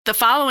The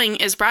following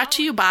is brought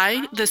to you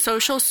by the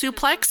Social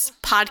Suplex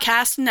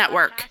Podcast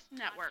Network.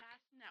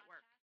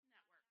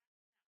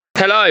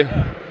 Hello,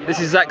 this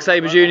is Zack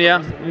Sabre Jr.,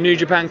 New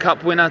Japan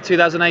Cup winner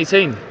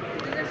 2018.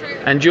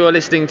 And you're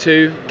listening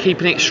to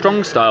Keeping It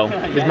Strong Style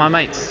with my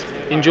mates.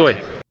 Enjoy.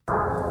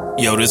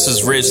 Yo, this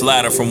is Rich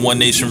Latta from One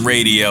Nation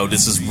Radio.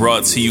 This is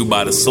brought to you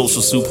by the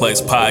Social Suplex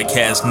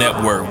Podcast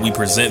Network. We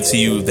present to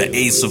you the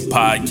Ace of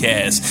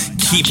Podcasts,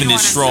 Keeping It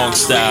Strong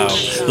Style.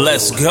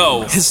 Let's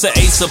go. It's the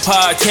Ace of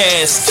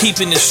Podcasts,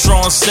 Keeping It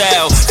Strong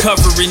Style.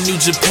 Covering New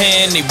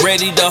Japan, they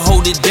ready to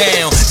hold it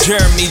down.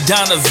 Jeremy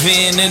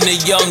Donovan and the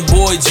young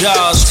boy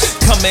Josh.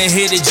 Come and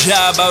hit a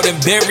job out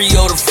and bury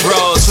all the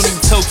frauds. From the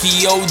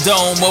Tokyo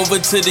Dome over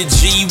to the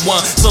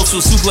G1. Social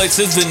Suplex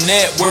is the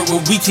network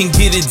where we can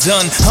get it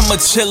done. I'ma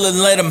chill and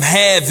let them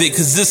have it,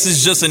 cause this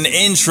is just an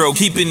intro.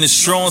 Keeping the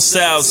strong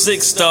style,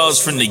 6 stars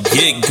from the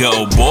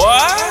get-go, boy.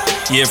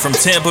 Yeah, from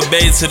Tampa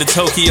Bay to the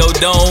Tokyo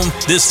Dome,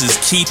 this is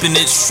Keeping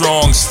It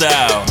Strong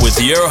Style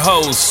with your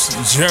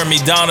hosts, Jeremy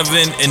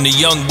Donovan and the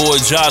young boy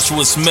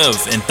Joshua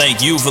Smith. And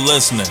thank you for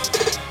listening.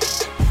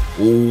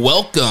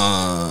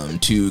 Welcome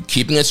to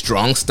Keeping It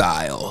Strong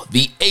Style,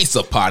 the Ace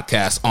of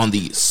Podcast on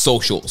the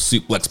Social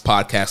Suplex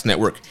Podcast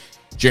Network.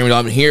 Jeremy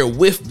Donovan here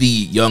with the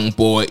young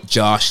boy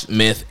Josh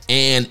Smith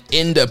and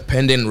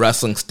independent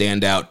wrestling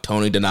standout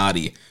Tony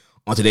Donati.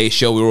 On today's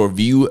show, we will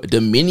review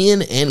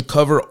Dominion and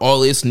cover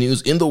all its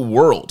news in the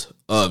world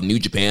of New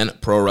Japan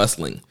Pro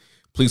Wrestling.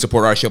 Please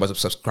support our show by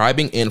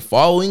subscribing and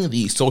following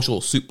the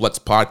Social Suplex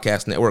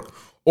Podcast Network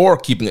or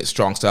Keeping It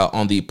Strong Style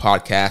on the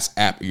podcast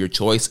app of your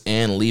choice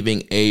and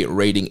leaving a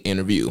rating and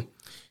review.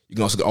 You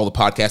can also get all the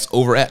podcasts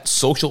over at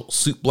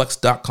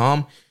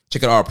socialsuplex.com.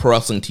 Check out our Pro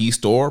Wrestling Tees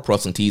store,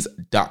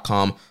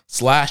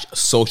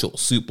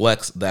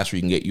 prowrestlingtees.com/socialsuplex. That's where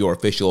you can get your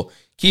official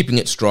Keeping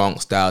It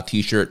Strong Style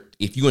t-shirt.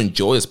 If you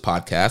enjoy this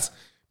podcast,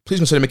 please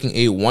consider making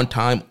a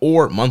one-time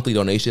or monthly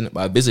donation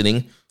by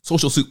visiting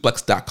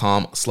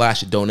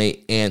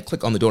socialsuplex.com/donate and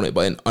click on the donate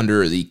button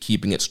under the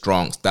Keeping It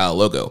Strong Style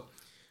logo.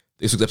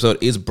 This week's episode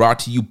is brought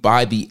to you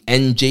by the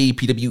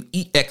NJPW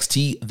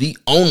EXT, the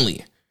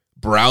only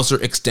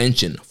browser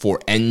extension for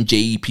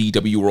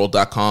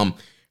NJPWWorld.com.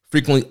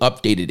 Frequently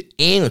updated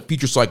and with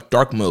features like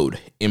dark mode,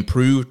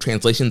 improved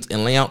translations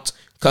and layouts,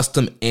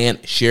 custom and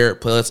share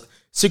playlists,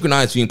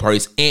 synchronized viewing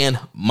parties, and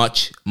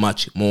much,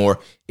 much more.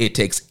 It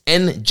takes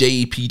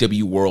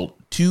NJPW World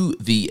to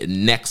the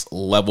next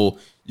level.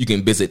 You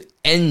can visit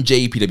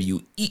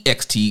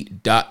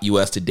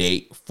njpwext.us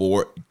today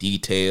for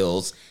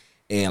details.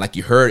 And like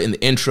you heard in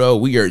the intro,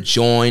 we are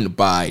joined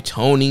by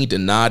Tony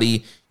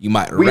Donati. You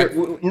might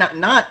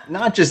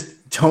not just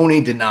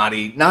Tony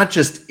Donati, not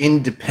just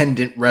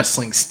independent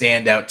wrestling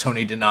standout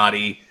Tony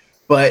Donati,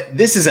 but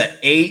this is an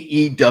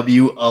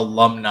AEW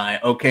alumni,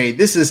 okay?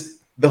 This is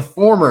the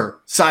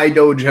former Sai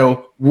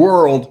Dojo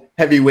World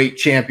Heavyweight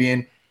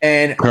Champion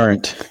and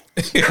current.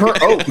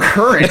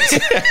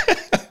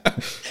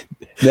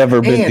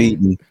 Never been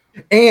beaten.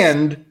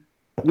 And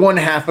one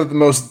half of the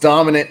most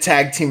dominant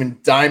tag team in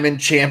Diamond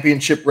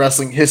Championship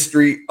Wrestling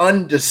history,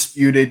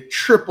 undisputed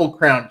Triple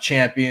Crown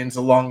champions,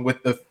 along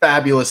with the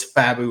fabulous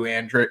Fabu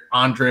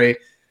Andre.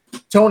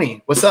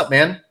 Tony, what's up,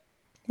 man?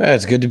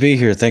 It's good to be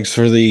here. Thanks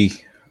for the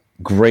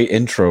great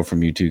intro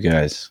from you two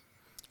guys.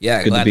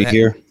 Yeah, good to be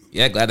here.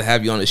 Yeah, glad to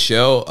have you on the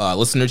show.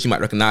 Listeners, you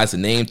might recognize the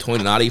name Tony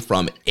Donati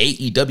from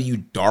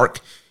AEW Dark.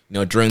 You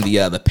know, during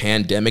the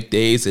pandemic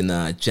days in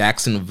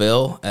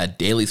Jacksonville, at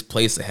Daly's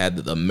Place, they had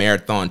the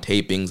marathon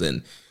tapings,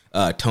 and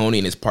Tony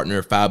and his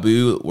partner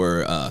Fabu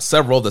were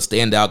several of the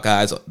standout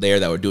guys there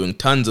that were doing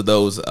tons of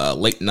those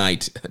late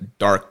night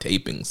dark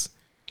tapings.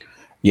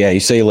 Yeah,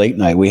 you say late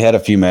night. We had a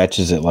few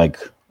matches at like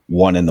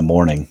 1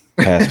 a.m,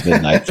 past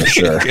midnight for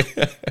sure.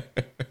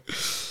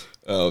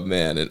 Oh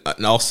man,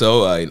 and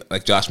also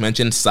like Josh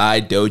mentioned,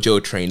 Sai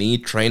Dojo trainee,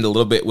 trained a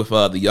little bit with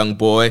the young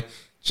boy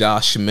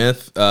Josh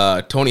Smith.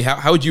 Tony,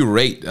 how would you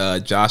rate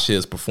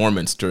Josh's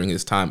performance during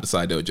his time at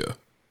Sai Dojo?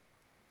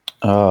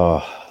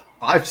 Oh,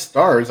 5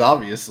 stars,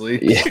 obviously.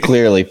 Yeah,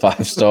 clearly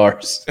 5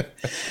 stars.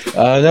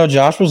 No,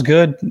 Josh was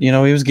good. You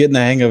know, he was getting the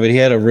hang of it. He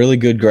had a really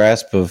good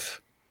grasp of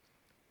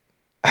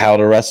how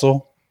to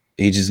wrestle.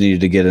 He just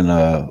needed to get in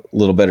a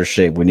little better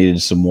shape. We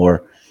needed some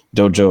more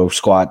dojo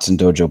squats and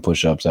dojo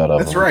push-ups out of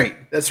him.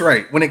 That's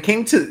right. When it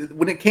came to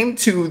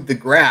the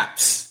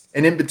graps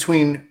and in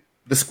between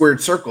the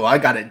squared circle, I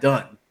got it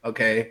done.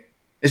 Okay.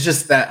 It's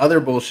just that other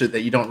bullshit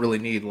that you don't really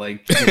need,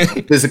 like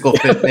physical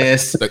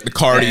fitness, like the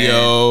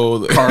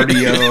cardio.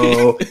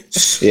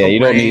 Yeah, you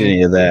don't need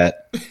any of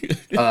that.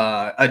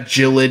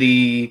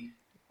 Agility,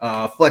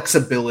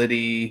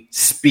 flexibility,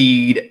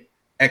 speed,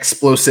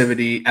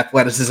 explosivity,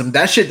 athleticism.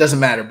 That shit doesn't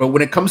matter. But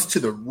when it comes to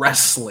the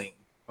wrestling,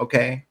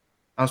 okay,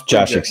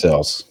 Josh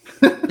excels.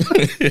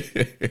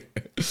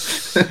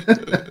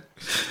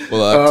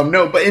 Well,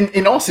 no, but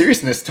in all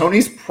seriousness,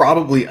 Tony's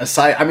probably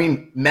aside. I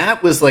mean,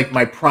 Matt was like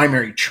my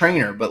primary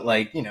trainer, but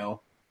like, you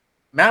know,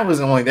 Matt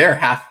was only there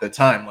half the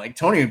time. Like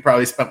Tony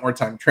probably spent more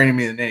time training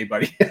me than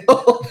anybody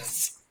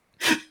else.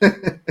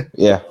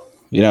 Yeah,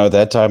 At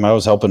that time I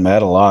was helping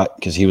Matt a lot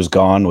because he was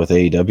gone with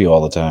AEW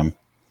all the time.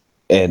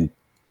 And,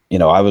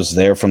 I was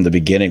there from the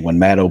beginning. When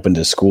Matt opened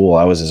his school,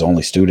 I was his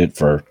only student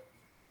for,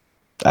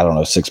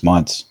 6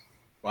 months.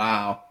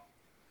 Wow.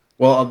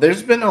 Well,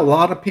 there's been a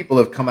lot of people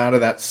that have come out of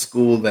that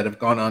school that have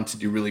gone on to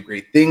do really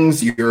great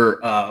things. You're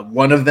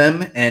one of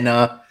them. And,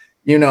 I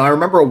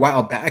remember a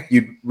while back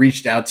you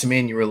reached out to me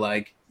and you were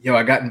like,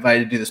 I got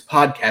invited to do this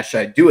podcast. Should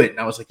I do it? And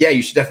I was like, yeah,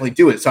 you should definitely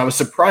do it. So I was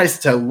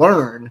surprised to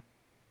learn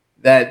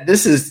that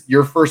this is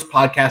your first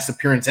podcast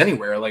appearance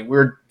anywhere. Like,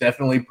 we're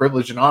definitely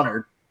privileged and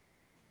honored.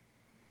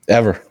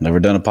 Ever. Never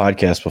done a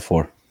podcast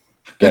before.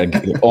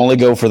 Gotta only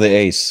go for the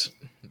ace.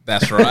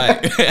 That's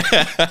right.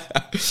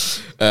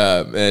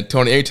 And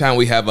Tony, anytime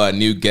we have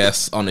new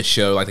guests on the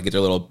show, I like to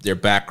get their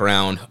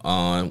background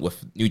on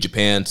with New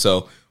Japan.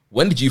 So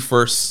when did you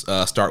first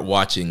start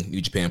watching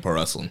New Japan Pro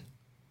Wrestling?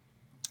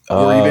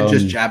 Or even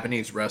just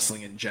Japanese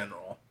wrestling in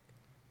general?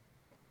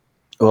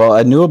 Well,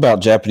 I knew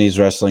about Japanese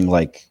wrestling,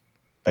 like,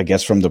 I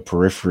guess from the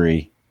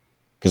periphery,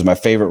 because my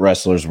favorite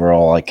wrestlers were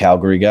all like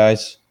Calgary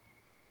guys.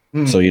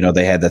 So,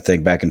 they had that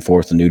thing back and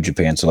forth in New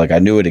Japan. So, like, I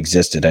knew it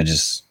existed. I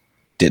just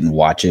didn't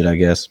watch it, I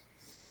guess.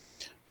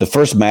 The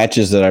first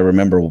matches that I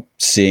remember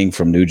seeing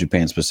from New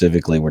Japan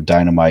specifically were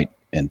Dynamite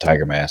and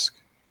Tiger Mask.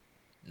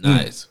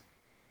 Nice.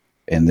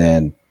 And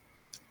then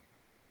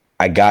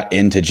I got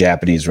into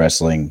Japanese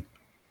wrestling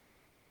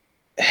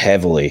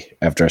heavily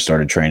after I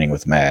started training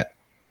with Matt.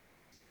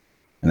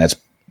 And that's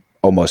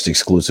almost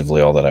exclusively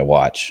all that I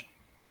watch.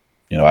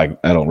 I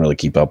don't really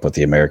keep up with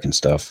the American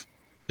stuff.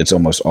 It's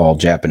almost all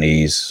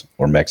Japanese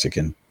or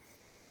Mexican.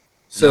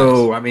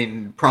 So,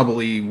 nice.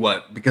 Probably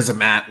because of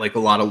Matt, like a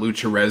lot of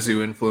Lucha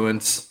Rezu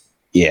influence.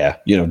 Yeah.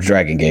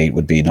 Dragon Gate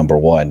would be number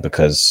one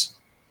because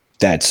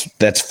that's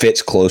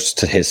fits close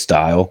to his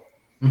style.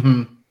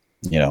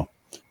 Mm-hmm.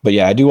 But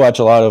yeah, I do watch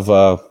a lot of,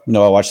 I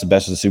watch the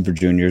Best of the Super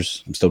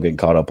Juniors. I'm still getting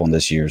caught up on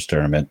this year's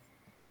tournament,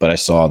 but I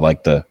saw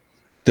like the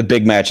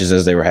big matches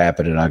as they were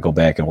happening. I go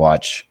back and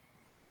watch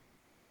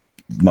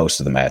most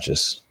of the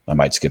matches. I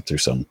might skip through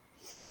some.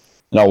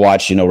 And I'll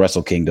watch,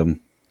 Wrestle Kingdom.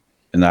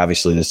 And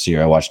obviously this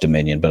year I watched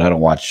Dominion, but I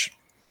don't watch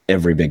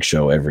every big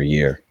show every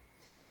year.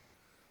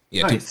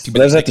 Yeah, nice. too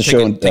busy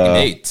taking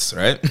dates,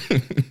 right?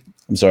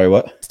 I'm sorry,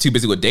 what? It's too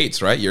busy with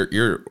dates, right?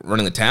 You're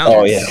running the town.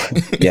 Oh, yeah.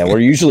 Yeah, we're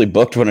usually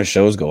booked when a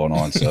show's going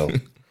on, so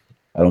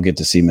I don't get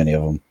to see many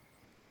of them.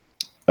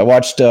 I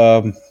watched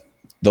the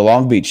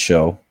Long Beach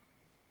show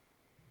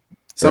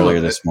earlier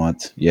this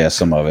month. Yeah,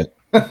 some of it.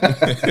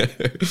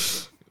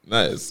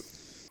 Nice.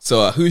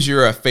 So who's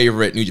your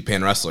favorite New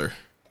Japan wrestler?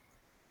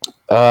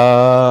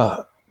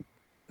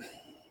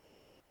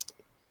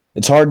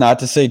 It's hard not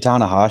to say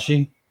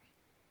Tanahashi,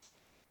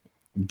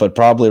 but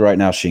probably right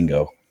now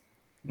Shingo.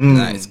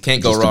 Nice.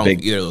 Can't go wrong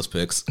with either of those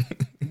picks.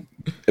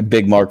 A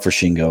big mark for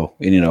Shingo.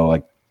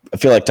 And, I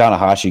feel like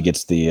Tanahashi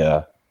gets he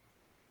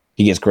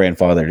gets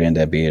grandfathered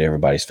into being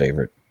everybody's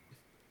favorite.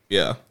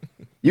 Yeah.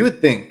 You would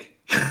think.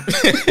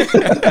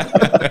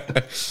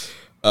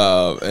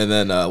 And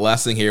then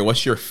last thing here,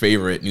 what's your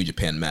favorite New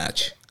Japan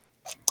match?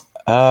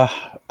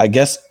 I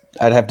guess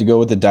I'd have to go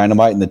with the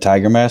Dynamite and the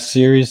Tiger Mask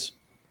series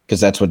because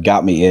that's what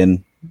got me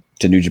in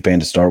to New Japan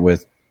to start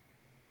with.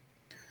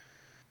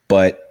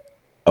 But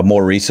a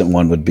more recent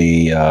one would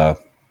be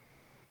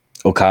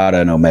Okada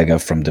and Omega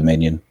from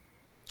Dominion.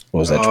 What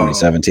was that,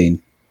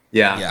 2017?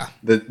 Yeah.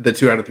 The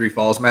 2 out of 3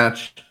 falls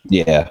match.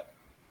 Yeah.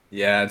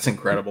 Yeah, it's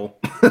incredible.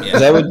 Yeah.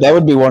 That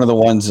would be one of the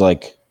ones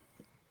like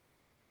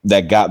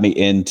that got me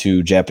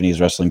into Japanese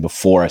wrestling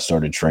before I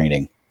started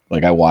training.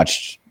 Like I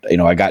watched,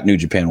 I got New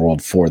Japan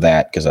World for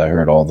that because I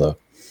heard all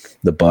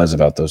the buzz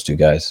about those two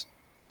guys.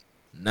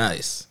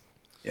 Nice.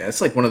 Yeah,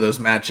 it's like one of those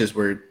matches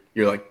where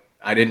you're like,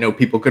 I didn't know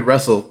people could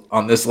wrestle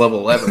on this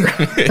level ever.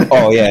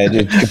 Oh, yeah,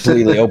 it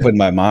completely opened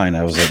my mind.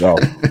 I was like, oh,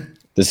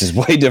 this is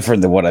way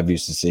different than what I'm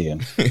used to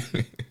seeing.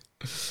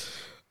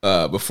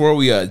 Before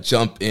we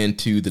jump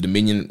into the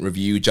Dominion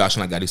review, Josh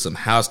and I got to do some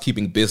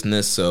housekeeping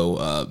business.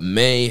 So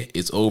May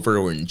is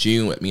over. We're in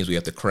June. That means we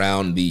have to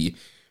crown the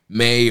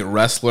May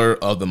Wrestler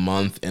of the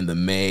Month and the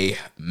May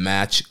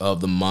Match of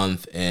the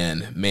Month.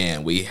 And,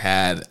 man, we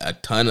had a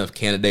ton of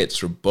candidates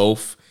for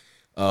both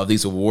of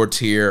these awards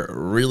here.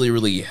 Really,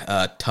 really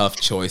tough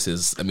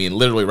choices. I mean,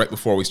 literally right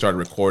before we started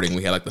recording,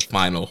 we had like the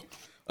final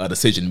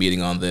decision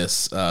meeting on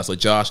this. So,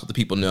 Josh, let the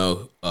people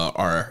know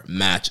our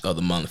Match of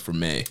the Month for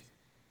May.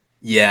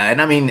 Yeah,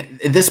 and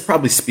this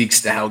probably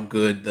speaks to how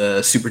good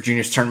the Super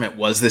Juniors tournament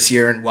was this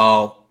year. And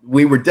while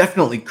we were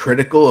definitely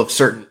critical of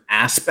certain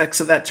aspects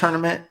of that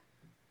tournament,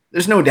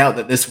 there's no doubt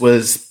that this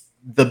was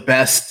the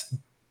best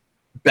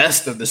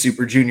of the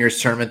Super Juniors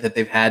tournament that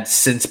they've had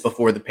since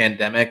before the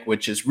pandemic,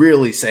 which is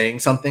really saying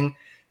something.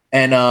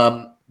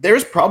 And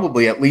there's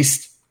probably at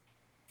least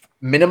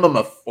minimum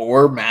of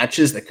 4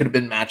 matches that could have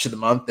been Match of the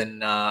Month.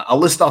 And I'll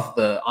list off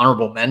the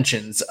honorable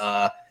mentions.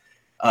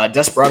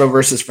 Desperado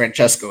versus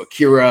Francesco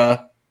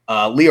Akira,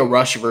 Leo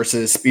Rush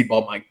versus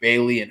Speedball Mike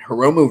Bailey, and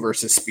Hiromu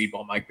versus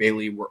Speedball Mike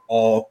Bailey were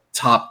all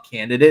top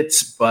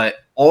candidates. But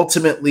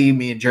ultimately,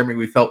 me and Jeremy,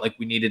 we felt like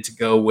we needed to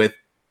go with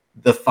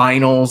the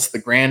finals, the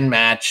grand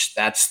match,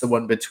 that's the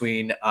one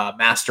between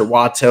Master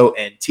Wato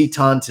and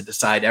Teton to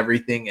decide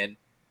everything. And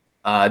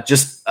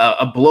just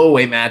a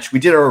blowaway match. We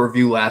did our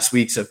review last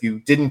week, so if you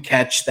didn't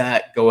catch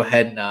that, go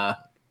ahead and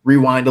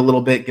rewind a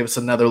little bit, give us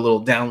another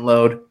little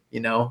download,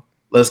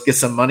 let's get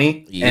some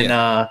money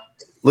and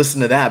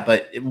listen to that.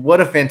 But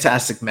what a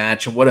fantastic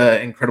match, and what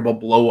an incredible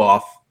blow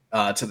off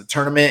to the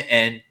tournament.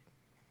 And,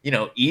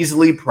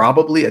 easily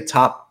probably a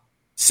top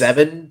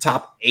 7,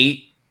 top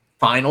 8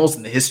 finals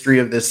in the history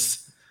of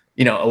this,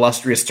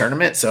 illustrious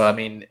tournament. So, I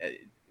mean,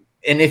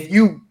 and if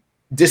you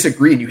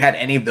disagree and you had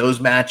any of those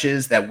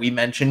matches that we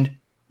mentioned,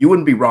 you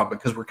wouldn't be wrong,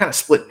 because we're kind of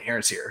splitting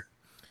hairs here.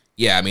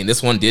 Yeah, I mean,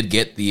 this one did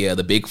get the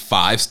big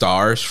 5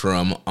 stars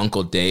from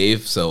Uncle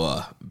Dave,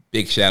 so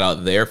big shout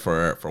out there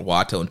for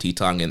Wato and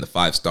Teton getting the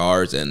 5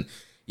 stars. And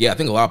yeah, I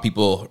think a lot of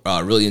people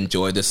really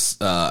enjoyed this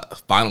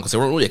final because they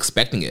weren't really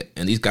expecting it,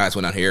 and these guys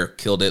went out here,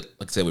 killed it.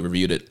 Like I said, we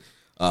reviewed it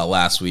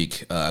last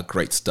week.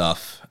 Great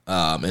stuff.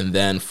 And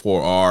then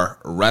for our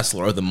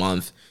Wrestler of the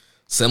Month,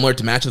 similar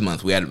to Match of the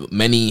Month, we had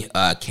many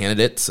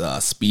candidates.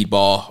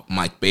 Speedball,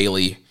 Mike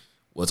Bailey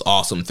was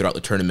awesome throughout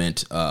the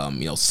tournament.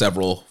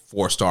 Several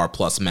 4-star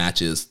plus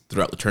matches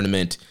throughout the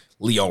tournament.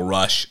 Leo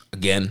Rush,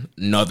 again,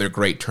 another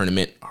great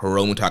tournament.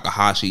 Hiromu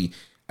Takahashi,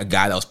 a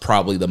guy that was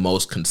probably the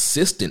most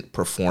consistent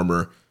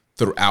performer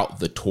throughout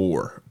the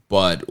tour.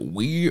 But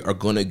we are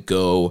going to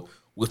go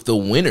with the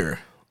winner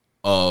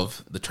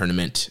of the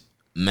tournament,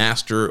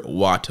 Master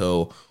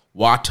Wato.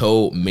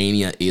 Wato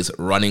Mania is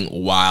running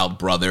wild,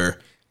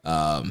 brother.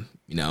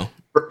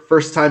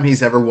 First time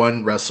he's ever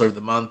won Wrestler of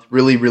the Month.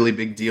 Really, really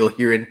big deal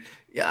here. And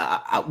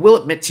I will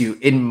admit to you,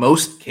 in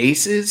most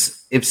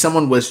cases, if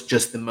someone was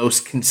just the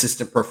most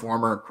consistent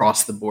performer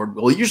across the board,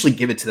 we'll usually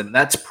give it to them.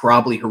 That's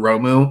probably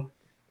Hiromu.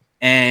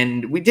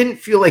 And we didn't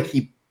feel like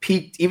he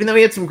peaked, even though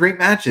he had some great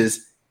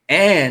matches,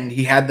 and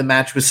he had the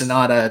match with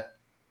Sonata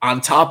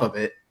on top of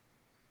it.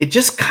 It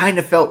just kind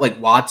of felt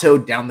like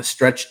Wato down the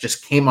stretch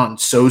just came on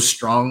so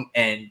strong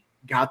and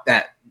got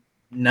that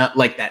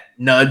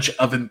nudge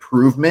of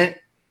improvement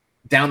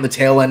down the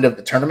tail end of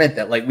the tournament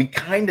that we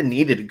kind of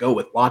needed to go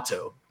with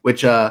Wato,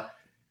 which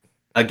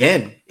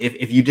again,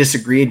 if you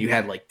disagree and you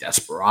had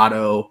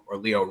Desperado or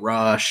Leo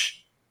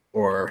Rush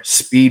or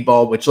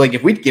Speedball, which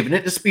if we'd given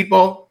it to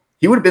Speedball,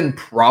 he would have been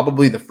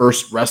probably the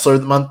first Wrestler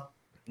of the Month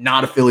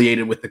not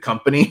affiliated with the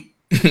company,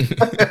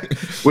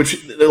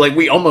 which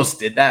we almost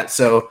did that.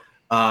 So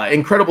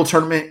incredible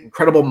tournament,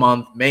 incredible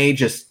month. May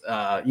just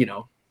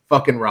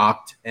fucking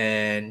rocked.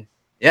 And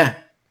yeah,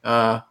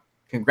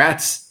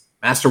 congrats,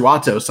 Master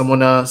Wato.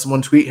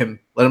 Someone tweet him,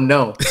 let him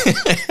know.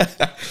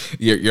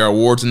 your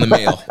awards in the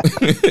mail.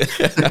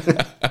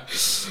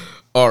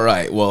 All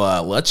right,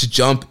 well, let's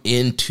jump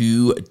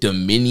into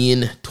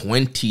Dominion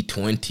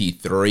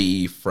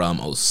 2023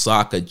 from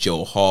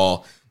Osaka-jo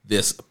Hall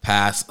this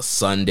past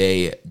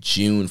Sunday,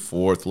 June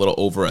 4th. A little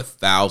over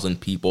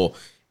 1,000 people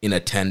in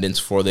attendance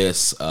for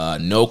this.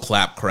 No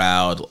clap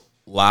crowd,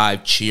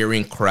 live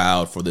cheering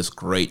crowd for this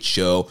great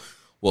show.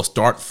 We'll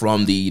start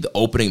from the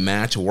opening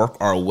match, work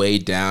our way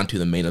down to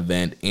the main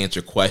event,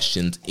 answer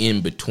questions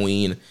in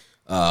between.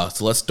 So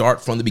let's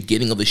start from the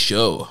beginning of the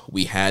show.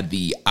 We had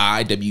the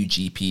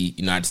IWGP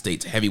United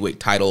States Heavyweight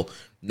Title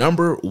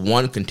 #1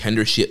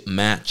 contendership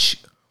match.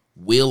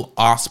 Will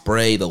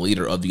Ospreay, the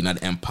leader of the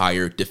United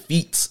Empire,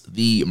 defeats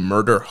the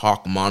Murder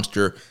Hawk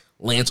Monster,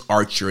 Lance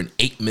Archer, in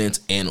 8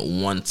 minutes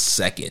and 1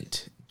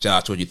 second.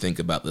 Josh, what do you think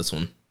about this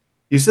one?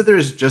 You said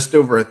there's just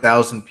over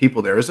 1,000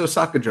 people there. It was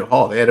Osaka-jo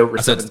Hall. They had over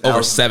 7,000.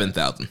 Over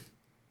 7,000.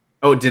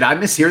 Oh, did I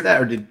mishear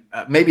that, or did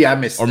maybe I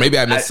missed? Or maybe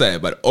I missed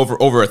it, but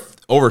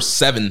over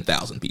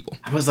 7,000 people.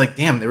 I was like,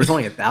 damn, there was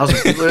only 1,000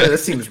 people there. That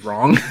seems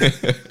wrong.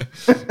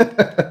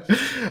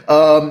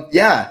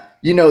 Yeah,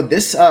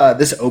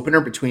 this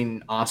opener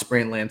between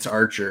Ospreay and Lance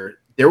Archer,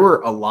 there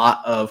were a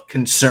lot of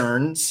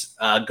concerns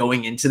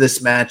going into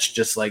this match.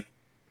 Just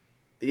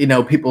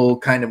people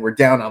kind of were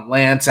down on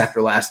Lance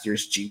after last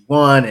year's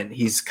G1, and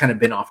he's kind of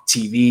been off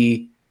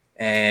TV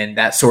and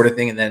that sort of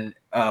thing. And then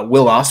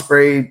Will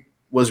Ospreay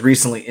was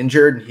recently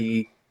injured, and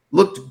he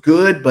looked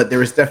good, but there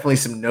was definitely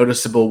some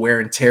noticeable wear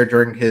and tear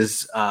during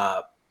his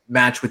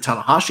match with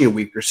Tanahashi a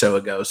week or so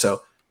ago.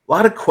 So a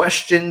lot of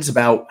questions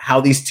about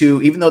how these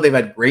two, even though they've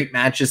had great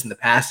matches in the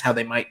past, how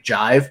they might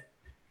jive.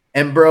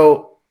 And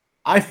bro,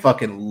 I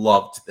fucking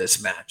loved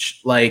this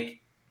match.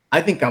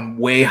 I think I'm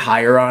way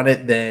higher on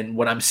it than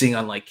what I'm seeing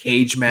on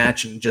Cage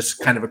Match and just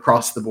kind of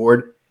across the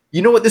board.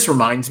 You know what this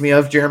reminds me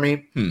of,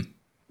 Jeremy?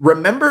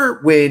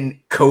 Remember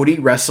when Cody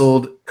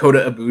wrestled Kota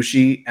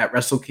Ibushi at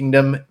Wrestle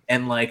Kingdom?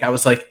 And I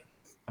was like,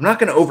 I'm not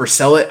going to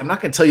oversell it. I'm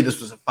not going to tell you this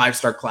was a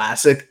 5-star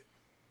classic,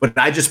 but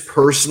I just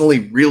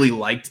personally really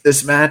liked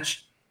this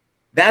match.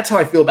 That's how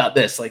I feel about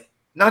this.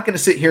 Not going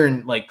to sit here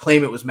and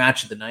claim it was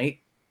match of the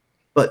night,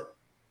 but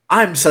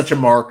I'm such a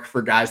mark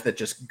for guys that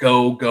just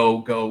go, go,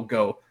 go,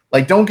 go.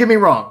 Don't get me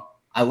wrong.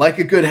 I like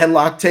a good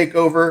headlock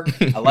takeover.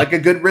 I like a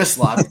good wrist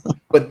lock,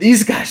 but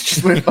these guys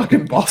just went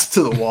fucking balls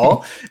to the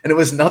wall, and it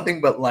was nothing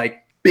but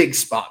big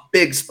spot,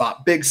 big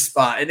spot, big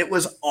spot. And it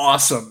was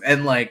awesome.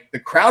 And the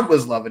crowd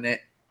was loving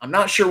it. I'm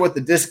not sure what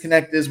the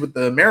disconnect is with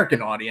the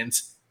American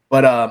audience,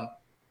 but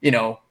you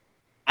know,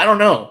 I don't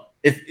know.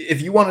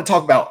 If you want to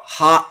talk about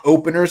hot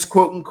openers,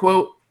 quote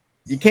unquote,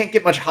 you can't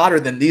get much hotter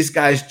than these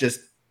guys just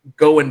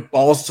going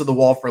balls to the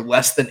wall for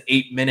less than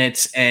 8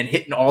 minutes and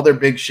hitting all their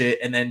big shit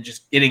and then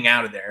just getting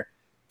out of there.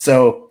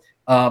 So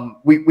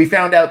we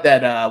found out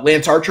that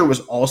Lance Archer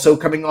was also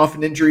coming off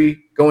an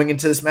injury going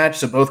into this match.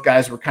 So both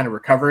guys were kind of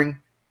recovering.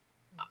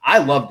 I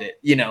loved it.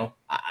 You know,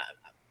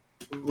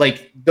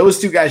 like those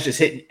two guys just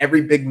hitting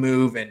every big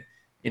move, and,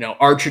 you know,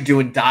 Archer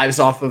doing dives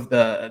off of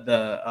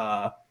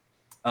the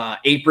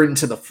apron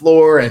to the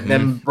floor and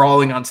them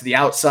brawling onto the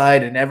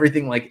outside and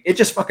everything. Like, it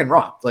just fucking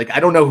rocked. Like, I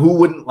don't know who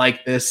wouldn't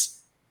like this.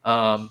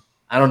 I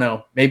don't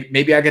know.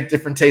 Maybe I get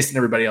different taste than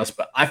everybody else,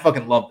 but I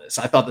fucking love this.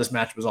 I thought this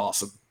match was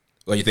awesome.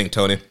 What do you think,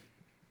 Tony?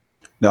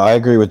 No, I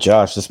agree with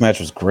Josh. This match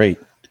was great.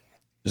 It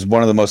was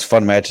one of the most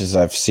fun matches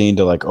I've seen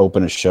to like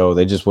open a show.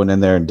 They just went in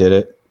there and did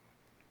it.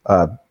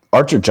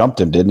 Archer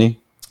jumped him, didn't he?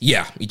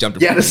 Yeah, he jumped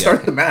him. Yeah, to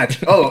start the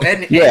match. Oh,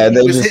 and he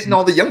was hitting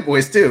all the young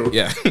boys too.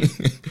 Yeah.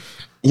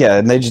 Yeah,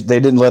 and they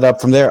didn't let up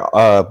from there.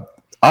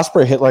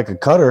 Ospreay hit like a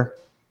cutter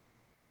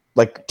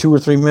like 2 or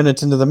 3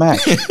 minutes into the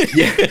match.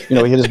 Yeah. You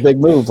know, he hit his big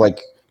move like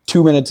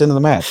 2 minutes into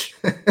the match.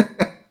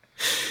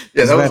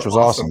 Yeah, that match was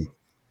awesome.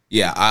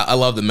 Yeah, I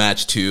love the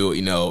match too.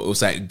 You know, it was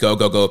that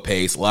go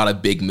pace, a lot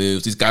of big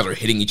moves. These guys are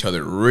hitting each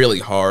other really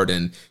hard,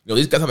 and you know,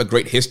 these guys have a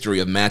great history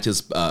of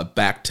matches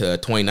back to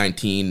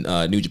 2019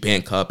 New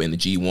Japan Cup and the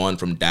G1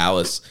 from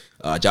Dallas.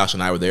 Josh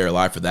and I were there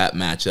live for that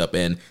matchup,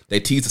 and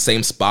they teased the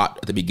same spot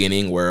at the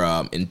beginning where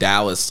in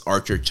Dallas,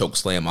 Archer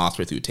chokeslammed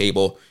Ospreay through a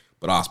table,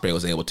 but Ospreay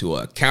was able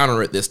to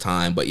counter it this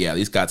time. But yeah,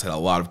 these guys had a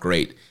lot of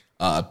great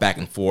back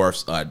and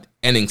forth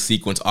ending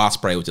sequence.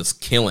 Ospreay was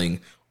just killing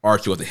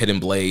Archer with the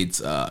hidden blades.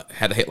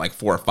 Had to hit like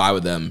 4 or 5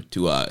 of them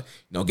to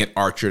get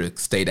Archer to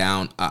stay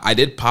down. I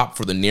did pop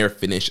for the near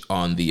finish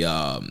on the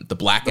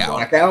blackout. The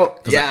blackout?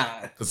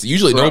 Yeah. Because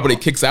usually nobody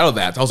kicks out of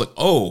that. So I was like,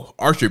 oh,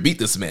 Archer beat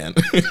this man.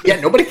 Yeah,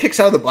 nobody kicks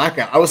out of the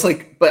blackout. I was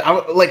like,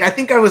 I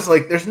think I was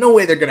like, there's no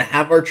way they're gonna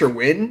have Archer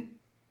win.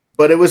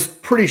 But it was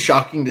pretty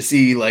shocking to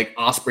see like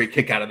Ospreay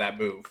kick out of that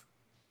move.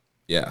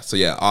 Yeah. So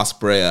yeah,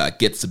 Ospreay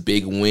gets a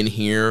big win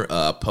here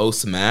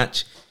post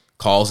match.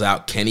 Calls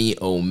out Kenny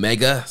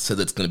Omega, says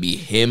it's going to be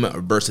him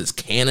versus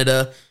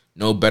Canada.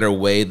 No better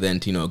way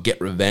than to,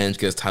 get revenge,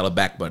 get his title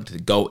back, but to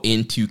go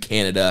into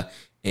Canada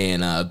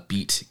and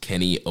beat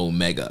Kenny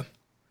Omega.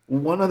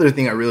 One other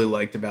thing I really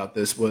liked about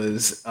this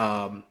was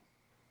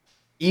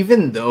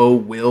even though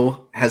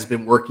Will has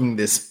been working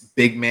this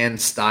big man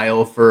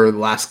style for the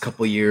last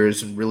couple of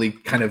years and really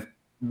kind of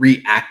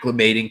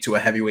reacclimating to a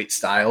heavyweight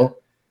style,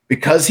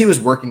 because he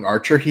was working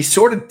Archer, he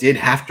sort of did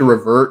have to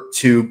revert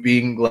to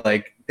being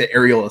like the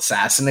aerial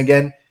assassin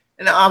again.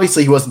 And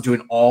obviously he wasn't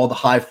doing all the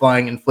high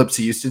flying and flips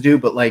he used to do,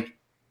 but like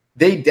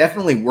they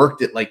definitely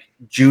worked it like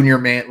junior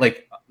man,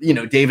 like,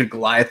 David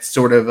Goliath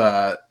sort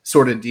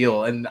of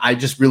deal. And I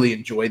just really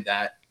enjoyed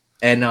that.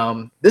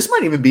 And this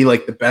might even be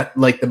like the best,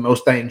 like the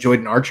most I enjoyed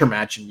an Archer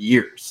match in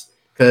years.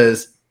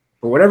 Cause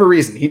for whatever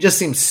reason, he just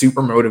seems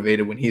super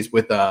motivated when he's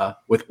with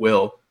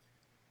Will.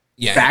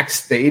 Yeah.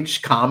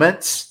 Backstage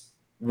comments,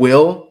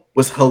 Will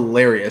was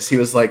hilarious. He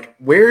was like,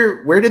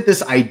 where did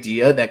this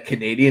idea that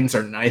Canadians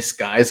are nice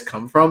guys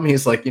come from?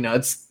 He's like,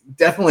 it's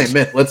definitely a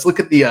myth. Let's look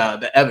at the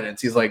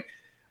evidence. He's like,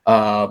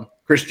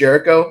 Chris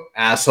Jericho,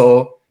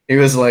 asshole. He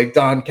was like,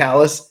 Don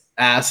Callis,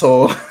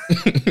 asshole.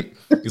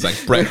 He's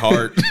like Bret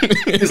Hart.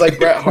 He's like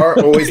Bret Hart,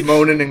 always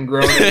moaning and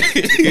groaning.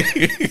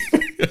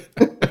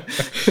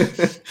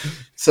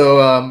 So,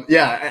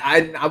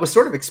 I was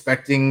sort of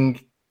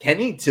expecting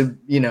Kenny to,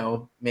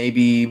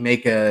 maybe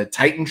make a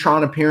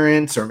Titantron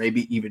appearance or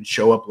maybe even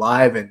show up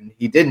live, and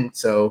he didn't.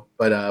 So,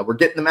 but we're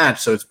getting the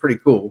match, so it's pretty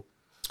cool.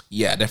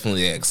 Yeah,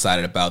 definitely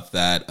excited about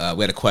that.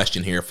 We had a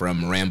question here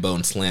from Rambo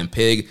and Slam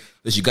Pig.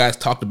 As you guys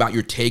talked about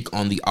your take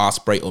on the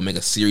Ospreay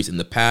Omega series in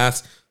the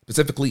past,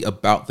 specifically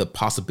about the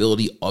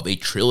possibility of a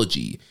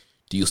trilogy.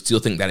 Do you still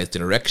think that is the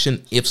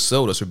direction? If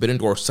so, does Forbidden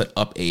Door set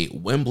up a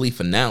Wembley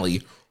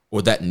finale,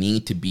 or that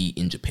need to be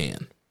in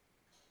Japan?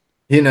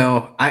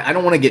 I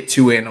don't want to get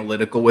too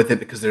analytical with it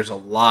because there's a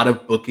lot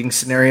of booking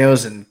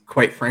scenarios, and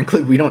quite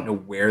frankly, we don't know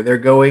where they're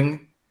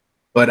going.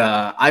 But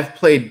I've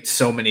played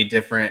so many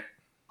different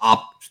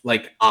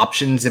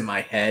options in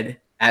my head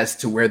as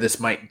to where this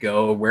might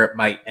go, where it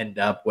might end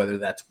up, whether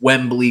that's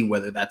Wembley,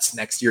 whether that's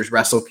next year's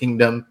Wrestle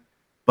Kingdom.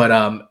 But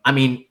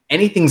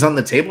anything's on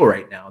the table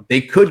right now.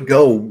 They could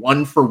go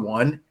 1 for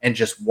 1 and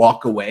just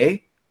walk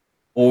away,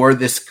 or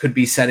this could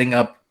be setting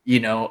up,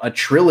 a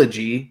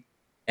trilogy,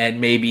 and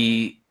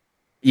maybe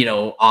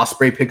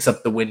Ospreay picks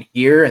up the win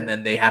here, and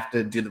then they have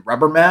to do the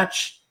rubber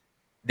match.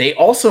 They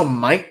also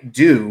might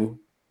do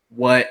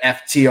what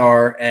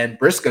FTR and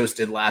Briscoes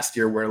did last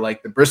year, where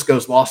like the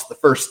Briscoes lost the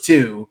first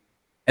 2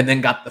 and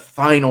then got the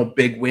final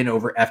big win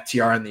over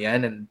FTR in the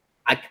end. And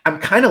I'm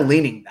kind of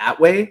leaning that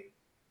way,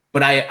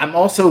 but I'm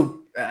also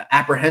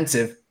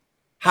apprehensive.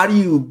 How do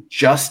you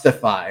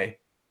justify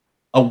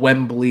a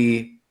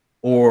Wembley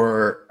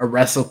or a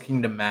Wrestle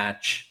Kingdom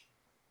match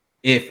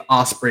if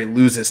Ospreay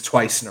loses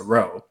twice in a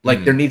row.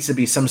 Like there needs to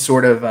be some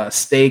sort of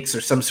stakes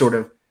or some sort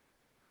of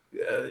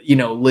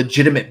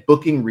legitimate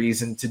booking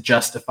reason to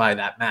justify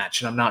that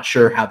match. And I'm not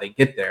sure how they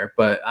get there,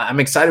 but I'm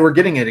excited we're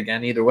getting it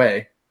again either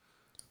way.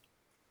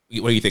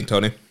 What do you think,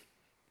 Tony?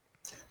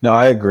 No,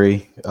 I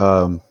agree.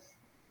 That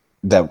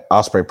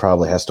Ospreay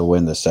probably has to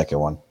win the second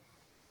one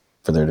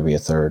for there to be a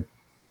third.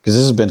 Because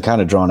this has been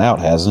kind of drawn out,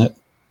 hasn't it?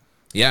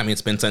 Yeah, I mean,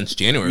 it's been since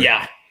January.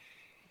 Yeah.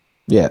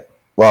 Yeah.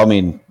 Well, I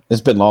mean,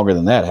 it's been longer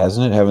than that,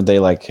 hasn't it? Haven't they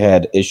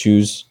had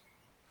issues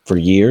for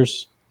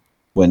years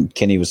when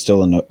Kenny was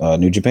still in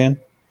New Japan?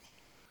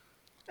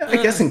 I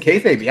guess in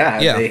kayfabe, yeah,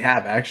 they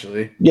have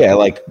actually. Yeah,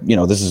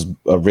 this is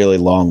a really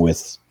long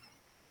with,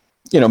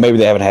 maybe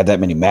they haven't had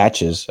that many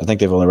matches. I think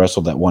they've only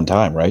wrestled that one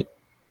time, right?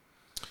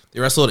 They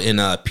wrestled in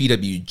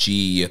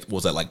PWG. What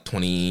was that, like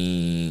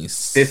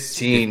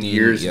 15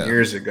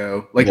 years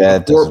ago? Like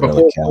before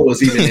Paul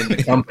was even in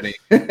the company.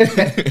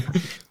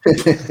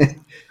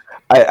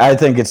 I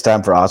think it's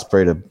time for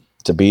Ospreay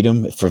to beat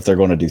him if they're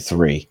going to do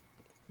 3.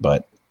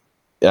 But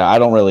I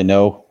don't really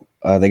know.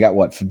 They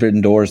got Forbidden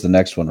Doors, the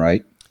next one,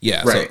 right?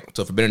 Yeah, right.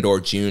 So Forbidden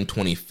Door, June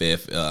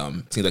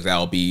 25th. Seems like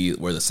that'll be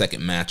where the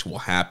second match will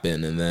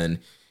happen. And then,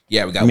 we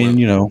got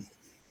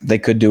they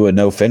could do a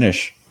no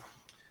finish.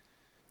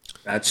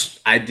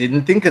 I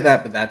didn't think of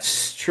that, but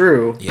that's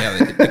true. Yeah,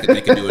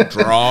 they could do a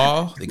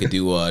draw. They could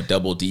do a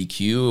double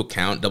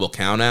DQ, double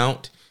count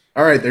out.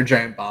 All right, they're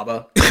Giant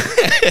Baba.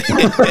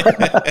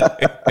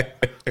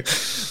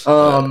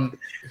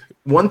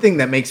 One thing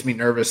that makes me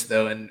nervous,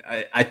 though, and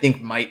I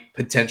think might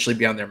potentially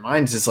be on their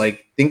minds is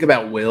think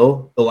about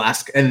Will,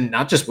 and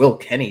not just Will,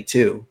 Kenny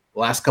too.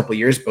 The last couple of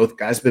years, both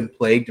guys have been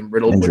plagued and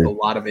riddled with a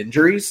lot of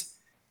injuries,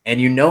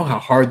 and you know how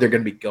hard they're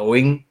going to be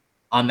going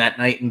on that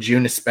night in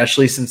June,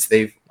 especially since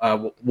they've.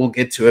 We'll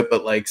get to it,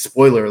 but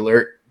spoiler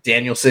alert,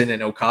 Danielson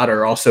and Okada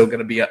are also going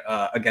to be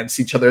against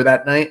each other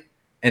that night,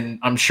 and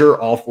I'm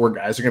sure all 4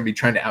 guys are going to be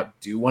trying to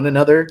outdo one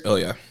another. Oh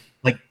yeah.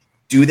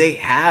 Do they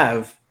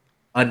have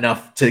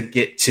enough to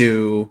get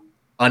to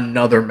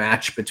another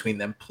match between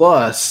them?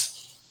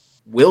 Plus,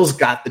 Will's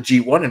got the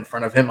G1 in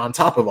front of him on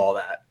top of all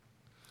that.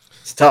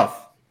 It's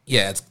tough.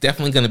 Yeah, it's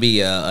definitely going to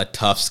be a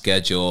tough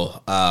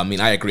schedule. I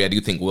mean, I agree. I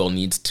do think Will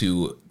needs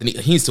to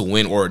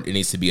win, or it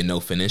needs to be a no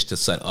finish to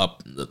set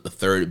up the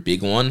third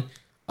big one.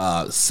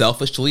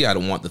 Selfishly, I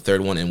don't want the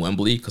third one in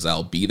Wembley because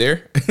I'll be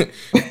there.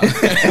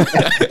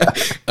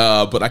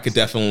 But I could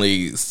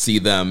definitely see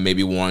them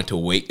maybe wanting to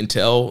wait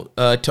until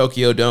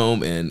Tokyo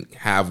Dome and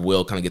have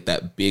Will kind of get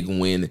that big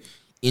win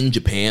in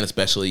Japan,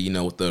 especially,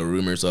 with the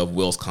rumors of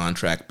Will's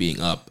contract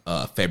being up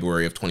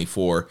February of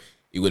 24.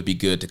 It would be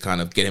good to kind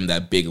of get him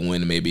that big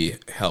win and maybe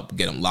help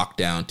get him locked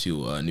down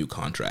to a new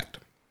contract.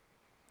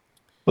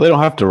 Well, they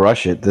don't have to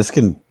rush it. This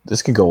can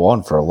go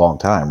on for a long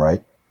time,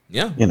 right?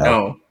 Yeah.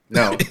 No.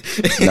 No.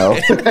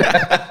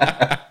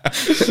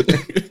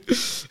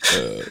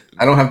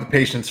 I don't have the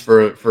patience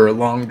for a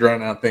long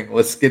drawn out thing.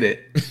 Let's get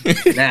it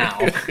now.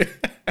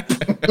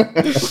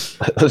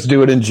 Let's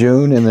do it in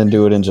June and then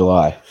do it in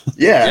July.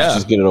 Yeah. Let's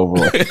just get it over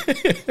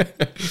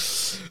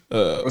with.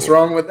 What's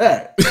wrong with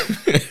that?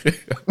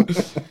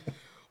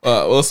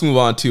 Well, let's move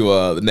on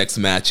to the next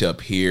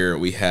matchup here.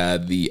 We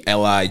had the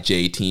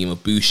LIJ team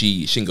of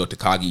Bushi, Shingo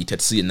Takagi,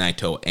 Tetsuya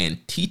Naito, and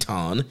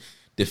Teton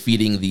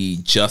defeating the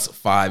Just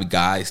 5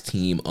 Guys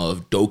team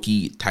of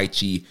Doki,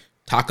 Taichi,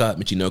 Taka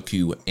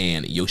Michinoku,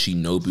 and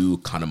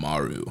Yoshinobu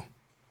Kanemaru.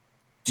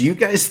 Do you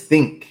guys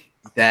think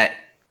that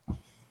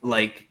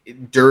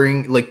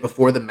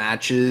before the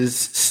matches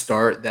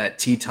start that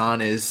Teton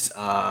is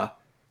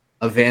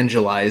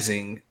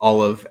evangelizing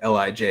all of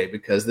LIJ?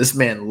 Because this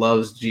man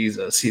loves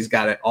Jesus. He's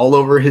got it all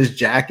over his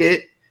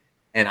jacket.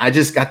 And I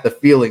just got the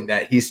feeling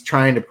that he's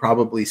trying to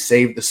probably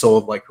save the soul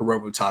of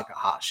Hiromu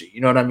Takahashi.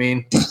 You know what I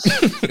mean?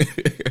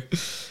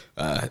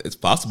 It's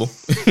possible.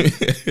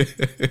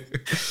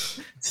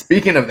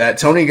 Speaking of that,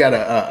 Tony got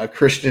a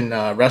Christian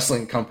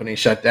wrestling company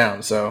shut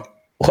down. So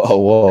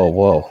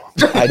whoa!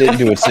 I didn't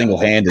do it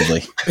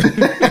single-handedly.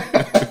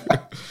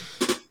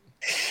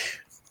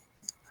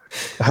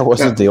 I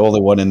wasn't the only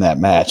one in that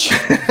match.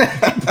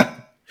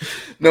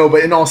 No,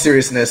 but in all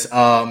seriousness,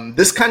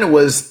 this kind of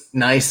was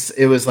nice.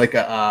 It was like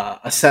a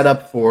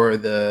setup for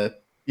the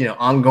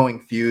ongoing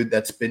feud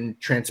that's been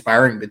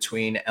transpiring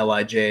between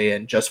LIJ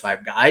and Just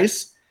 5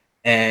 Guys,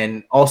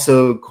 and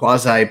also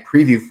quasi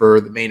preview for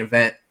the main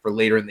event for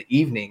later in the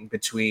evening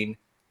between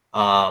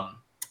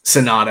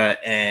Sonata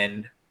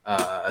and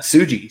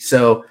Tsuji.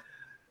 So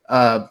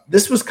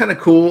this was kind of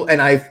cool,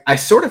 and I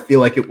sort of feel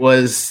like it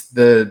was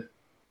the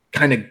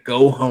kind of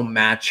go home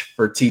match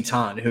for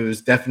Teton, who's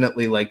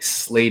definitely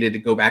slated to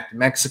go back to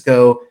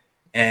Mexico.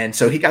 And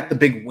so he got the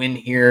big win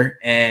here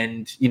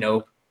and,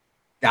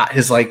 got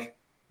his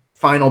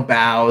final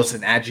bows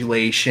and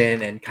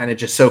adulation and kind of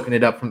just soaking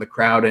it up from the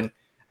crowd. And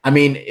I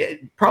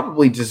mean,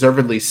 probably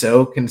deservedly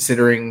so,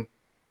 considering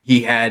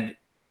he had,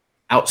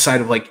 outside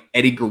of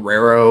Eddie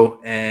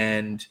Guerrero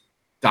and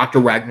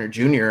Dr. Wagner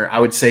Jr., I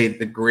would say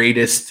the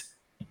greatest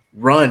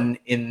run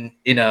in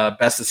a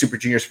Best of Super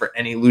Juniors for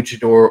any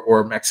luchador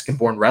or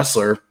Mexican-born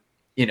wrestler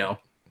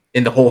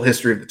in the whole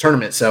history of the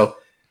tournament. So,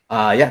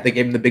 they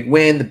gave him the big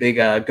win, the big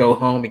go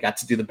home. He got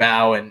to do the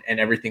bow and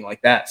everything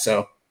like that.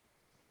 So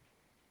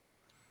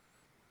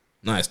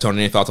nice. Tony,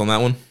 any thoughts on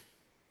that one?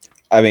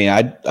 I mean,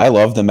 I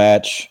love the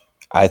match.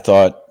 I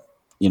thought,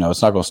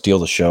 it's not going to steal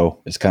the show.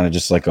 It's kind of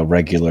just like a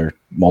regular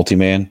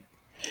multi-man.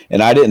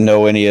 And I didn't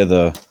know any of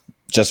the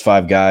Just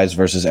 5 Guys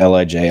versus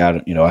LIJ.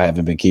 I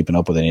haven't been keeping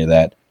up with any of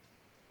that.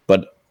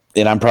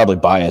 And I'm probably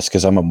biased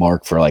because I'm a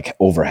mark for like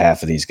over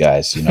half of these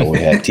guys. We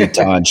had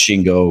Titan,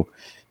 Shingo,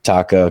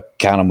 Taka,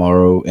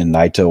 Kanemaru, and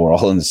Naito were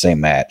all in the same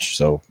match.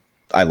 So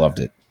I loved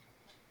it.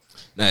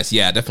 Nice.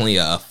 Yeah, definitely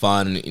a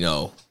fun,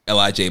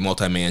 LIJ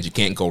multi-mans. You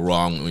can't go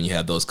wrong when you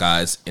have those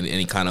guys in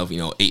any kind of,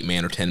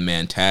 8-man or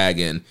 10-man tag.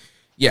 And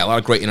yeah, a lot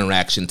of great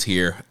interactions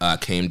here.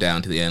 Came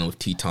down to the end with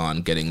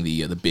Teton getting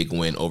the big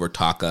win over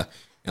Taka.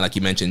 And like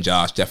you mentioned,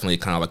 Josh, definitely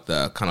kind of like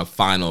the kind of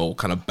final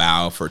kind of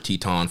bow for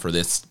Teton for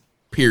this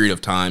period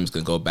of time. Is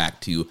going to go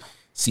back to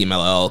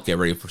CMLL, get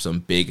ready for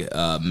some big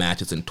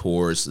matches and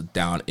tours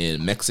down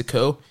in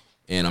Mexico.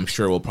 And I'm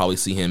sure we'll probably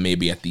see him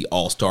maybe at the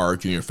All-Star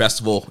Junior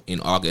Festival in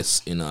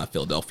August in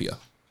Philadelphia.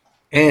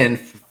 And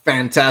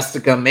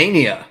Fantastica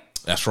Mania.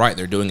 That's right.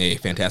 They're doing a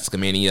Fantastica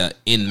Mania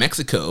in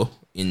Mexico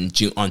on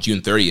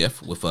June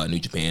 30th with New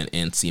Japan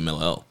and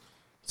CMLL.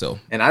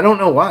 And I don't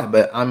know why,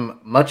 but I'm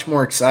much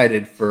more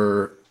excited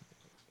for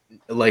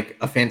like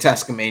a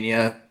Fantastica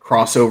Mania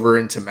crossover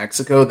into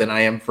Mexico than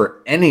I am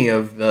for any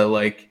of the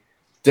like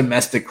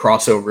domestic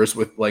crossovers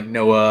with like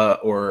Noah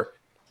or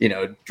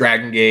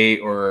Dragon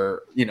Gate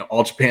or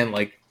All Japan.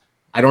 Like,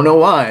 I don't know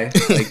why.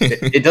 Like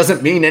it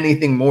doesn't mean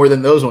anything more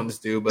than those ones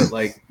do, but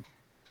like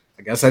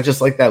I guess I just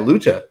like that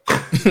lucha.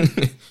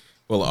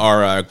 Well,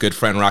 our good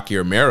friend Rocky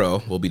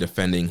Romero will be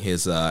defending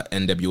his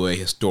NWA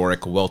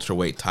historic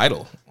welterweight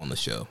title on the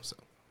show. So,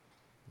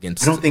 I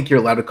don't think you're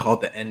allowed to call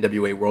it the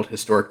NWA World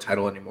Historic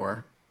title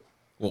anymore.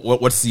 Well,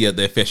 what's the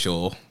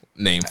official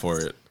name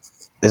for it?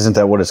 Isn't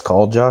that what it's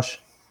called, Josh?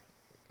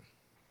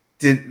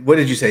 What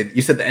did you say?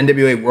 You said the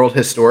NWA World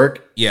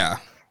Historic? Yeah.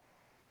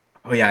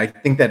 Oh yeah, I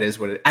think that is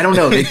what it. I don't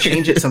know. They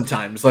change it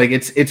sometimes. Like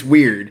it's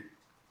weird.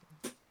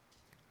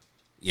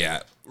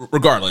 Yeah.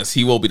 Regardless,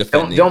 he will be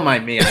defending. Don't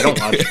mind me. I don't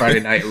watch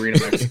Friday Night Arena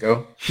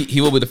Mexico. He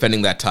will be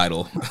defending that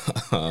title.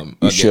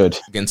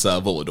 Against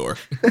Volador.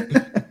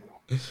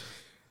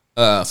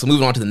 So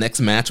moving on to the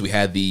next match, we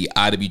had the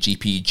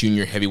IWGP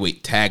Junior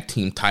Heavyweight Tag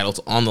Team titles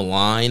on the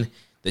line.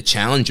 The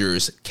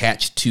challengers,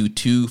 Catch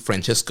 2-2,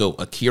 Francesco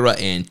Akira,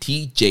 and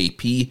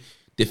TJP,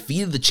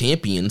 defeated the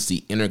champions,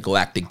 the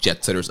Intergalactic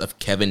Jet Setters of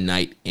Kevin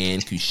Knight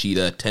and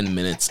Kushida, 10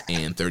 minutes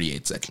and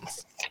 38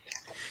 seconds.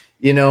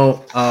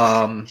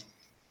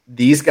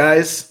 These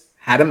guys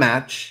had a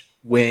match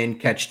when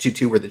Catch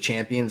 2-2 were the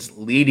champions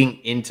leading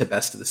into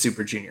Best of the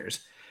Super Juniors.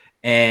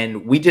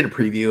 And we did a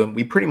preview, and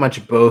we pretty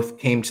much both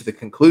came to the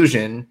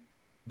conclusion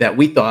that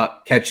we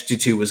thought Catch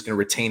 2-2 was going to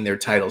retain their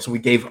titles. We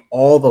gave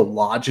all the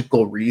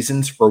logical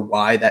reasons for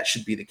why that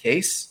should be the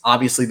case.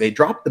 Obviously, they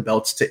dropped the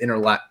belts to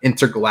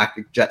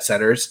Intergalactic Jet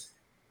Setters.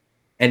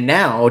 And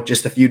now,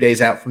 just a few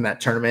days out from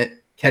that tournament,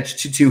 Catch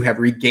 2-2 have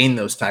regained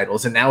those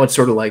titles. And now it's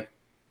sort of like,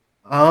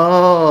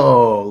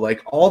 oh,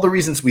 like all the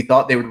reasons we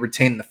thought they would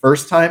retain the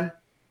first time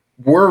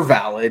were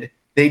valid.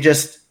 They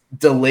just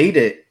delayed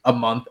it a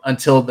month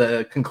until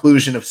the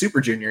conclusion of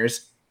Super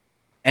Juniors,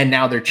 and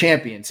now they're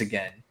champions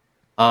again.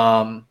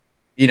 Kind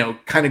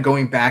of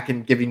going back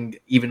and giving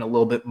even a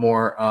little bit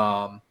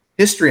more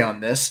history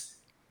on this,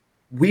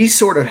 we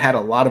sort of had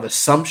a lot of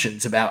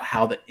assumptions about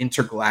how the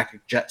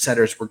Intergalactic Jet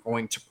Setters were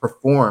going to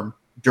perform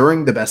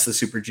during the Best of the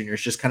Super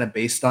Juniors, just kind of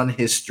based on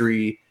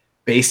history,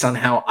 based on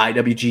how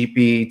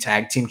IWGP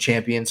Tag Team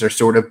Champions are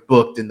sort of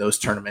booked in those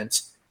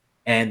tournaments.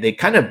 And they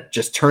kind of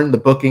just turned the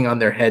booking on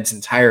their heads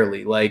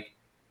entirely. Like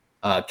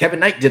Kevin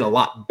Knight did a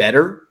lot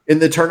better in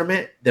the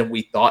tournament than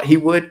we thought he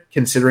would,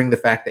 considering the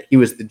fact that he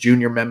was the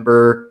junior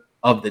member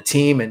of the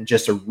team and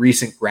just a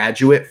recent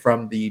graduate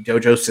from the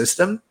dojo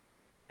system.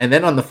 And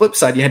then on the flip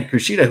side, you had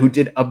Kushida, who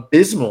did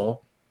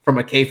abysmal from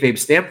a kayfabe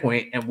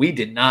standpoint, and we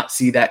did not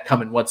see that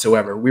coming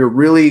whatsoever. We were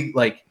really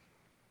like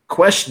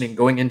questioning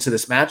going into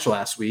this match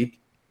last week,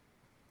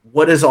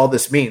 what does all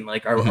this mean?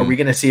 Like, are we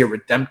going to see a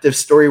redemptive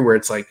story where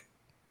it's like,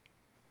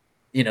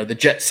 the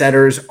Jet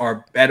Setters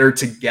are better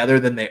together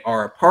than they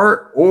are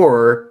apart,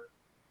 or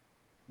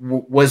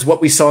was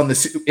what we saw in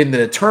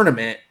the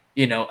tournament,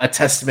 a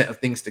testament of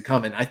things to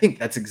come? And I think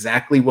that's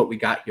exactly what we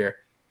got here.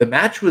 The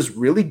match was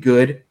really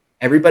good.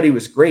 Everybody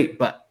was great,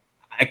 but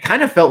I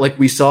kind of felt like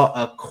we saw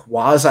a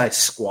quasi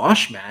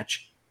squash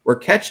match where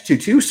Catch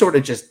 2-2 sort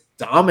of just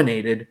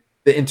dominated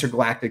the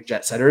Intergalactic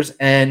Jet Setters.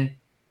 And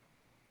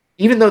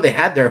even though they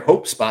had their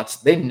hope spots,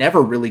 they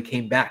never really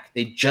came back.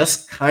 They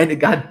just kind of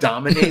got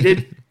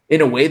dominated in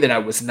a way that I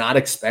was not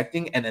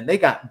expecting. And then they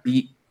got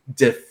beat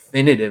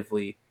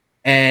definitively.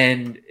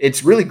 And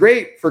it's really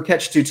great for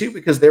Catch 2-2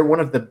 because they're one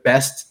of the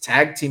best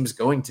tag teams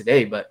going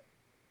today. But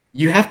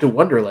you have to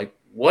wonder, like,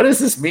 what does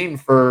this mean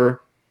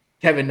for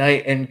Kevin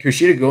Knight and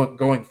Kushida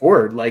going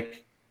forward?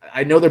 Like,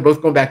 I know they're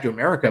both going back to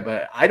America,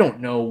 but I don't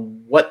know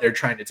what they're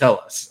trying to tell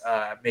us.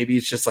 Maybe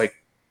it's just like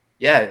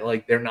yeah,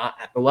 like they're not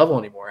at the level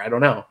anymore. I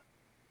don't know.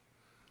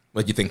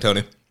 What do you think,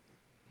 Tony?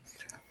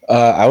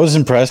 I was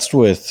impressed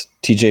with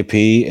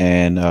TJP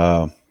and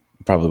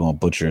probably won't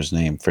butcher his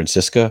name,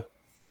 Francesco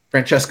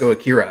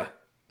Akira.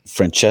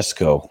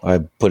 Francesco. I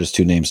put his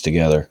two names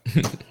together.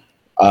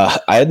 I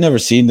had never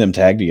seen them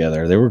tag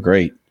together. They were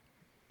great.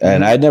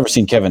 And I had never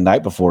seen Kevin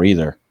Knight before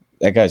either.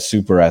 That guy's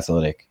super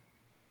athletic.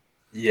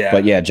 Yeah.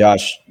 But yeah,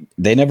 Josh,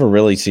 they never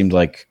really seemed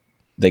like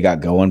they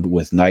got going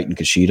with Knight and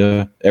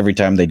Kushida. Every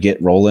time they'd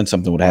get rolling,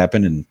 something would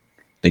happen and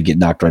they'd get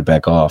knocked right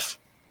back off.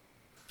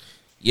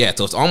 Yeah,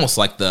 so it's almost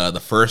like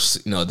the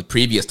first, the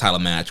previous title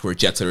match where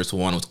Jet Setters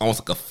won was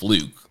almost like a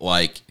fluke.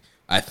 Like,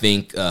 I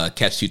think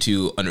Catch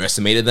 22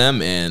 underestimated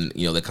them, and,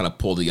 they kind of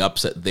pulled the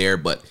upset there.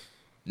 But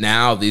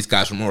now these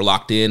guys were more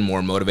locked in,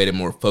 more motivated,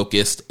 more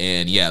focused,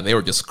 and, yeah, they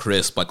were just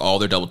crisp. Like, all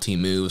their double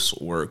team moves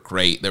were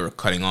great. They were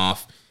cutting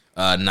off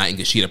Knight and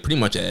Kushida pretty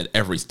much at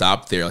every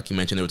stop there. Like you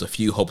mentioned, there was a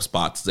few hope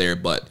spots there,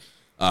 but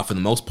for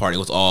the most part, it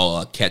was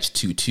all Catch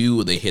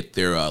 2-2. They hit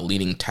their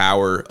leaning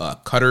tower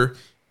cutter,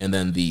 and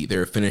then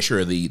their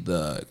finisher,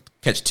 the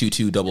Catch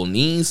 2-2 double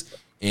knees,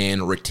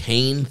 and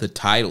retain the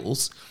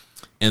titles.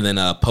 And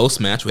then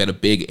post-match, we had a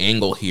big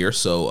angle here.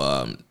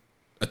 So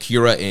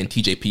Akira and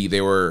TJP,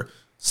 they were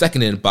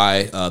seconded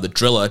by the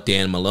Drilla,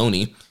 Dan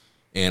Maloney,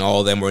 and all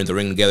of them were in the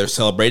ring together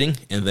celebrating.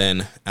 And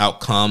then out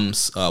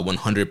comes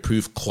 100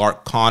 proof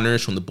Clark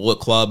Connors from the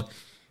Bullet Club.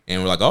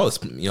 And we're like, oh,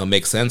 this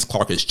makes sense.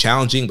 Clark is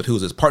challenging, but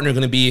who's his partner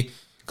going to be?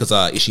 Because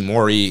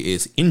Ishimori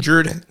is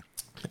injured.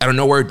 Out of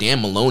nowhere,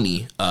 Dan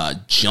Maloney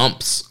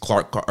jumps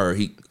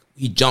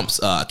he jumps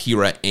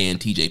Akira and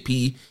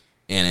TJP,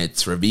 and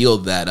it's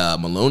revealed that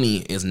Maloney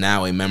is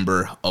now a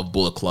member of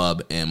Bullet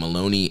Club, and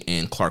Maloney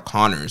and Clark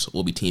Connors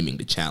will be teaming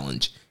to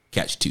challenge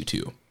Catch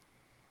 2-2.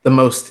 The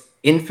most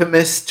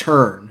infamous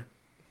turn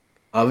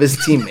of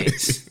his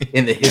teammates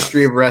in the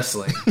history of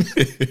wrestling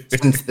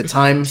since the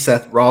time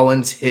Seth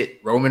Rollins hit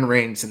Roman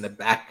Reigns in the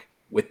back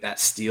with that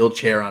steel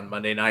chair on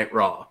Monday Night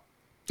Raw.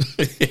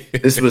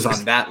 This was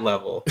on that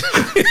level.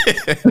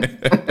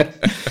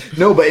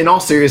 No, but in all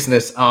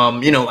seriousness,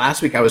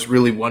 last week I was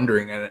really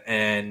wondering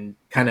and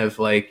kind of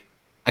like,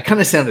 I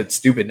kind of sounded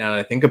stupid now that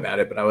I think about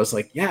it, but I was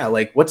like, yeah,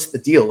 like what's the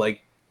deal?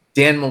 Like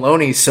Dan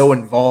Maloney's so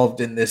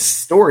involved in this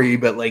story,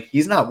 but like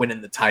he's not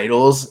winning the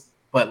titles,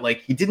 but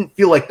like he didn't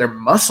feel like their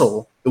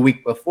muscle the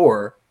week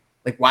before.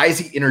 Like, why is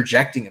he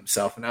interjecting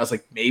himself? And I was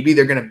like, maybe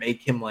they're going to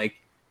make him like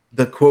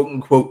the quote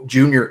unquote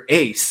junior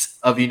ace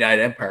of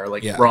United Empire.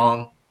 Like, yeah.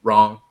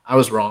 Wrong. I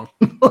was wrong.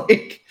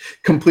 Like,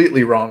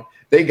 completely wrong.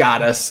 They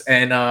got us.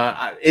 And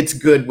it's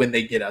good when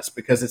they get us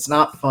because it's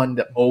not fun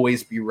to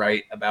always be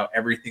right about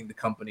everything the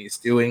company is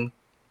doing.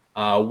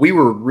 We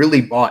were really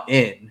bought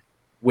in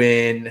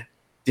when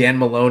Dan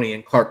Maloney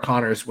and Clark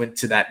Connors went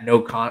to that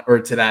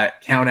to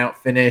that count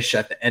out finish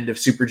at the end of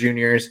Super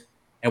Juniors.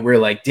 And we're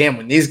like, damn,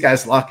 when these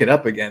guys lock it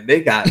up again,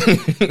 they got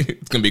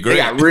it's gonna be great.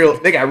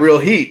 They got real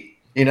heat,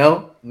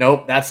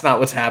 Nope, that's not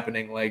what's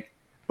happening. Like,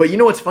 but you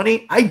know what's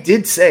funny? I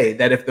did say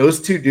that if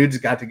those two dudes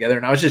got together,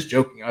 and I was just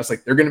joking, I was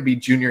like, they're gonna be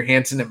Junior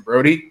Hansen and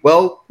Brody.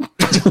 Well,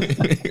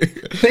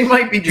 they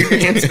might be Junior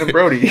Hansen and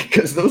Brody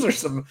because those are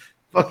some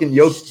fucking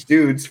yoked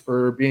dudes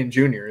for being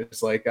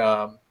juniors. Like,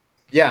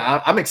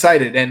 yeah, I'm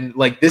excited. And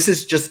like, this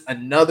is just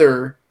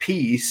another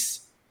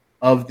piece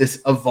of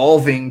this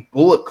evolving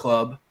Bullet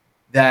Club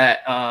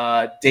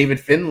that David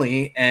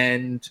Finley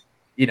and,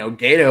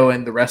 Gato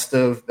and the rest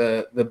of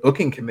the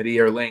booking committee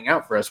are laying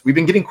out for us. We've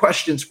been getting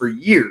questions for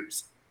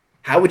years.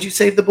 How would you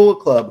save the Bullet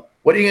Club?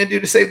 What are you going to do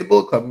to save the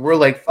Bullet Club? And we're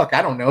like, fuck,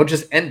 I don't know.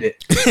 Just end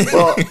it.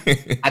 Well,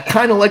 I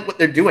kind of like what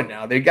they're doing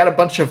now. They got a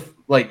bunch of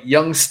like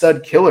young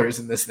stud killers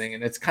in this thing,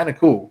 and it's kind of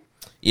cool.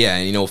 Yeah,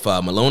 and with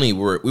Maloney,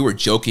 we were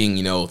joking,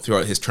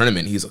 throughout his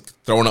tournament, he's like,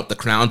 throwing up the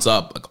crowns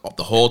up like,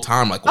 the whole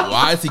time. Like,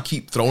 why does he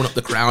keep throwing up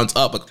the crowns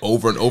up like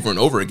over and over and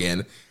over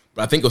again?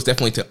 But I think it was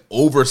definitely to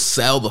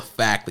oversell the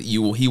fact that he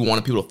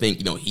wanted people to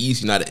think,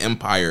 he's United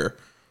Empire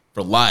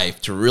for life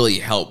to really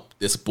help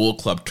this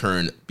Bullet Club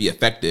turn be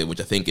effective,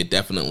 which I think it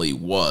definitely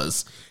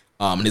was.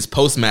 And his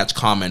post-match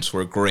comments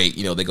were great.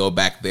 They go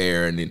back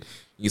there and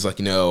he's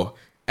like,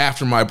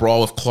 after my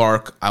brawl with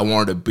Clark, I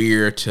wanted a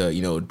beer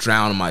to,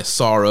 drown my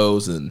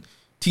sorrows. And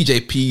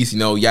TJP's,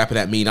 yapping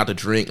at me not to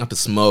drink, not to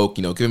smoke,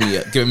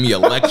 giving me a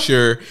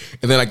lecture.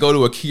 And then I go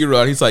to Akira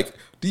and he's like,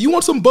 do you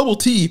want some bubble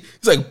tea?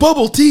 He's like,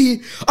 bubble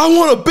tea? I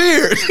want a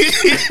beer.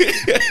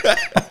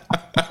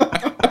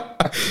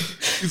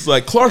 He's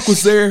like, Clark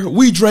was there.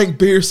 We drank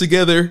beers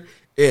together.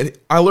 And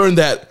I learned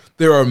that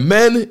there are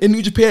men in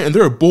New Japan and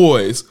there are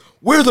boys.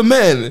 We're the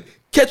men.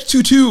 Catch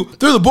 2-2,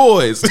 they're the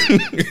boys.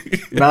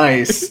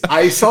 Nice.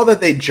 I saw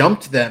that they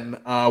jumped them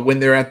when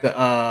they're at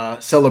the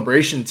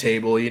celebration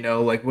table.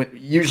 Like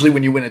usually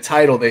when you win a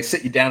title, they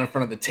sit you down in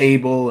front of the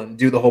table and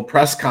do the whole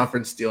press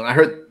conference deal. And I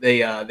heard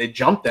they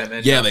jumped them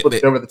and flipped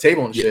it over the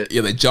table and shit.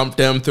 Yeah, they jumped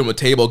them, threw them a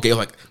table, gave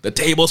like, the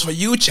table's for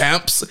you,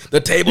 champs. The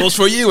table's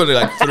for you. And they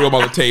like threw them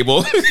on the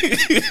table.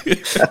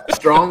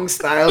 Strong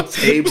style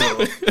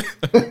table.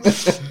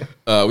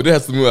 We did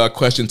have some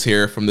questions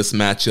here from this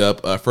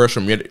matchup. First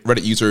from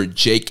Reddit user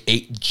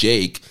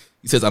Jake8Jake.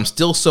 He says, I'm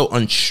still so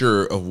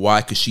unsure of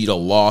why Kushida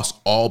lost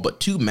all but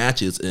 2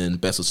 matches in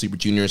Best of Super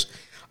Juniors.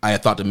 I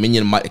had thought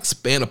Dominion might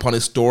expand upon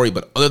his story,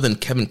 but other than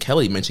Kevin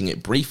Kelly mentioning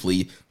it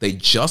briefly, they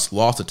just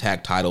lost the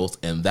tag titles,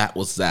 and that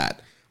was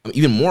that. I'm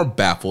even more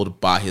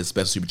baffled by his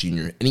Best of Super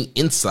Junior. Any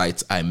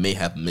insights I may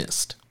have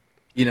missed?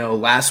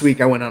 Last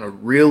week I went on a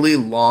really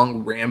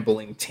long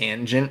rambling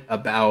tangent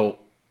about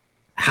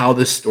how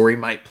this story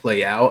might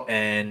play out,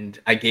 and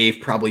I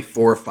gave probably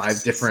 4 or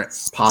 5 different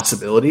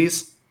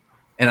possibilities,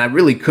 and I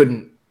really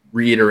couldn't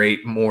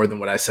reiterate more than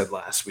what I said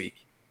last week.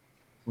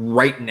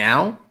 Right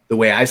now, the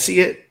way I see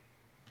it,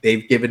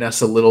 they've given us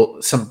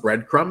some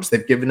breadcrumbs.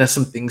 They've given us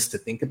some things to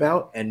think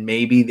about, and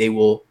maybe they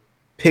will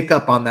pick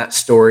up on that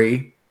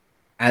story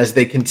as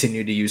they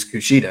continue to use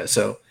Kushida.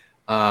 So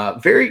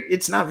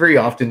it's not very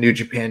often New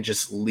Japan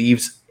just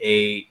leaves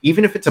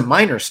even if it's a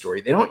minor story,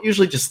 they don't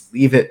usually just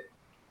leave it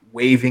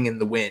waving in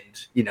the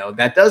wind.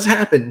 That does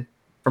happen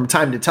from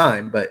time to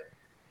time, but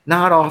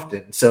not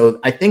often. So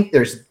I think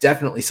there's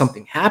definitely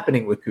something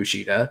happening with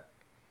Kushida.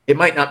 It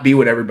might not be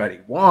what everybody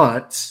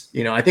wants.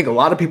 I think a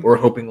lot of people are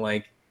hoping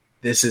like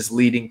this is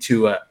leading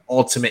to an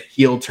ultimate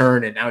heel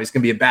turn and now he's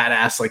going to be a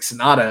badass like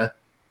Sonata.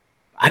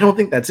 I don't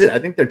think that's it. I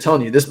think they're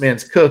telling you this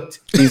man's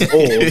cooked. He's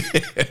old.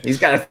 He's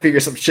got to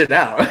figure some shit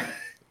out.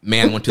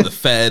 Man went to the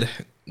Fed,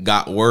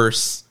 got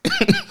worse,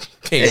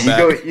 came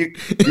back.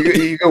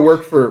 You go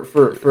work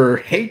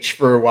for H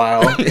for a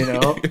while,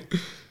 You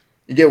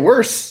get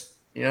worse,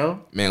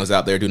 Man was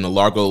out there doing the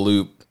Largo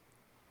loop,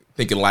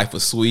 thinking life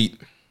was sweet.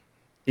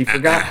 He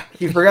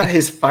forgot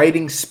his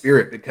fighting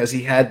spirit because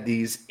he had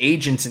these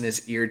agents in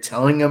his ear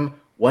telling him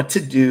what to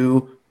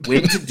do,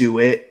 when to do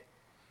it.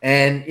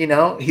 And,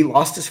 he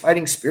lost his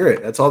fighting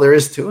spirit. That's all there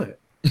is to it.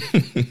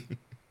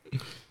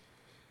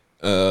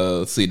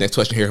 Let's see. Next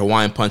question here.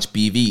 Hawaiian Punch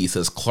BV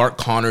says, Clark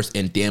Connors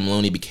and Dan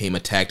Maloney became a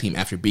tag team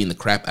after beating the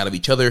crap out of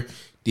each other.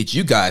 Did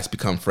you guys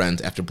become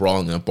friends after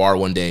brawling in a bar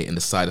one day and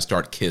decide to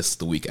start Kiss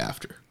the week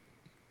after?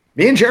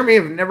 Me and Jeremy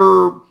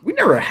we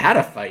never had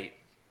a fight.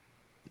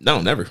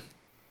 No, never.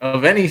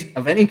 Of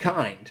any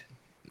kind.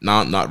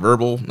 Not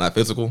verbal, not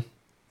physical.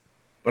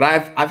 But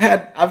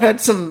I've had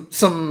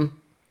some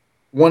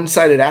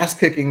one-sided ass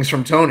kickings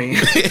from Tony.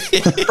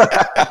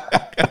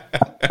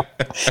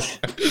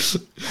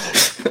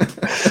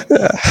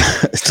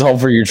 It's all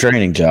for your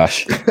training,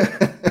 Josh.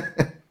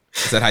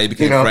 Is that how you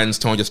became friends?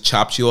 Tony just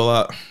chopped you a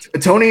lot?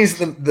 Tony's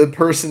the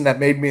person that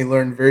made me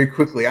learn very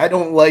quickly. I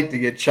don't like to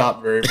get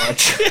chopped very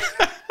much.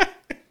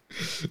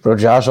 Bro,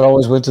 Josh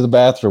always went to the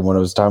bathroom when it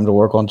was time to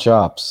work on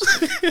chops.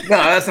 No,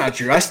 that's not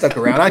true. I stuck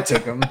around. I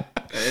took them.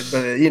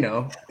 But,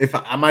 if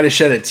I might have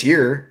shed a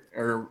tear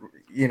or,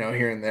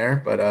 here and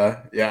there. But,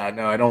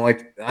 I don't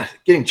like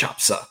getting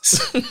chopped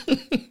sucks.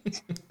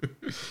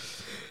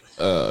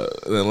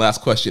 The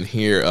last question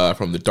here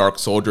from the Dark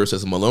Soldier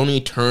says,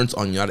 Maloney turns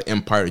on United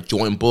Empire to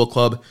join Bull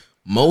Club.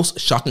 Most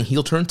shocking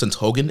heel turn since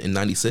Hogan in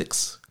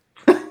 96.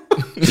 I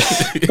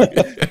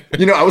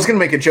was going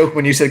to make a joke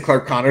when you said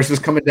Clark Connors was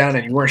coming down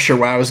and you weren't sure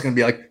why. I was going to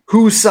be like,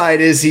 whose side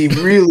is he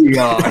really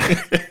on?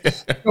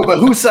 No, but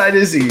whose side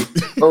is he?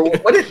 Or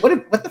what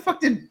the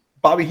fuck did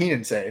Bobby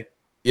Heenan say?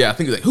 Yeah, I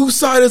think he's like, whose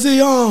side is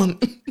he on?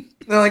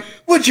 They're like,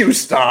 would you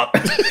stop?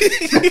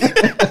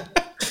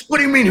 What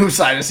do you mean, whose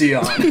side is he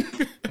on?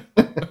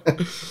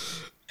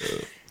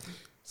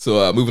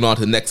 So moving on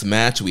to the next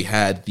match, we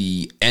had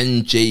the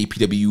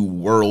NJPW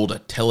World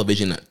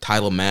Television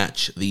title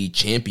match. The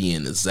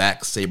champion,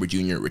 Zack Sabre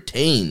Jr.,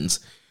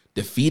 retains,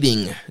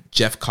 defeating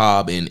Jeff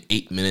Cobb in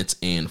 8 minutes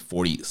and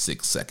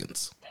 46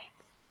 seconds.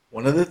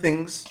 One of the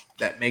things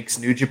that makes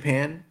New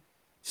Japan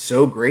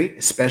so great,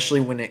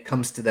 especially when it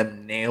comes to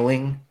them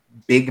nailing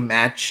big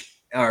match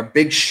or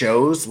big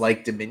shows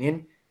like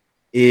Dominion,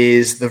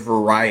 is the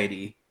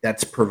variety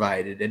that's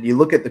provided. And you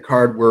look at the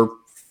card, we're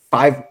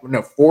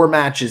 4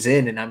 matches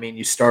in, and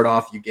you start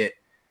off, you get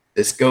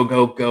this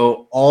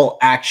go all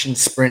action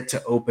sprint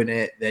to open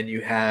it. Then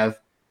you have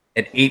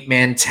an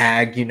 8-man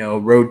tag,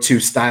 Road 2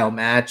 style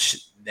match.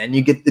 Then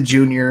you get the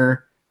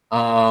junior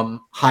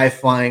high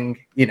flying,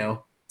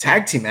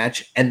 tag team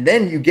match. And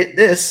then you get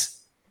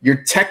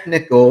your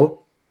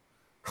technical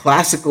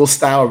classical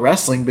style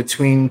wrestling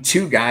between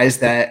 2 guys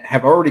that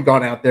have already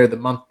gone out there the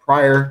month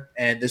prior.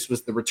 And this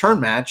was the return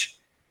match.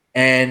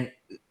 And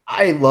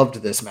I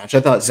loved this match.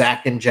 I thought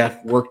Zach and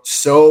Jeff worked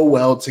so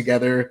well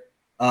together.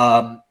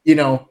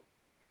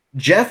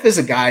 Jeff is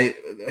a guy,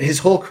 his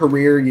whole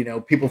career,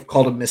 people have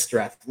called him Mr.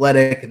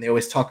 Athletic, and they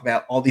always talk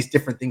about all these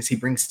different things he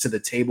brings to the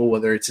table,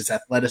 whether it's his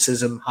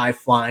athleticism, high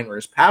flying, or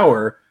his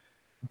power.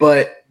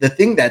 But the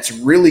thing that's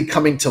really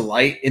coming to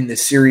light in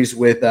this series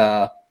with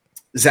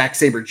Zack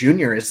Sabre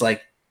Jr. is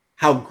like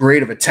how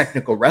great of a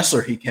technical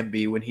wrestler he can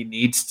be when he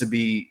needs to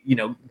be,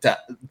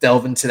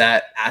 delve into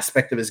that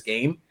aspect of his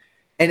game.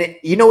 And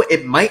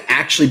it might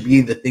actually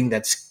be the thing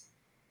that's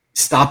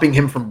stopping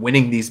him from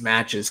winning these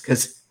matches,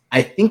 because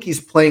I think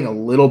he's playing a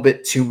little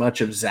bit too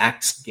much of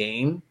Zach's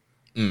game.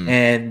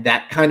 And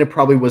that kind of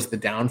probably was the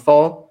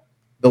downfall.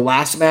 The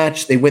last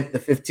match, they went the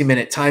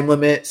 15-minute time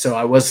limit, so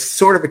I was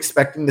sort of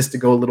expecting this to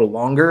go a little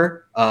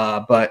longer.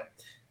 But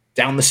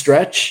down the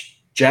stretch,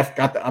 Jeff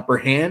got the upper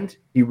hand.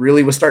 He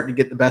really was starting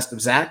to get the best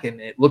of Zach, and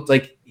it looked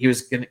like he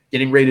was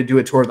getting ready to do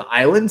a tour of the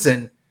islands,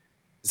 and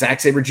Zack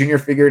Sabre Jr.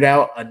 figured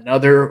out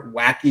another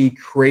wacky,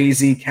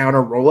 crazy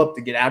counter roll-up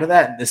to get out of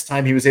that, and this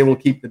time he was able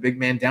to keep the big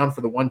man down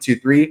for the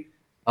 1-2-3.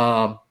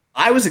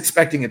 I was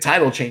expecting a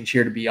title change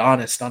here, to be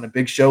honest, on a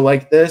big show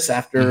like this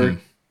after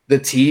the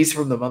tease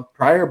from the month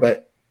prior,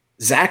 but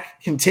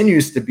Zach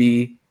continues to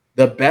be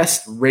the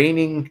best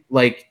reigning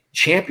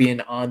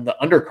champion on the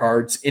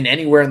undercards in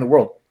anywhere in the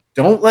world.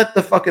 Don't let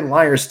the fucking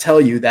liars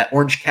tell you that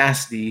Orange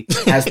Cassidy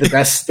has the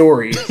best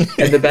story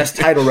and the best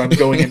title run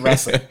going in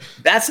wrestling.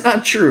 That's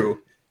not true.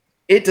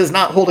 It does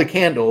not hold a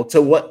candle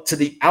to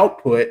the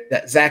output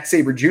that Zack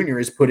Sabre Jr.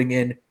 is putting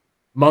in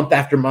month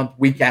after month,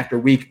 week after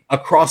week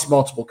across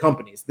multiple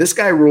companies. This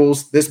guy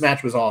rules. This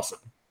match was awesome.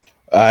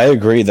 I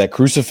agree. That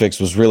crucifix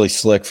was really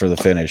slick for the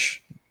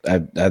finish.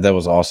 That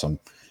was awesome.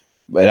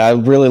 But I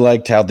really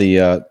liked how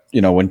the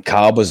when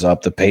Cobb was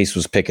up, the pace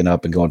was picking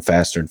up and going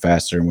faster and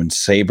faster. And when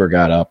Sabre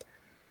got up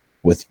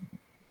with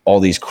all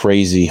these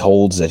crazy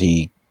holds that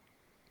he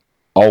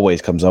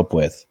always comes up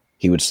with,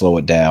 he would slow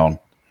it down,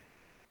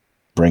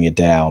 bring him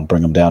down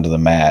to the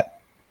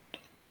mat.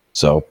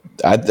 So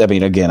I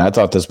mean, again, I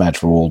thought this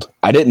match ruled.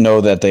 I didn't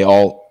know that they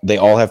all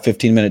have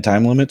 15-minute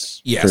time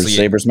limits for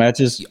Sabre's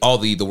matches. All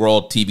the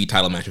World TV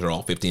title matches are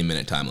all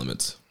 15-minute time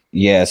limits.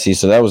 Yeah, see,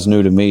 so that was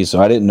new to me.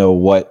 So I didn't know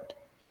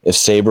if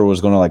Sabre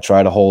was going to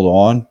try to hold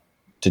on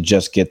to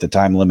just get the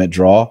time limit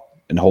draw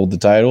and hold the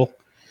title.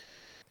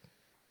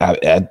 I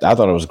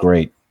thought it was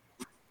great.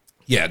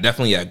 Yeah,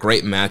 definitely a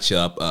great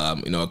matchup.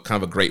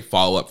 Kind of a great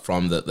follow-up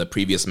from the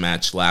previous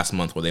match last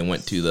month where they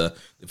went to the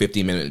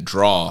 15-minute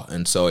draw.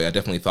 And so I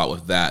definitely thought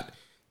with that,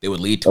 they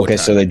would lead to Okay,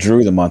 so they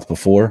drew the month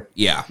before?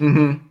 Yeah.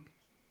 Mm-hmm.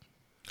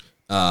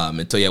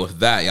 And so, with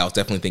that, I was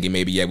definitely thinking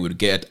maybe, we would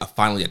get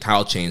finally a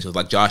title change. Because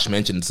like Josh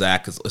mentioned,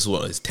 Zach, this is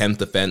his 10th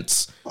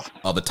defense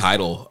of the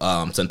title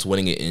since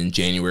winning it in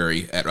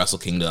January at Wrestle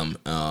Kingdom.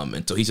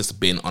 And so he's just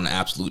been on an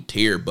absolute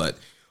tear. But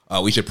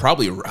we should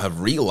probably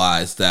have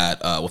realized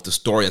that with the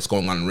story that's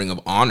going on in Ring of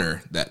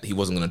Honor, that he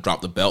wasn't going to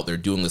drop the belt. They're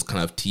doing this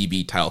kind of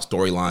TV title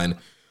storyline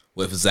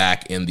with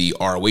Zach and the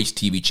ROH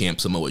TV champ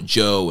Samoa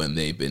Joe. And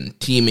they've been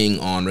teaming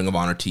on Ring of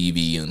Honor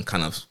TV and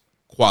kind of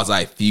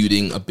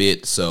quasi-feuding a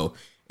bit.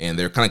 And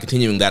they're kind of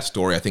continuing that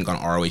story, I think,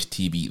 on ROH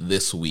TV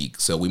this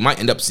week. So we might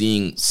end up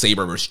seeing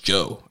Sabre versus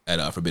Joe at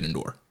Forbidden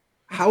Door.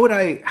 How would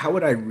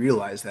I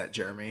realize that,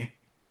 Jeremy?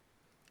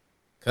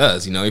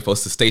 Because, you're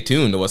supposed to stay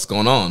tuned to what's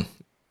going on.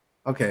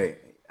 Okay,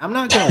 I'm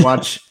not going to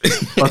watch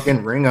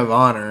fucking Ring of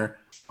Honor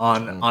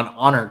on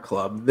Honor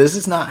Club. This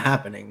is not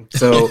happening.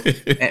 So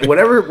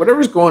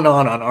whatever's going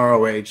on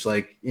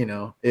ROH,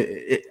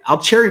 I'll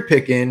cherry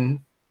pick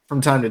in from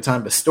time to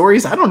time. But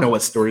stories, I don't know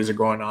what stories are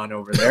going on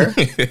over there.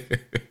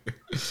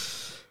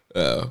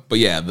 But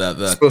yeah,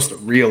 the supposed to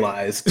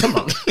realize. Come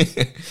on.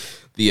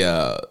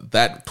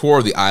 That tour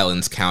of the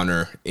islands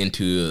counter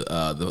into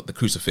the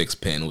crucifix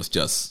pin was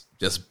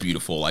just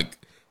beautiful. Like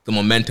the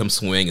momentum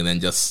swing and then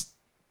just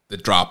the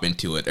drop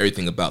into it.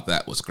 Everything about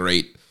that was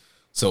great.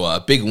 So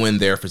a big win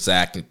there for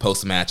Zach. And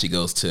post match, he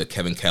goes to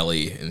Kevin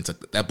Kelly, and it's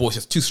like, that boy's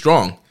just too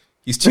strong.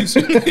 He's too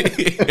strong.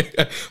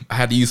 I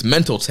had to use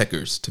mental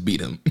checkers to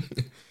beat him.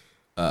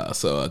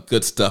 So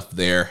good stuff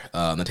there.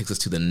 That takes us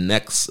to the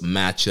next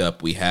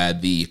matchup. We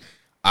had the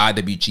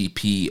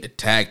IWGP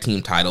Tag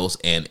Team titles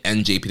and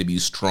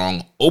NJPW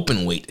Strong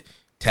Openweight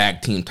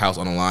Tag Team titles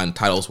on the line.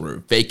 Titles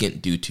were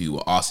vacant due to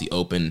Aussie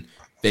Open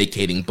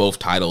vacating both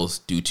titles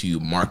due to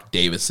Mark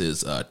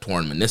Davis's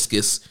torn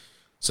meniscus.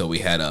 So we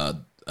had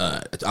an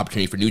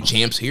opportunity for new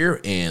champs here,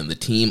 and the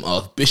team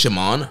of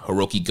Bishamon,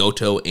 Hiroki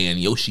Goto, and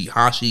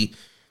Yoshihashi,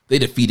 they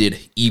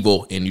defeated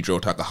Evil and Yujiro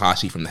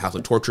Takahashi from the House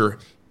of Torture,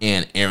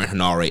 and Aaron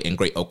Hanare and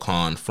Great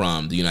Okan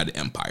from the United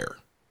Empire.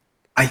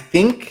 I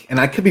think, and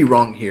I could be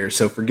wrong here,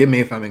 so forgive me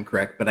if I'm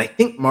incorrect, but I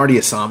think Marty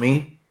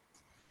Asami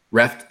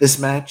reffed this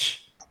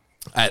match.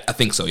 I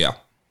think so, yeah.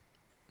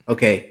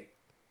 Okay.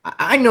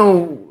 I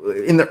know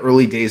in the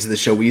early days of the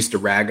show, we used to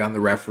rag on the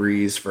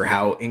referees for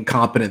how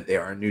incompetent they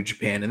are in New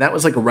Japan, and that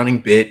was like a running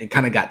bit and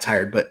kind of got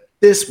tired, but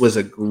this was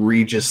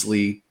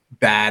egregiously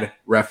bad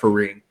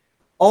refereeing.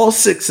 All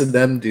six of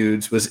them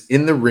dudes was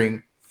in the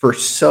ring for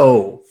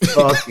so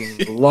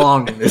fucking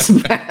long in this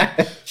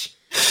match.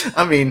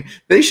 I mean,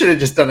 they should have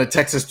just done a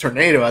Texas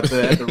tornado at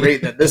the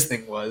rate that this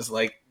thing was.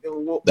 I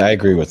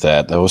agree with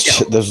that.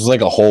 This was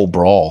like a whole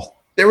brawl.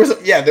 There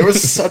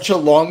was such a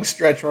long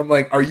stretch where I'm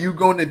like, are you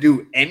going to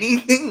do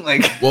anything?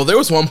 Well, there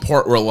was one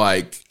part where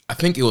I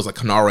think it was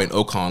Hanare and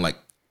Okan.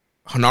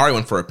 Hanare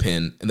went for a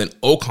pin, and then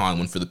Okan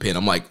went for the pin.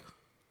 I'm like,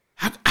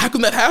 how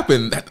can that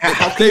happen?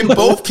 They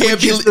both can't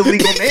be the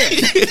legal man.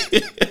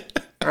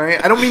 All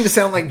right, I don't mean to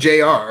sound like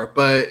JR,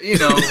 but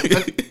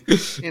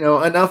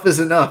enough is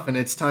enough, and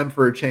it's time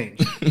for a change.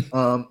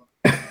 No,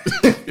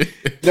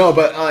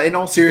 but in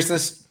all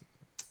seriousness,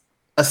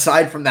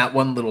 aside from that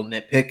one little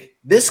nitpick,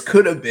 this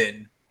could have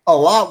been a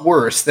lot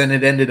worse than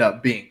it ended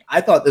up being.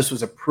 I thought this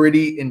was a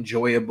pretty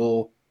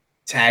enjoyable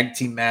tag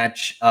team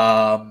match.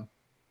 All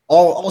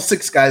all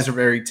 6 guys are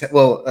very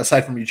well,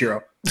 aside from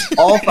Yujiro,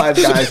 all 5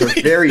 guys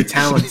are very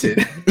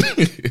talented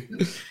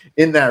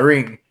in that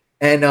ring.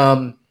 And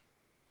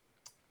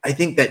I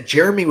think that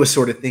Jeremy was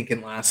sort of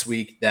thinking last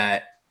week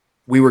that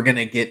we were going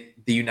to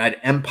get the United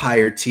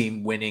Empire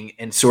team winning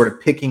and sort of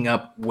picking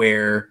up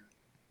where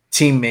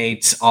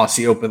teammates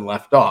Aussie Open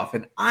left off.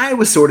 And I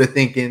was sort of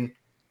thinking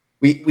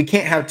we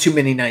can't have too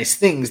many nice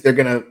things. They're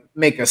going to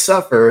make us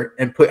suffer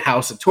and put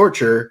House of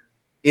Torture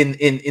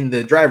in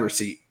the driver's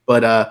seat.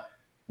 But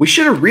we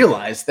should have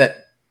realized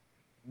that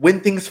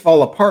when things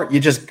fall apart, you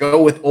just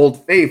go with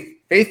Old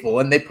Faithful,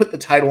 and they put the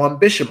title on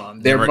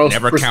Bishamon. Never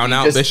count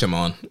out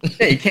Bishamon.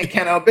 Yeah, you can't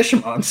count out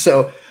Bishamon.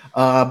 So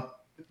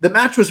the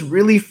match was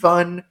really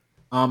fun.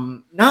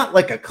 Not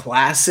like a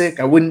classic.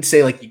 I wouldn't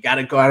say like you got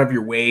to go out of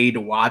your way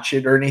to watch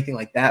it or anything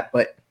like that.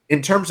 But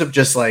in terms of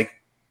just like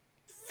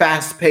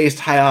fast-paced,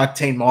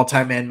 high-octane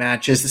multi-man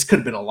matches, this could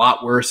have been a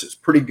lot worse. It's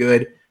pretty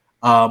good.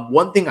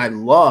 One thing I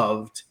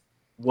loved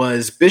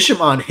was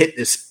Bishamon hit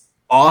this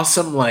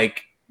awesome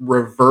like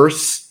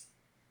reverse.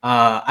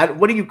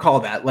 What do you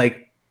call that?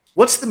 Like,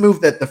 what's the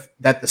move that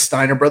the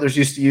Steiner brothers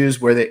used to use,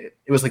 where it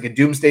was like a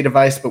doomsday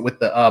device, but with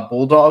the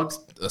bulldogs?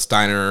 The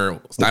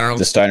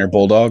Steiner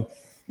bulldog.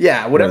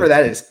 Yeah, whatever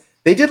that is.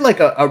 They did like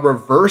a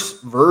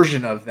reverse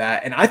version of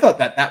that, and I thought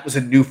that was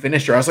a new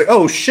finisher. I was like,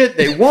 oh shit,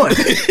 they won.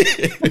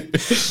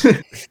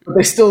 But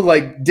they still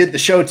like did the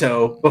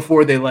Shoto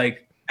before they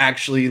like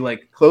actually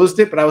like closed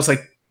it. But I was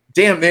like,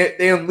 damn,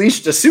 they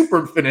unleashed a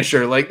super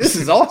finisher. Like, this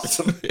is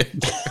awesome.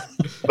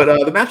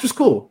 But the match was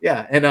cool.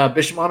 Yeah. And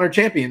Bishamon are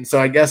champions.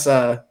 So I guess,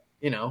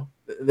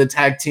 the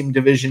tag team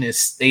division is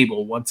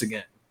stable once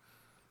again.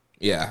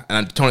 Yeah.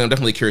 And Tony, I'm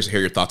definitely curious to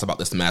hear your thoughts about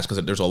this match,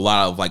 because there's a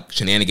lot of like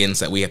shenanigans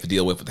that we have to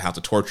deal with the House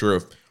of Torture,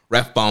 of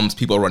ref bumps,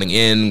 people running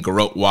in,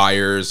 garrote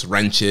wires,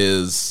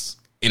 wrenches,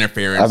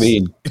 interference. I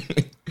mean,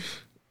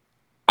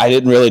 I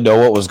didn't really know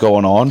what was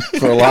going on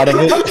for a lot of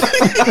it.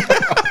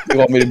 You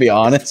want me to be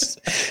honest?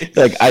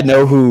 Like, I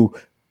know who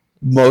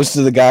most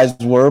of the guys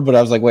were, but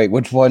I was like, wait,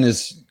 which one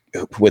is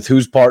with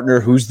whose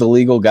partner? Who's the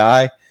legal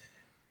guy?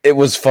 It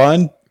was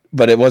fun,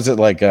 but it wasn't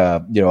like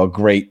a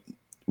great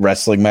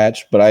wrestling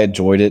match, but I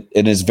enjoyed it.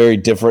 It is very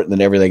different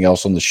than everything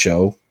else on the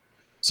show.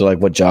 So like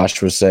what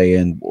Josh was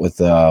saying with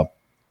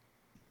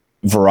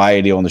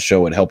variety on the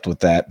show, it helped with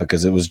that,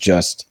 because it was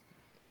just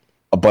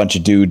a bunch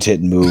of dudes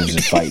hitting moves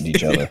and fighting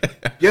each other.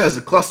 Yeah, it's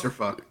a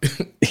clusterfuck.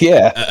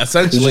 Yeah.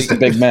 Essentially. It's just a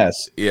big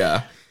mess.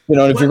 Yeah. You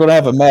know, if you're going to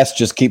have a mess,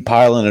 just keep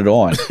piling it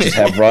on. Just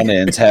have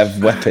run-ins,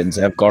 have weapons,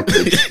 have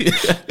garbage.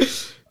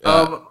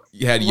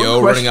 You had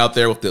Yo running out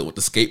there with the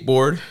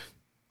skateboard.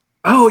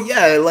 Oh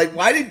yeah, like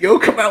why did Yo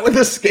come out with a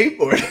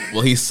skateboard?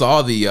 Well, he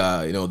saw the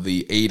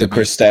AEW, the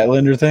Chris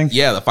Statlander thing.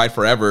 Yeah, the Fight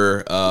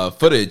Forever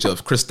footage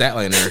of Chris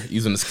Statlander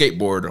using the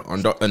skateboard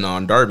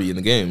on Darby in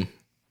the game.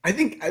 I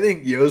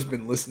think Yo's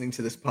been listening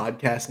to this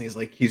podcast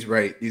and he's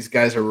right. These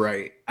guys are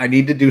right. I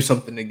need to do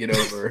something to get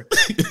over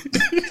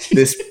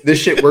this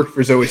shit worked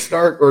for Zoe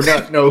Stark or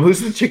not? No,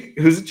 who's the chick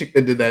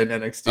that did that in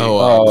NXT?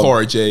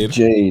 Cora Jade.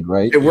 Jade,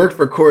 right? It worked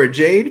for Cora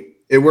Jade.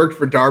 It worked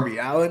for Darby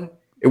Allin.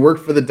 It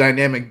worked for the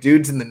dynamic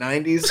dudes in the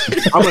 90s.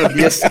 I'm gonna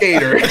be a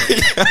skater.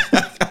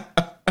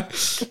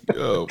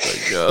 Oh my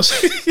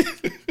gosh.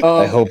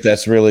 I hope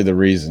that's really the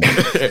reason.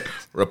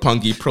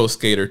 Roppongi Pro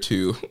Skater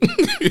 2.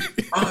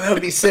 Oh, that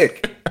would be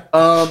sick.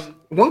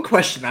 One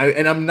question,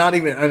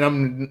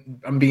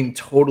 I'm being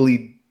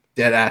totally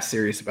dead ass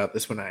serious about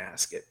this when I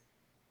ask it.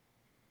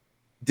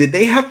 Did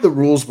they have the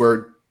rules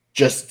where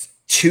just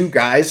 2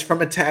 guys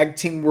from a tag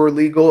team were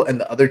legal and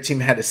the other team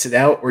had to sit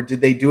out, or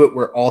did they do it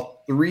where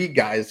all 3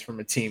 guys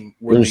from a team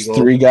were legal?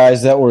 There's 3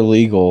 guys that were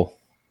legal.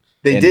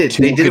 They did.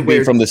 They did it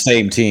be from the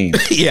same team.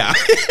 Yeah.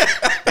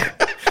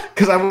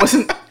 Because I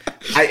wasn't.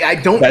 I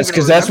don't. That's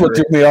because that's what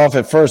threw me off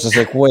at first. It's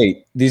like,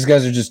 wait, these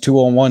guys are just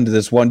 2-on-1 to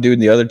this one dude,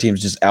 and the other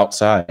team's just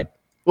outside.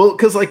 Well,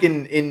 because like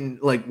in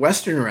like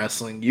Western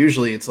wrestling,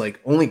 usually it's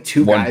like only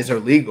 2 guys are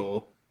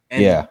legal,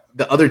 and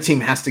the other team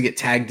has to get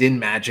tagged in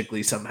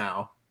magically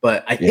somehow.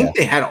 But I think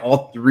they had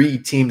all 3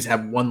 teams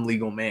have 1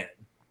 legal man.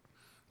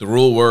 The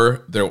rule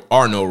were there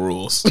are no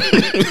rules.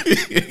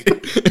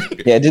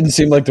 Yeah, it didn't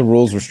seem like the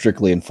rules were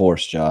strictly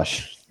enforced,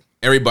 Josh.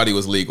 Everybody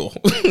was legal.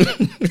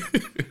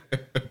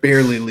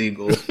 Barely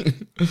legal.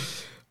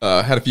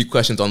 Had a few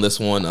questions on this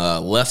one.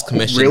 Less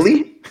commission.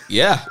 Really?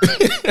 Yeah.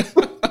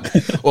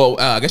 Well,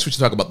 I guess we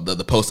should talk about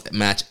the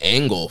post-match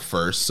angle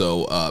first.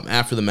 So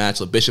after the match,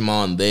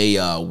 Bishamon, they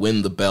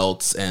win the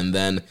belts, and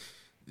then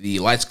the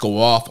lights go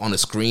off on the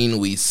screen.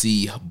 We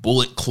see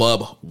Bullet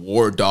Club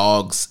War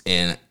Dogs,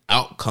 and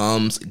out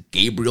comes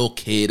Gabriel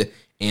Kidd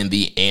and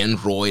the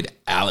android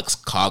Alex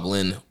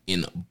Coughlin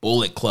in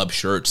Bullet Club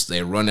shirts.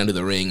 They run into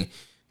the ring.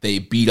 They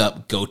beat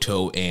up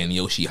Goto and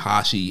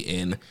Yoshihashi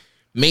and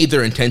made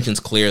their intentions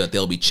clear that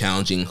they'll be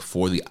challenging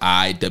for the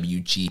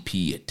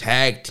IWGP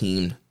Tag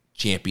Team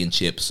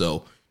Championship.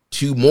 So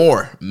 2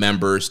 more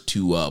members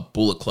to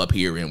Bullet Club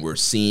here, and we're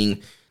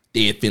seeing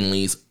David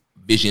Finlay's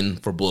vision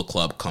for Bullet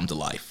Club come to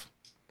life.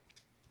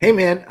 Hey,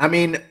 man. I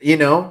mean,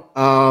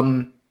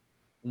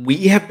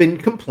 we have been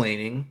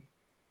complaining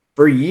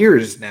for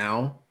years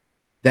now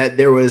that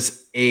there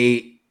was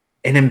an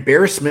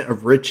embarrassment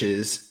of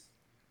riches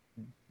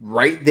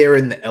right there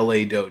in the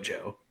LA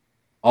dojo.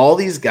 All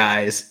these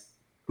guys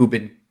who've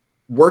been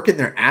working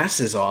their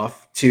asses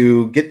off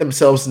to get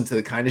themselves into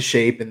the kind of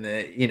shape and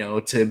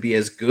to be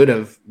as good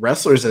of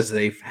wrestlers as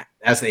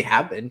they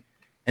have been.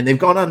 And they've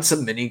gone on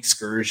some mini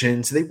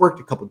excursions. They've worked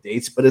a couple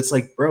dates, but it's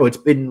like, bro, it's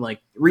been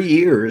like 3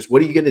 years.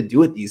 What are you going to do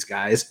with these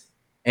guys?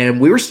 And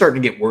we were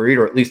starting to get worried,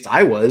 or at least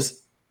I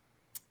was,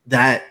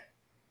 that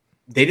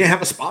they didn't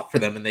have a spot for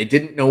them and they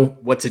didn't know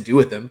what to do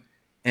with them.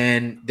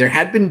 And there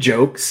had been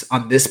jokes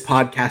on this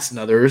podcast and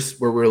others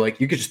where we're like,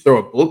 you could just throw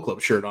a Bullet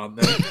Club shirt on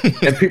them.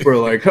 And people are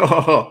like,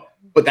 oh,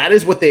 but that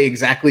is what they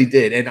exactly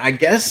did. And I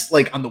guess,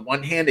 like, on the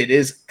one hand, it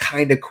is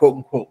kind of quote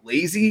unquote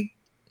lazy,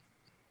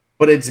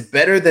 but it's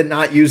better than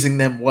not using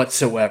them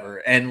whatsoever.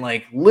 And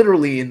like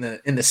literally in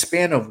the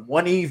span of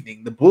one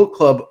evening, the Bullet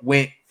Club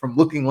went from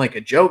looking like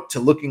a joke to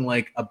looking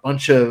like a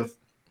bunch of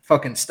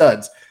fucking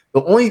studs.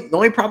 The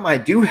only problem I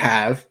do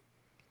have,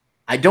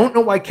 I don't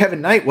know why Kevin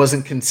Knight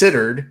wasn't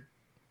considered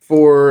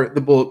for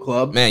the Bullet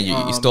Club. Man,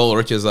 you stole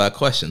Rich's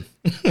question.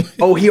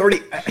 Oh,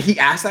 he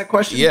asked that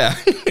question? Yeah.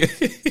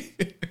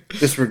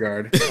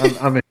 Disregard.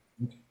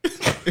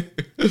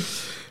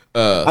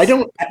 I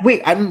don't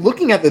wait. I'm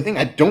looking at the thing.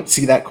 I don't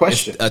see that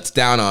question. It's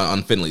down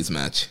on Finley's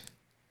match.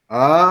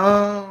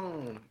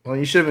 Oh, well,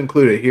 you should have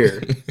included it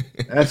here.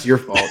 That's your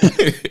fault.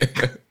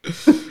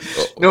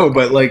 No,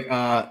 but like,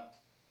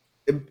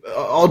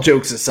 all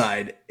jokes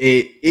aside,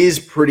 it is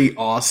pretty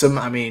awesome.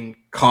 I mean,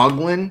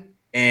 Coughlin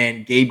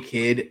and Gabe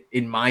Kidd,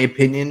 in my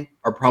opinion,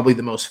 are probably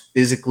the most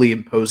physically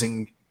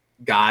imposing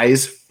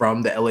guys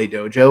from the LA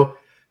dojo.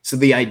 So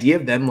the idea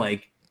of them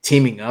like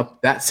teaming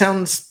up, that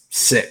sounds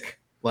sick.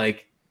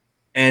 Like,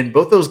 and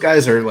both those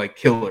guys are like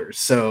killers.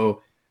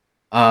 So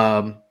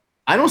I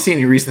don't see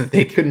any reason that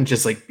they couldn't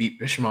just like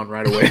beat Bishamon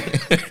right away.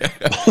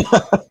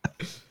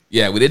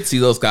 Yeah, we did see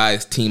those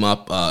guys team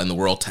up in the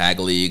World Tag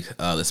League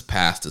this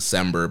past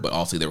December, but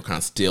also they were kind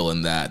of still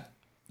in that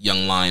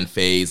young lion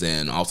phase,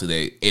 and also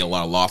they ate a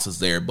lot of losses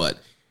there. But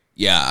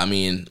yeah, I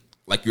mean,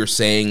 like you're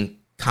saying,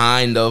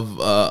 kind of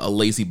a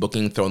lazy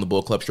booking, throwing the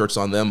Bullet Club shirts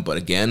on them. But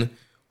again,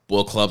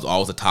 Bullet Club's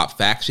always a top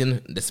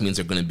faction. This means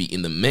they're going to be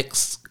in the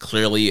mix.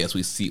 Clearly, as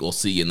we'll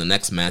see in the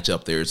next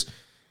matchup, there's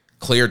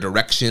clear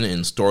direction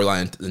and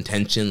storyline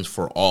intentions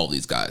for all of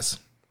these guys.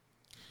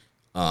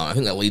 I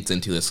think that leads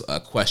into this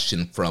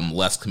question from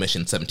Les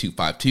Commission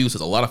 7252.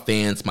 Says a lot of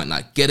fans might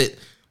not get it,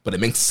 but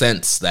it makes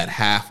sense that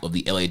half of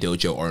the LA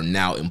Dojo are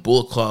now in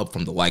Bullet Club,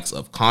 from the likes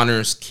of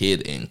Connors,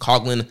 Kidd, and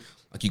Coughlin.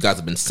 Like you guys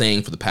have been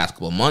saying for the past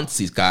couple of months,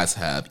 these guys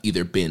have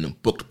either been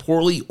booked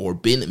poorly or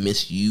been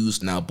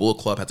misused. Now Bullet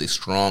Club has a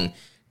strong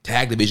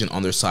tag division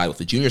on their side, with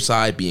the junior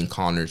side being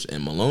Connors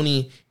and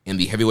Maloney, and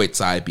the heavyweight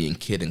side being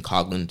Kidd and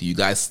Coughlin. Do you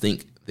guys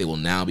think they will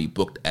now be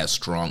booked as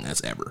strong as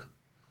ever?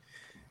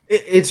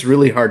 It's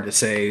really hard to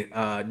say.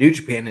 New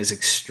Japan is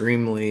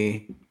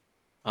extremely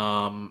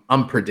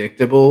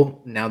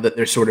unpredictable now that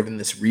they're sort of in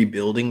this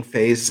rebuilding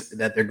phase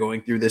that they're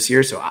going through this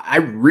year. So I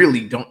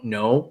really don't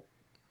know.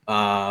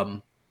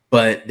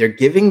 But they're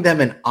giving them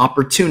an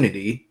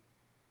opportunity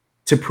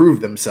to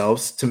prove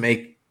themselves, to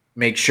make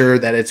sure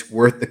that it's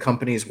worth the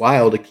company's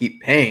while to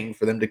keep paying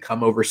for them to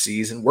come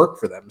overseas and work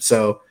for them.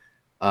 So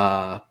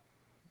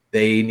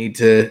they need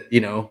to,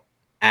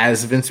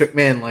 as Vince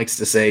McMahon likes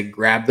to say,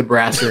 grab the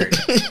brass ring.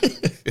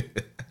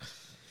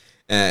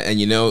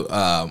 And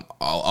a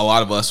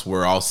lot of us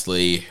were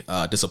obviously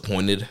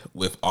disappointed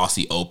with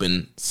Aussie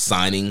Open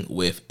signing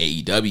with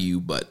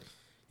AEW, but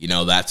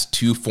that's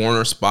 2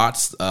 foreigner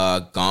spots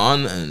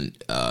gone, and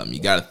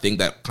you got to think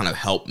that kind of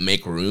helped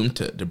make room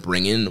to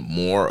bring in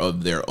more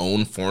of their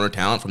own foreigner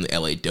talent from the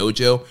LA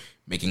Dojo,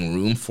 making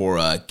room for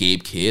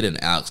Gabe Kidd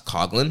and Alex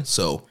Coughlin.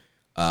 So,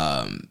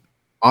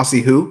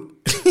 Aussie who?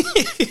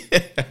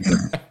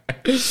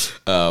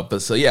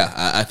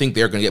 I think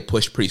they're going to get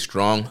pushed pretty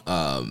strong.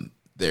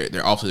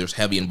 They're also, there's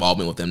heavy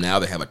involvement with them now.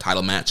 They have a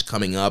title match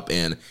coming up,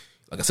 and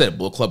like I said,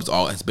 Bullet Club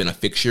has been a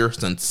fixture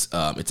since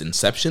its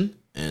inception,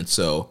 and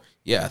so.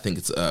 Yeah, I think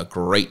it's a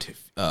great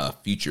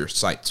future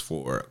sites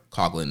for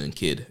Coughlin and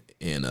Kidd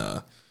and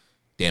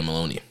Dan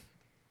Maloney.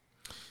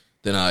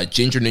 Then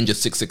Ginger Ninja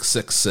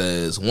 666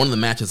 says, one of the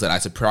matches that I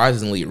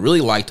surprisingly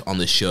really liked on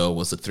this show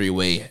was the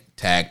 3-way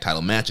tag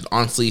title match. And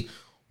honestly,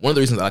 one of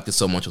the reasons I liked it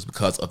so much was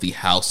because of the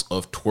House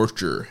of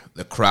Torture.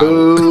 The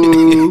crowd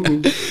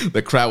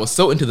was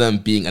so into them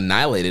being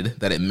annihilated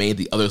that it made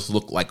the others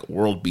look like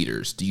world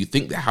beaters. Do you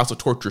think the House of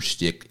Torture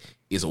shtick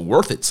is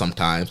worth it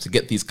sometimes to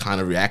get these kind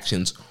of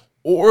reactions?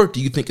 Or do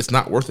you think it's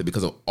not worth it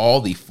because of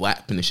all the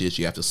flat finishes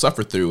you have to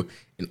suffer through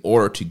in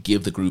order to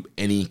give the group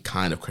any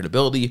kind of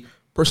credibility?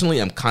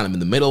 Personally, I'm kind of in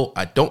the middle.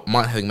 I don't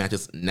mind having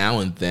matches now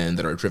and then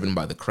that are driven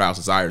by the crowd's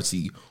desire to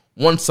see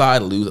one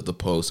side lose, as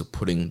opposed to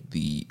putting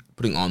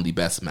on the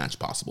best match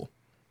possible.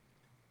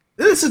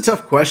 This is a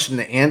tough question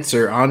to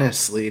answer,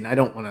 honestly, and I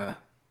don't want to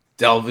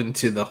delve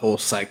into the whole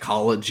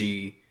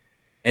psychology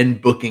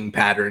and booking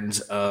patterns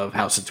of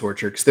House of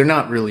Torture because they're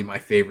not really my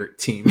favorite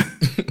team.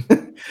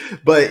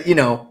 But,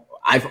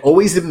 I've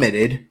always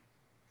admitted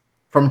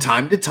from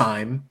time to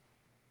time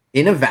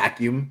in a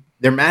vacuum,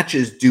 their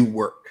matches do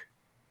work.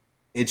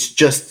 It's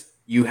just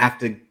you have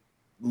to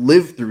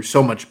live through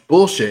so much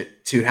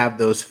bullshit to have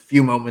those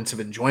few moments of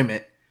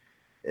enjoyment.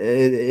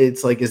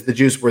 It's like, is the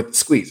juice worth the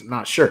squeeze? I'm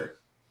not sure.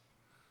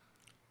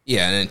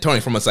 Yeah, and Tony,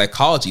 from a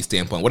psychology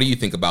standpoint, what do you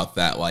think about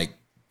that? Like,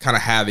 kind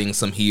of having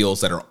some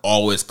heels that are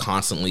always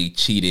constantly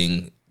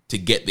cheating to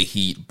get the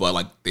heat, but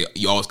like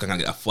you always kind of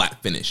get a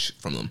flat finish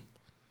from them.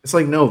 It's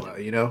like Nova,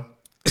 you know?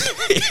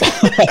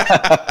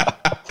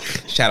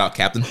 Shout out,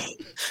 Captain.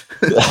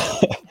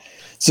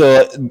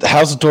 So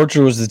House of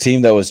Torture was the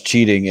team that was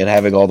cheating and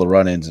having all the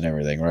run-ins and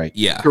everything, right?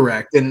 Yeah.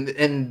 Correct.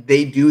 And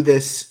they do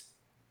this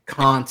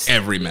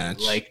constantly. Every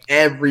match. Like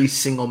every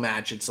single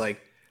match. It's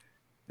like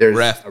there's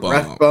ref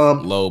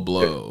bump, low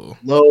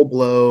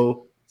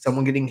blow,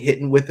 someone getting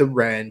hit with a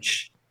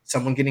wrench,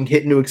 someone getting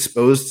hit into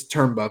exposed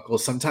turnbuckles.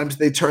 Sometimes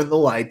they turn the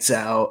lights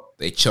out.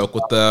 They choke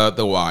with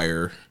the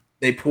wire.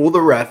 They pull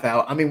the ref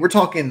out. I mean, we're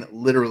talking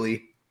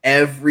literally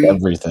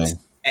everything.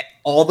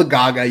 All the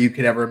gaga you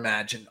could ever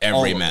imagine.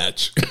 Every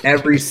match.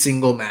 Every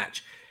single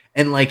match.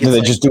 And like, do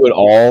they just do it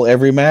all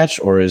every match,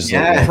 or is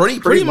yeah,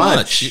 pretty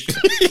much.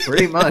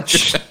 Pretty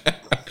much.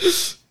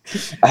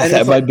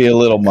 That might be a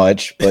little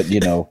much, but you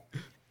know,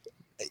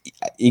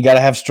 you got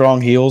to have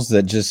strong heels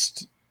that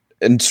just,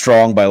 and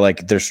strong by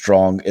like they're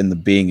strong in the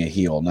being a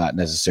heel, not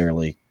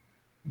necessarily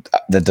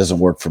that doesn't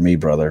work for me,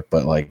 brother.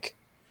 But like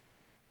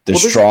they're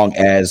strong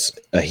as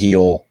a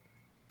heel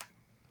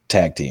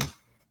tag team.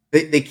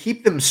 They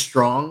keep them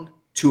strong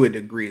to a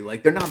degree.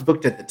 Like they're not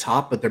booked at the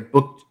top, but they're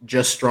booked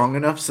just strong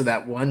enough so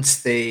that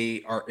once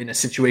they are in a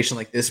situation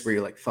like this where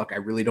you're like, fuck, I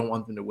really don't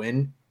want them to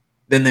win,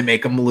 then they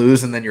make them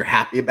lose and then you're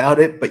happy about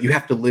it. But you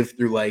have to live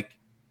through like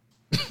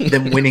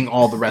them winning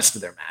all the rest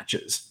of their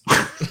matches.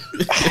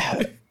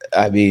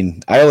 I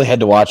mean, I only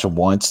had to watch them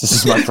once. This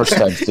is my first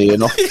time seeing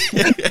them.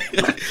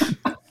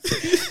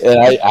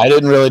 And I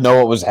didn't really know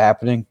what was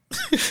happening.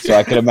 So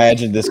I could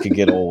imagine this could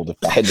get old if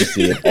I had to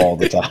see it all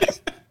the time.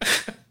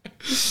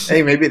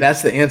 Hey, maybe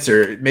that's the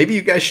answer. Maybe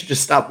you guys should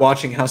just stop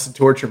watching House of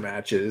Torture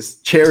matches.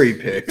 Cherry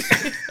pick.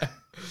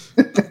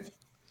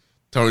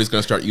 Tony's going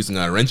to start using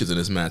wrenches in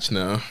his match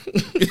now.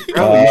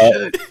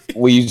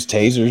 We used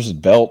tasers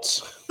and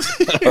belts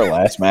in our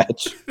last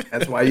match.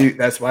 That's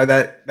why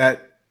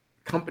that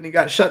company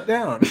got shut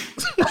down.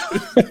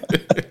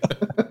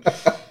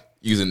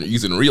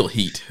 using real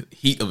heat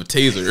of a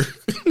taser.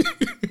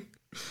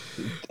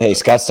 Hey,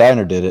 Scott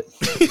Steiner did it.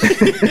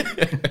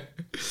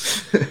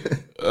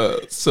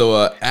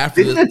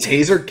 After didn't the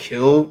taser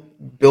kill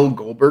Bill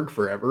Goldberg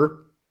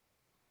forever?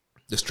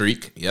 The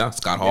streak, yeah,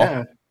 Scott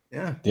Hall,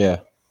 yeah.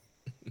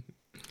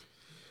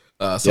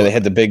 So they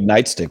had the big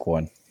nightstick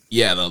one.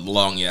 Yeah, the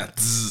long,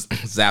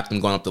 zapped him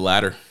going up the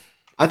ladder.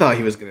 I thought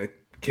he was gonna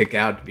kick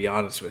out. To be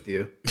honest with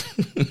you,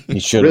 he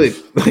should really.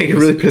 Like, it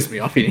really pissed me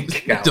off. He didn't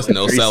kick out. Just like,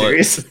 no seller.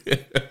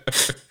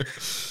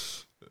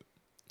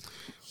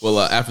 Well,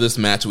 after this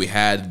match, we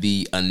had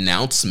the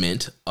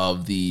announcement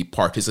of the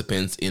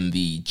participants in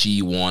the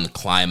G1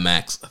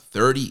 Climax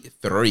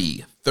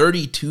 33.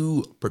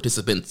 32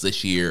 participants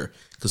this year.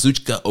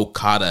 Kazuchika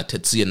Okada,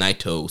 Tetsuya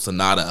Naito,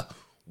 Sanada,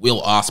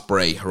 Will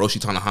Ospreay,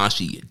 Hiroshi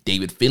Tanahashi,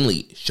 David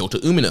Finlay,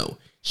 Shota Umino,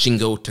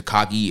 Shingo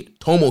Takagi,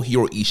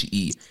 Tomohiro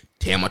Ishii,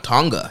 Tama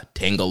Tonga,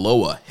 Tanga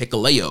Loa,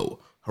 Hikuleo,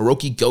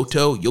 Hiroki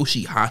Goto,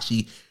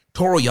 Yoshihashi,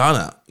 Toru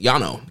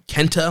Yano,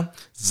 Kenta,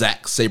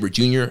 Zack Sabre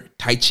Jr.,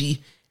 Taichi,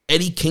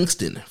 Eddie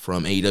Kingston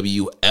from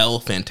AEW, El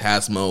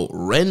Phantasmo,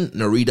 Ren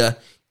Narita,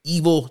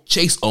 Evil,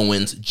 Chase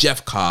Owens,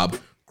 Jeff Cobb,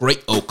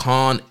 Great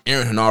O'Khan,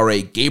 Aaron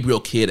Henare,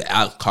 Gabriel Kidd,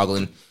 Alex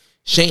Coughlin,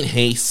 Shane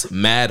Hayes,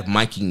 Mad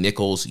Mikey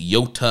Nichols,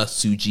 Yota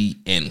Tsuji,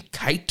 and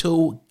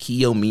Kaito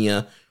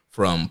Kiyomiya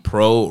from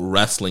Pro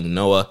Wrestling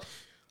Noah.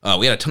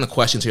 We had a ton of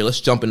questions here. Let's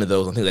jump into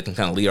those. I think that can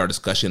kind of lead our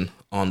discussion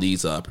on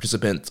these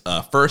participants.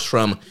 First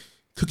from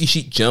Cookie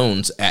Sheet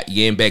Jones at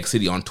Yambag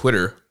City on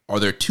Twitter. Are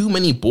there too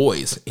many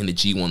boys in the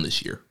G1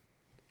 this year?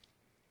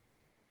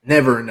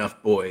 Never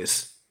enough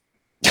boys.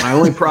 My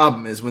only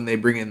problem is when they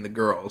bring in the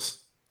girls.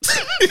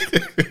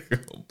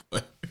 Oh,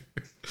 boy.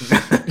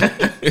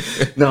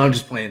 No, I'm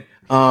just playing.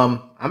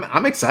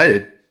 I'm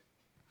excited.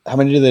 How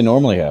many do they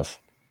normally have?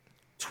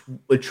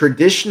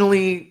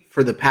 Traditionally,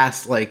 for the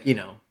past,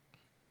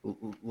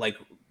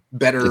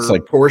 better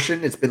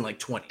portion, it's been like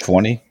 20.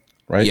 20,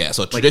 right? Yeah,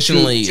 so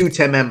traditionally... Like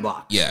two 10-man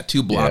blocks. Yeah,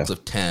 2 blocks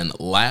of 10.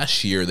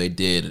 Last year, they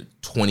did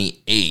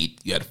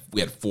 28.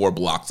 We had 4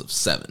 blocks of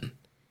 7.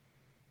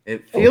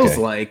 It feels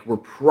like we're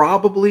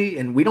probably,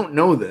 and we don't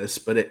know this,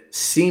 but it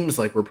seems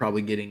like we're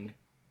probably getting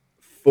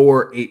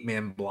 4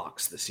 8-man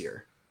blocks this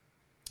year.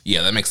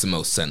 Yeah, that makes the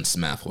most sense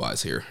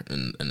math-wise here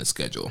in the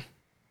schedule.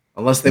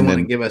 Unless they want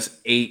to give us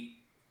 8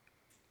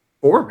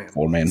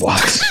 4-man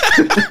blocks.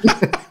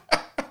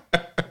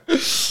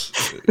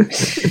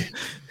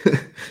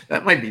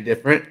 That might be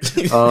different.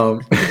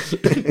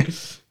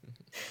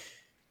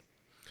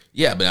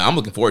 Yeah, but I'm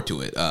looking forward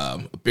to it.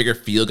 A bigger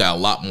field, got a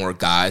lot more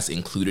guys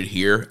included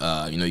here.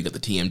 You got the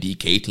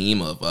TMDK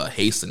team of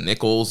Hayes and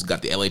Nichols,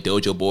 got the LA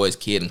Dojo boys,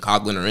 Kid and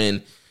Coughlin are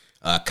in.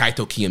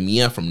 Kaito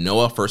Kiyomiya from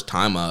Noah, first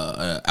time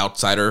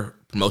outsider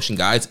promotion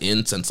guys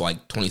in since like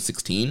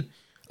 2016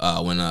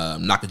 when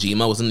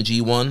Nakajima was in the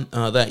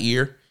G1 that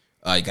year.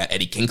 You got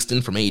Eddie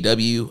Kingston from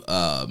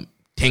AEW.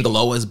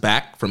 Tangaloa is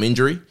back from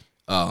injury.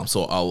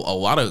 So a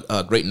lot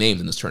of great names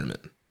in this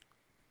tournament.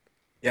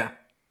 Yeah.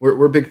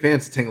 We're big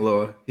fans of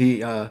Tangaloa. He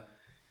Friend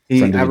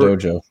of the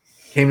dojo.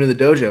 Came to the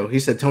dojo. He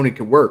said Tony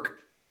could work.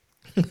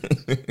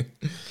 That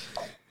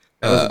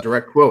was a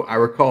direct quote. I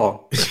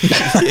recall.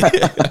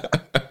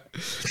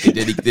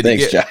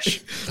 Thanks,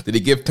 Josh. Did he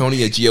give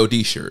Tony a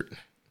God shirt?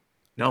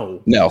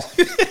 No.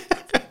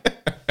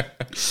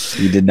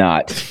 He did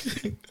not.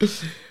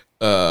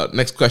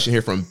 Next question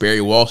here from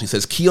Barry Walsh. He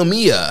says,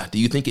 Kiyomiya, do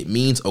you think it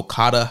means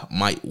Okada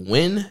might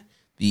win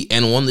the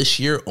N1 this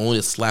year, only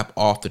to slap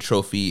off the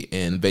trophy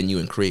and venue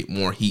and create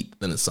more heat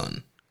than his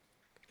son?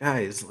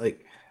 Guys,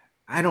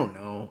 I don't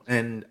know.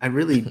 And I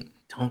really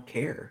don't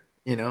care.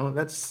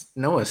 That's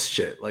Noah's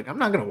shit. I'm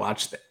not going to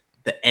watch the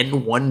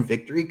N1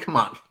 victory. Come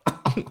on.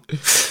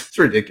 It's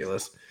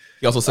ridiculous.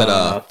 He also said,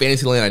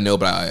 Fantasyland, I know,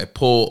 but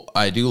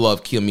I do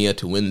love Kiyomiya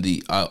to win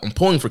I'm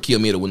pulling for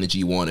Kiyomiya to win the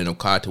G1 and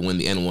Okada to win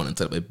the N1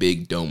 instead of a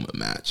big dome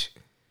match.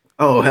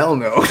 Oh, hell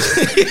no.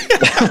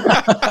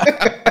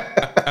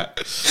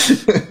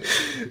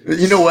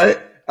 You know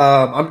what?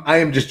 I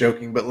am just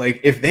joking, but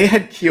if they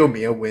had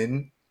Kiyomiya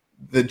win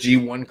the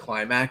G1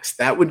 climax,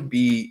 that would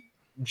be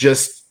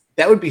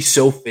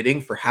so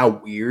fitting for how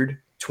weird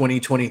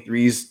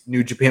 2023's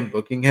New Japan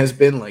booking has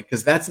been.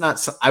 Because that's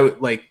not, I would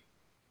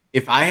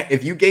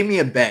if you gave me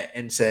a bet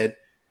and said,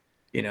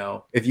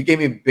 if you gave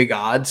me big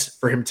odds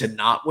for him to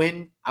not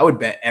win, I would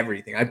bet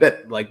everything. I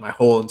bet my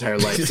whole entire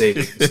life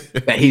savings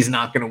that he's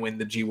not going to win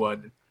the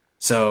G1.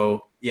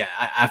 So yeah,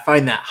 I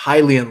find that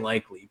highly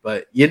unlikely,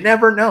 but you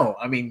never know.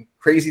 I mean,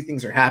 crazy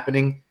things are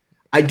happening.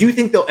 I do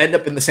think they'll end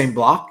up in the same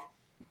block.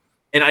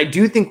 And I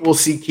do think we'll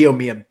see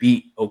Kiyomiya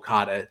beat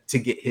Okada to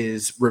get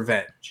his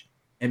revenge.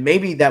 And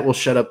maybe that will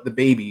shut up the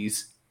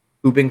babies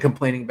who've been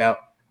complaining about,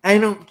 I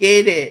don't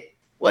get it.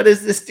 What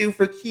does this do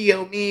for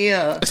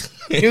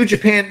Kiyomiya? New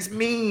Japan's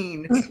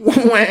mean.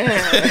 Why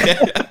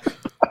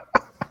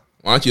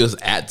don't you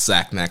just at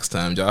Zach next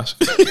time, Josh?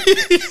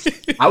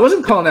 I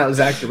wasn't calling out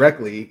Zach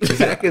directly.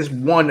 Zach is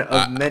one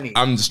of many.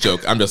 I'm just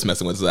joking. I'm just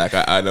messing with Zach.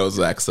 I know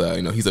Zach's,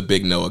 he's a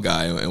big Noah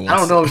guy. And I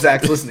don't know if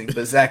Zach's listening,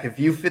 but Zach, if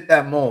you fit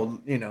that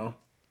mold,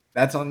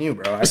 that's on you,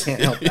 bro. I can't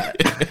help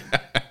that.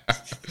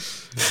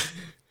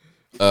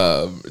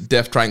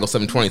 Def Triangle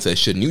 720 says,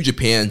 should New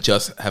Japan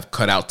just have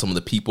cut out some of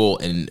the people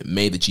and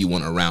made the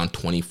G1 around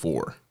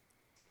 24?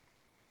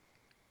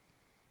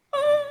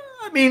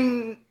 I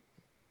mean,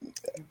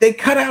 they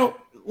cut out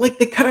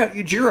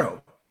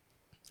Yujiro.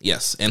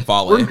 Yes, and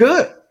Fale. We're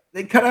good.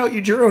 They cut out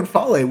Yujiro and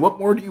Fale. What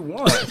more do you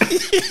want?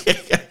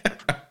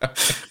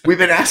 We've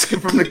been asking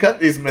them to cut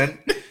these men.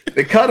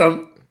 They cut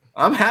them.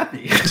 I'm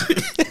happy.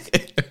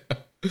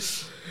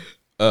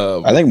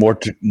 I think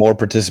more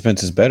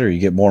participants is better. You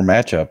get more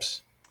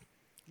matchups.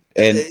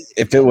 And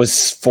if it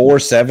was 4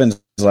 7s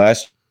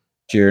last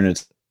year and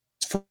it's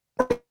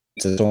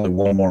only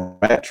one more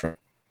match, right?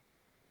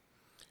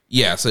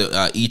 Yeah,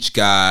 so each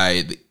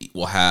guy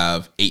will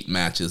have 8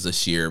 matches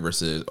this year or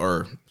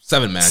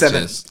 7 matches.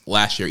 7.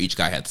 Last year, each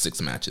guy had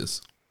 6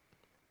 matches.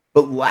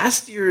 But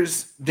last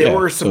year's there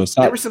were some.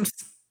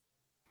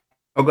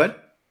 Oh, good.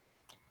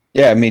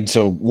 Yeah, I mean,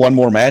 so one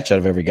more match out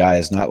of every guy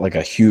is not like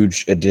a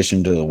huge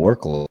addition to the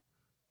workload.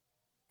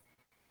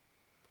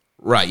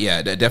 Right.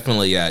 Yeah.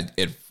 Definitely. Yeah.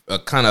 It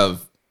kind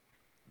of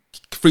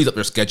frees up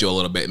their schedule a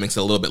little bit. It makes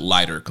it a little bit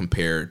lighter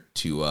compared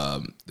to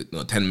the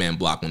 10-man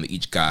block when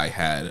each guy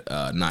had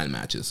 9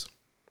 matches.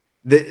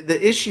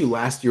 The issue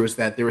last year was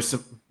that there was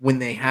some, when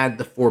they had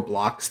the 4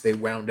 blocks, they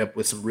wound up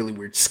with some really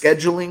weird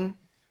scheduling.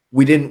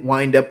 We didn't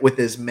wind up with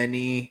as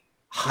many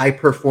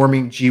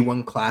high-performing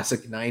G1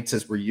 Classic nights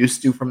as we're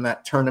used to from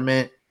that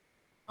tournament.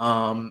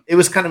 It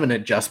was kind of an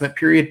adjustment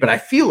period, but I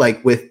feel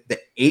like with the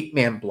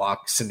 8-man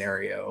block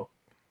scenario,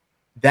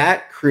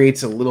 that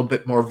creates a little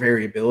bit more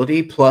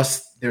variability.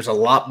 Plus, there's a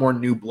lot more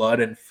new blood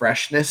and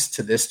freshness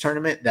to this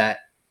tournament that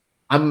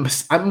I'm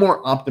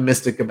more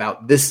optimistic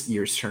about this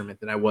year's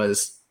tournament than I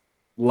was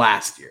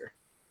last year.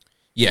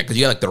 Yeah, because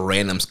you had the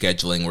random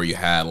scheduling where you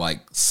had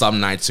some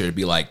nights there'd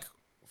be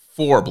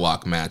 4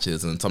 block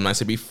matches, and some nights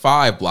there'd be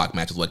 5 block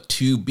matches,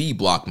 2 B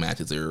block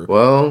matches, or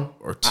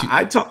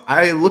 2.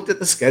 I looked at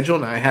the schedule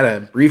and I had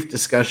a brief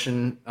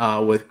discussion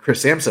with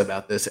Chris Samsa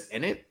about this,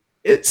 and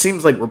it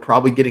seems like we're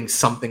probably getting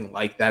something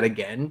like that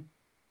again,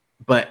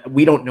 but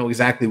we don't know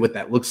exactly what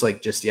that looks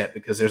like just yet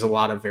because there's a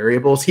lot of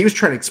variables. He was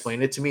trying to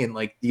explain it to me, and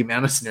the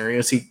amount of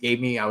scenarios he gave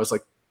me, I was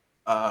like,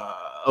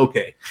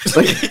 okay,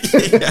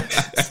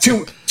 it's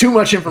too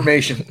much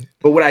information.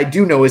 But what I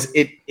do know is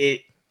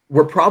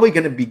we're probably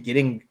going to be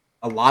getting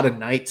a lot of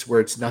nights where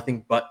it's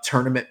nothing but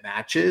tournament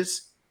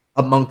matches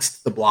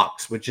amongst the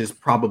blocks, which is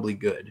probably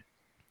good.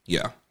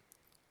 Yeah.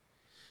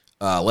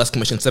 Less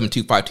Commission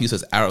 7252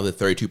 says, out of the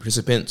 32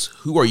 participants,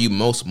 who are you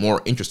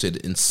more interested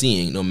in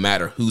seeing no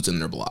matter who's in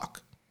their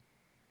block?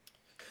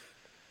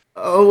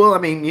 Oh, well, I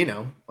mean,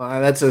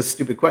 that's a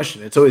stupid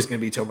question. It's always going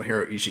to be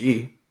Tomohiro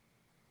Ishii.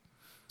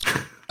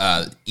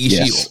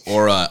 Ishii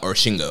or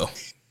Shingo.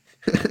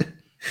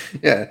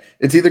 Yeah,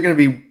 it's either going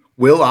to be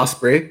Will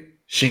Ospreay,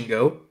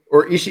 Shingo,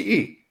 or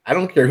Ishii. I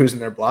don't care who's in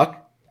their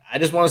block. I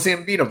just want to see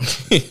him beat him.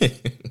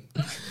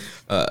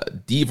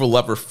 Diva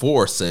Lover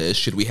 4 says,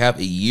 should we have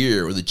a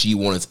year where the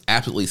G1 is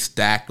absolutely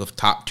stacked with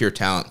top tier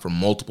talent from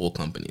multiple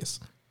companies?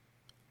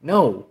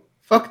 No,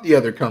 fuck the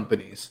other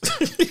companies.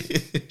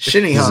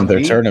 Shinny This isn't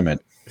their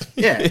tournament.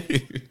 Yeah.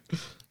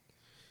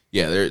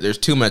 Yeah, there's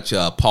too much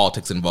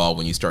politics involved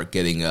when you start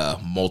getting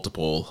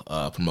multiple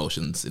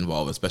promotions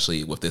involved,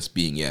 especially with this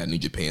being, New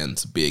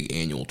Japan's big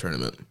annual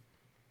tournament.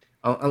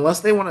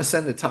 Unless they want to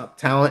send the top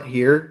talent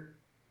here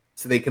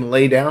so they can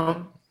lay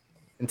down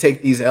and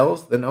take these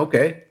L's, then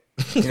okay.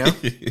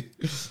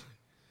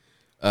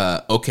 Okay,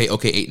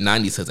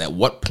 890 says, at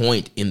what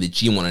point in the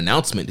G1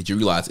 announcement did you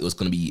realize it was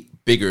going to be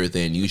bigger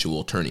than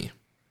usual tourney?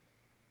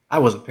 I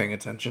wasn't paying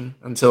attention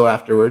until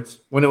afterwards.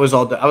 When it was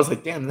all done, I was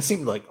like, damn, this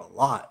seemed like a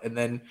lot. And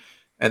then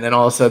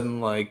all of a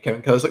sudden, like,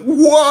 Kevin Kelly's like,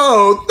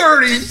 whoa,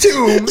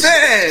 32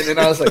 men. And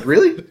I was like,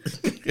 really?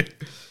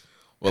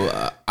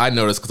 Well, I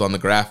noticed because on the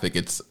graphic,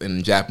 it's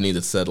in Japanese,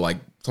 it said like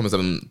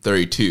something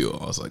 32.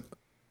 I was like,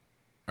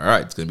 all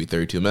right, it's going to be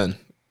 32 men.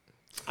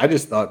 I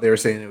just thought they were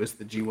saying it was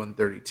the G1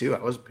 32. I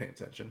wasn't paying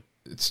attention.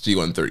 It's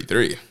G1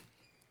 33.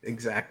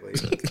 Exactly.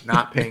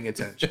 Not paying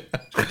attention.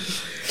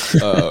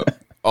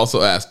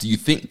 Also asked, do you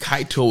think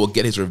Kaito will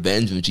get his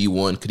revenge in the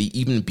G1? Could he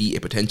even be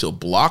a potential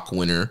block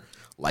winner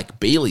like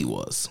Bailey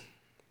was?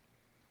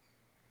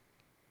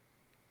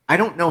 I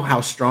don't know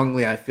how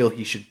strongly I feel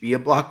he should be a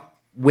block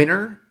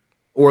winner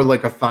or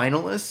like a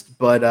finalist,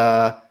 but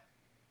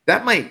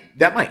that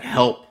might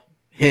help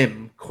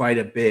him quite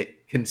a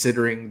bit,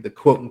 considering the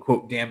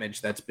quote-unquote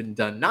damage that's been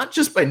done, not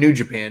just by New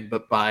Japan,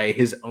 but by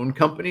his own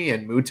company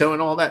and Muto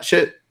and all that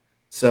shit.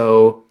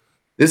 So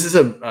this is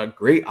a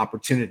great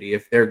opportunity.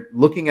 If they're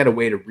looking at a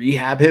way to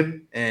rehab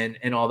him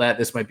and all that,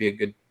 this might be a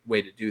good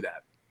way to do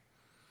that.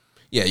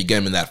 Yeah, you get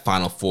him in that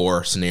Final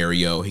Four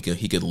scenario. He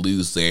could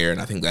lose there, and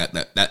I think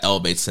that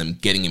elevates him,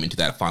 getting him into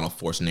that Final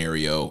Four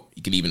scenario.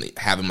 You could even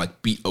have him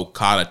like beat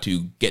Okada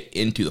to get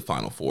into the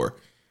Final Four.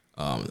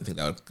 I think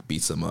that would be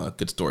some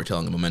good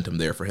storytelling and momentum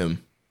there for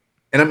him.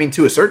 And I mean,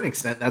 to a certain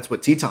extent, that's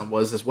what Teton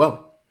was as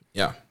well.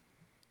 Yeah.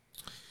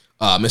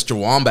 Mr.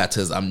 Wombat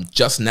says, I'm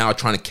just now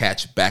trying to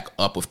catch back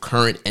up with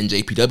current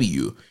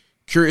NJPW.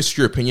 Curious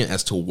for your opinion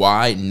as to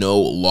why no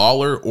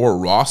Lawler or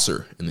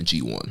Rosser in the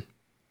G1.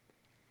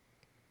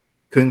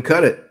 Couldn't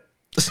cut it.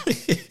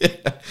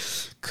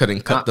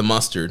 Couldn't cut the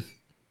mustard.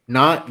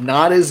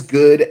 Not as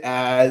good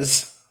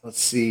as,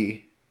 let's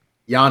see,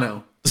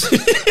 Yano.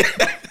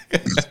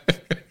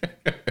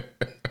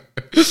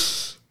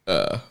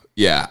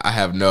 Yeah, I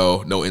have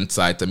no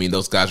insights. I mean,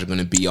 those guys are going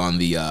to be on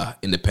the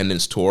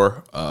Independence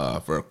tour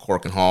for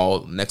Cork and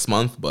Hall next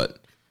month, but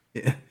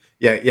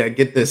yeah.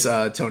 Get this,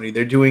 Tony.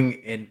 They're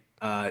doing an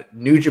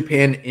New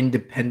Japan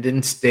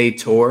Independence Day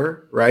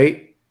tour,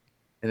 right?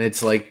 And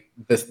it's like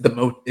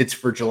it's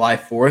for July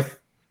 4th.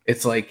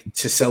 It's like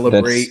to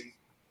celebrate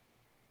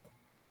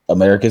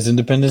America's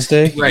Independence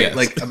Day, right? Yes.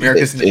 Like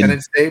America's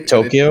Independence Day,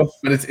 Tokyo,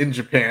 but it's in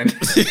Japan.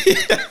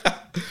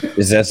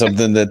 Is that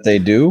something that they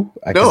do?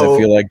 Because I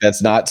feel like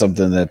that's not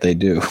something that they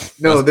do.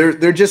 No, they're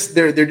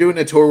doing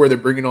a tour where they're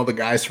bringing all the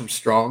guys from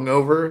Strong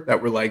over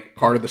that were like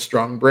part of the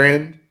Strong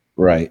brand,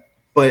 right?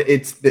 But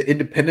it's the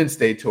Independence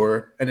Day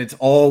tour, and it's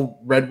all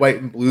red,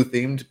 white, and blue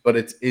themed, but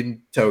it's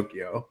in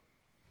Tokyo.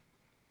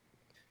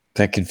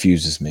 That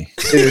confuses me.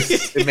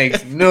 It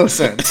makes no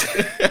sense.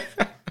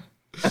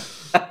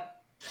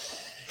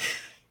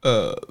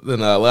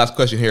 Then last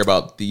question here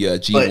about the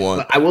G1.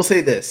 But I will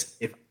say this: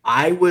 if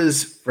I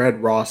was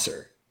Fred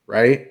Rosser,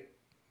 right,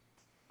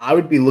 I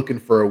would be looking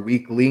for a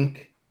weak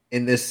link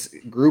in this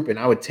group, and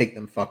I would take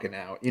them fucking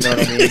out. You know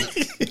what I mean?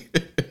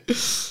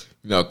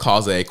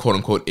 Cause a quote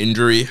unquote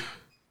injury.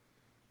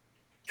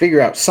 Figure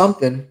out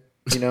something.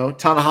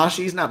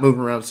 Tanahashi's not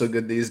moving around so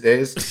good these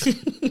days.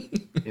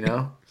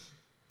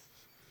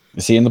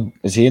 Is he in the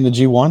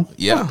G1?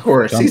 Yeah, of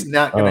course. He's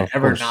not going to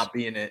ever not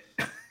be in it.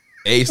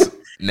 Ace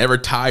never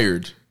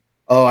tired.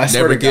 Oh, I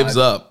swear never to gives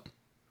God. up.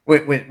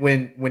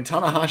 When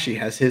Tanahashi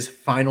has his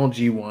final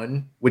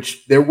G1,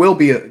 which there will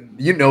be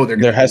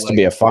there has to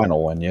be a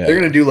final one. Yeah, they're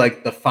gonna do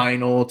like the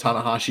final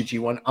Tanahashi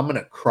G1. I'm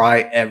gonna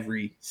cry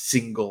every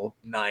single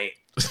night,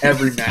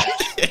 every match.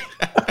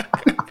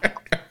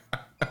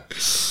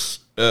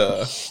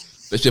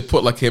 They should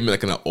put like him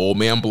in an old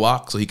man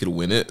block so he could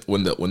win it.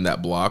 Win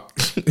that block.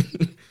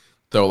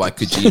 Throw like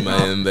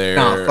Kojima in there.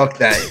 Nah, fuck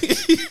that.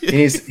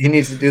 He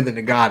needs to do the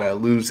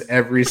Nagata, lose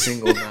every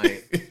single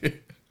night.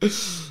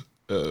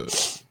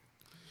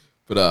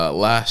 But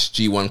last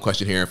G1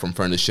 question here from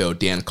friend of the show,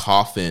 Dan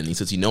Coffin. He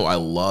says, I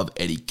love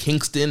Eddie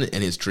Kingston,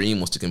 and his dream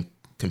was to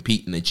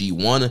compete in the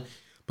G1,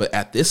 But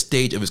at this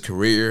stage of his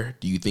career,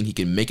 do you think he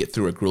can make it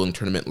through a grueling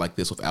tournament like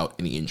this without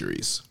any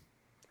injuries?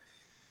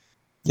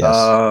 Yes.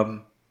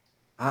 I'm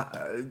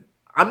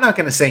not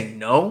going to say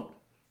no,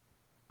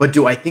 but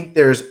do I think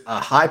there's a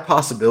high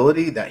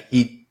possibility that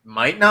he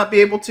might not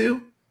be able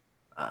to?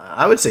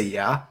 I would say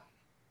yeah.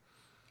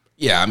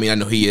 Yeah, I mean, I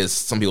know he is.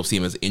 Some people see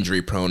him as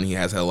injury prone. He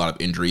has had a lot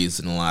of injuries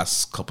in the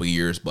last couple of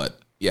years, but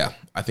yeah,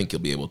 I think he'll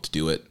be able to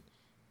do it.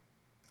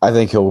 I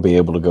think he'll be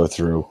able to go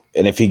through.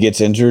 And if he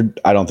gets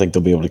injured, I don't think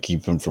they'll be able to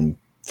keep him from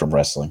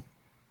wrestling.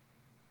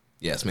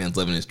 Yeah, this man's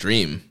living his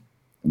dream.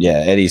 Yeah,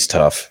 Eddie's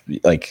tough.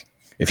 Like,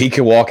 if he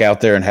could walk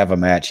out there and have a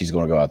match, he's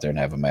going to go out there and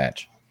have a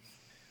match.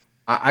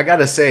 I got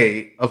to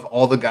say, of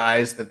all the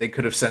guys that they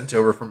could have sent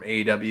over from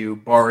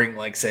AEW, barring,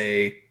 like,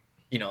 say,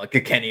 like a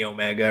Kenny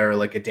Omega or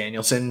like a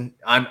Danielson,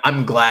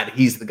 I'm glad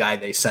he's the guy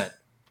they sent.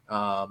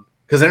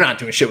 Because they're not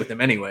doing shit with him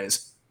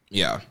anyways.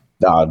 Yeah.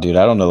 Nah, dude,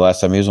 I don't know the last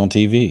time he was on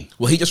TV.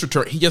 Well, he just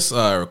returned. He just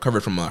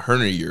recovered from a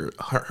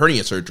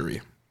hernia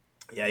surgery.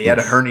 Yeah, he had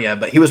a hernia,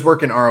 but he was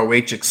working ROH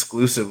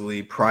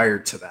exclusively prior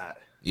to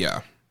that.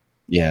 Yeah.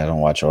 Yeah, I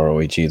don't watch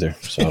ROH either,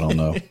 so I don't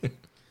know.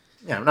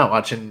 Yeah, I'm not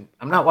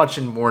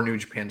watching more New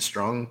Japan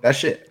Strong. That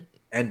shit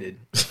ended.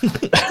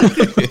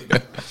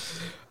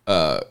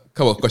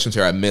 Couple of questions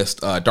here I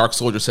missed. Dark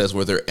Soldier says,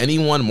 were there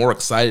anyone more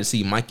excited to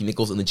see Mikey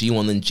Nichols in the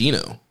G1 than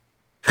Gino?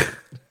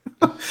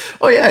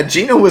 Oh yeah,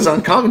 Gino was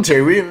on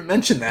commentary. We didn't even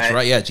mention that. That's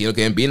right, yeah, Gino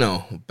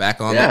Gambino back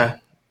on. Yeah.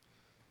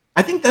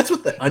 I think that's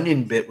what the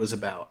Onion bit was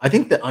about. I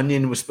think the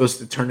Onion was supposed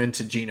to turn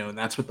into Gino, and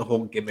that's what the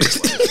whole gimmick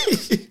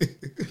was.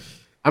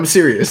 I'm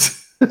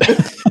serious.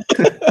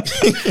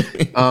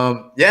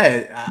 I'm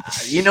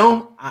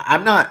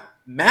not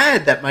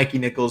mad that Mikey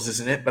Nichols is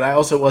in it, but I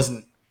also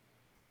wasn't.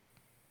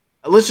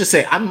 Let's just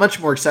say I'm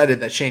much more excited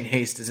that Shane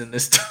Haste is in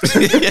this.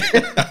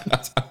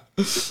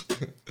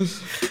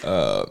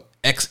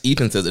 X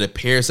Ethan says it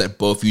appears that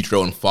both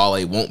Futuro and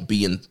Fale won't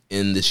be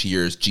in this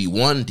year's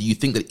G1. Do you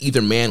think that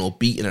either man will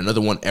be in another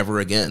one ever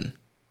again?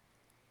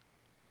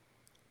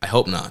 I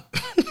hope not.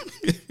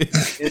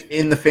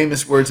 in the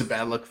famous words of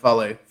Bad Luck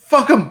Fale,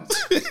 fuck him.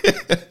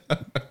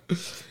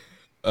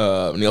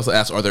 And he also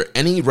asks, are there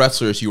any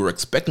wrestlers you were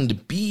expecting to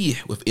be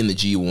within the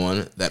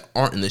G1 that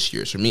aren't in this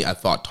year's? For me, I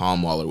thought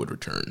Tom Waller would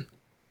return.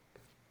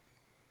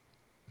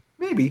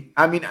 Maybe.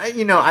 I mean,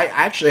 I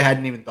actually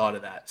hadn't even thought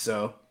of that.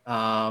 So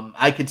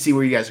I could see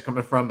where you guys are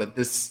coming from, but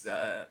this,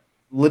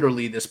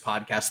 literally this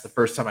podcast, the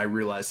first time I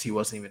realized he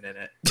wasn't even in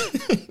it.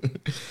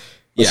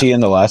 Was he in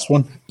the last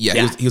one?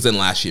 Yeah. He was in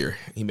last year.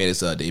 He made his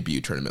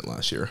debut tournament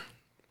last year.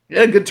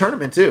 Yeah, good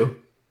tournament too.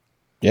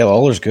 Yeah,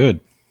 Lawler's good.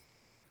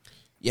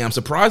 Yeah, I'm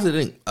surprised they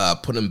didn't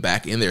put him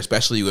back in there,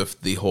 especially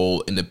with the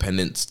whole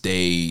Independence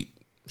Day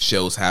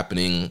shows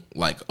happening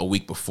like a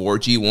week before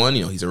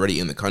G1. He's already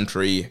in the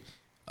country.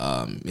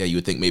 You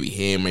would think maybe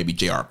him, maybe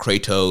JR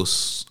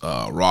Kratos,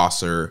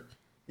 Rosser.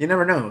 You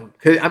never know.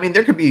 I mean,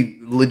 there could be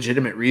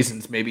legitimate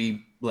reasons.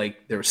 Maybe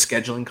like there were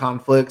scheduling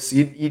conflicts.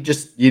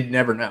 You'd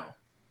never know.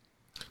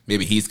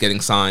 Maybe he's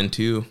getting signed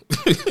too.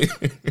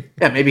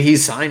 Yeah, maybe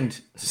he's signed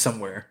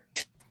somewhere.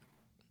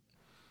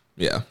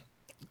 Yeah.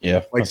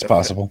 Yeah, Like that's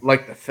possible.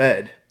 Like the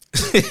Fed.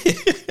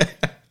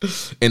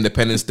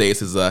 Independence Day is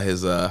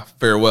his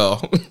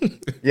farewell.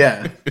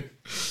 Yeah.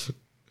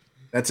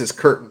 That's his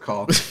curtain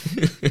call.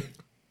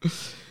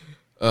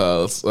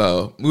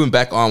 Moving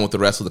back on with the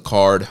rest of the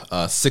card,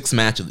 sixth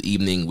match of the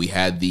evening, we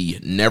had the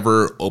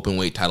never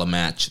openweight title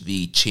match.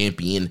 The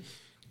champion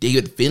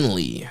David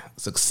Finlay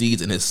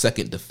succeeds in his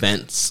second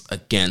defense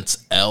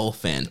against El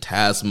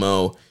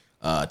Phantasmo.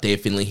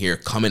 Dave Finlay here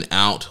coming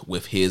out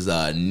with his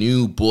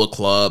new Bullet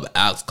Club,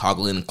 Alex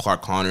Coughlin,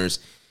 Clark Connors,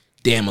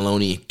 Dan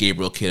Maloney,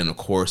 Gabriel Kidd, and of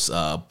course,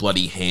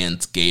 Bloody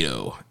Hands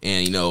Gato.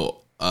 And,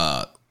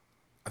 I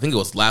think it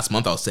was last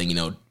month I was saying,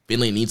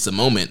 Finlay needs a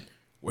moment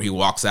where he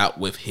walks out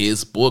with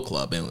his Bullet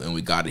Club, and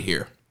we got it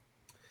here.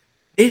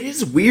 It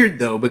is weird,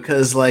 though,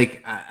 because,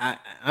 like,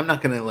 I'm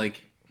not going to,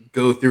 like,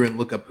 go through and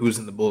look up who's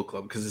in the Bullet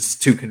Club because it's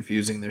too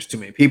confusing. There's too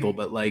many people,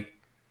 but, like,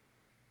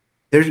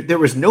 there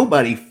was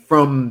nobody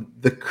from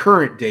the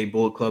current day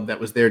Bullet Club that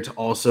was there to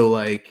also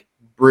like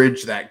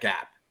bridge that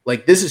gap.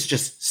 Like this is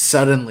just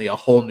suddenly a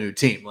whole new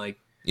team. Like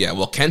yeah,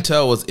 well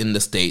Kenta was in the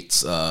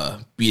States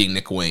beating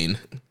Nick Wayne,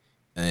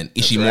 and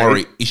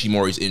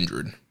Ishimori's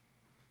injured.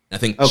 I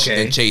think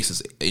and Chase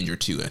is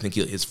injured too. I think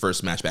his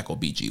first match back will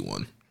be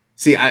G1.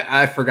 See,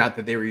 I forgot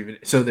that they were even.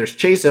 So there's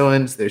Chase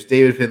Owens, there's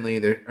David Finlay,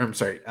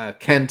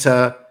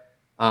 Kenta.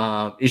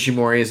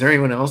 Ishimori. Is there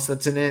anyone else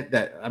that's in it?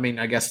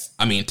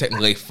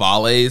 Technically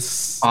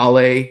Fale's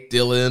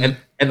Dylan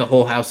and the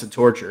whole House of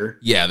Torture.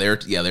 Yeah,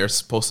 they're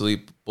supposed to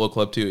be Bullet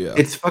Club too. Yeah,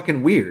 it's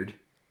fucking weird.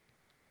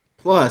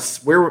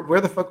 Plus, where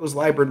the fuck was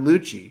Liebert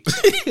Lucci?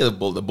 the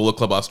Bullet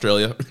Club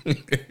Australia.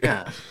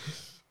 Yeah,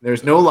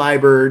 there's no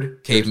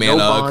Liebert. Caveman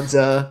no Ugg.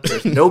 Bonza.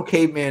 There's no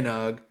Caveman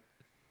Ugg.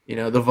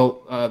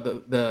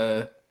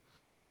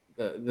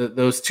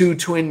 Those two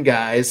twin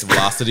guys.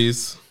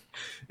 Velocities.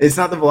 It's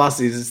not the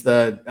Velocities. It's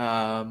the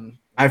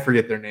I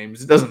forget their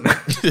names. It doesn't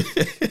matter.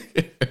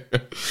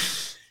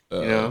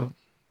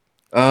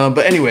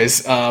 But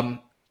anyways,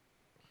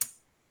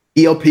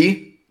 ELP,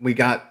 we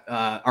got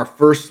our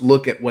first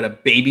look at what a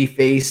baby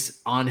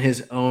face on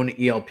his own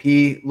ELP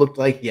looked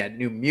like. He had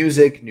new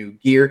music, new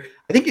gear.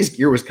 I think his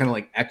gear was kind of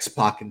like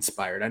X-Pac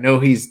inspired. I know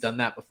he's done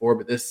that before,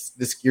 but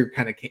this gear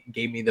kind of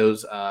gave me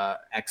those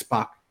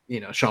X-Pac,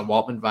 Sean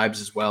Waltman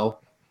vibes as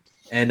well.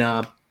 And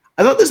I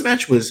thought this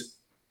match was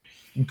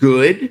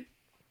good,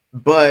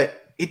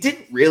 but it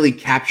didn't really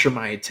capture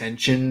my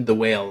attention the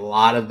way a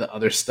lot of the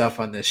other stuff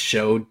on this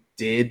show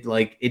did.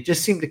 Like, it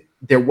just seemed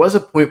there was a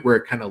point where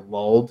it kind of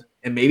lulled,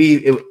 and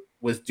maybe it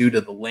was due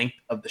to the length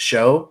of the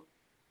show.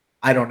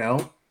 I don't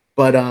know.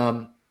 But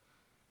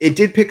it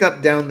did pick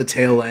up down the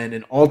tail end,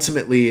 and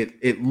ultimately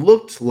it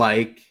looked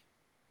like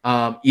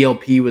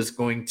ELP was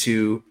going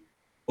to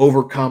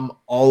overcome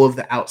all of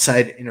the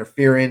outside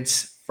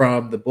interference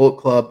from the Bullet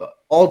Club.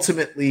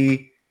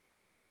 Ultimately,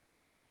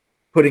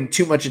 putting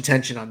too much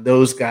attention on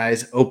those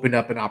guys opened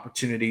up an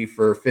opportunity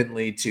for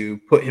Finlay to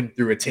put him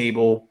through a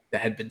table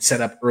that had been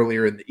set up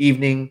earlier in the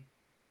evening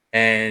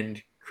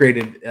and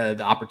created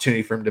the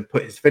opportunity for him to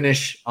put his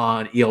finish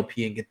on ELP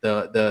and get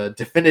the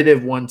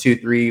definitive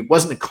 1-2-3. It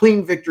wasn't a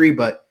clean victory,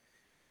 but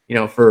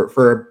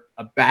for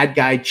a bad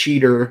guy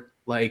cheater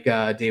like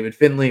David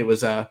Finlay, it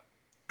was a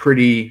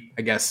pretty,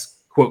 I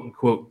guess, quote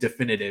unquote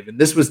definitive. And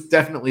this was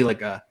definitely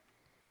like a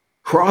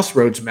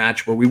crossroads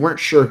match where we weren't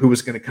sure who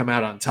was going to come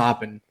out on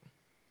top. And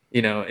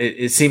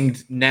it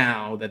seemed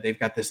now that they've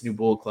got this new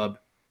Bullet Club,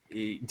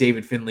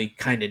 David Finlay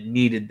kind of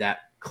needed that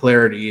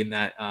clarity and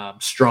that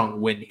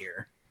strong win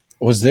here.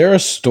 Was there a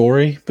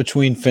story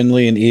between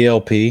Finlay and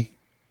ELP?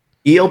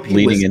 ELP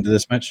leading into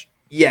this match?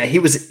 Yeah, he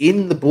was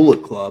in the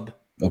Bullet Club.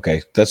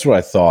 Okay, that's what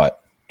I thought.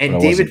 And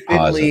David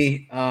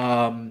Finlay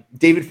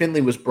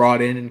was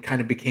brought in and kind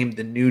of became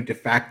the new de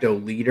facto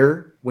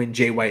leader when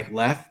Jay White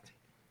left.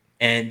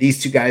 And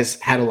these two guys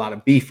had a lot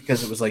of beef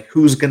because it was like,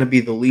 who's going to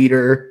be the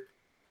leader?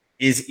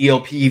 Is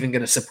ELP even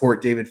going to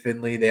support David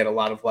Finlay? They had a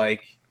lot of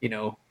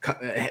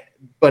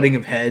butting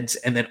of heads.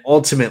 And then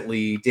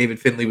ultimately, David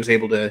Finlay was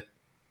able to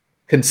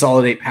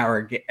consolidate power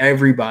and get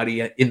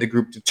everybody in the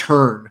group to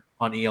turn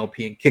on ELP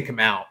and kick him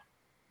out.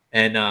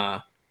 And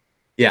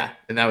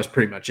and that was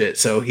pretty much it.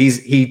 So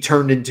he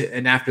turned into,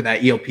 and after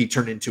that, ELP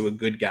turned into a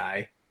good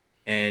guy.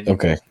 And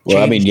okay,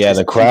 well, I mean, yeah,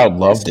 the crowd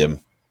loved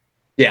him.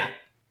 Yeah,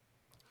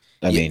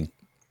 I mean,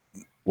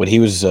 when he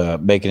was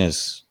making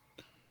his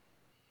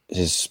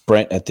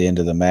sprint at the end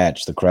of the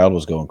match, the crowd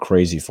was going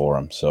crazy for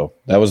him. So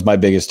that was my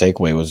biggest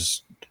takeaway.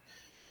 Was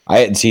I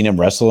hadn't seen him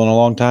wrestle in a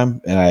long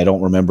time, and I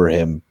don't remember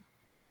him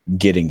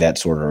getting that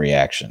sort of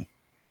reaction.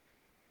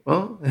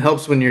 Well, it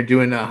helps when you're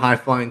doing a high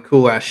flying,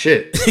 cool ass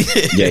shit.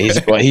 Yeah,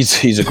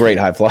 he's a great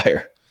high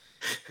flyer.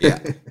 Yeah.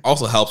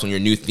 Also helps when your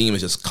new theme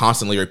is just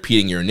constantly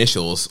repeating your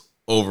initials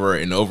over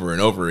and over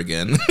and over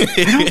again.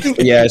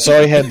 Yeah, I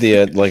saw he had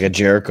the a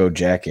Jericho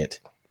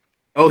jacket.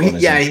 Oh,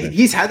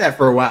 he's had that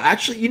for a while.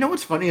 Actually, you know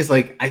what's funny is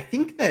I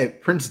think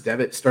that Prince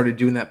Devitt started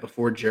doing that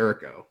before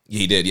Jericho.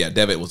 He did, yeah.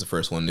 Devitt was the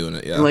first one doing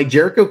it, yeah. And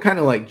Jericho kind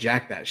of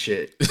jacked that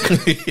shit.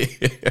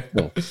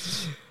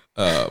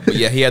 But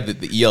yeah, he had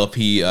the ELP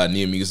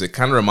new music.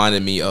 Kind of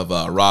reminded me of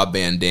Rob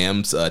Van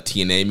Dam's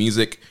TNA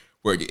music,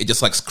 where it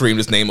just screamed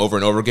his name over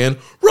and over again.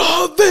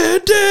 Rob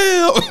Van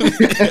Dam.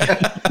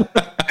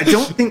 I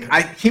don't think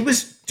he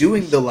was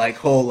doing the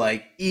whole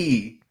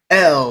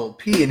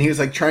ELP, and he was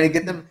trying to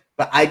get them.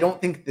 But I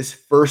don't think this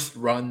first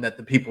run that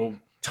the people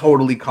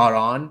totally caught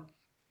on.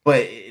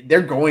 But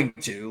they're going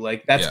to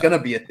that's gonna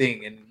be a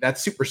thing, and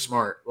that's super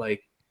smart.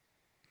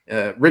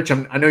 Rich,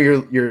 I know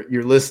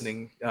you're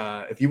listening.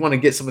 If you want to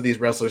get some of these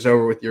wrestlers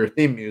over with your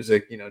theme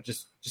music,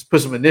 just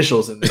put some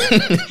initials in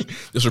there.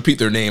 Just repeat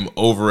their name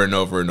over and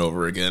over and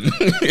over again.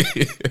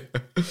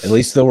 At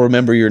least they'll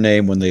remember your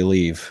name when they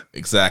leave.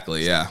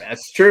 Exactly, yeah.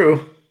 That's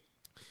true.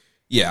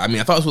 Yeah, I mean,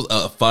 I thought this was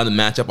a fun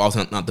matchup.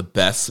 Also, not the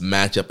best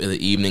matchup in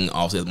the evening.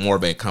 Also, more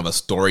of a kind of a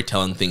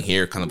storytelling thing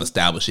here, kind of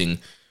establishing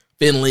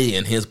Finlay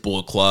and his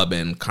Bullet Club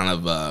and kind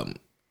of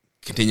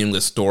continuing the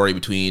story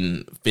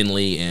between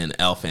Finlay and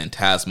El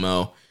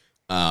Phantasmo.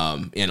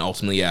 And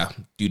ultimately,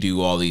 due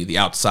to all the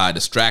outside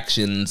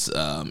distractions,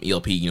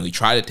 ELP, he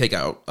tried to take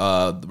out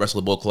the rest of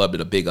the Bullet Club,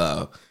 did a big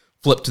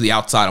flip to the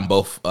outside on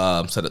both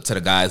set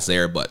of guys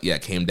there. But yeah,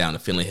 it came down to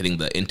Finlay hitting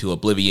the Into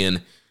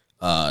Oblivion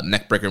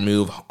neckbreaker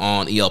move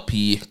on ELP,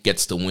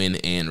 gets the win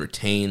and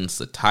retains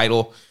the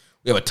title.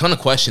 We have a ton of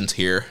questions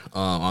here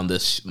on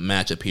this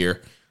matchup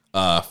here.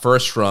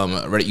 First from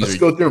Reddit user. Let's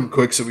go through them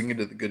quick so we can get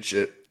to the good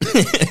shit.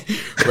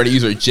 Reddit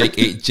user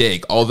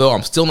Jake8Jake. Although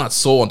I'm still not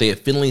sold on David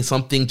Finlay,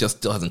 something just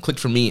still hasn't clicked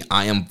for me.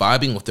 I am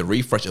vibing with the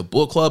refresh of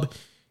Bullet Club.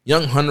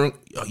 Young,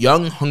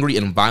 hungry,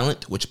 and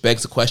violent, which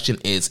begs the question,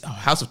 is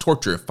House of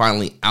Torture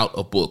finally out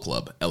of Bullet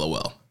Club?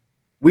 LOL.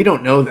 We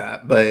don't know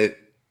that, but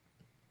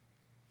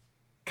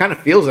kind of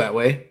feels that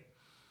way.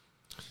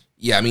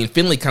 Yeah, I mean,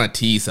 Finlay kind of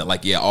teased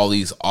that, all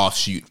these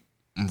offshoot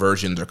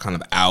versions are kind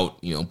of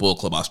out. Bullet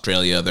Club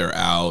Australia, they're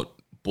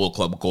out. Bullet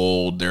Club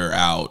Gold, they're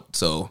out.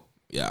 So,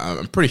 yeah,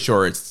 I'm pretty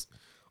sure it's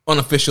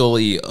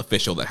unofficially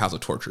official that House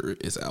of Torture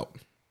is out.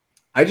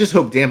 I just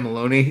hope Dan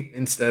Maloney,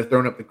 instead of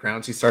throwing up the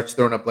crowns, he starts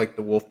throwing up the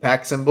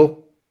Wolfpack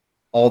symbol.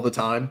 all the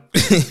time.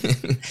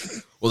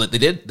 Well, they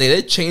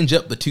did change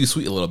up the too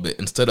sweet a little bit.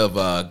 Instead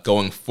of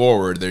going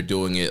forward, they're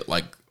doing it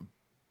like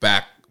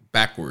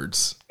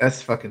backwards.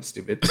 That's fucking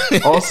stupid.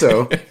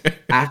 Also,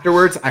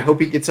 afterwards, I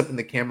hope he gets up in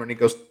the camera and he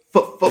goes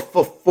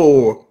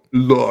for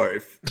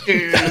life.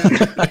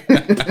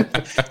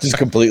 Just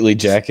completely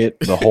jacket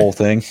the whole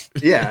thing.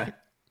 Yeah.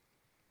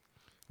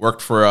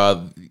 Worked for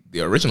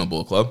the original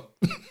Bullet Club.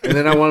 And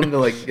then I want him to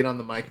like get on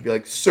the mic and be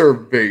like,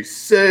 "Survey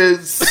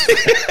says,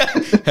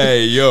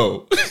 hey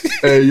yo,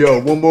 hey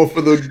yo, one more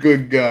for the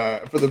good guy,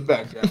 for the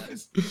bad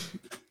guys."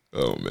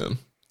 Oh man.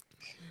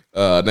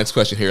 Next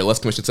question here. Let's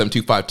Commission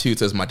 7252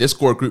 says my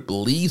Discord group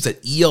believes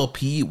that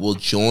ELP will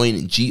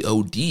join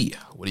GOD.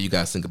 What do you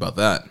guys think about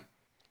that?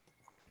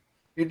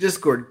 Your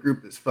Discord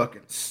group is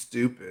fucking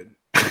stupid.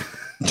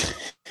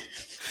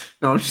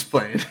 No, I'm just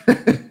playing.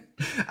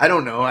 I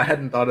don't know. I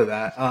hadn't thought of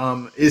that.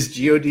 Is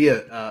GOD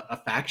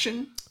a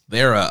faction?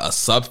 They're a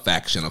sub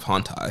faction of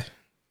Hontai.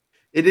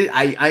 It is.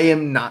 I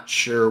am not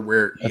sure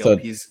where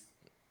ELP's.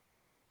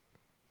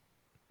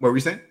 What were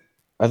you saying?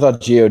 I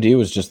thought GOD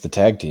was just the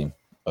tag team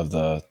of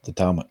the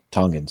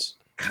Tongans.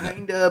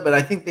 Kinda, but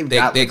I think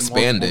they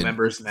expanded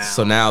members now.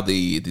 So now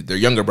their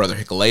younger brother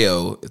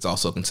Hikuleo is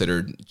also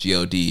considered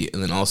GOD,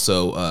 and then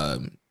also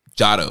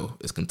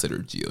Jado is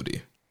considered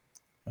GOD.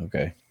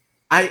 Okay.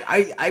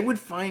 I would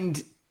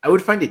find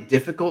it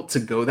difficult to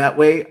go that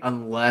way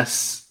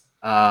unless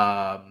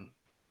like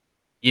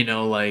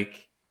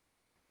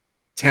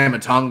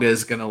Tamatonga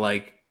is gonna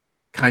like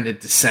kind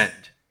of descend,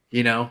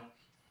 And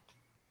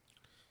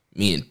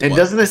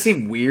doesn't it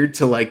seem weird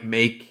to like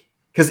make?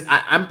 Because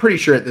I'm pretty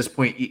sure at this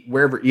point,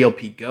 wherever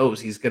ELP goes,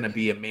 he's going to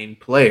be a main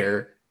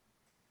player.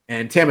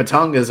 And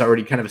Tamatonga has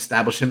already kind of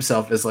established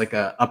himself as like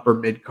a upper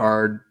mid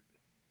card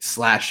 /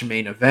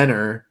 main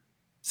eventer.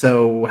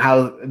 So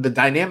how the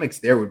dynamics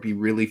there would be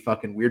really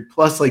fucking weird.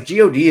 Plus, like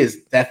GOD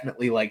is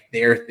definitely like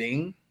their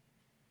thing.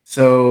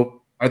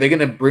 So are they going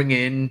to bring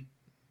in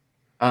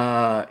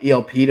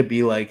ELP to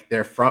be like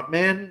their front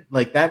man?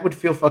 Like that would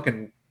feel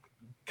fucking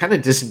kind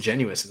of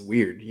disingenuous and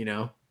weird,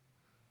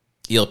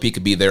 ELP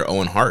could be their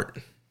Owen Hart.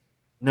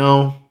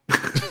 No.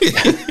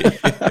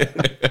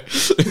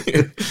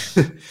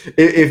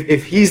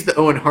 if he's the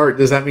Owen Hart,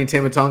 does that mean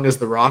Tamatonga's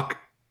the Rock?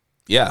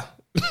 Yeah.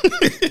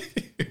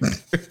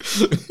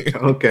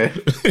 Okay.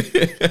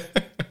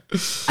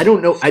 I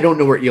don't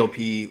know where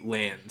ELP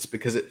lands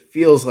because it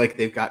feels like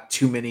they've got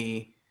too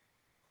many,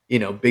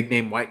 big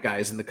name white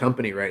guys in the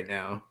company right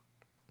now.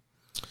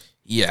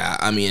 Yeah,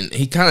 I mean,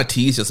 he kind of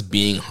teased just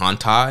being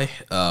Hontai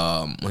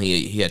when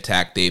he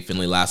attacked Dave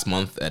Finlay last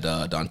month at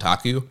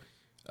Dontaku.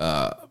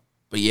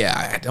 But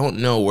yeah, I don't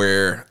know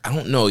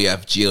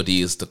if GOD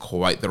is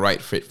quite the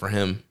right fit for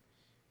him.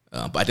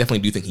 But I definitely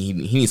do think he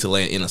needs to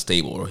land in a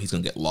stable or he's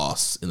going to get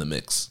lost in the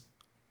mix.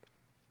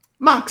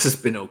 Mox has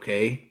been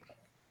okay.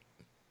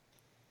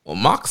 Well,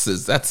 Mox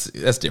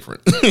that's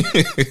different.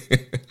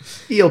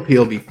 ELP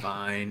will be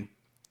fine.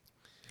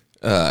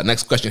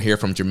 Next question here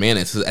from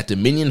Germanis says, at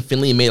Dominion,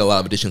 Finlay made a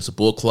lot of additions to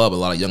Bullet Club, a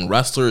lot of young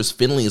wrestlers.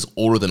 Finlay is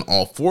older than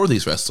all four of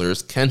these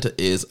wrestlers. Kenta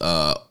is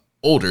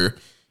older.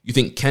 You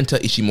think Kenta,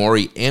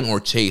 Ishimori, and or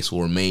Chase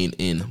will remain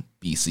in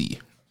BC?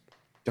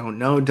 Don't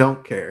know,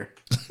 don't care.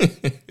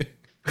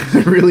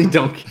 I really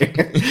don't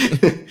care.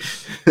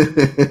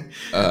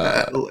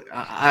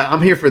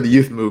 I'm here for the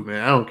youth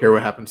movement. I don't care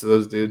what happens to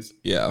those dudes.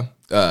 Yeah.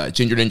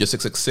 Ginger Ninja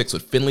 666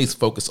 with Finlay's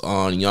focus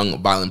on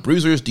young violent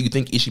bruisers. Do you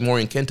think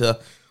Ishimori and Kenta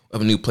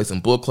of a new place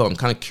in Bullet Club? I'm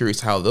kind of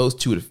curious how those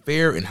two would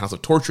fare in House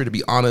of Torture. To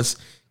be honest,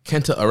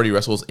 Kenta already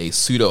wrestles a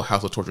pseudo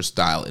House of Torture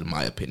style, in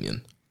my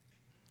opinion.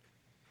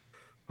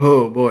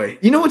 Oh boy.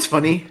 You know what's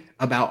funny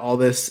about all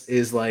this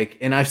is like,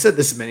 and I've said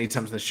this many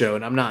times in the show,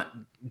 and I'm not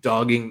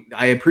dogging,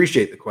 I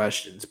appreciate the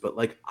questions, but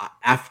like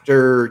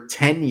after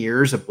 10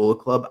 years of Bullet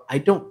Club, I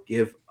don't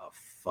give a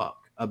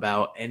fuck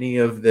about any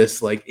of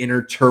this like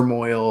inner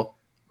turmoil.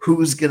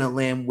 Who's going to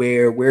land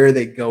where are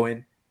they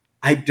going?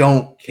 I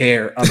don't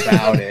care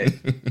about it.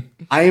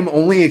 I am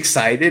only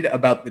excited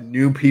about the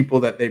new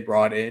people that they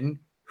brought in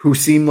who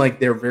seem like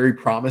they're very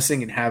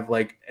promising and have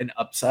like an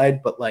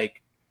upside, but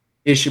like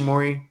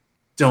Ishimori,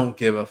 don't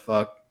give a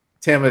fuck.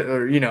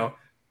 Kenta,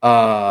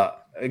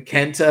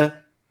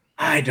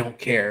 I don't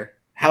care.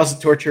 House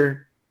of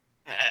Torture,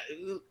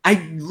 I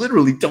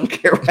literally don't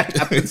care what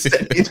happens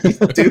to any of these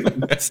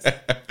dudes.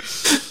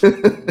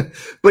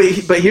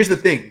 But here's the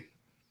thing.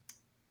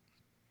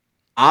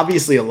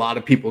 Obviously, a lot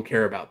of people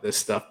care about this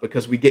stuff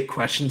because we get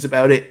questions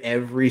about it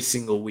every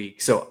single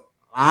week. So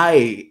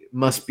I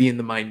must be in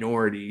the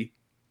minority.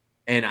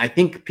 And I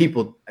think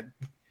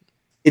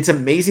it's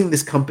amazing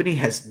this company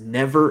has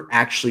never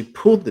actually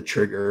pulled the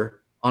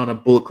trigger on a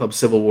Bullet Club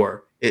Civil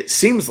War. It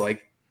seems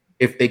like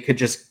if they could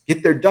just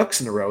get their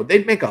ducks in a row,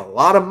 they'd make a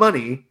lot of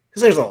money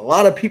because there's a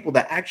lot of people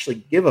that actually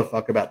give a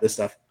fuck about this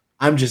stuff.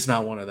 I'm just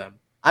not one of them.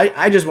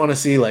 I just want to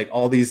see like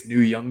all these new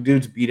young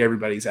dudes beat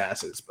everybody's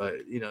asses. But,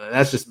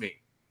 that's just me.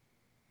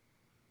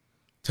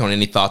 Tony,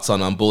 any thoughts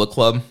on Bullet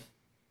Club?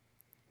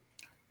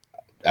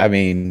 I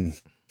mean,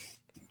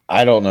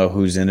 I don't know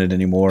who's in it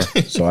anymore,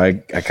 so I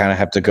kind of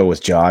have to go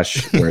with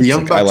Josh. Where The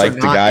Young it's like, I Bucks like are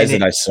the not guys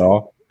in that it. I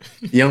saw.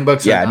 The Young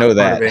Bucks Yeah, are I not know part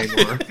that. of it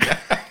anymore.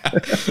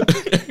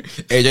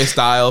 AJ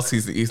Styles,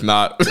 he's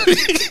not.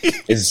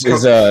 Is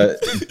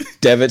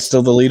Devitt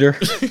still the leader?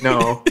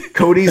 No,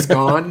 Cody's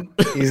gone.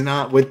 He's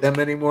not with them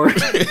anymore.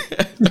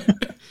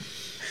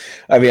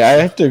 I mean, I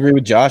have to agree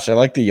with Josh. I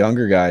like the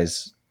younger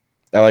guys.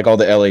 I like all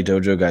the LA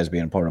Dojo guys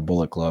being part of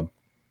Bullet Club.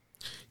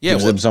 Yeah,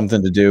 Gives them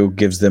something to do,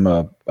 gives them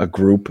a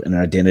group and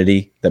an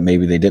identity that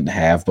maybe they didn't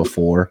have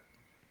before.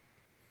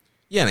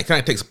 yeah, and it kind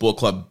of takes Bullet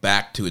Club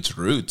back to its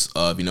roots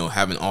of,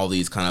 having all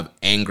these kind of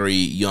angry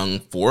young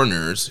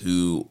foreigners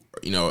who,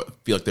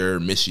 feel like they're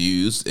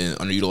misused and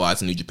underutilized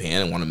in New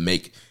Japan and want to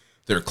make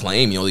their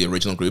claim. The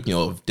original group,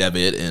 of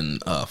Devitt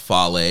and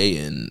Fale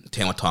and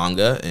Tama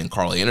Tonga and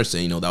Carl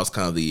Anderson, that was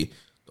kind of the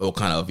whole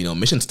kind of,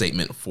 mission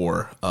statement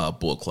for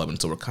Bullet Club.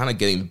 And so we're kind of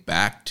getting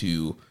back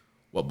to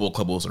what Bullet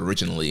Club was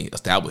originally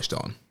established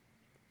on.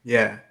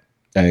 Yeah.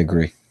 I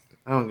agree.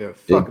 I don't give a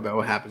fuck about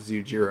what happens to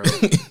you, Jiro.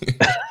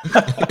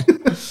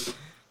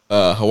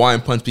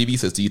 Hawaiian Punch BB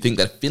says, do you think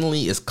that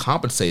Finley is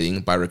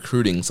compensating by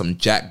recruiting some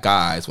jacked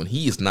guys when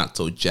he is not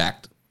so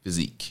jacked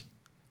physique?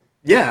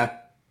 Yeah.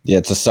 Yeah,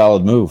 it's a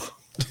solid move.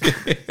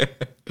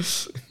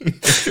 That's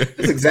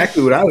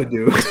exactly what I would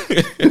do.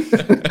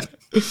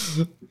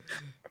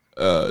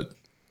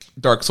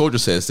 Dark Soldier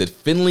says, did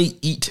Finley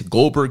eat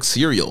Goldberg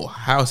cereal?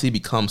 How has he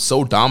become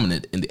so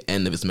dominant in the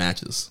end of his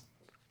matches?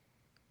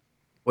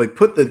 Well, he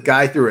put the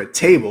guy through a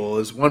table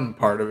is one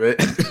part of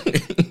it.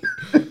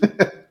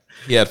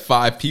 He had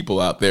 5 people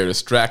out there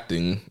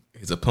distracting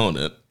his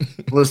opponent.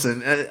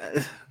 Listen,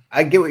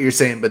 I get what you're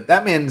saying, but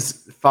that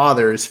man's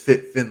father is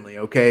Fit Finley,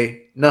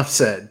 okay? Enough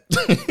said.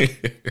 I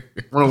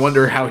want to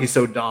wonder how he's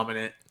so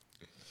dominant.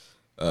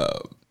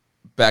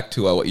 Back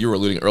to what you were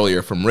alluding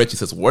earlier from Rich. He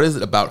says, what is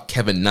it about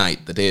Kevin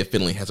Knight that Dave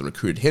Finley hasn't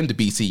recruited him to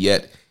BC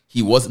yet?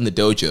 He was in the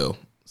dojo.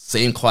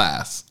 Same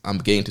class. I'm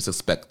beginning to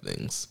suspect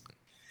things.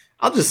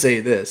 I'll just say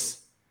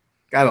this.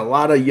 Got a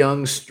lot of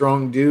young,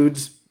 strong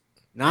dudes.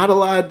 Not a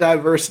lot of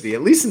diversity.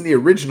 At least in the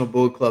original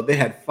Bullet Club, they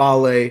had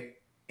Fale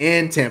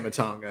and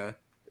Tamatonga.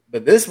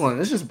 But this one,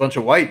 it's just a bunch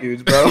of white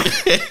dudes, bro.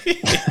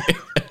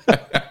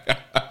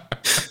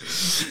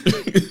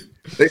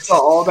 They saw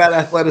all that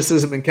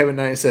athleticism in Kevin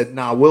Knight and said,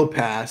 nah, we'll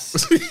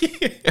pass.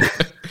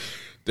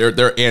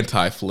 They're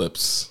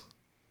anti-flips.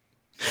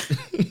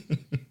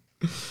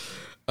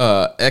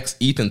 X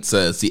Ethan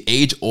says, the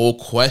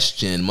age-old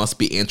question must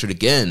be answered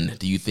again.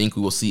 Do you think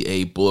we will see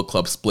a Bullet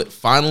Club split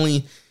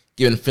finally,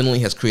 given Finley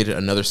has created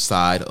another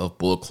side of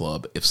Bullet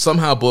Club? If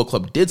somehow Bullet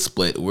Club did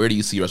split, where do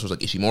you see wrestlers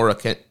like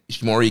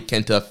Ishimori,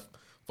 Kenta,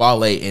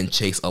 Fale, and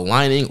Chase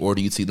aligning, or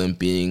do you see them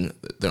being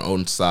their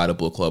own side of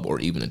Bullet Club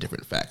or even a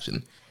different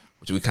faction?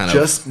 Which we kind of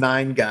just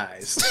 9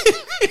 guys.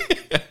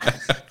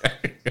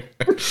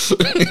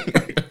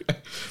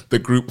 The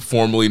group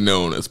formerly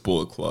known as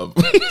Bullet Club.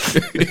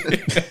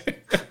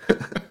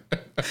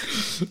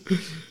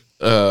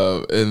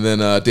 And then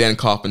Dan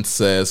Coffin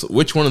says,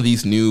 which one of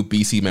these new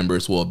BC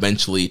members will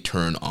eventually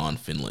turn on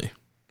Finley?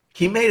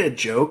 He made a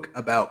joke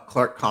about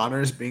Clark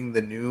Connors being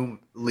the new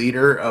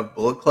leader of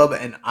Bullet Club,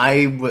 and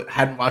I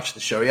hadn't watched the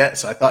show yet,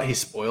 so I thought he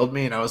spoiled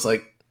me, and I was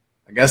like,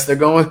 I guess they're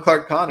going with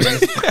Clark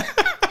Connors.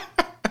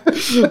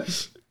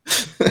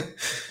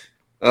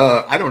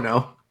 I don't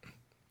know.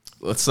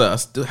 Let's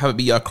still have it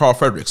be Carl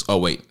Fredericks. Oh,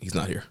 wait, he's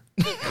not here.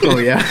 Oh,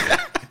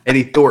 yeah.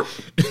 Eddie Thorpe.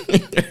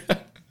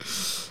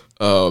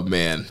 Oh,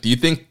 man. Do you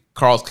think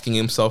Carl's kicking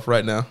himself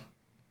right now?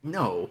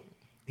 No.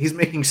 He's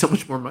making so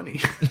much more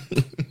money.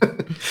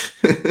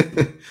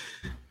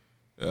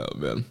 Oh,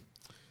 man.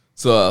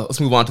 So let's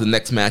move on to the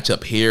next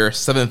matchup here.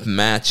 7th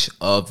match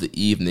of the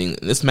evening.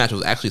 And this match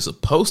was actually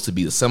supposed to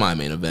be the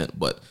semi-main event,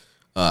 but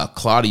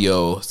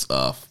Claudio's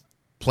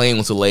plane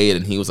was delayed,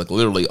 and he was like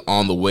literally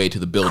on the way to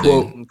the building.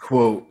 Quote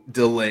unquote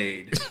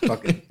delayed.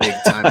 Fucking big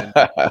time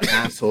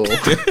asshole.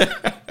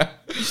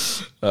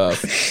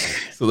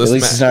 So this At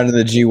least it's not in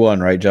the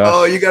G1, right, Josh?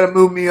 Oh, you gotta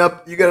move me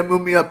up. You gotta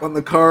move me up on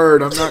the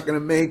card. I'm not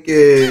gonna make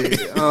it.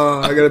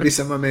 Oh, I gotta be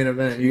semi-main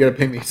event. You gotta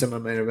pay me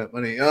semi-main event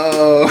money.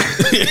 Oh.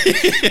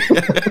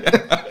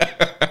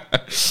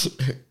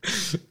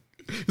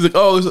 He's like,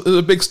 oh, there's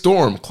a big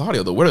storm.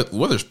 Claudio, the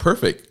weather's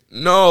perfect.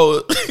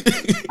 No.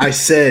 I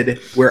said,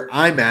 where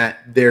I'm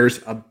at,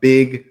 there's a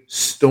big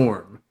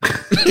storm.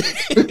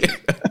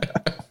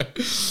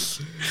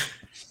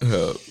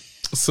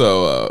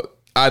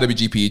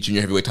 IWGP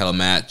Junior Heavyweight Title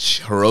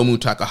match. Hiromu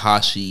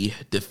Takahashi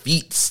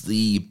defeats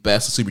the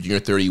Best of Super Junior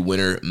 30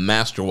 winner,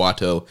 Master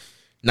Wato,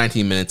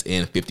 19 minutes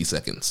and 50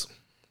 seconds.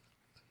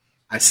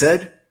 I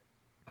said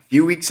a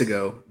few weeks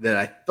ago that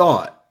I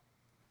thought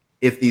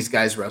if these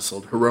guys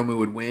wrestled, Hiromu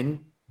would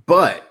win.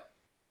 But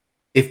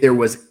if there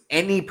was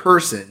any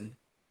person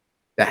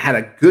that had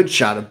a good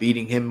shot of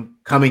beating him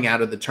coming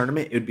out of the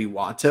tournament, it would be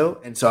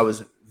Wato. And so I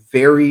was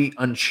very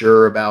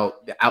unsure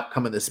about the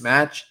outcome of this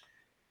match.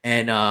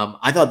 And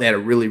I thought they had a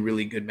really,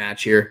 really good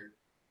match here.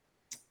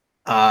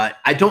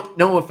 I don't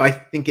know if I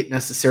think it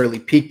necessarily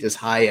peaked as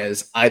high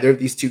as either of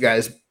these two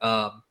guys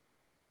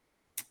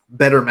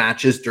better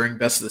matches during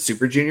Best of the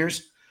Super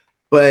Juniors,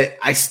 but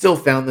I still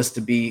found this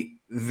to be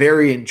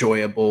very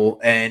enjoyable,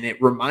 and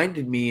it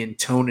reminded me in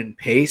tone and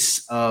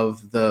pace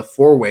of the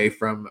four-way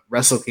from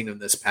Wrestle Kingdom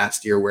this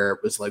past year, where it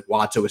was like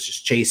Wato was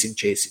just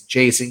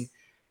chasing,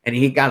 and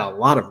he got a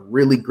lot of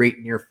really great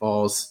near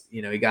falls.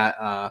 You know, he got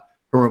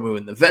Hiromu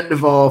in the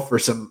Vendaval for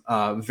some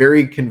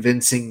very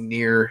convincing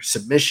near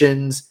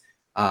submissions.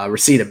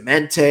 Reseda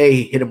Mente,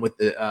 he hit him with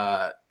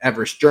the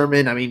Everest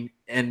German. I mean,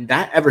 and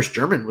that Everest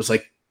German was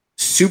like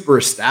super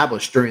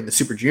established during the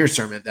Super Juniors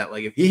tournament that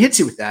like if he hits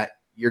you with that,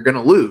 you're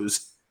gonna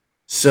lose.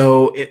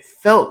 So it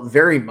felt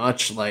very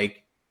much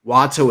like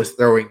Wato was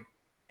throwing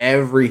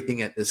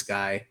everything at this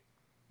guy,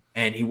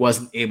 and he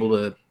wasn't able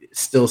to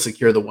still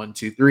secure the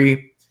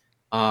 1-2-3.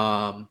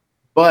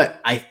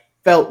 But I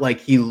felt like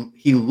he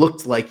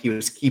looked like he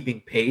was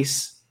keeping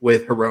pace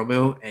with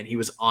Hiromu, and he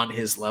was on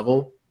his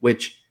level,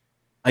 which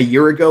a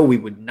year ago we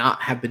would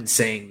not have been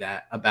saying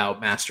that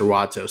about Master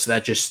Wato. So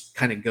that just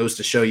kind of goes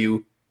to show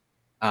you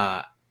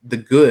the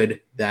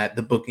good that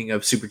the booking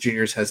of Super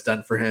Juniors has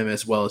done for him,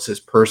 as well as his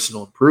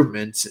personal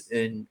improvements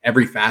in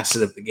every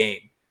facet of the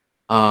game.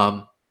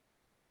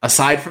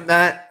 Aside from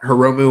that,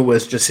 Hiromu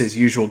was just his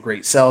usual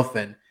great self.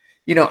 And,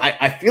 you know,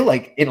 I feel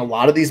like in a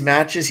lot of these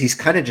matches, he's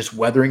kind of just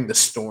weathering the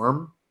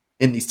storm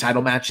in these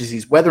title matches.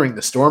 He's weathering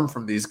the storm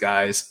from these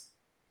guys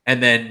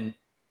and then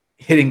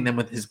hitting them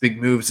with his big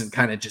moves and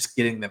kind of just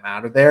getting them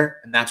out of there.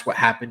 And that's what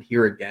happened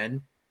here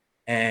again.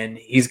 And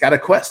he's got a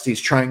quest. He's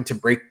trying to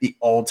break the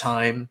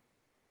all-time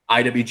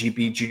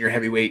IWGP Junior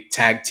Heavyweight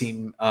Tag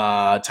Team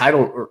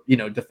title or, you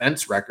know,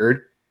 defense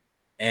record.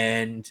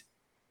 And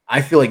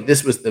I feel like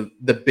this was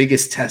the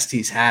biggest test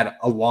he's had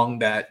along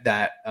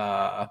that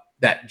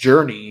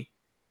journey.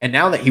 And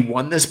now that he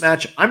won this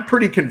match, I'm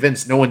pretty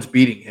convinced no one's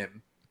beating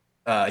him.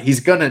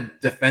 He's going to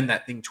defend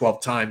that thing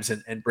 12 times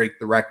and break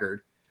the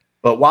record.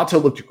 But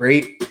Wato looked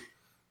great.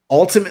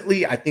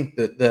 Ultimately, I think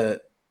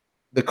the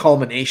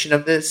culmination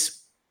of this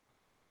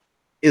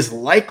is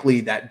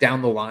likely that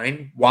down the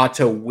line,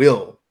 Wato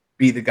will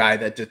be the guy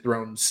that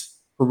dethrones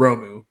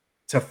Hiromu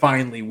to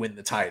finally win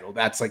the title.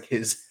 That's like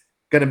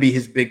going to be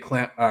his big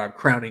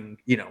crowning,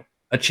 you know,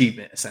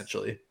 achievement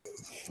essentially.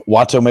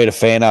 Wato made a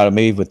fan out of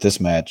me with this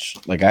match.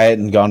 Like I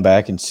hadn't gone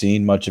back and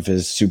seen much of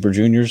his Super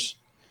Juniors,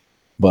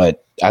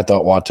 but I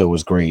thought Wato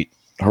was great.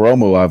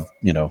 Hiromu, I've,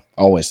 you know,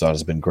 always thought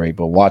has been great,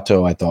 but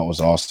Wato I thought was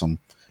awesome.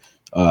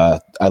 I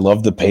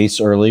loved the pace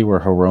early where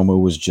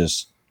Hiromu was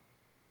just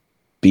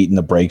beating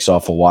the brakes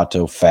off of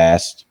Wato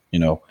fast, you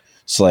know,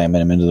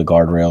 slamming him into the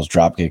guardrails,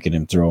 drop kicking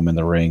him, throw him in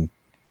the ring,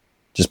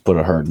 just put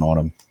a hurting on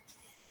him.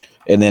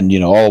 And then, you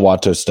know, all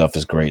Wato's stuff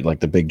is great, like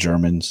the big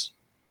Germans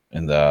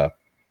and the,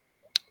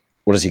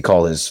 what does he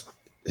call his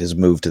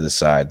move to the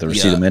side? The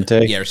Reseda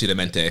Mente? Yeah, Reseda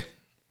Mente.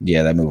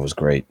 Yeah, that move was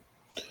great.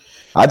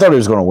 I thought he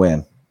was going to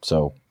win,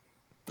 so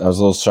I was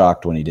a little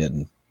shocked when he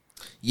didn't.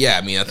 Yeah,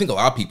 I mean, I think a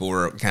lot of people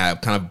were kind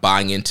of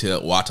buying into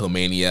Wato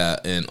Mania,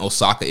 and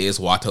Osaka is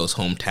Wato's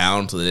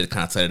hometown, so they did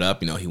kind of set it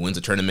up. You know, he wins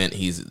the tournament.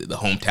 He's the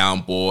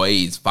hometown boy.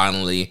 He's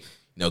finally,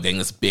 you know, getting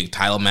this big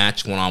title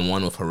match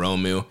one-on-one with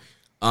Hiromu.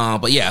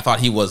 But yeah, I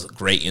thought he was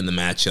great in the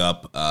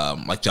matchup.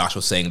 Like Josh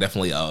was saying,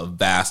 definitely a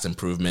vast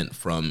improvement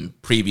from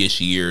previous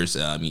years.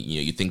 You know,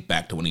 you think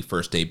back to when he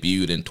first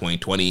debuted in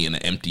 2020 in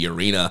an empty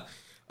arena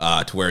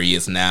to where he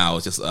is now.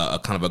 It's just a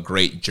kind of a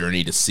great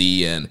journey to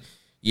see. And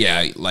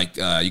yeah, like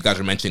you guys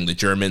were mentioning, the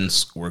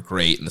Germans were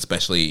great, and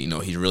especially, you know,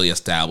 he's really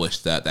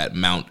established that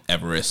Mount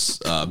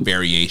Everest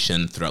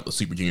variation throughout the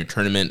Super Junior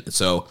tournament.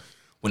 So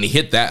when he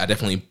hit that, I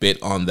definitely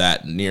bit on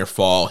that near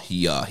fall.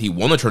 He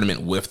won the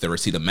tournament with the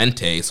Reseda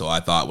Mente, so I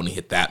thought when he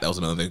hit that was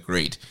another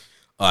great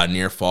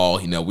near fall.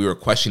 You know, we were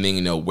questioning,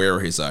 you know, where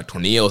his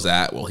tornillos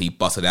at. Well, he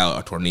busted out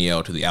a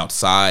tornillo to the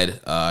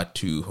outside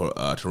to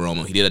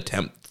Hiromu. He did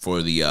attempt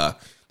for the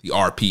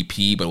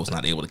RPP, but was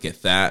not able to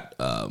get that.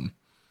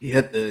 He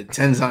hit the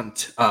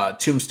Tenzan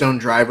Tombstone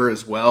driver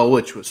as well,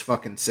 which was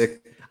fucking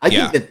sick. I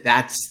think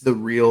that's the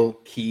real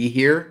key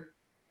here.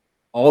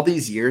 All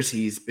these years,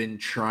 he's been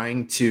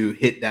trying to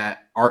hit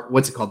that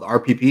what's it called, the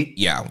RPP?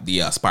 Yeah,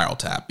 the spiral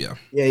tap. Yeah,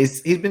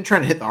 he's been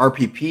trying to hit the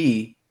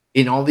RPP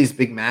in all these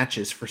big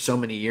matches for so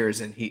many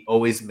years, and he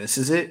always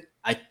misses it.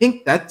 I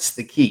think that's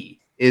the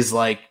key. Is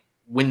like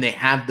when they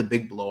have the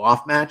big blow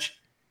off match,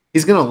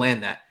 he's gonna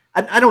land that.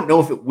 I don't know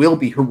if it will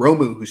be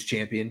Hiromu who's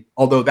champion,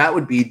 although that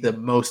would be the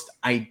most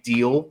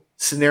ideal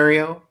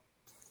scenario.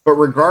 But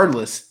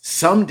regardless,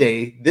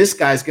 someday this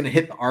guy's gonna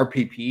hit the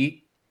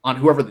RPP on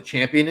whoever the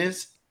champion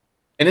is.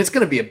 And it's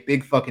going to be a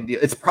big fucking deal.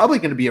 It's probably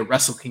going to be a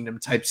Wrestle Kingdom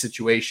type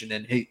situation,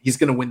 and he's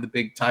going to win the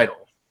big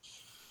title.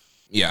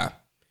 Yeah. And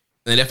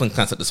they definitely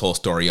kind of set this whole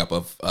story up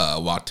of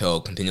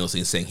Wato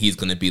continuously saying he's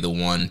going to be the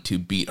one to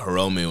beat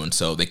Hiromu. And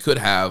so they could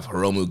have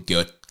Hiromu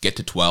get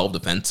to 12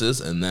 defenses,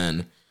 and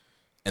then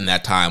in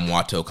that time,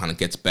 Wato kind of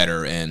gets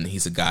better, and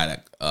he's a guy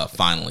that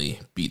finally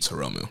beats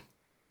Hiromu.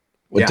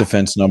 What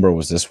defense number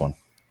was this one?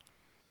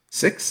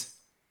 6?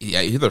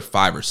 Yeah, either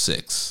 5 or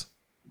 6.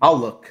 I'll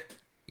look.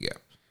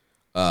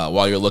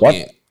 While you're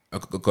looking,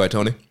 go ahead,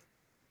 Tony.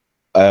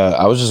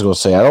 I was just going to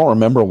say, I don't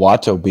remember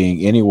Wato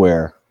being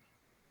anywhere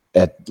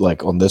at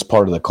like on this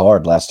part of the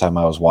card last time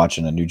I was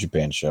watching a New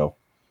Japan show.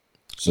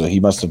 So he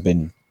must have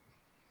been,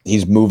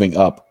 he's moving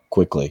up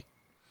quickly.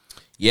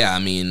 Yeah, I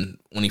mean,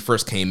 when he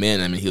first came in,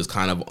 I mean, he was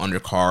kind of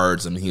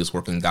undercards. I mean, he was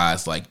working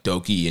guys like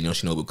Doki and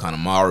Yoshinobu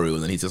Kanemaru,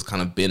 and then he's just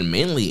kind of been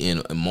mainly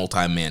in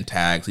multi-man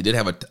tags. He did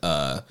have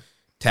a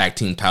tag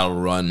team title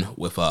run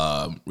with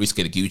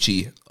Ryusuke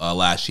Taguchi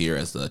last year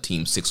as the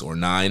team 6 or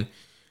 9.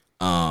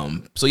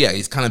 So yeah,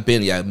 he's kind of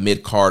been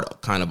mid-card,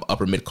 kind of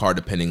upper mid-card,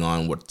 depending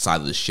on what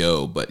side of the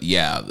show. But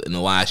yeah, in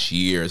the last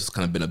year, it's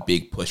kind of been a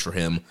big push for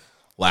him.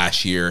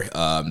 Last year,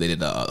 they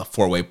did a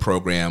 4-way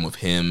program with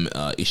him,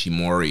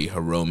 Ishimori,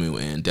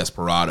 Hiromu, and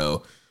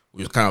Desperado,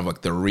 which was kind of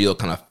like the real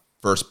kind of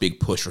first big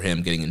push for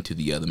him getting into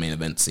the main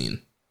event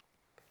scene.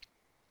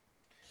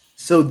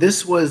 So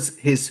this was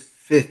his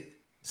 5th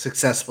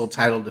successful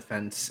title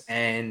defense,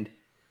 and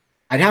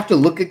I'd have to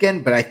look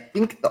again, but I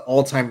think the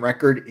all-time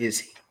record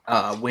is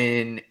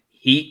when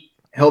Heat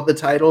held the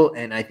title,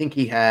 and I think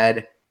he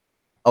had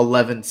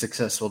 11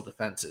 successful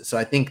defenses. So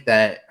I think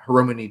that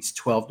Hiromu needs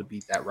 12 to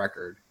beat that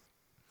record.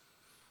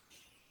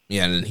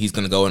 Yeah, and he's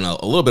going to go in a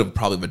little bit of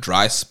probably of a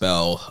dry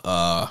spell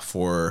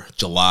for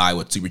July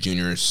with Super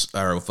Juniors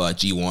or with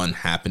G1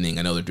 happening.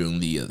 I know they're doing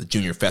the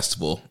Junior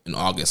Festival in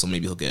August, so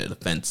maybe he'll get a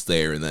defense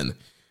there and then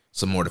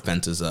some more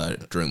defenses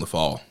during the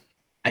fall.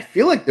 I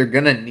feel like they're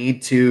going to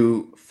need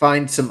to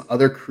find some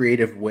other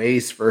creative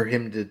ways for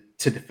him to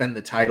defend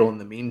the title in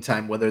the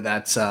meantime, whether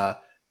that's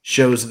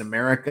shows in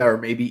America or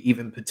maybe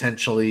even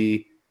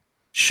potentially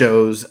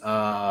shows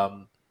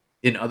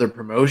in other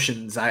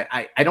promotions.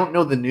 I don't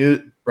know the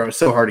new, bro, it's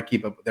so hard to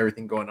keep up with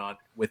everything going on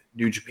with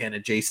New Japan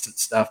adjacent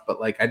stuff, but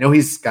like I know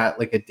he's got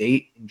like a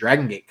date in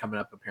Dragon Gate coming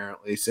up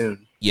apparently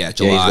soon. Yeah,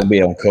 July. Yeah, he's going to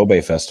be on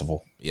Kobe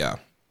Festival. Yeah.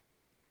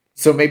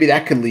 So maybe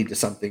that could lead to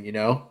something, you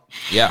know?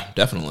 Yeah,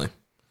 definitely.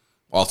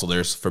 Also,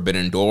 there's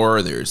Forbidden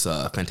Door, there's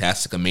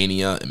Fantastica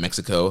Mania in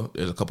Mexico.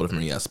 There's a couple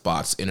different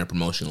spots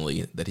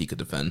interpromotionally that he could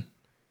defend.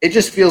 It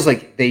just feels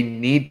like they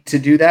need to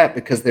do that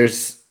because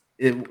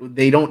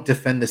they don't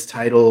defend this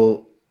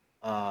title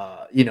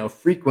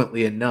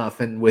frequently enough,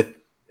 and with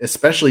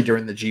especially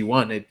during the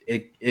G1,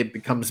 it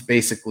becomes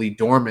basically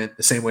dormant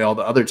the same way all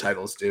the other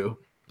titles do.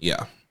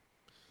 Yeah,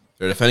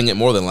 they're defending it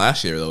more than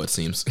last year, though, it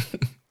seems.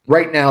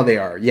 Right now they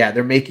are. Yeah,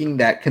 they're making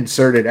that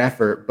concerted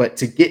effort, but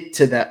to get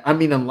to that, I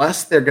mean,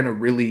 unless they're going to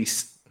really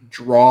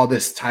draw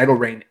this title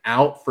reign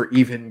out for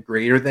even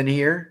greater than a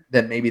year,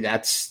 then maybe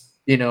that's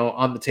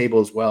on the table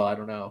as well. I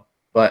don't know,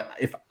 but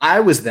if I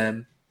was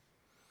them,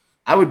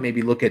 I would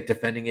maybe look at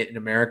defending it in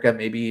America,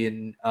 maybe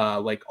in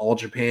like All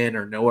Japan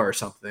or Noah or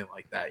something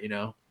like that,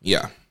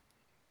 Yeah.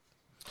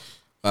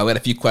 We had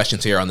a few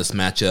questions here on this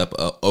matchup.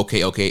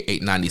 Okay,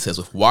 890 says,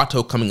 with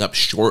Wato coming up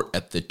short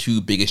at the 2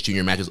 biggest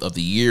junior matches of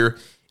the year,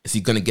 is he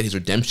going to get his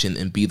redemption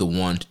and be the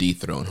one to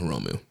dethrone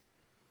Hiromu?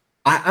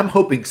 I'm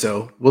hoping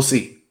so. We'll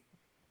see.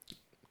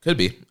 Could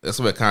be. That's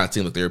what it kind of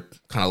seems like they're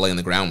kind of laying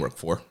the groundwork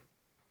for.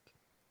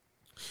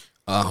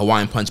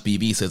 Hawaiian Punch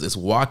BB says, is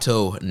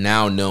Wato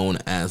now known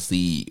as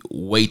the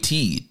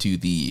waitee to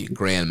the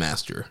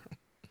Grandmaster?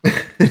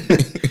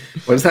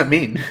 What does that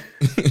mean?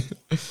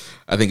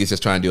 I think he's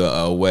just trying to do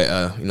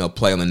a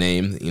play on the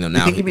name.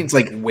 Now I think he means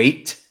like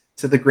wait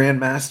to the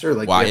Grandmaster,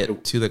 like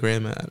Wyatt to the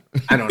Grandmaster.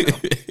 I don't know.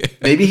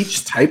 Maybe he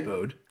just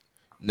typoed.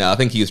 No, I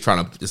think he was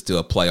trying to just do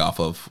a play off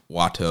of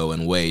Wato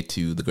and way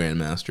to the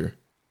Grandmaster.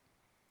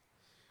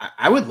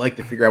 I would like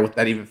to figure out what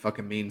that even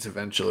fucking means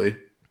eventually.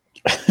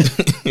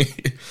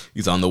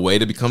 He's on the way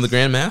to become the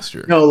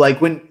Grandmaster. No,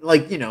 like when,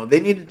 they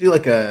need to do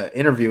like a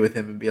interview with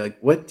him and be like,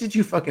 "What did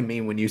you fucking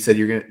mean when you said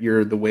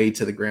you're the way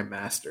to the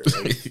Grandmaster?"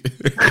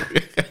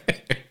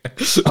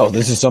 Oh,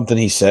 this is something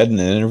he said in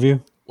an interview.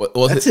 What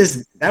was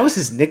that was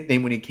his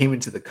nickname when he came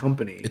into the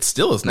company. It's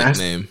still his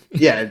nickname.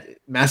 Yeah,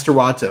 Master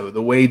Wato,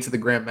 the way to the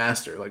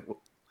Grandmaster. Like,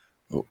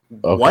 okay.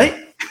 What?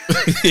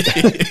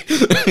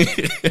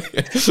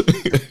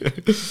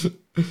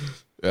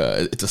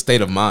 It's a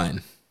state of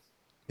mind.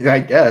 Yeah, I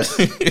guess.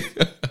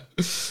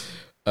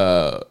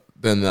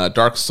 Then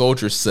Dark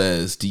Soldier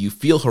says, do you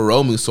feel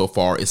Hiromu so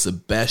far is the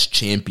best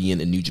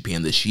champion in New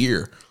Japan this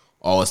year?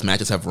 All his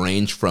matches have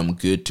ranged from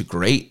good to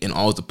great, and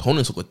all his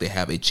opponents look like they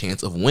have a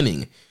chance of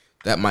winning.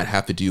 That might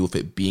have to do with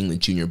it being the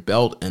junior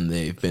belt, and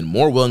they've been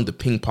more willing to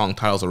ping-pong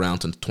titles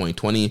around since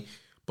 2020,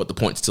 but the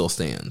point still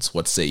stands.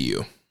 What say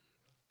you?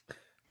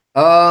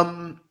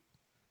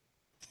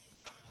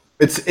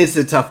 It's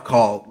a tough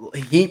call.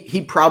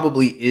 He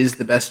probably is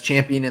the best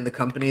champion in the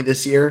company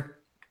this year.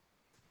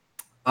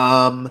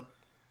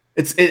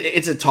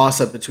 It's a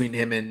toss-up between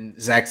him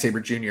and Zack Sabre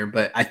Jr.,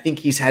 but I think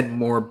he's had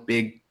more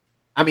big...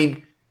 I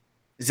mean,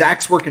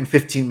 Zack's working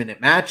 15-minute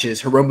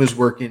matches. Hiromu's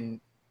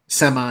working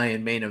semi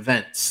and main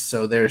events,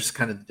 so there's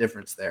kind of the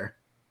difference there.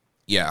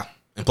 Yeah,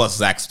 and plus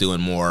Zack's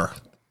doing more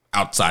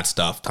outside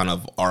stuff, ton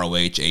of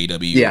ROH,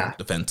 AEW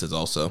defenses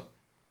also.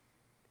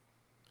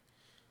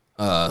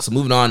 So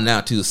moving on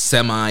now to the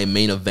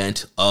semi-main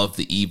event of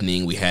the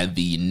evening, we had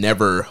the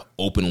never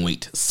open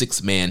weight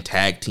 6-man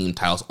tag team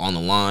titles on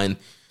the line.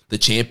 the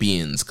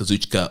champions,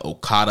 Kazuchika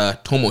Okada,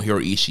 Tomohiro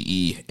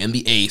Ishii, and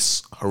the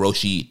ace,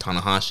 Hiroshi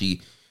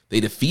Tanahashi, they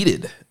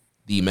defeated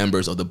the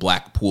members of the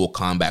Blackpool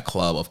Combat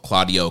Club of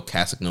Claudio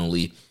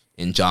Castagnoli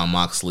and Jon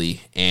Moxley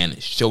and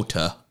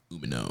Shota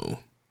Umino.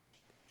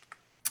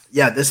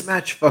 Yeah, this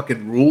match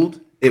fucking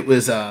ruled. It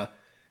was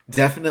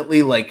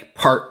definitely like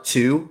part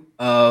 2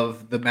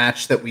 of the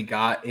match that we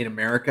got in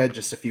America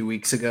just a few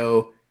weeks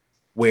ago,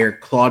 where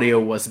Claudio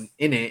wasn't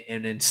in it,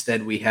 and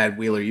instead we had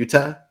Wheeler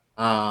Yuta.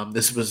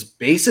 This was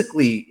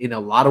basically, in a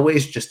lot of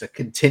ways, just a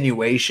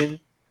continuation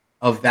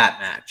of that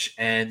match.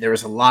 And there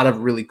was a lot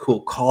of really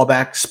cool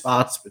callback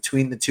spots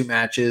between the two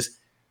matches.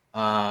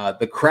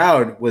 The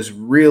crowd was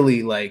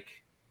really like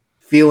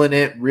feeling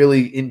it,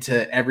 really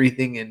into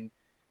everything. And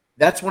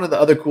that's one of the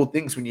other cool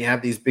things when you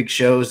have these big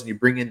shows and you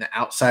bring in the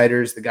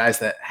outsiders, the guys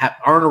that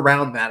aren't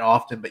around that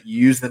often, but you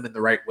use them in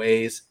the right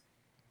ways.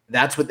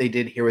 That's what they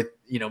did here with,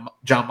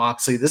 Jon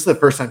Moxley. This is the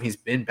first time he's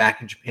been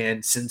back in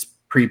Japan since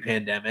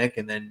pre-pandemic,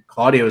 and then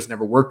Claudio has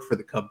never worked for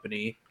the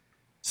company.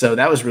 So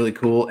that was really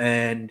cool.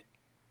 And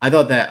I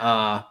thought that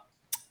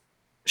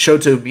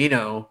Shota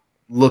Umino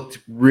looked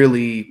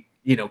really,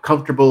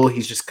 comfortable.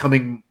 He's just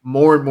coming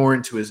more and more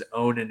into his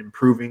own and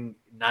improving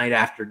night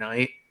after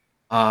night.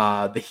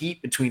 The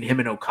heat between him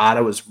and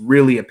Okada was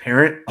really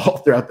apparent all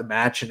throughout the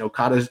match, and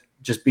Okada's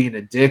just being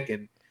a dick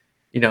and,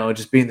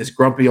 just being this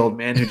grumpy old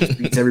man who just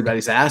beats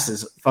everybody's ass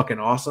is fucking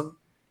awesome.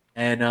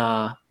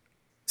 And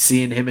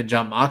seeing him and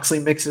Jon Moxley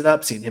mix it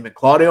up, seeing him and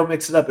Claudio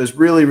mix it up is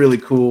really, really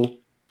cool.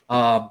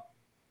 I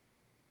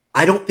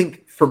don't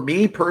think, for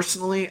me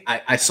personally,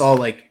 I saw,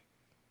 like,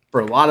 for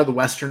a lot of the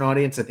Western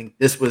audience, I think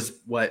this was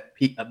what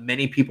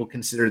many people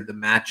considered the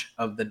match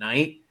of the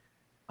night.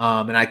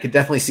 And I could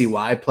definitely see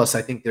why. Plus,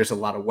 I think there's a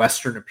lot of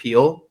Western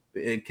appeal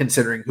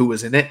considering who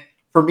was in it.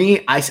 For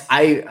me,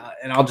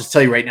 and I'll just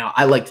tell you right now,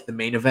 I liked the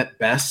main event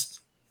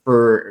best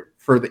for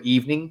the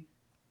evening.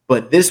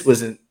 But this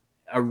was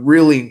a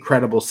really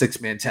incredible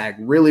 6-man tag.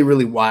 Really,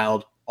 really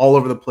wild. All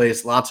over the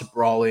place. Lots of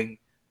brawling.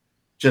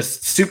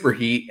 Just super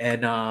heat.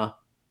 And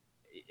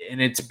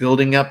it's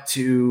building up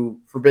to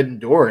Forbidden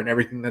Door and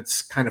everything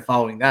that's kind of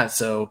following that.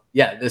 So,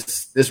 yeah,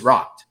 this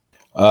rocked.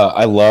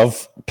 I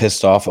love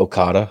pissed off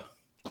Okada,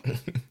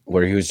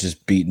 where he was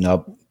just beating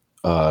up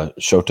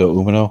Shota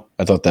Umino.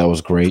 I thought that was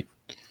great.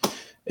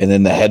 And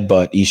then the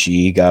headbutt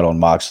Ishii got on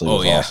Moxley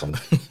was awesome.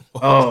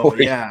 Oh,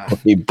 yeah.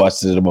 He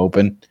busted him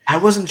open. I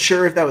wasn't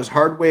sure if that was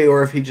hard way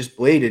or if he just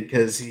bladed,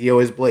 because he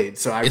always blades.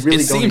 So it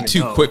really seemed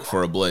too quick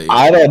for a blade.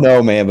 I don't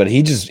know, man, but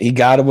he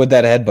got him with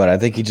that headbutt. I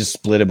think he just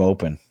split him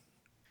open.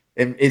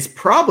 And it's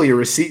probably a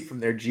receipt from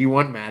their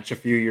G1 match a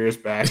few years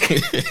back.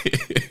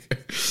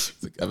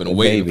 I've been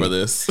waiting for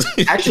this.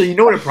 Actually, you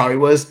know what it probably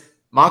was?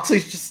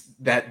 Moxley's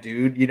just that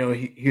dude. He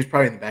was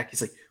probably in the back.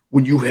 He's like,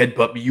 when you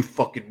headbutt me, you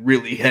fucking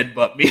really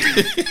headbutt me.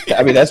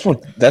 I mean, that's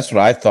what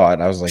I thought.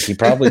 I was like, he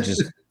probably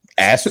just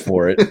asked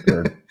for it,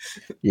 or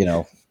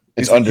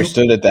it's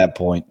understood at that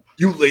point.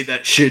 You lay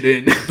that shit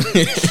in.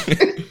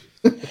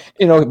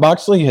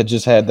 Moxley had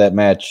just had that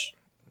match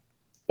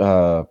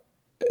at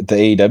the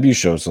AEW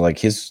show, so like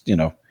his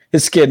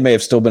skin may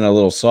have still been a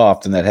little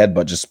soft, and that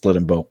headbutt just split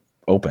him both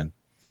open.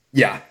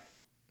 Yeah.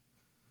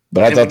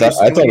 But I thought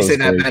when you it say was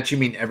that great. match, you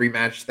mean every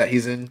match that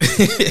he's in?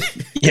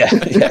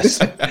 Yes.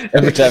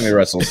 Every time he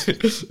wrestles.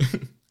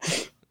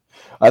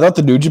 I thought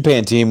the New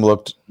Japan team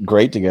looked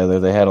great together.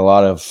 They had a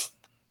lot of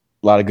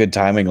good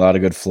timing, a lot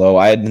of good flow.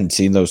 I hadn't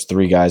seen those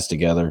 3 guys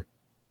together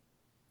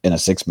in a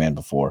 6-man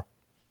before.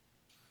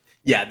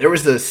 Yeah, there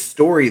was a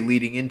story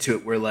leading into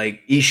it where,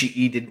 like,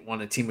 Ishii didn't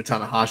want to team with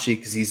Tanahashi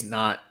because he's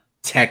not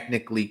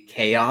technically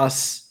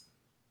Chaos.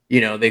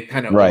 They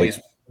kind of always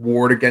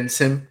warred against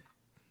him.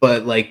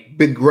 But, like,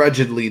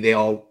 begrudgingly, they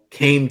all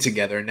came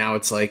together. Now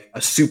it's like a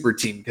super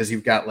team because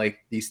you've got, like,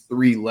 these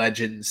 3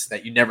 legends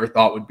that you never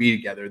thought would be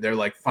together. They're,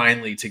 like,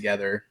 finally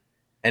together.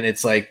 And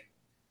it's like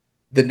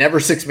the never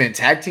 6-man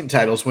tag team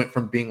titles went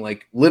from being,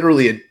 like,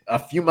 literally a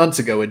few months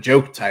ago a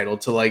joke title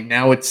to, like,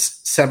 now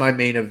it's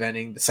semi-main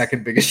eventing, the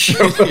second biggest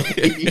show of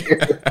the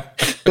year.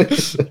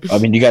 I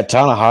mean, you got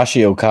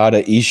Tanahashi,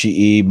 Okada,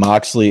 Ishii,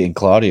 Moxley, and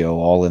Claudio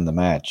all in the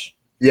match.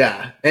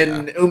 Yeah,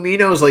 and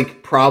Umino's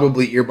like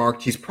probably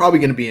earmarked. He's probably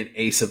going to be an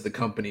ace of the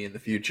company in the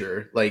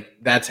future. Like,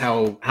 that's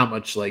how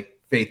much like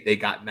faith they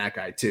got in that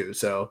guy too.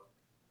 So,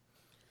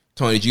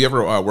 Tony, did you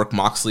ever work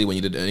Moxley when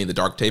you did any of the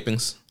dark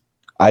tapings?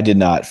 I did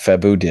not.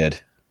 Fabu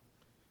did.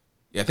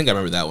 Yeah, I think I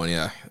remember that one.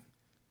 Yeah,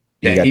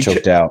 He got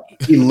choked out.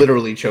 He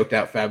literally choked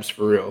out Fabs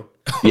for real.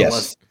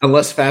 Yes,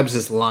 unless Fabs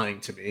is lying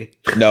to me.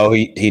 No,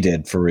 he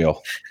did for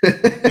real.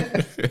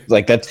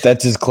 Like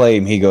that's his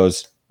claim. He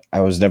goes,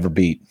 "I was never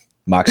beat.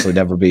 Moxley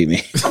never beat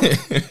me."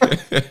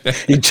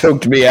 He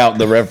choked me out,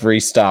 and the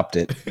referee stopped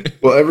it.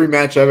 Well, every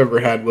match I've ever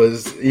had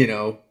was,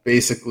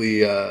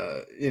 basically,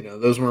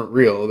 those weren't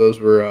real. Those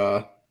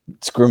were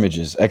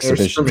scrimmages,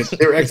 exhibitions.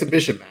 They were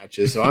exhibition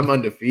matches, so I'm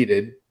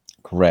undefeated.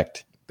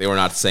 Correct. They were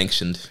not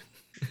sanctioned.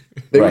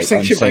 They were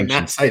sanctioned by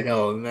Matt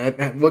Sydal,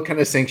 and what kind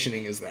of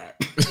sanctioning is that?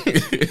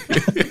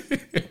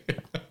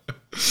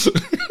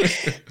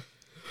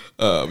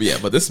 Yeah,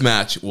 but this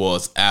match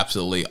was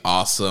absolutely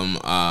awesome.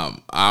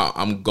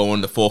 I'm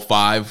going to full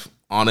 5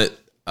 on it.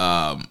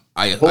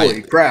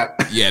 Holy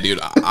crap. Yeah, dude,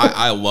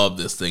 I love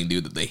this thing,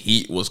 dude. The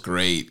heat was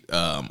great.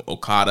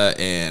 Okada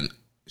and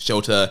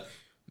Shota,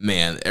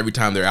 man, every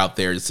time they're out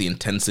there, just the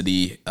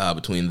intensity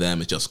between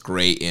them is just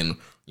great. And,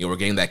 we're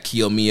getting that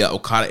Kiyomiya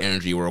Okada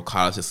energy where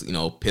Okada's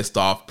just, pissed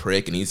off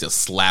prick and he's just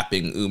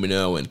slapping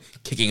Umino and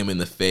kicking him in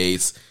the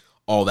face.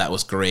 All that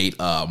was great.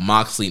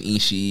 Moxley and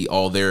Ishii,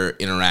 all their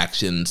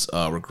interactions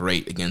were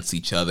great against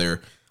each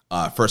other.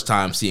 First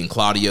time seeing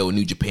Claudio in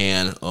New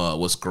Japan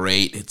was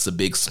great. It's a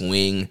big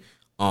swing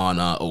on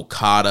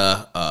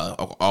Okada,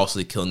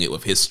 also killing it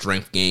with his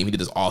strength game. He did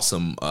this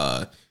awesome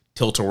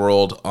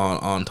tilt-a-world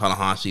on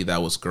Tanahashi.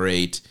 That was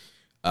great.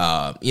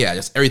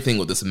 Just everything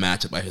with this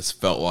matchup, I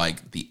just felt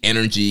like the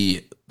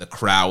energy, the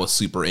crowd was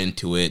super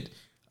into it.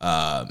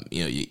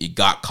 You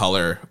got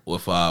color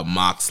with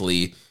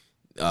Moxley,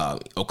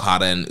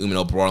 Okada and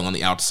Umino brawling on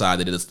the outside.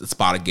 They did the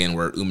spot again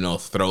where Umino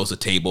throws a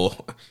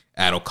table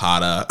at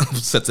Okada,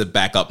 sets it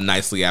back up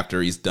nicely after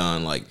he's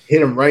done. Like,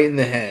 hit him right in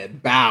the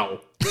head.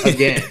 Bow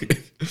again.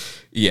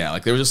 Yeah,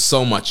 like there was just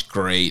so much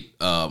great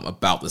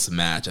about this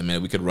match. I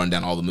mean, we could run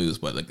down all the moves,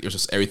 but like there's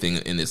just everything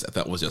in this I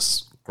thought was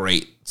just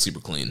great, super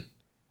clean.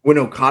 When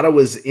Okada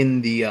was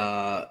in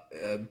the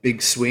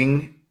big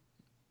swing,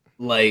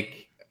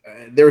 like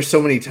there were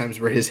so many times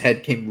where his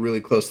head came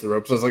really close to the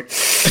ropes. I was like,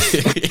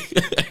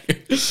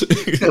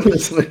 it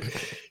was like,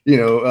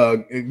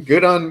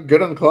 good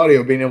on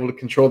Claudio being able to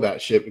control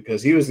that shit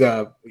because he was,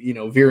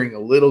 veering a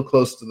little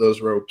close to those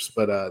ropes,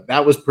 but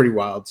that was pretty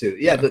wild too.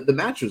 Yeah, the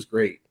match was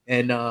great,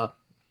 and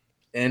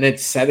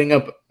it's setting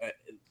up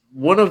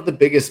one of the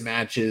biggest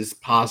matches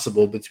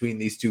possible between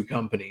these two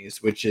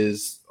companies, which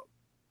is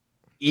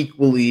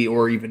equally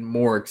or even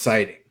more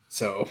exciting.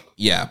 So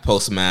yeah,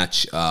 post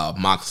match,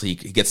 Moxley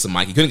gets the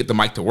mic. He couldn't get the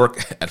mic to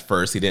work at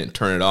first. He didn't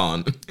turn it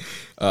on,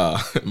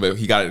 but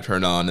he got it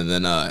turned on, and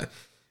then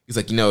he's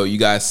like, you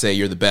guys say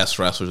you're the best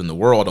wrestlers in the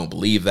world. I don't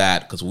believe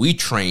that because we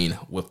train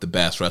with the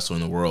best wrestler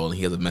in the world, and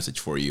he has a message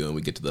for you. And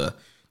we get to the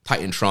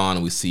Titantron,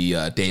 and we see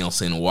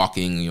Danielson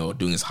walking,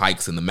 doing his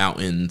hikes in the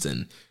mountains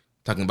and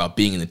talking about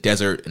being in the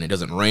desert, and it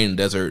doesn't rain in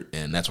the desert,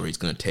 and that's where he's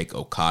going to take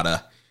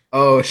Okada.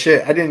 Oh,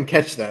 shit. I didn't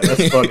catch that.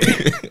 That's funny.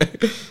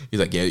 He's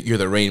like, yeah, you're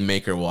the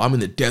rainmaker. Well, I'm in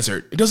the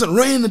desert. It doesn't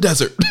rain in the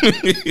desert.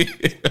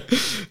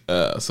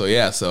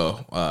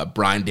 So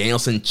Bryan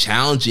Danielson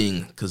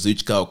challenging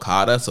Kazuchika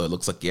Okada. So it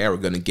looks like, we're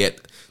going to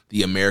get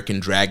the American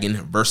Dragon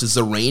versus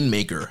the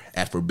Rainmaker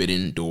at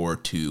Forbidden Door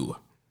 2.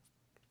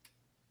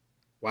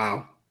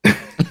 Wow.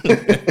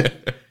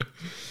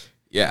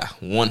 Yeah,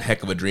 one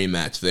heck of a dream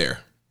match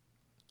there.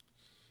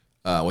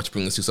 Which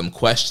brings us to some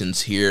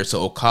questions here.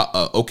 So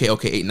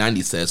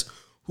OK890 says,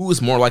 who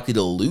is more likely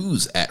to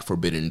lose at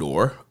Forbidden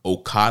Door,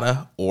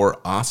 Okada or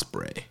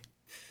Ospreay?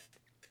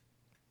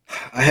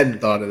 I hadn't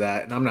thought of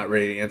that, and I'm not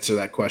ready to answer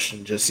that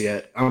question just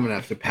yet. I'm gonna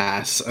have to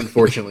pass.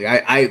 Unfortunately,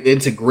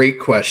 it's a great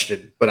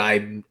question, but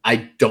I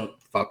don't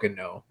fucking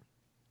know.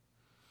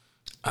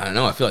 I don't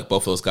know. I feel like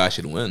both of those guys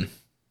should win.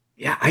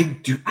 Yeah, I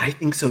do. I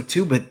think so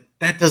too, but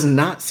that does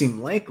not seem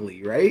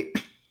likely, right?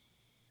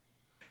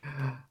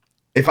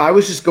 If I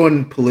was just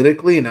going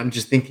politically and I'm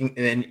just thinking,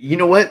 and you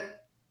know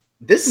what?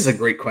 This is a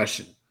great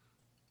question.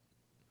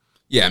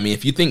 Yeah, I mean,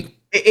 if you think...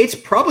 It's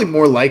probably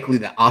more likely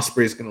that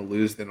Ospreay is going to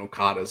lose than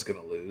Okada is going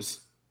to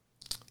lose.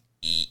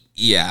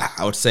 Yeah,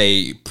 I would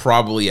say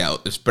probably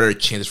there's better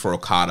chances for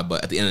Okada,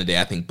 but at the end of the day,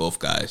 I think both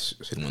guys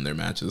should win their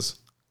matches.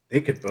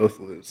 They could both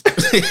lose. I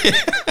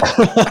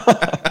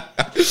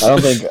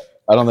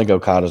don't think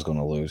Okada's going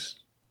to lose.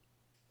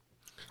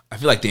 I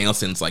feel like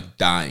Danielson's like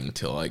dying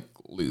to like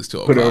lose to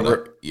Put Okada.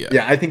 over.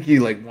 Yeah, I think he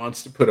like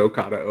wants to put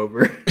Okada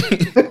over.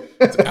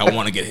 I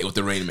want to get hit with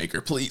the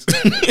Rainmaker, please.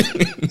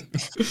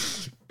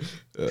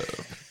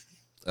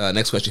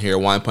 Next question here,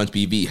 Wine Punch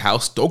BV. How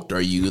stoked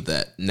are you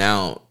that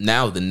now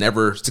the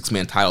Never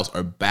 6-man titles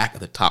are back at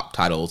the top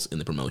titles in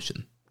the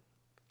promotion?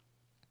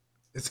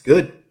 It's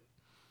good.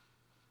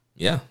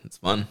 Yeah, it's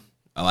fun.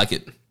 I like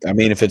it. I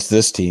mean, if it's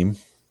this team,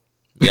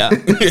 yeah,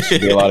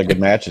 should be a lot of good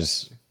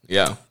matches.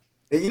 Yeah.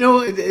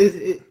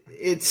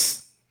 It's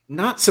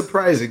not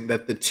surprising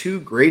that the two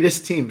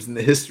greatest teams in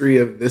the history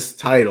of this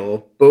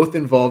title both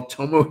involve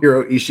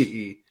Tomohiro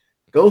Ishii.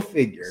 Go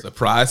figure.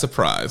 Surprise,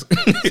 surprise.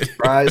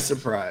 Surprise,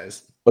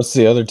 surprise. What's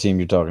the other team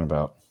you're talking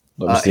about?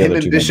 Him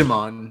and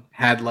Bishamon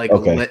had like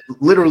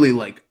literally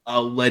like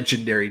a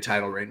legendary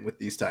title reign with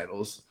these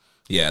titles.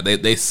 Yeah,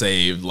 they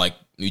saved like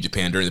New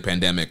Japan during the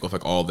pandemic with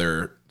like all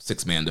their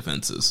 6-man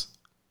defenses.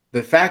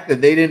 The fact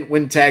that they didn't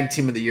win Tag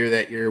Team of the Year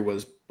that year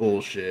was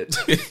bullshit.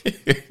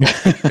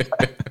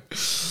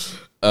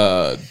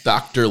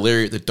 Dr.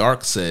 Larry the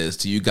Dark says,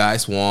 do you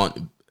guys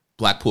want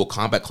Blackpool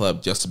Combat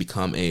Club just to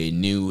become a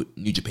New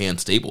Japan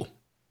stable?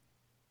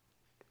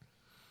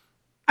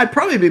 I'd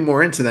probably be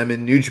more into them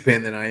in New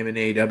Japan than I am in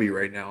AEW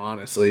right now,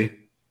 honestly.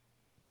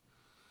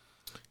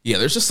 Yeah,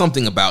 there's just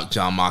something about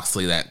Jon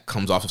Moxley that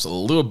comes off just a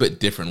little bit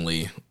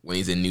differently when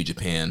he's in New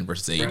Japan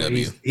versus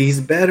AEW. He's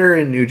better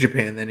in New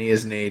Japan than he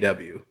is in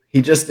AEW.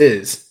 He just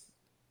is.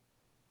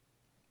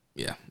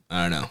 Yeah,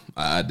 I don't know.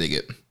 I dig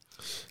it.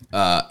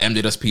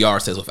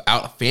 MJSPR says,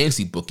 without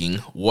fantasy booking,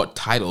 what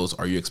titles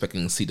are you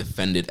expecting to see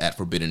defended at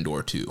Forbidden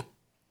Door 2?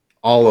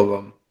 All of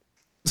them.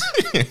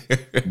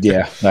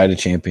 Yeah, Night of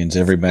Champions.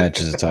 Every match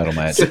is a title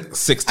match.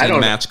 16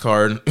 match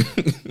card.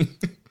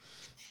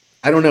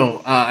 I don't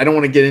know. I don't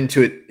want to get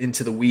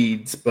into the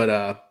weeds, but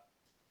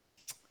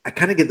I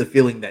kind of get the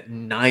feeling that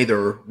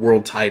neither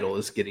world title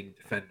is getting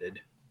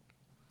defended.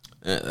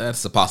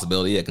 That's a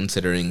possibility,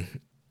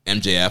 considering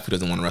MJF, who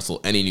doesn't want to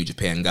wrestle any New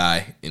Japan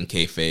guy in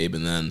kayfabe,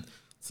 and then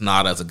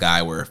Sonata's a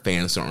guy where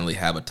fans don't really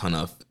have a ton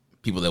of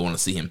people that want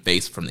to see him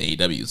face from the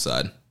AEW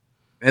side.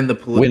 And the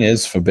when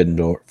is Forbidden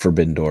Door?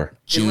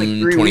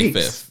 June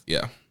 25th.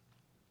 Yeah.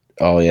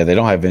 Oh yeah, they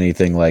don't have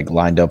anything like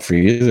lined up for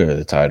either of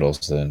the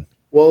titles then.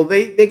 Well,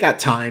 they got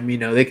time,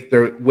 they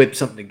could whip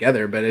something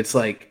together, but it's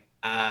like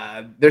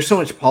there's so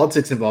much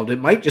politics involved. It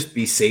might just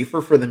be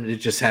safer for them to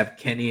just have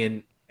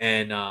Kenny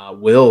and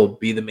Will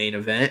be the main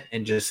event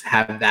and just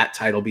have that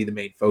title be the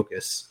main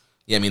focus.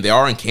 Yeah, I mean, they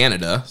are in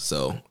Canada,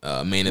 so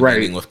main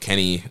eventing with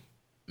Kenny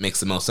makes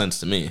the most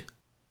sense to me.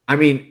 I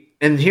mean,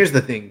 and here's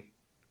the thing.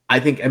 I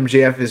think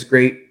MJF is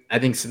great. I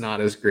think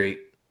Sonata is great.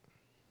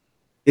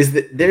 Is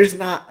that there's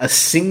not a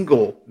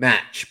single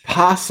match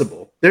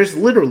possible. There's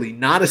literally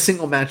not a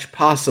single match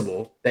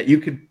possible that you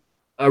could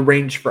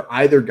arrange for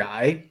either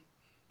guy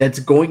that's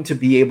going to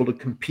be able to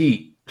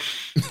compete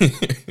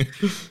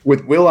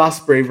with Will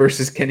Ospreay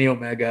versus Kenny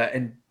Omega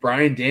and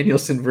Bryan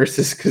Danielson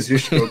versus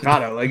Kazuchika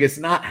Okada. Like, it's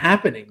not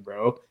happening,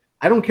 bro.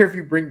 I don't care if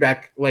you bring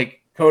back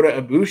like Kota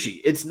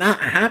Ibushi. It's not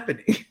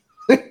happening.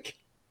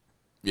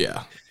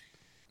 Yeah.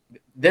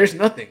 There's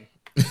nothing.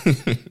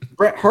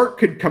 Bret Hart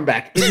could come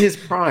back in his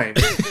prime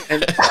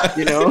and,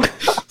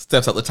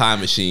 steps out the time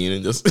machine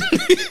and just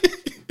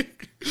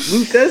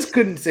Luthez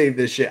couldn't save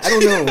this shit. I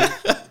don't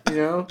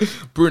know.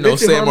 Bruno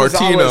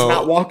Sammartino is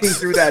not walking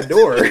through that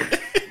door.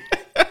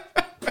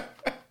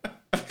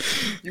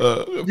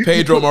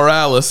 Pedro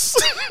Morales.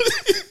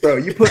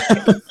 Bro,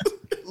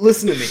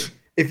 listen to me.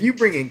 If you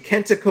bring in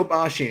Kenta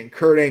Kobashi and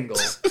Kurt Angle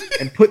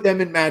and put them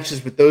in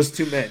matches with those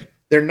two men,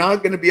 they're not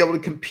going to be able to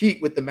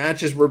compete with the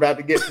matches we're about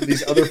to get from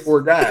these other four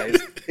guys.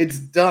 It's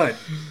done.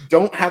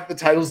 Don't have the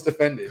titles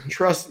defended.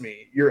 Trust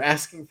me. You're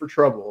asking for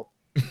trouble.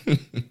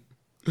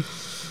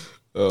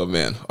 Oh,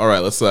 man. All right,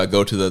 let's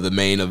go to the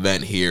main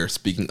event here.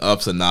 Speaking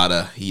of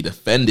Sonata, he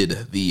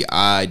defended the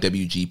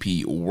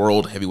IWGP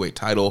World Heavyweight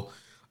title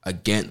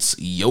against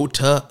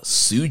Yota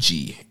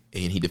Tsuji,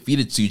 and he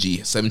defeated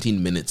Tsuji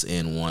 17 minutes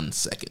and 1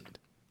 second.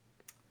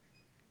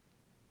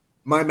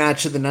 My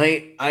match of the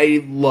night,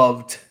 I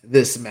loved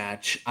this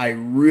match. I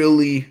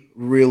really,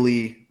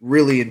 really,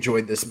 really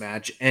enjoyed this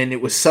match. And it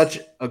was such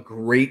a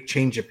great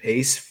change of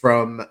pace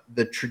from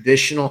the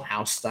traditional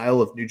house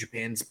style of New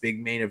Japan's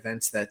big main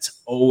events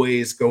that's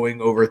always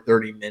going over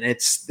 30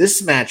 minutes.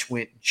 This match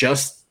went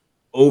just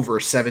over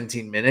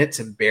 17 minutes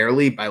and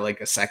barely by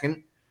like a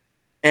second.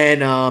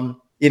 And,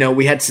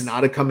 we had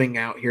Sonata coming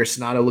out here.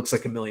 Sonata looks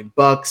like $1 million.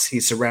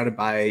 He's surrounded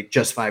by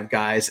just 5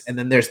 guys. And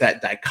then there's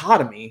that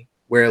dichotomy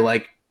where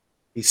like,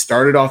 he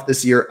started off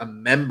this year a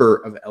member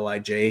of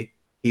LIJ.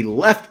 He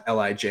left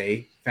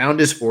LIJ, found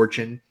his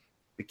fortune,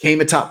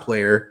 became a top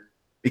player,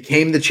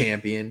 became the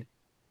champion,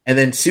 and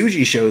then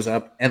Tsuji shows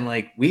up, and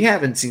like we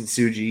haven't seen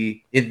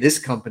Tsuji in this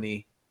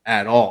company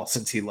at all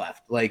since he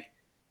left. Like,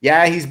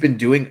 yeah, he's been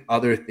doing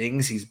other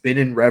things. He's been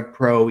in Rev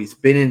Pro, he's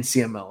been in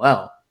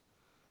CMLL,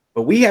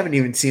 but we haven't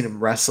even seen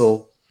him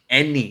wrestle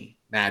any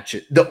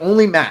matches. The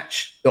only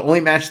match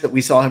that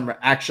we saw him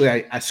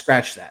actually, I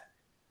scratched that.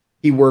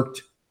 He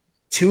worked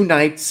 2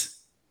 nights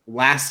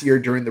last year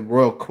during the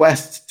Royal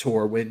Quest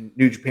tour when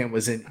New Japan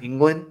was in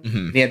England. Mm-hmm.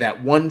 And he had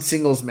that one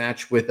singles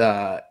match with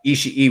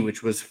Ishii,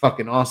 which was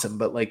fucking awesome.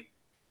 But like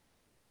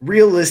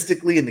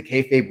realistically in the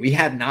kayfabe, we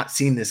have not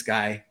seen this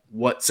guy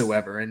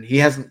whatsoever. And he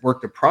hasn't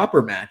worked a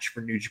proper match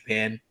for New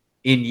Japan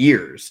in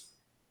years.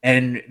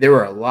 And there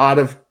were a lot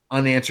of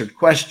unanswered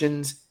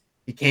questions.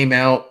 He came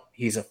out.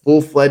 He's a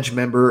full-fledged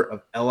member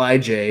of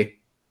LIJ.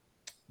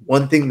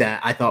 One thing that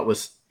I thought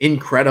was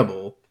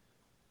incredible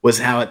was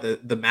how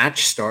the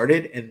match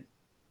started and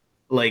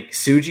like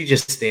Tsuji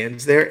just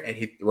stands there and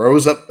he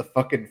throws up the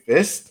fucking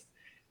fist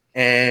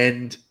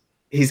and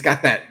he's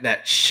got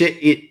that shit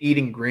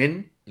eating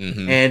grin.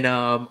 Mm-hmm. And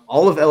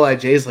all of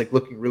LIJ is like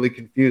looking really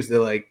confused. They're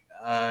like,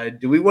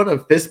 do we want to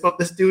fist bump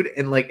this dude?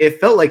 And like it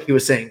felt like he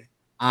was saying,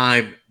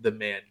 I'm the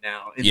man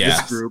now in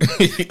this group.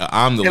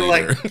 I'm the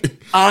leader. Like,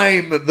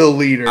 I'm the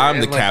leader. I'm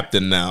the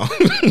captain now.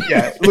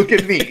 Yeah, look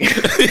at me.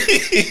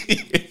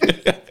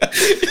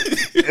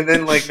 And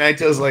then like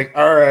Naito's like,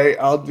 all right,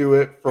 I'll do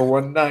it for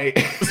one night.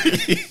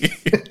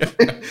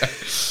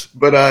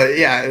 But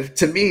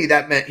to me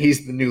that meant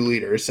he's the new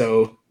leader.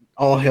 So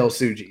all hail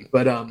Tsuji.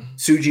 But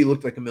Tsuji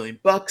looked like $1 million.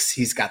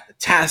 He's got the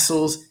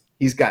tassels.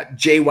 He's got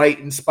Jay White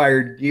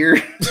inspired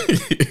gear.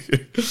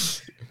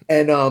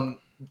 And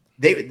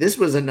this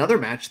was another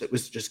match that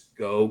was just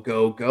go,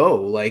 go, go.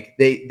 Like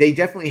they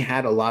definitely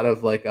had a lot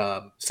of like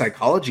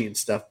psychology and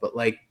stuff, but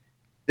like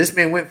this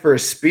man went for a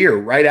spear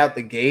right out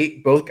the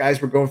gate. Both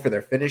guys were going for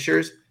their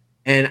finishers.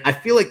 And I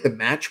feel like the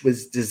match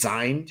was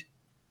designed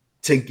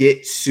to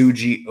get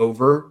Tsuji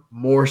over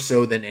more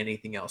so than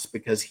anything else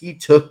because he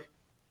took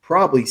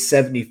probably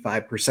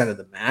 75% of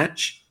the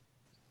match.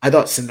 I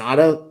thought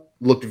Sonata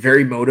looked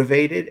very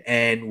motivated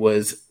and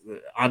was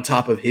on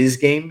top of his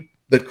game.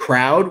 The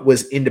crowd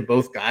was into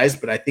both guys,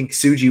 but I think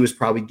Tsuji was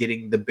probably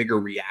getting the bigger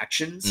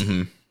reactions.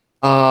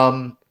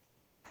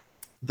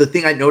 The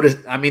thing I noticed,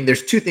 I mean,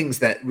 there's two things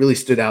that really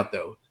stood out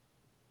though.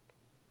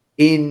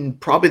 In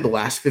probably the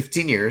last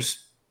 15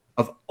 years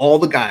of all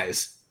the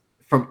guys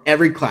from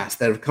every class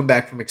that have come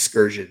back from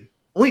excursion,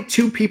 only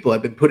two people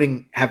have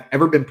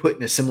ever been put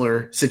in a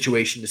similar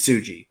situation to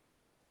Tsuji.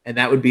 And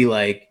that would be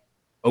like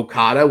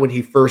Okada when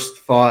he first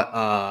fought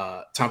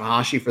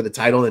Tanahashi for the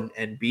title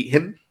and beat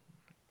him,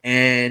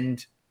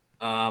 and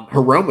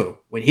Hiromu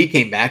when he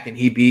came back and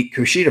he beat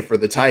Kushida for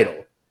the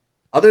title.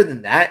 Other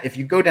than that, if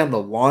you go down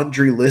the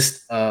laundry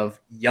list of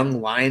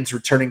young lions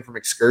returning from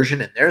excursion,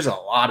 and there's a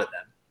lot of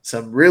them,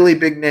 some really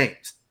big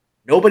names,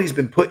 nobody's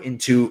been put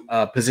into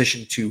a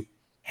position to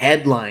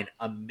headline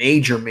a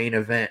major main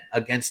event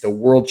against a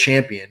world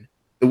champion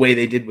the way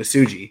they did with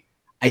Tsuji.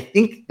 I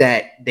think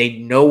that they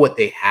know what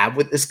they have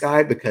with this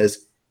guy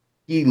because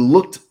he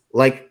looked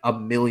like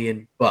 $1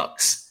 million.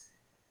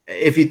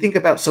 If you think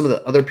about some of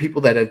the other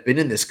people that have been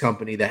in this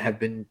company that have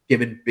been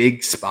given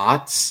big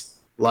spots,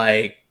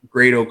 like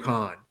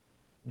Great-O-Khan,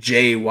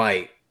 Jay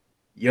White,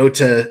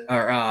 Shota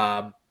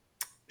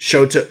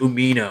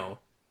Umino,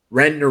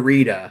 Ren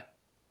Narita,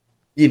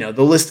 the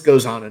list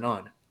goes on and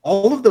on.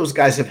 All of those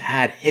guys have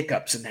had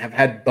hiccups and have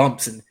had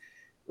bumps, and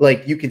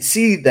like you can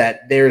see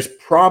that there's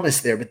promise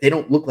there, but they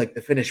don't look like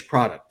the finished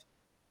product.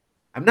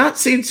 I'm not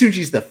saying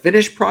Tsuji's the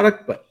finished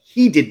product, but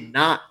he did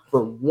not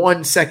for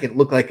 1 second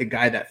look like a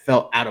guy that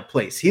felt out of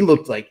place. He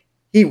looked like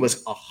he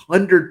was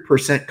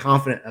 100%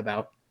 confident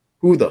about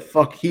who the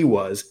fuck he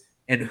was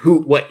and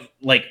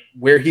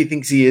where he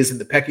thinks he is in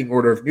the pecking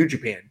order of New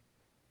Japan.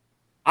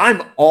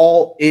 I'm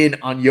all in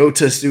on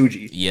Yota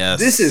Tsuji. Yes.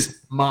 This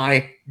is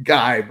my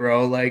guy,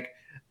 bro. Like,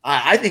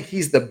 I think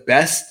he's the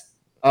best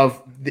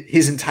of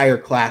his entire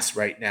class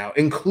right now,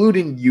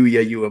 including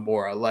Yuya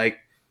Uemura. Like,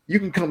 you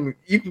can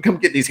come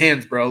get these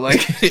hands, bro.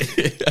 Like,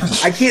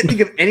 I can't think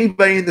of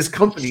anybody in this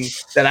company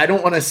that I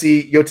don't want to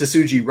see Yota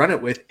Tsuji run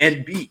it with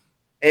and beat.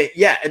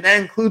 And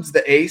that includes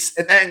the Ace,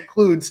 and that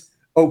includes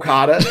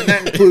Okada, and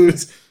that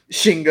includes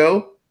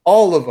Shingo.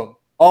 All of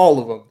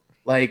them.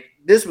 Like,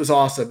 this was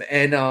awesome.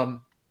 And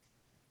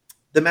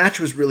the match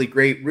was really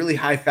great, really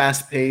high,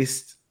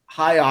 fast-paced,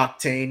 high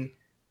octane,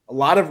 a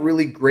lot of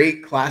really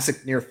great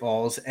classic near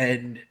falls.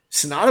 And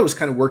Sonata was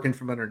kind of working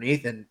from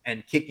underneath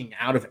and kicking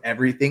out of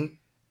everything.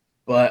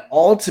 But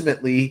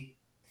ultimately,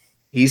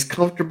 he's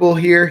comfortable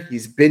here.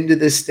 He's been to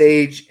this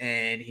stage,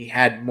 and he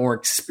had more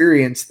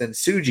experience than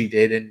Tsuji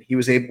did, and he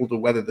was able to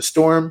weather the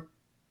storm,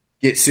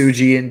 get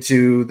Tsuji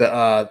into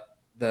the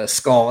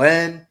skull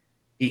end.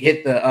 He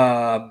hit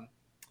the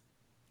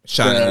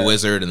Shining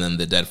Wizard and then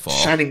the deadfall.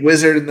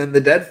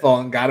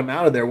 And got him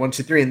out of there. 1,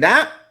 2, 3. And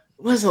that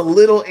was a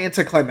little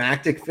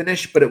anticlimactic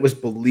finish, but it was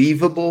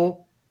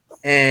believable.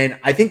 And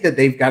I think that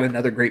they've got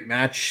another great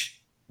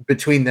match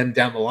between them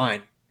down the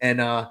line.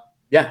 And I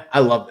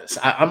love this.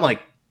 I'm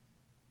like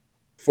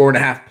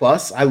 4.5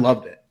 plus. I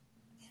loved it.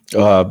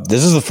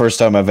 This is the first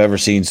time I've ever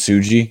seen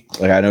Tsuji.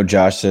 Like, I know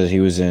Josh said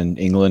he was in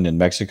England and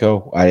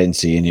Mexico. I didn't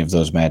see any of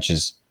those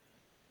matches.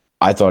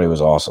 I thought he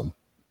was awesome.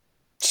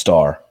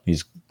 Star.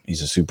 He's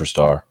a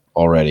superstar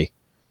already.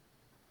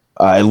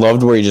 I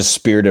loved where he just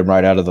speared him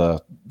right out of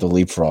the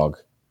leapfrog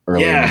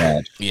early in the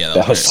match. Yeah,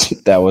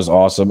 that was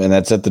awesome, and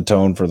that set the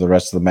tone for the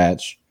rest of the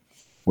match,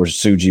 where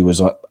Tsuji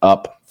was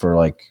up for,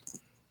 like,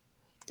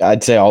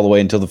 I'd say all the way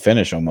until the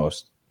finish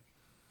almost.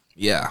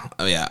 Yeah.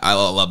 Oh, yeah. I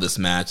love this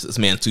match. This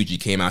man Tsuji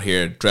came out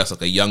here dressed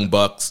like a Young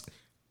Bucks.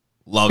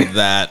 Loved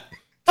that.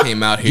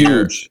 Came out here.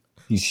 Huge.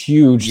 He's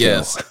huge.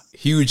 Yes. Though.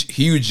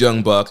 Huge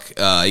Young Buck.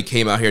 He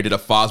came out here, did a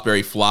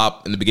Fosbury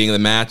flop in the beginning of the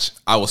match.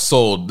 I was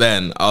sold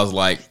then. I was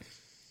like,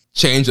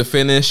 change the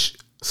finish,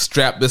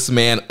 strap this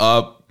man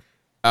up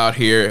out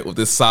here with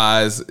this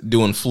size,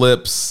 doing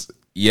flips.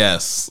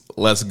 Yes,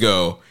 let's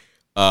go.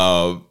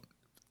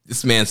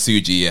 This man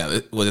Tsuji,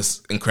 it was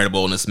just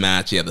incredible in this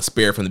match. Yeah, the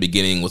spear from the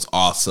beginning was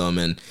awesome.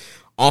 And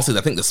honestly,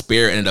 I think the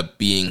spear ended up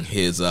being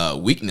his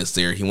weakness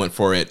there. He went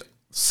for it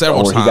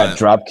several times. He got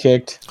drop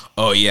kicked.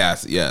 Oh,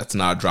 yes. Yeah, it's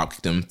not a drop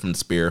kicked him from the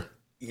spear.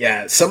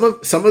 Yeah, some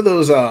of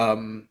those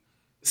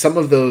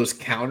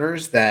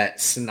counters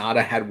that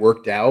Sonata had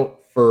worked out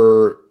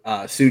for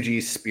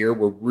Tsuji's spear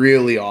were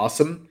really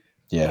awesome.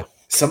 Yeah.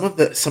 Some of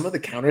the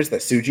counters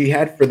that Tsuji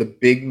had for the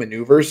big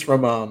maneuvers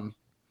from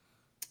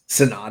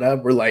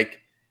Sonata were like,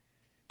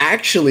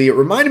 actually, it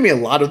reminded me a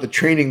lot of the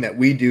training that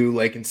we do,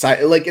 like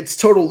inside, like it's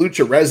total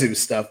Lucha Rezu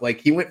stuff.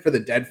 Like, he went for the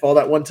deadfall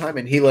that one time,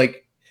 and he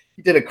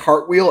did a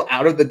cartwheel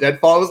out of the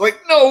deadfall. I was like,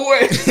 no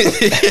way.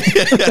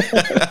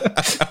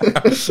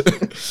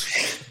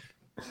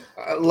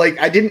 Like,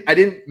 I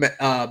didn't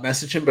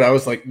message him, but I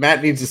was like,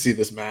 Matt needs to see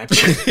this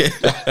match.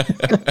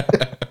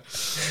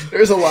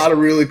 There's a lot of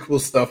really cool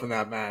stuff in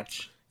that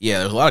match. Yeah,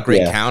 there's a lot of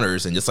great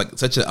counters and just like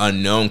such an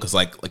unknown because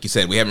like you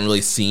said, we haven't really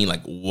seen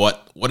like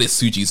what is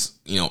Tsuji's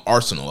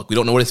arsenal. Like we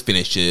don't know what his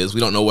finish is, we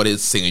don't know what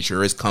his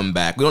signature, his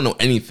comeback. We don't know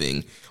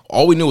anything.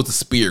 All we knew was the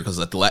spear because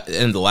at the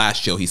end of the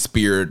last show he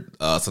speared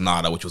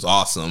Sonata, which was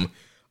awesome.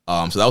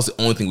 So that was the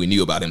only thing we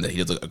knew about him, that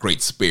he does a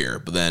great spear.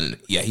 But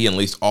then he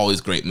unleashed all his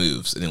great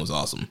moves and it was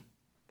awesome.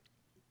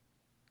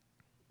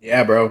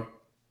 Yeah, bro,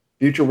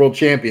 future world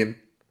champion.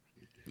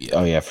 Yeah.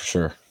 Oh yeah, for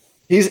sure.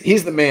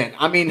 He's the man.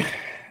 I mean,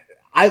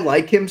 I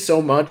like him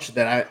so much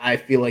that I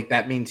feel like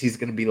that means he's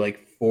going to be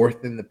like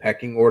 4th in the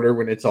pecking order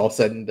when it's all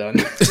said and done.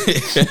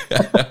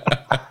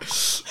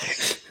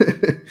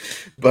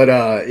 But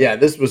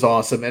this was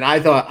awesome, and I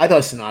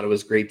thought Sonata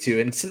was great too.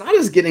 And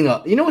Sonata's getting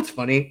a. You know what's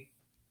funny?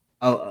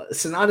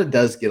 Sonata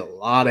does get a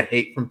lot of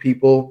hate from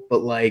people, but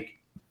like,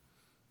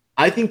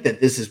 I think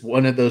that this is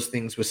one of those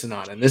things with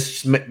Sonata, and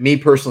this is me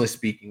personally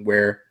speaking,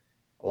 where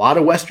a lot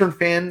of Western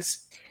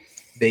fans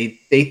they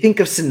think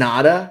of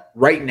Sonata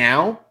right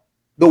now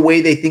the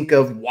way they think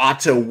of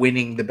Watto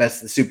winning the Best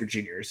of the Super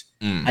Juniors.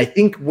 I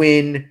think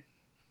when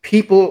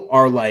people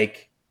are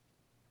like,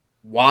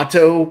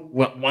 Watto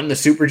won the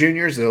Super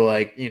Juniors, they're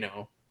like,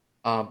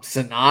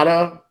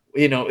 Sonata,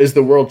 is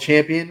the world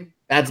champion.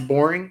 That's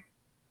boring.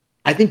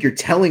 I think you're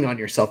telling on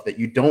yourself that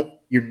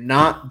you're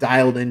not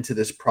dialed into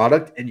this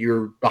product and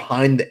you're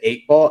behind the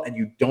 8 ball and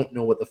you don't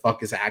know what the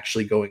fuck is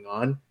actually going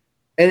on.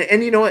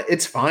 And you know what?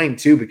 It's fine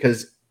too,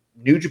 because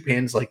New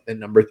Japan's like the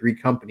number 3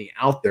 company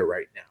out there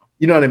right now.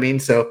 You know what I mean?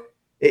 So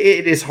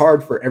it is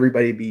hard for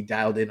everybody to be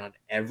dialed in on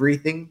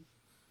everything,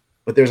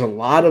 but there's a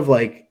lot of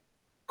like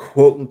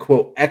quote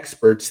unquote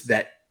experts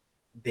that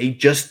they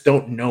just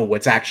don't know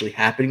what's actually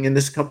happening in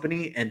this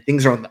company, and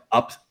things are on the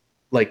up,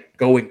 like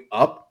going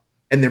up,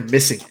 and they're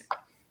missing it.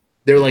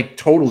 They're like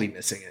totally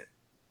missing it.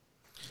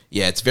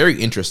 Yeah, it's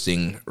very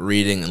interesting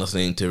reading and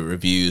listening to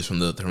reviews from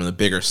the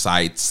bigger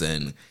sites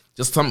and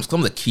just some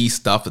of the key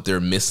stuff that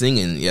they're missing,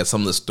 and some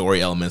of the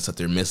story elements that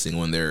they're missing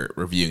when they're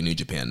reviewing New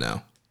Japan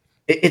now.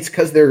 It's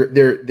because they're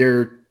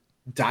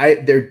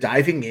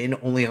diving in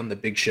only on the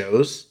big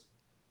shows,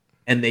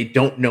 and they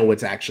don't know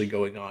what's actually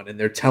going on, and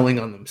they're telling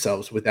on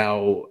themselves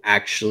without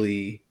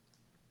actually,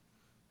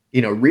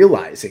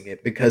 realizing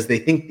it, because they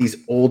think these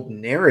old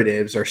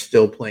narratives are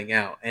still playing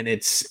out, and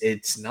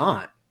it's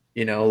not.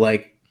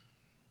 Like,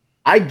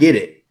 I get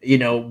it.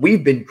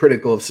 We've been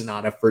critical of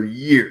Sonata for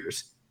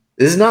years.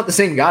 This is not the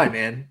same guy,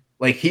 man.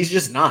 Like, he's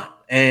just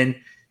not. And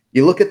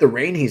you look at the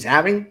reign he's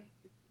having,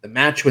 the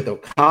match with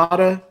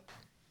Okada,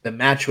 the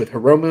match with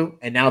Hiromu,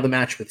 and now the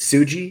match with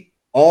Tsuji.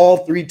 All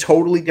 3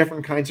 totally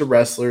different kinds of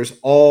wrestlers,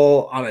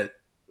 all on a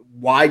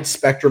wide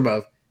spectrum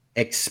of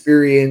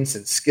experience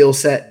and skill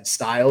set and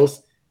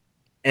styles.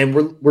 And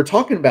we're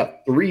talking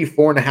about 3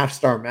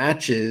 4.5-star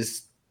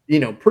matches,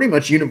 pretty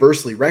much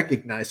universally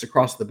recognized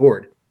across the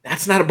board.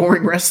 That's not a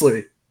boring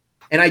wrestler.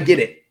 And I get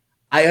it.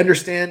 I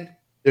understand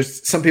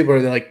there's some people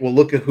are like, well,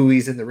 look at who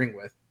he's in the ring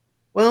with.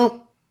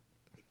 Well,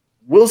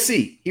 we'll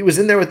see. He was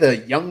in there with a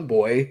young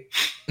boy.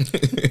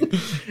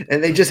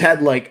 And they just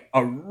had like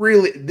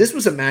this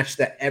was a match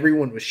that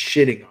everyone was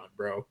shitting on,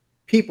 bro.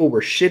 People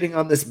were shitting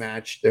on this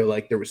match. They're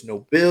like, there was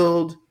no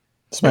build.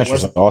 This match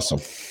was awesome.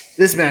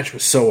 This match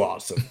was so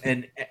awesome.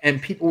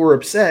 And people were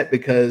upset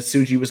because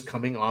Tsuji was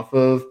coming off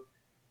of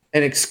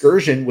an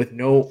excursion with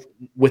no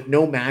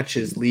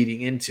matches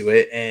leading into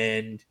it.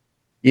 And,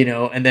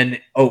 and then,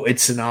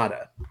 it's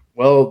Sonata.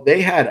 Well,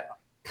 they had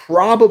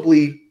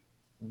probably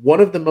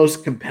one of the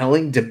most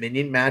compelling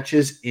Dominion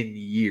matches in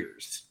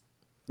years.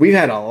 We've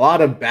had a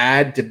lot of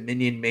bad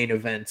Dominion main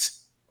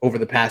events over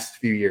the past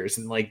few years.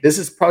 And like, this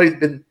has probably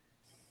been,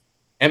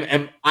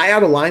 am I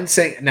out of line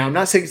saying, now I'm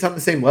not saying it's on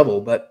the same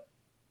level, but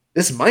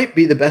this might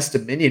be the best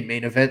Dominion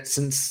main event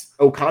since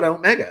Okada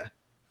Omega.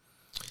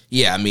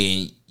 Yeah. I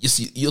mean,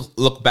 you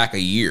look back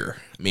a year.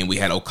 I mean, we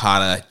had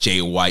Okada,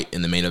 Jay White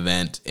in the main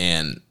event,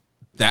 and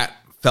that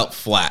felt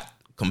flat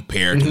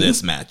compared to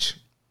this match.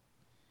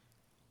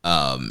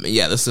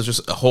 This is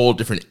just a whole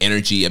different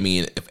energy. I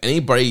mean, if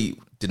anybody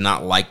did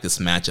not like this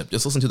matchup,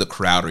 just listen to the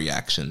crowd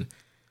reaction.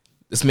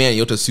 This man,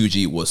 Yota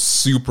Tsuji, was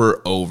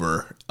super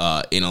over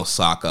in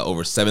Osaka.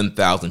 Over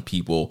 7,000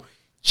 people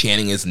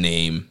chanting his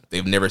name.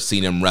 They've never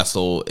seen him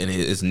wrestle in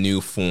his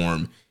new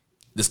form.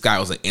 This guy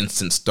was an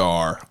instant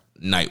star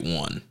night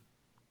 1.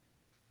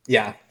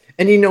 Yeah.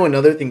 And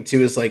another thing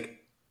too is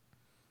like,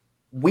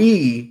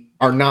 we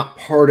are not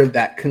part of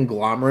that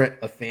conglomerate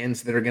of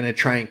fans that are going to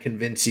try and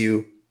convince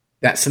you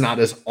that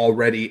Sonata's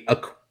already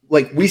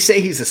we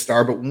say he's a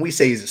star, but when we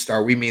say he's a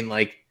star, we mean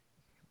like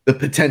the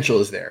potential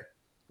is there.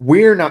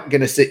 We're not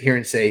going to sit here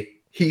and say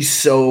he's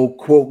so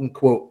quote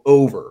unquote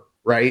over,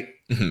 right?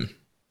 Mm-hmm.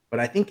 But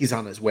I think he's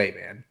on his way,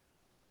 man.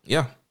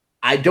 Yeah.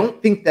 I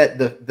don't think that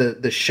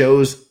the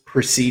shows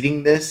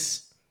preceding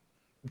this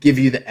give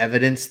you the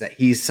evidence that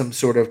he's some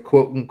sort of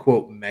quote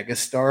unquote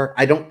megastar.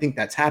 I don't think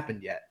that's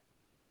happened yet.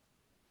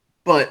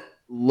 But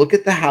look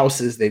at the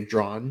houses they've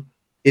drawn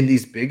in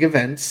these big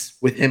events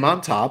with him on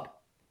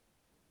top.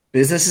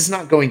 Business is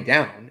not going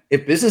down.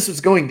 If business was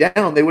going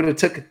down, they would have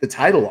took the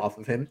title off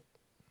of him.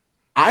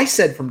 I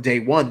said from day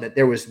one that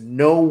there was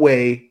no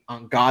way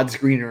on God's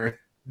green earth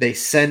they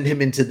send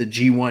him into the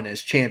G1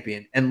 as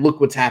champion. And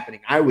look what's happening.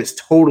 I was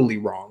totally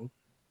wrong.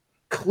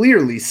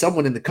 Clearly,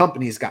 someone in the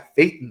company has got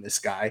faith in this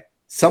guy.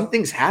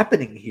 Something's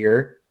happening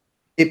here.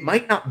 It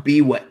might not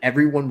be what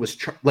everyone was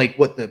like,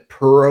 what the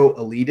Puro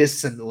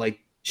elitists and the like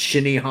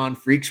Shinihan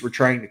freaks were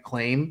trying to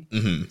claim,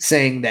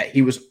 saying that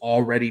he was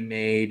already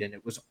made and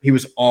he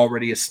was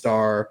already a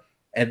star,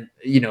 and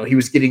he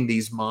was getting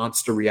these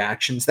monster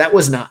reactions. That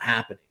was not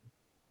happening.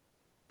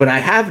 But I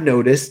have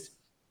noticed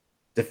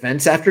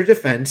defense after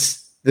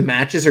defense, the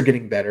matches are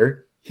getting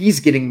better. He's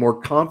getting more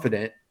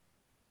confident,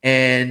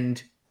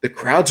 and the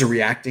crowds are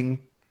reacting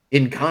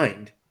in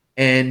kind.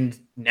 And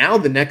now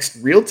the next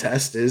real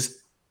test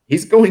is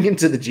he's going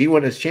into the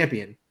G1 as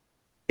champion.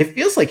 It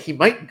feels like he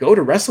might go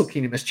to Wrestle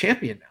Kingdom as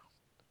champion now.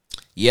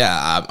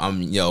 Yeah,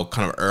 I'm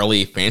kind of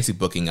early fancy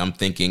booking. I'm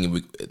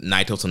thinking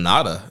Naito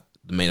Sonata,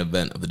 the main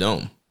event of the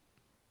Dome.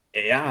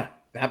 Yeah,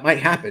 that might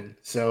happen.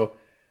 So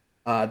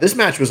this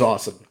match was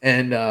awesome.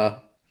 And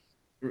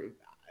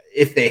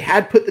if they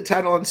had put the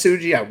title on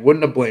Tsuji, I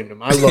wouldn't have blamed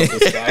him. I love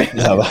this guy.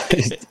 No,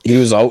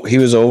 he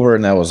was over,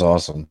 and that was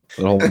awesome.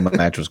 The whole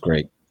match was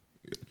great.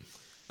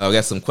 We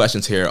got some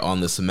questions here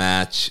on this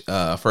match.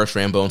 First,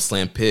 Rambone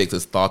Slam Pigs,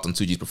 his thoughts on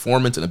Tsuji's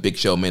performance in a Big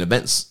Show main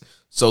event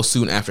so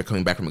soon after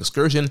coming back from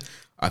excursion.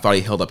 I thought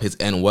he held up his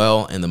end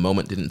well, and the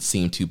moment didn't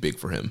seem too big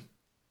for him.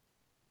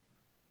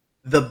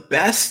 The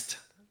best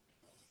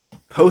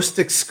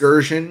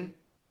post-excursion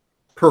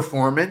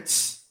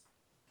performance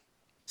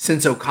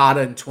since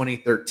Okada in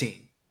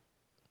 2013.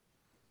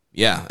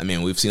 Yeah, I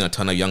mean, we've seen a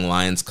ton of young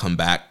lions come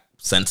back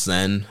since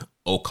then.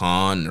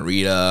 Okan,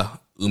 Narita,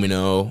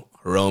 Umino,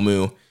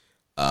 Hiromu,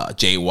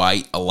 Jay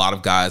White. A lot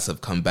of guys have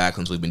come back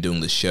since we've been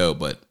doing this show,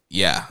 but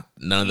yeah,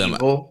 none of them.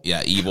 Evil.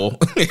 Yeah, Evil.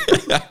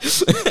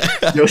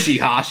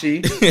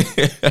 Yoshihashi.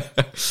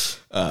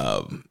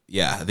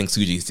 Yeah, I think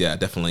Tsuji's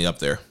definitely up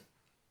there.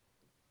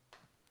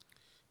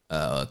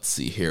 Let's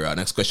see here.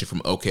 Next question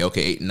from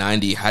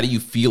OK890. How do you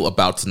feel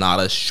about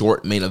Sonata's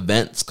short main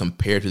events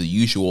compared to the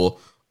usual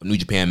New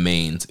Japan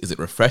mains? Is it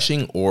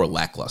refreshing or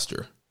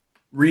lackluster?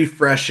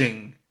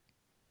 Refreshing.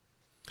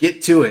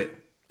 Get to it.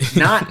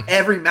 Not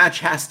every match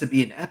has to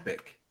be an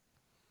epic.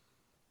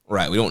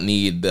 Right. We don't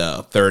need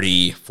the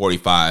 30,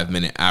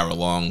 45-minute,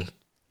 hour-long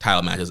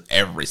title matches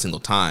every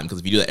single time, because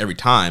if you do that every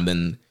time,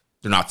 then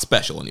they're not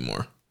special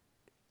anymore.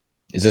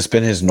 Has this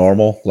been his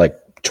normal,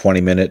 like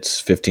 20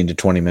 minutes, 15 to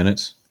 20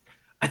 minutes?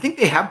 I think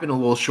they have been a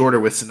little shorter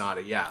with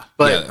Sonata, yeah.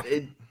 But,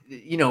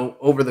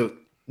 over the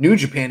New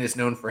Japan is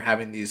known for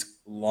having these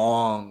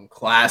long,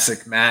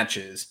 classic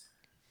matches.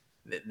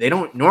 They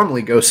don't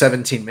normally go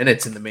 17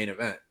 minutes in the main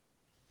event.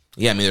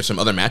 Yeah, I mean, there's some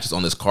other matches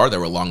on this card that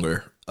were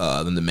longer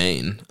than the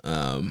main.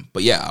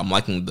 But yeah, I'm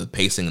liking the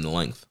pacing and the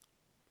length.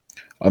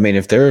 I mean,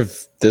 if they're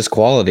this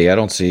quality, I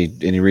don't see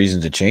any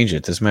reason to change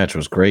it. This match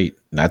was great,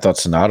 and I thought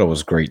Sonata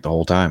was great the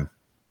whole time.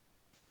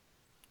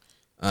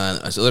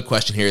 The other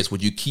question here is,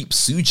 would you keep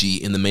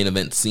Tsuji in the main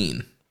event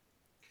scene?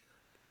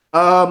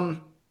 I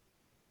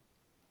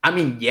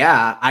mean,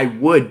 yeah, I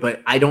would,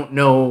 but I don't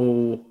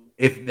know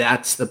if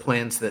that's the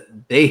plans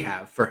that they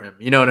have for him.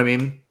 You know what I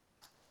mean?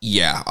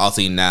 Yeah, I'll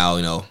see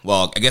now,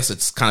 well, I guess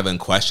it's kind of in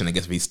question, I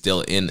guess, if he's still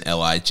in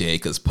LIJ,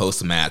 because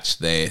post-match,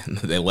 they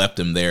left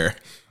him there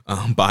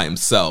by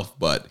himself.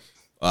 But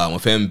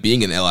with him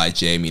being in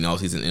LIJ, I mean,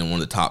 obviously he's in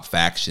one of the top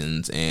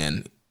factions,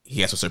 and he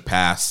has to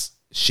surpass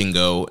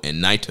Shingo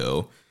and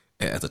Naito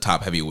as the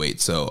top heavyweight.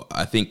 So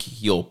I think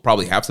he'll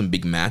probably have some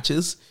big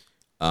matches,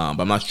 but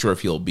I'm not sure if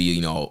he'll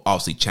be,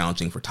 obviously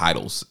challenging for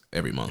titles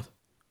every month.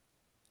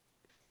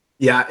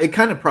 Yeah, it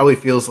kind of probably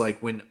feels like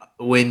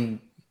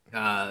when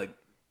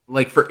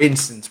like, for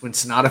instance, when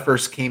Sonata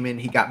first came in,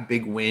 he got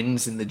big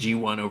wins in the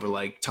G1 over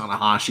like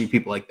Tanahashi,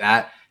 people like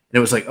that. And it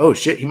was like, oh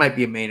shit, he might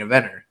be a main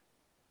eventer.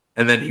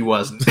 And then he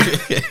wasn't.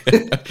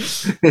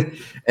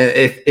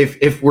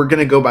 if we're going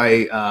to go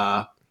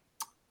by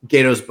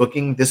Gato's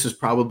booking, this was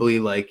probably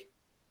like,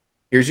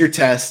 here's your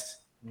test.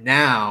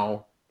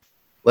 Now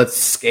let's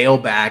scale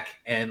back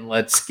and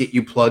let's get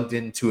you plugged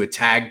into a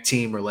tag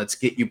team, or let's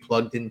get you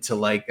plugged into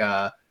like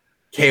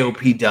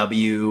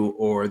KOPW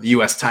or the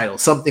US title,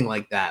 something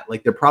like that.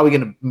 Like, they're probably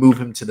going to move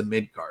him to the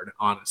mid card,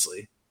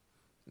 honestly.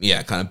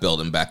 Yeah, kind of build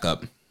him back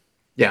up.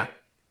 Yeah.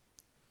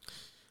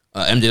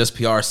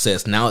 MJSPR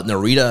says, now that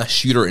Narita,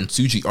 Shooter, and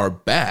Tsuji are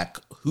back,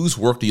 whose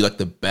work do you like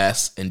the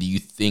best, and do you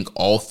think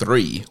all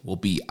three will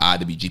be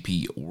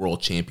IWGP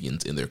World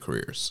Champions in their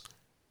careers?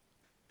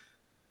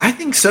 I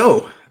think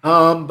so.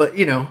 But,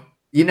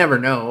 you never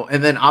know.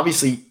 And then,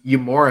 obviously,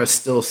 Yumura's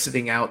still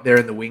sitting out there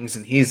in the wings,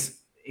 and he's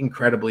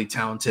incredibly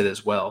talented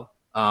as well.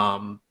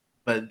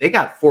 But they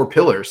got 4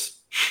 pillars.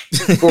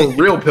 4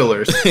 real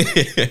pillars.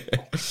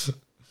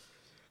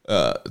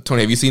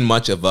 Tony, have you seen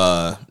much of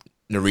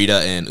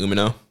Narita and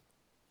Umino?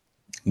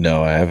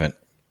 No, I haven't.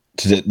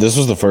 This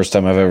was the first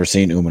time I've ever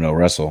seen Umino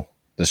wrestle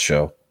this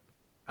show.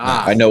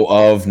 I know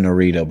of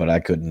Narita, but I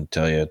couldn't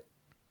tell you.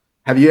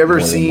 Have you ever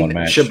seen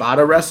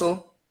Shibata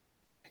wrestle?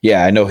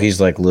 Yeah, I know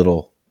he's like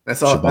little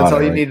That's all. Shibata, that's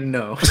all you right? need to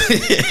know.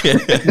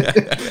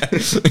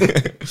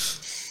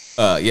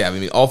 Yeah, I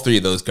mean, all three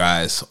of those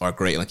guys are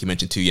great. Like you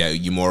mentioned too, yeah,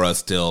 Yumura's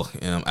still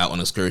out on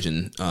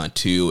excursion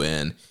too,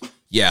 and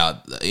yeah,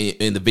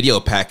 in the video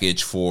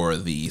package for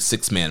the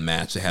 6-man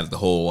match, they had the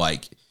whole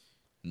like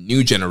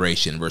new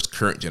generation versus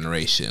current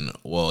generation.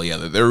 Well, yeah,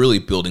 they're really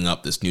building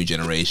up this new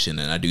generation,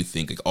 and I do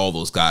think like all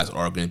those guys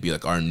are going to be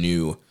like our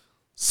new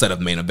set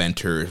of main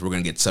eventers. We're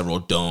going to get several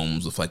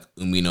domes with like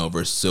Umino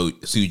versus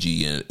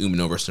Suji and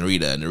Umino versus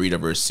Narita and Narita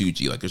versus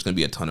Suji. Like there's going to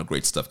be a ton of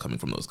great stuff coming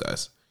from those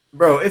guys.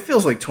 Bro, it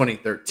feels like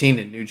 2013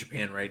 in New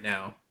Japan right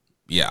now.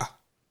 Yeah.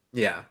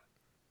 Yeah.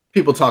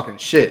 People talking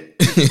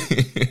shit.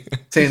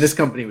 Saying this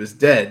company was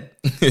dead.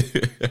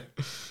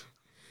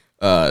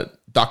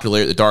 Dr.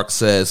 Larry the Dark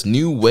says,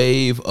 new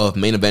wave of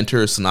main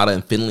eventers, Sonata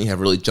and Finley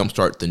have really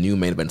jumpstarted the new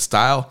main event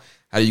style.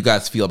 How do you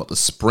guys feel about the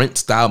sprint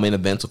style main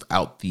events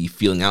without the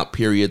feeling out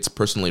periods?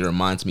 Personally, it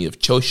reminds me of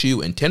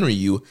Choshu and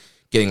Tenryu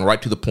getting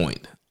right to the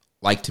point.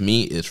 Like, to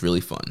me, it's really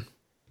fun.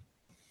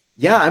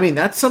 Yeah, I mean,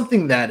 that's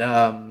something that,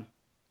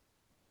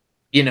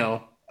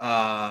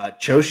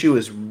 Choshu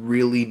is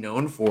really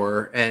known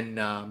for, and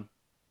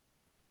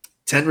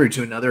Tenryu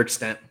to another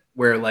extent,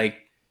 where, like,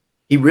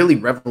 he really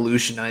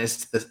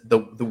revolutionized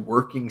the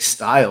working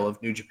style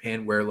of New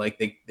Japan, where, like,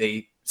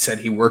 they said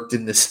he worked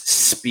in this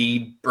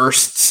speed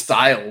burst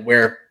style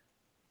where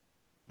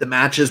the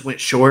matches went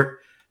short,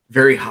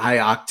 very high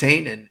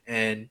octane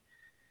and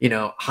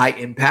high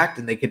impact,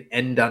 and they could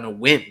end on a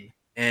win.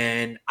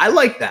 And I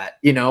like that,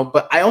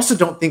 but I also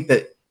don't think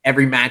that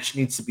every match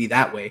needs to be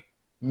that way.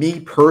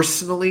 Me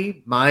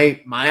personally, my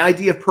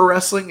idea of pro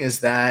wrestling is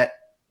that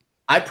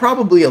I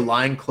probably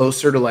align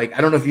closer to, like,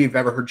 I don't know if you've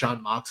ever heard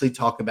John Moxley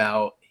talk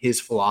about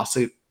his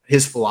philosophy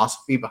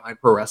behind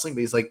pro wrestling,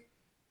 but he's like,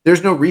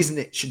 there's no reason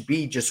it should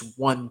be just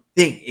one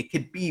thing. It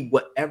could be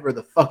whatever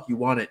the fuck you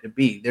want it to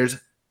be. There's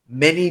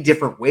many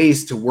different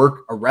ways to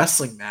work a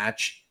wrestling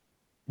match.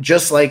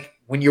 Just like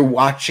when you're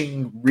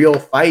watching real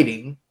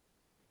fighting,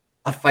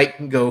 a fight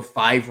can go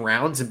 5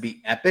 rounds and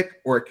be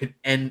epic, or it could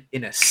end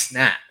in a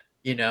snap,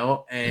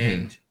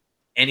 and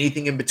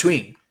anything in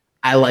between.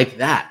 I like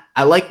that.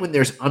 I like when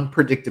there's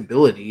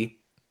unpredictability.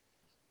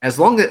 As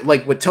long as,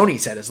 like what Tony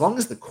said, as long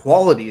as the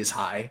quality is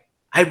high,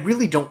 I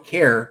really don't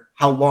care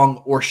how long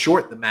or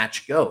short the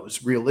match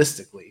goes,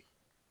 realistically.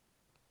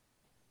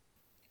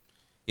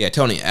 Yeah,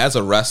 Tony, as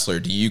a wrestler,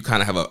 do you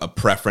kind of have a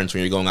preference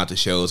when you're going out to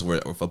shows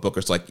where if a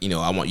booker's like,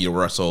 I want you to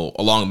wrestle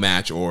a long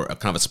match or a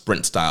kind of a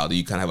sprint style? Do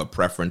you kind of have a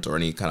preference or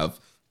any kind of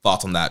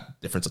thoughts on that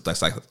difference of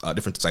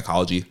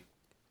psychology?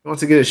 He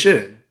wants to get his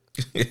shit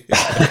in.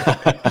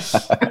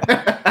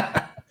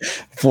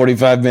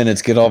 45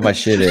 minutes, get all my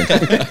shit in.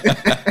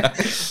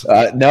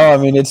 No, I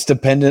mean, it's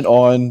dependent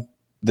on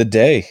the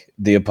day,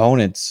 the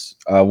opponents.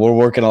 We're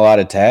working a lot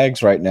of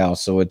tags right now,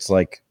 so it's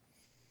like,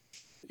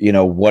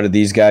 what are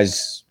these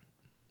guys?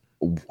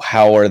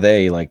 How are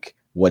they? Like,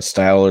 what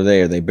style are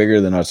they? Are they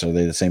bigger than us? Are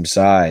they the same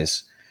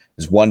size?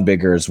 Is one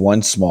bigger? Is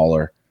one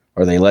smaller?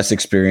 Are they less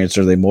experienced?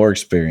 Are they more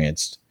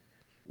experienced?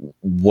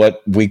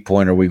 What weak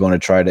point are we going to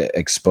try to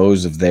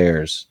expose of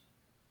theirs?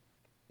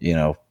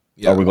 Yeah.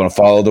 Are we going to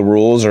follow the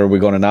rules, or are we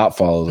going to not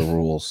follow the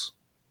rules?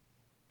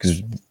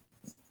 Because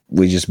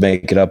we just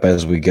make it up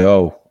as we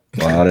go.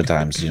 A lot of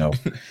times,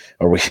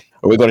 are we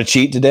going to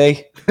cheat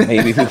today?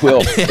 Maybe we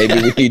will. Maybe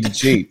we need to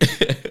cheat.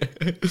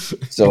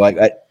 So, like,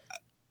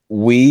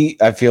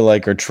 I feel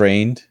like are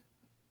trained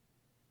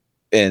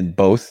in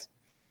both.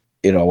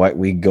 We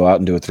can go out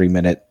and do a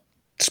 3-minute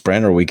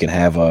sprint, or we can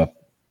have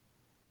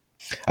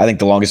I think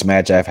the longest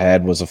match I've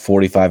had was a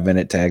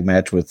 45-minute tag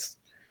match with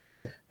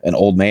an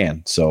old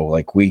man. So,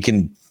 like, we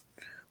can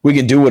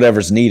do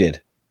whatever's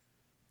needed,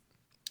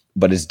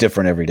 but it's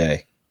different every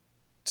day.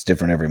 It's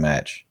different every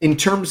match. In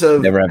terms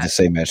of never have the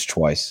same match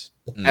twice.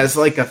 As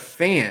like a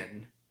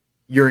fan,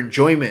 your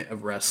enjoyment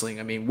of wrestling,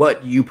 I mean,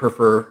 what you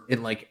prefer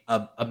in like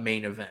a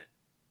main event?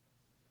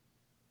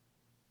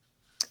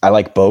 I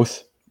like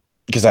both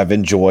because I've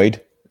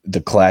enjoyed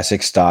the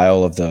classic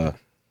style of the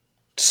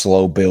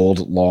slow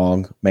build,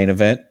 long main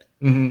event.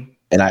 Mm-hmm.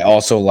 And I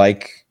also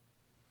like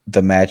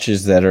the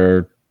matches that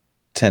are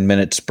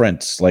 10-minute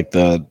sprints, like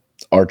the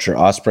Archer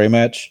Osprey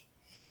match.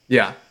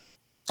 Yeah.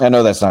 I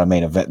know that's not a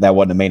main event. That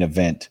wasn't a main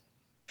event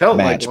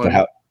match, like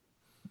but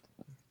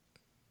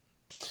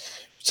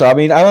so I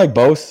mean, I like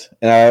both,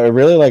 and I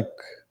really like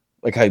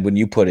how when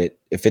you put it,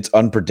 if it's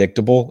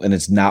unpredictable and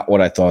it's not what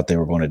I thought they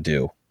were going to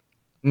do.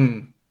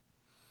 Mm.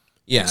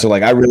 Yeah. So,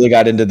 like, I really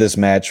got into this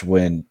match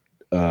when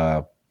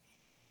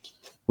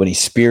he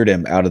speared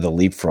him out of the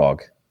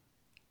leapfrog.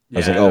 I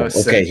was like, oh,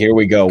 okay, here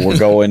we go. We're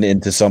going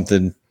into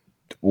something.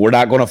 We're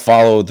not going to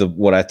follow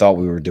what I thought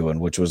we were doing,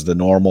 which was the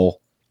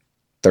normal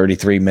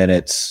 33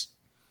 minutes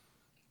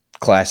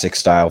classic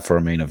style for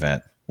a main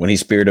event. When he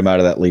speared him out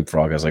of that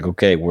leapfrog, I was like,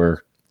 okay, we're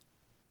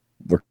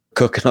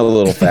cooking a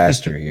little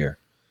faster here.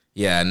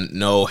 Yeah,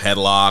 no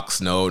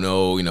headlocks,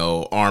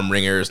 no, arm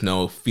ringers,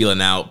 no feeling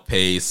out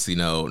pace,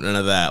 none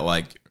of that.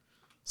 Like,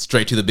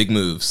 straight to the big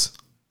moves.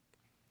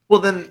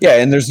 Well, then,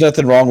 yeah, and there's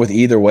nothing wrong with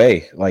either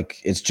way.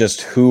 Like, it's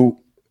just who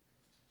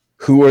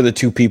who are the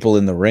two people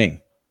in the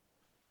ring?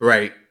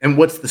 Right. And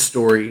what's the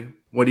story?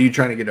 What are you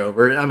trying to get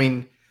over? I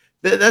mean,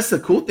 that's the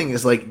cool thing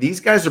is like these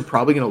guys are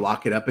probably going to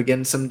lock it up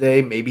again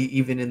someday, maybe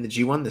even in the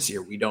G1 this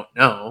year. We don't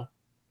know.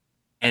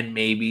 And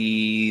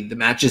maybe the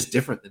match is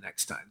different the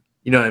next time.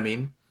 You know what I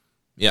mean?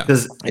 Yeah.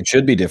 Because it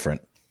should be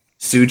different.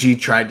 Tsuji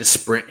tried to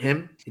sprint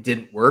him. It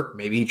didn't work.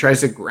 Maybe he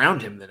tries to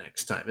ground him the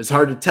next time. It's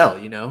hard to tell,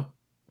 you know?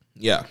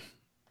 Yeah.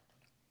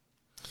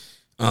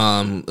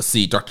 Let's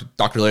see. Dr.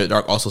 Larry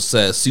Dark also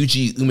says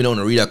Tsuji, Umino,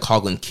 Narita,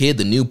 Coughlin, Kid.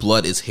 The new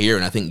blood is here,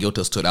 and I think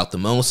Yota stood out the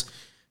most.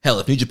 Hell,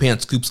 if New Japan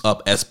scoops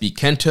up SB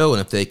Kento, and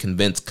if they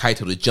convince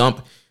Kaito to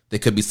jump, they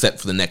could be set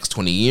for the next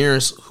 20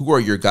 years. Who are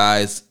you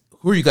guys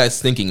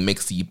thinking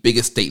makes the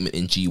biggest statement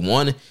in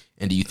G1?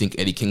 And do you think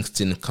Eddie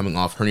Kingston, coming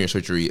off hernia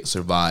surgery,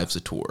 survives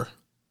the tour?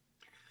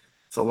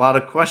 It's a lot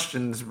of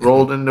questions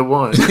rolled into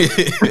one.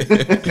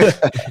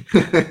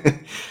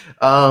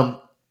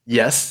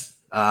 Yes.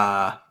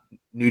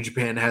 New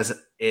Japan has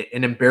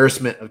an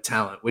embarrassment of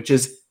talent, which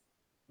is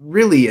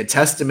really a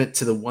testament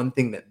to the one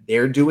thing that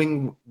they're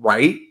doing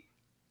right,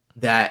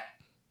 that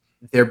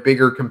their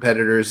bigger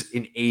competitors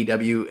in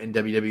AEW and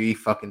WWE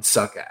fucking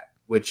suck at,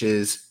 which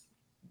is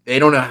they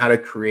don't know how to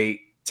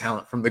create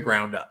talent from the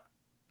ground up.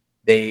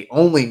 They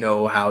only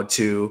know how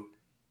to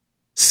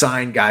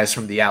sign guys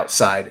from the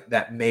outside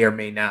that may or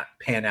may not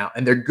pan out.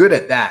 And they're good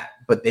at that,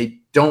 but they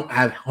don't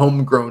have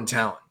homegrown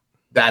talent.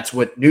 That's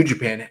what New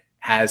Japan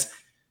has.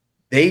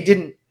 They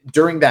didn't,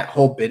 during that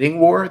whole bidding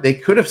war, they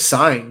could have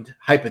signed,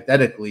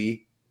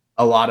 hypothetically,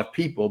 a lot of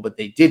people, but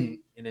they didn't.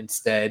 And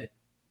instead,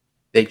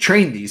 they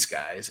trained these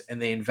guys and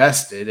they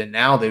invested. And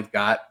now they've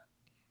got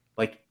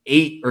like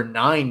 8 or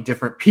 9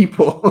 different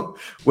people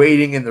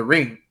waiting in the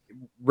ring.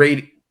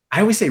 I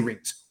always say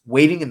rings,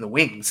 waiting in the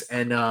wings.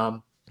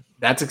 And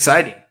that's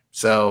exciting.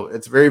 So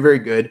it's very, very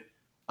good.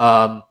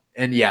 And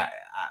yeah,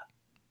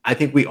 I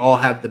think we all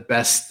have the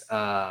best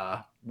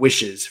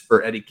wishes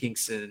for Eddie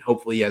Kingston, and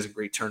hopefully he has a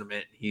great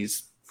tournament.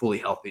 He's fully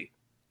healthy.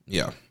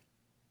 Yeah.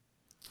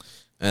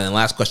 And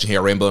last question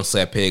here, Rainbow and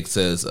Slab Pig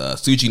says,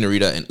 Tsuji,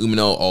 Narita, and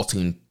Umino all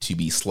seem to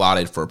be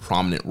slotted for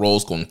prominent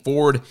roles going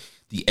forward.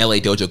 The LA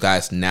Dojo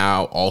guys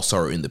now also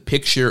are in the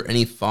picture.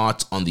 Any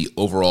thoughts on the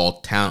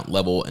overall talent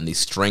level and the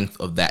strength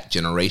of that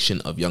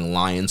generation of young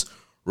lions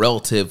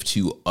relative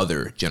to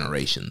other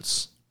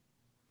generations?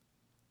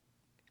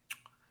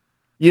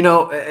 You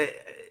know,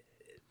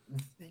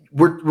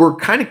 we're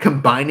kind of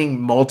combining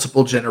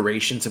multiple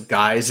generations of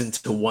guys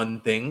into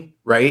one thing,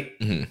 right?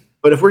 Mm-hmm.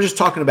 But if we're just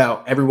talking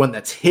about everyone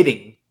that's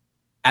hitting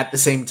at the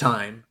same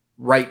time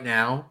right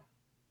now,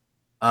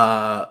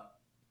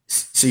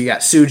 so you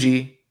got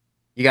Tsuji,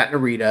 you got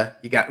Narita,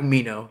 you got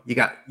Umino, you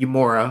got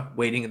Yamura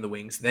waiting in the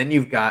wings. Then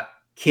you've got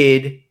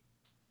Kid,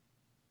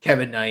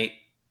 Kevin Knight,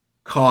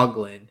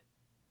 Coughlin,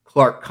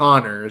 Clark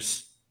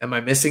Connors. Am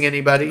I missing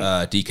anybody?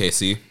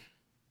 DKC.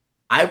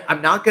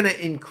 I'm not going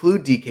to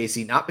include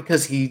DKC, not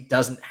because he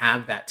doesn't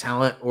have that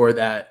talent or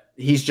that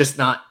he's just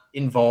not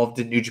involved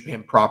in New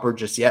Japan proper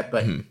just yet,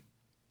 but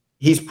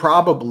he's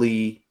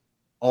probably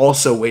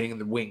also waiting in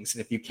the wings.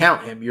 And if you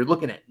count him, you're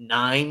looking at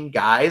 9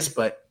 guys,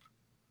 but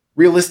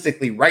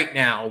realistically right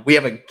now we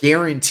have a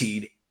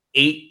guaranteed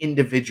 8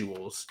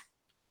 individuals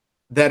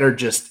that are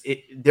just,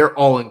 they're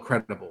all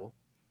incredible.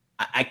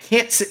 I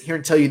can't sit here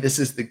and tell you this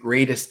is the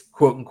greatest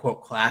quote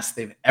unquote class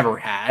they've ever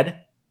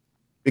had,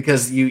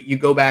 because you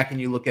go back and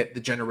you look at the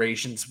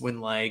generations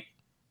when like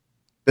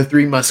the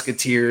Three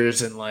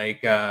Musketeers and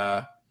like,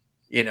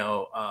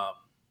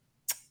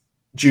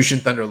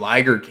 Jushin Thunder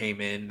Liger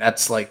came in.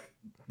 That's like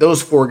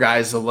those 4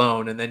 guys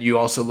alone. And then you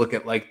also look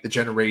at like the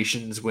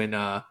generations when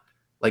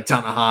like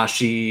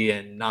Tanahashi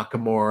and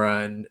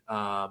Nakamura and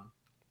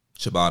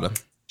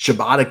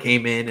Shibata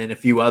came in, and a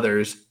few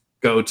others,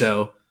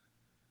 Goto.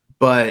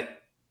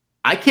 But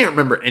I can't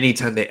remember any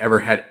time they ever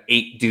had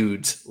 8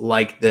 dudes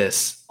like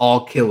this,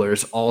 all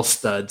killers, all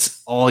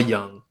studs, all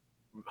young,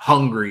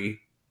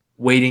 hungry,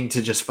 waiting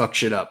to just fuck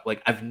shit up.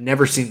 Like, I've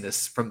never seen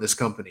this from this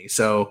company.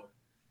 So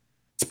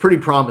it's pretty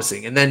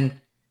promising. And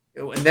then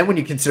when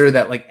you consider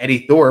that like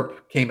Eddie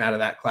Thorpe came out of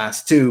that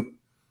class too,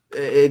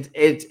 and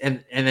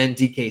then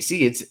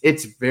DKC,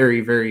 it's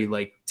very, very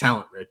like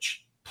talent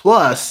rich.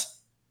 Plus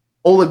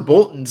Oleg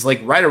Bolton's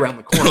like right around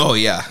the corner. Oh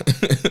yeah.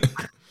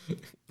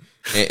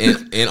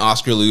 and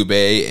Oscar Lube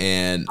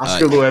and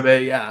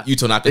yeah.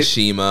 Yuto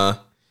Nakashima.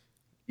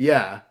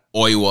 Yeah.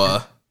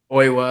 Oiwa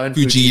and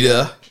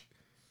Fujita.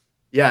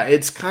 Yeah,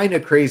 it's kind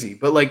of crazy.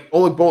 But like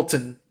Oleg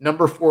Bolton,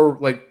 number 4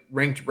 like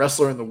ranked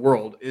wrestler in the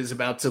world, is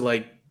about to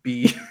like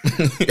be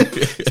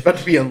it's about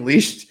to be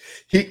unleashed.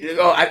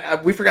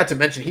 We forgot to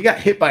mention he got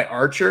hit by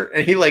Archer,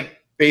 and he like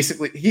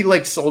basically he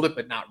like sold it,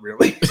 but not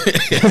really. He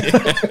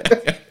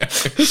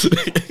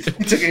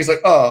took it, he's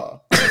like,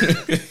 oh.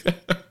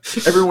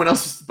 Everyone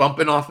else was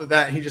bumping off of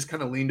that, and he just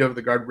kind of leaned over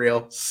the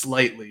guardrail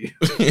slightly.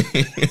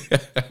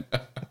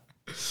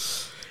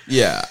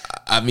 Yeah,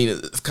 I mean,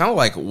 it's kind of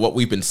like what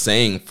we've been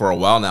saying for a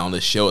while now on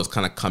this show is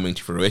kind of coming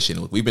to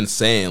fruition. We've been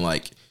saying,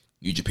 like,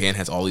 New Japan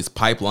has all these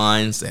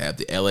pipelines. They have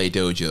the LA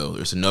Dojo,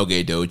 there's a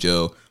Noge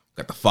Dojo,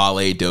 got the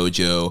Fale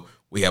Dojo.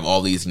 we have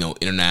all these,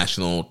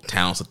 international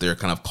talents that they're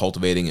kind of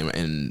cultivating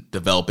and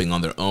developing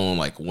on their own.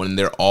 Like when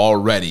they're all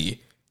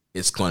ready,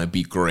 it's going to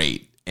be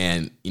great.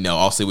 And,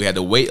 also we had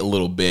to wait a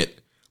little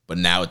bit, but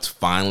now it's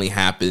finally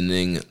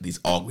happening. These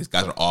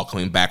guys are all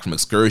coming back from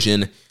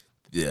excursion.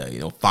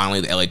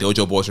 Finally the LA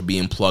Dojo boys are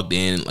being plugged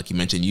in. Like you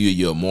mentioned,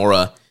 Yuya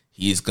Uemura,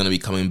 he's going to be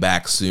coming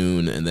back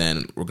soon. And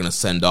then we're going to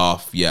send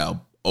off,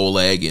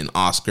 Oleg and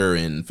Oscar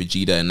and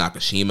Vegeta and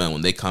Nakashima. And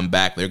when they come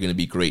back, they're going to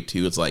be great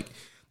too. It's like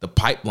the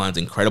pipeline's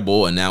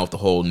incredible. And now with the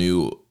whole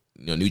new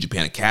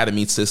Japan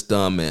Academy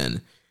system,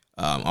 and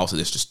also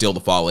there's just still the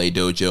Fale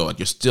Dojo, like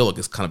you're still like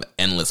this kind of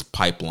endless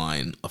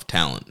pipeline of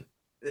talent.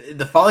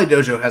 The Fale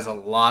Dojo has a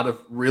lot of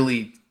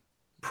really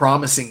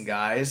promising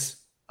guys.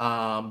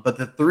 But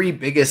the three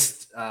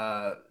biggest,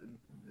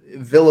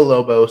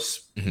 Villalobos,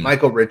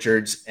 Michael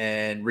Richards,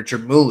 and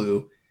Richard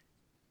Mulu,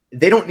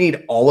 they don't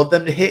need all of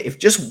them to hit. If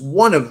just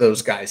one of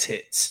those guys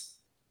hits,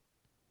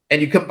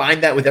 and you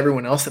combine that with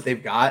everyone else that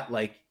they've got,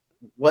 like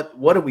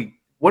what are we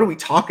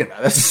talking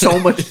about? That's so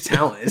much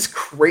talent. It's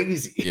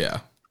crazy. Yeah.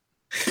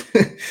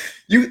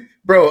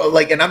 Bro,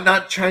 like, and I'm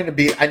not trying to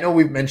be, I know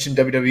we've mentioned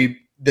WWE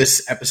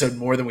this episode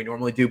more than we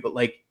normally do, but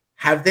like,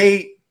 have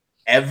they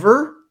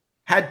ever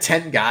had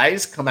 10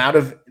 guys come out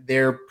of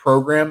their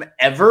program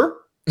ever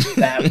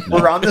that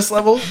were on this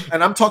level?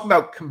 And I'm talking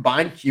about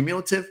combined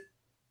cumulative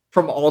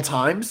from all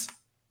times.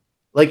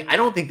 Like, I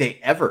don't think they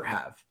ever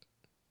have.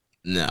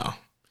 No.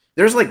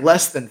 There's like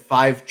less than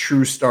 5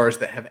 true stars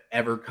that have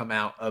ever come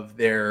out of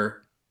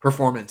their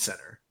performance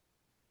center,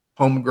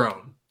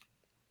 homegrown.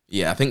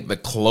 Yeah, I think the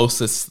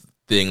closest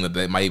thing that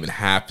they might even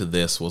have to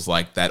this was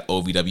like that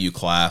OVW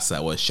class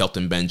that was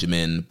Shelton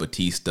Benjamin,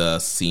 Batista,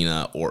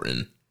 Cena,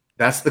 Orton.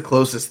 That's the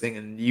closest thing,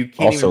 and you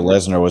can't also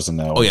Lesnar was in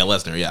that. Oh yeah,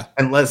 Lesnar, yeah,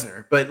 and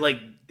Lesnar, but like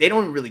they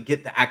don't really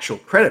get the actual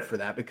credit for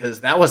that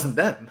because that wasn't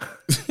them.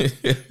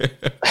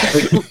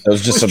 That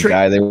was just some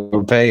guy they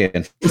were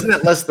paying. Wasn't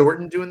that Les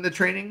Thornton doing the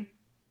training?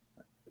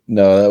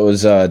 No, that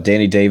was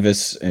Danny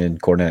Davis and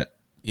Cornette.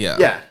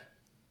 Yeah.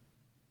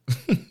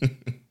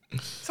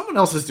 Someone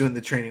else was doing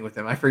the training with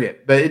them. I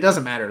forget, but it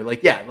doesn't matter.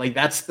 Like, yeah, like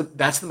that's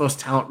the most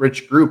talent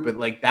rich group. But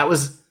like that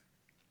was,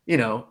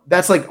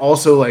 that's like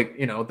also like,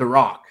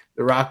 The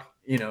Rock,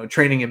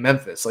 training in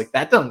Memphis. Like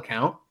that doesn't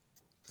count.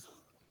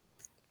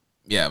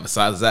 Yeah.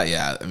 Besides that,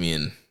 yeah, I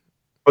mean,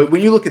 but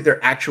when you look at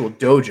their actual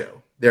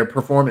dojo, their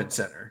performance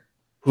center,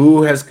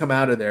 who has come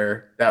out of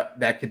there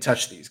that could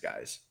touch these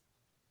guys?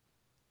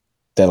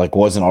 That like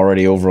wasn't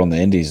already over on the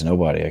Indies.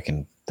 Nobody I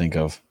can think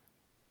of.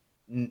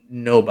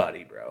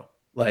 Nobody, bro.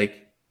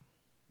 Like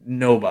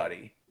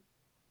nobody.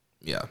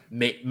 Yeah.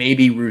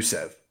 Maybe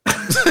Rusev.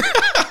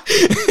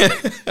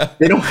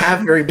 They don't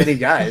have very many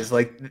guys.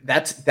 Like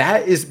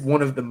that is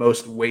one of the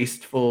most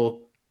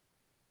wasteful.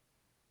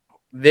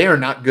 They are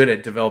not good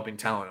at developing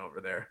talent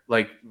over there.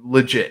 Like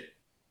legit.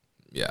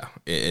 Yeah,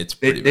 it's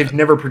pretty they've bad.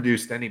 never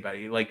produced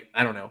anybody. Like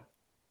I don't know,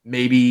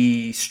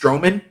 maybe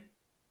Strowman.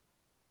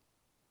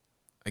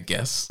 I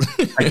guess.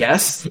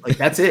 Like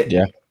that's it.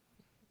 Yeah.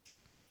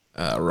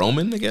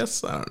 Roman, I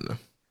guess. I don't know.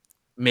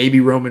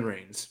 Maybe Roman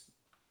Reigns.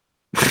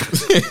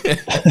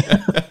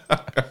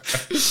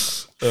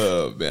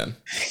 Oh man.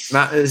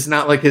 It's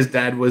not like his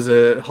dad was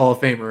a Hall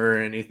of Famer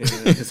or anything.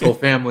 His whole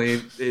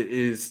family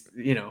is,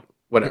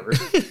 whatever.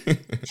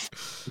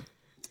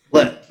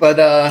 But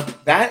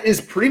that is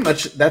pretty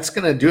much that's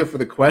gonna do it for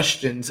the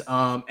questions.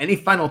 Any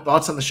final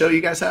thoughts on the show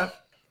you guys have?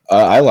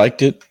 I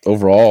liked it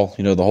overall.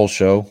 The whole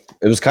show.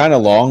 It was kind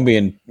of long.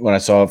 When I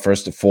saw it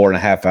first at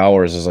 4.5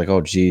 hours, I was like,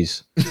 "Oh,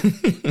 geez."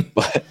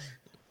 but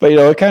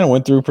it kind of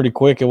went through pretty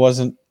quick. It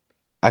wasn't.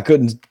 I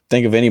couldn't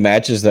think of any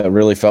matches that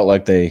really felt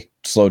like they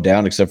slowed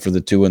down, except for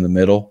the two in the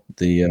middle.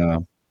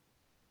 The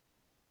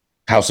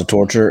House of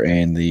Torture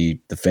and the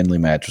Finley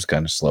match was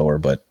kind of slower,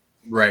 but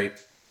right.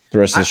 The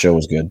rest of the show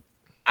was good.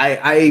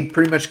 I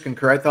pretty much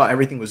concur. I thought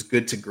everything was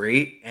good to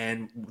great,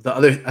 and the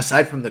other,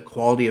 aside from the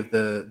quality of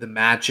the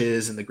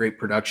matches and the great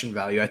production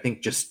value, I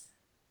think just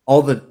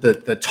all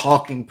the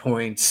talking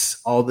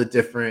points, all the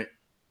different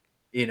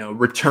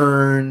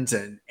returns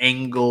and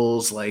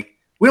angles, like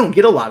we don't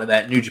get a lot of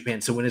that in New Japan.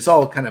 So when it's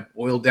all kind of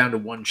boiled down to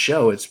one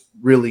show, it's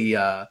really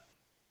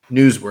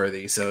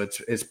newsworthy. So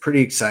it's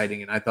pretty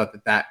exciting, and I thought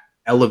that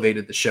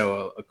elevated the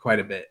show quite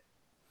a bit.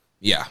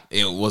 Yeah,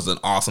 it was an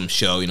awesome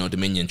show.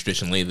 Dominion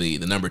traditionally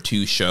the number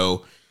 2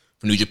 show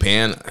for New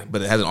Japan,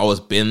 but it hasn't always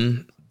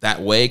been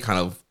that way, kind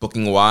of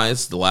booking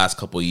wise, the last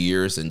couple of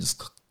years, and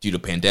just due to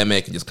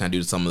pandemic and just kind of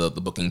due to some of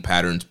the booking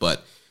patterns.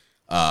 But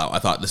I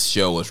thought this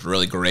show was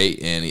really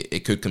great, and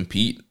it could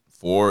compete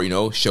for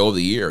show of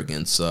the year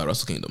against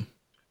Wrestle Kingdom.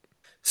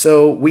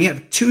 So we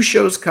have 2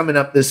 shows coming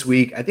up this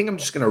week. I think I'm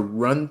just going to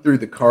run through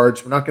the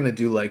cards. We're not going to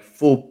do like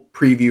full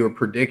preview or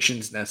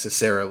predictions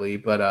necessarily,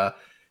 but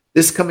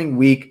this coming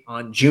week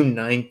on June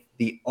 9th,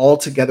 the All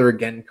Together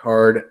Again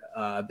card,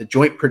 the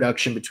joint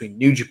production between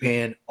New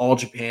Japan, All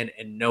Japan,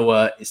 and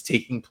Noah is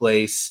taking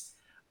place.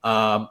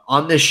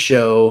 On this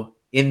show,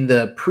 in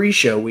the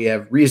pre-show, we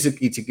have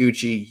Ryosuke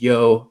Taguchi,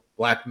 Yo,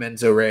 Black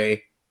Menzo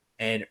Ray,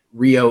 and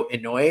Ryo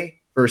Inoue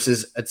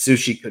versus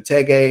Atsushi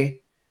Kotege,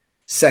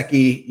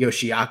 Seki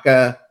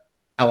Yoshiaka,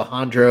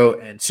 Alejandro,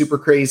 and Super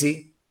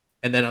Crazy.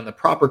 And then on the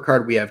proper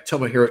card, we have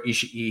Tomohiro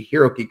Ishii,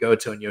 Hiroki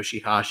Goto, and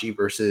Yoshihashi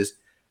versus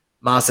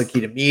Masa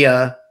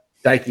Kitamiya,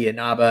 Daiki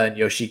Inaba, and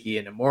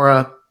Yoshiki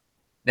Inamura.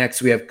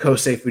 Next, we have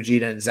Kosei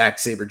Fujita and Zack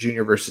Sabre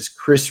Jr. versus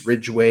Chris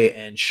Ridgway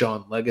and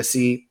Sean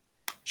Legacy.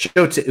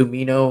 Shota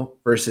Umino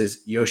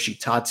versus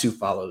Yoshitatsu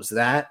follows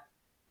that.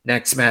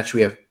 Next match,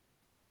 we have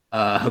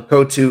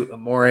Hakoto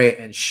Amore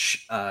and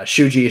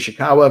Shuji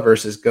Ishikawa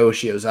versus Go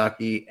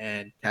Shiozaki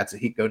and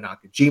Katsuhiko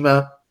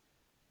Nakajima.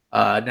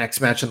 Next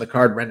match on the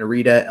card, Ren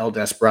Narita, El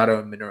Desperado,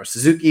 and Minoru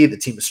Suzuki, the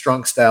team of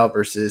Strong Style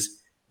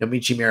versus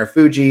Nomichi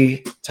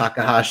Marufuji,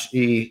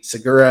 Takahashi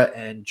Segura,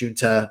 and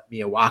Junta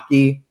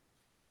Miyawaki.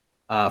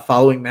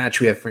 Following match,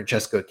 we have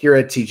Francesco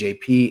Akira,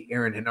 TJP,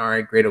 Aaron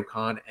Hinari, Great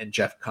Khan, and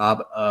Jeff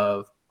Cobb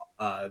of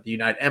the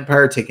United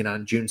Empire taking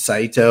on Jun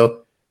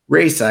Saito,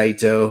 Rei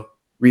Saito,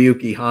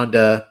 Ryuki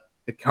Honda,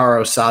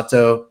 Hikaru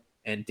Sato,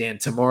 and Dan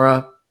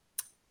Tamura.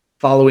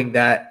 Following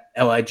that,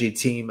 LIG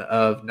team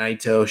of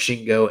Naito,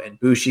 Shingo, and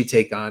Bushi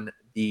take on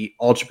the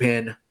All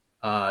Japan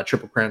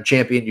Triple Crown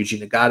champion Yuji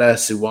Nagata,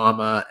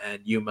 Suwama,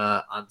 and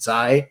Yuma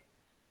Anzai.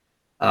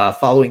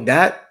 Following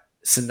that,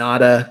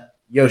 Sanada,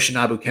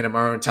 Yoshinobu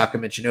Kanemaru, and Taka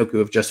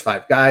Michinoku of Just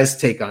Five Guys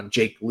take on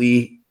Jake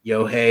Lee,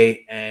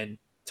 Yohei, and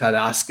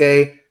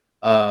Tadasuke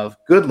of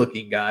Good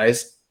Looking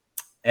Guys.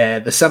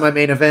 And the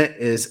semi-main event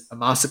is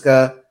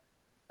Amasaka,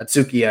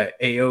 Atsuki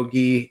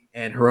Aogi,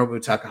 and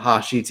Hiromu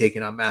Takahashi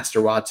taking on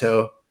Master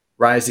Wato,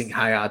 Rising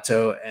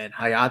Hayato, and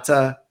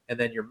Hayata. And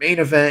then your main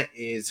event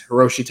is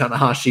Hiroshi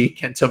Tanahashi,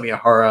 Kento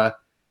Miyahara,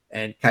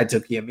 and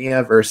Kaito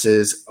Kiyomiya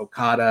versus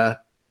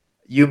Okada,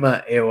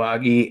 Yuma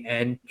Aoyagi,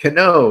 and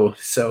Kano.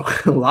 So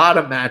a lot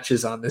of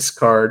matches on this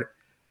card.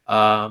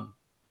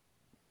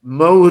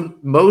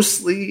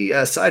 Mostly,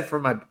 aside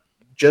from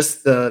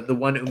just the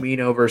one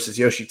Umino versus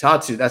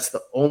Yoshitatsu, that's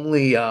the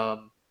only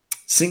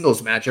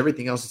singles match.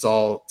 Everything else is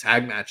all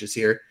tag matches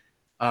here.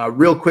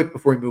 Real quick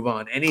before we move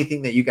on,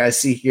 anything that you guys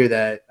see here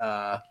that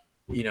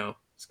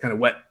it's kind of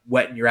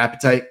whetting your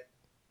appetite?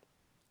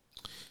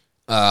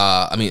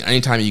 I mean,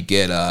 anytime you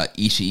get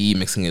Ishii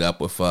mixing it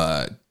up with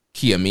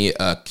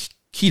Kitamiya,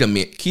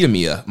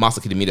 Masa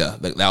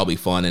Kitamiya, that'll be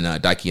fun, and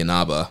Daiki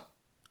Inaba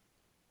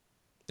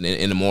and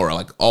Inamura,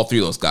 like all three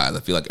of those guys, I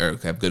feel like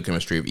have good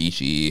chemistry with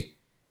Ishii.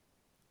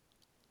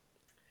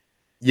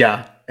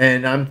 Yeah,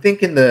 and I'm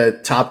thinking the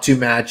top two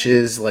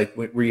matches, like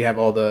where you have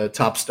all the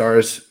top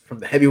stars from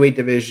the heavyweight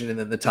division and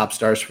then the top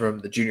stars from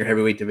the junior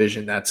heavyweight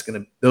division,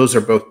 those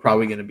are both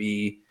probably gonna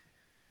be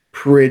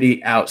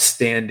pretty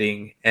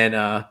outstanding, and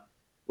a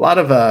lot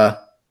of I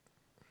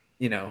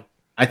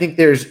think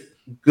there's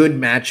good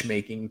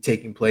matchmaking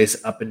taking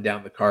place up and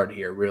down the card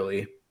here,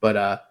 really. But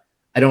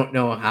I don't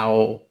know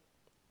how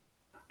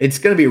it's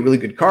going to be a really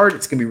good card.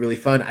 It's going to be really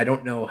fun. I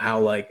don't know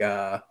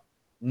how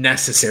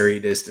necessary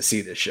it is to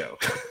see this show.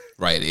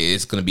 Right.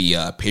 It's going to be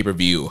a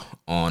pay-per-view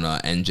on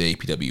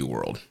NJPW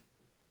World.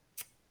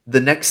 The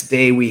next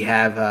day we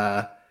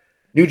have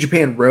New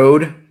Japan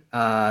Road.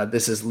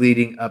 This is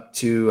leading up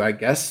to, I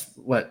guess,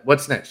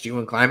 what's next?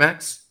 G1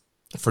 Climax?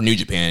 For New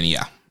Japan,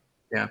 yeah.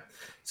 Yeah.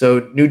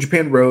 So New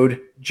Japan Road,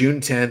 June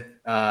 10th.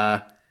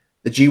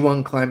 The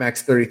G1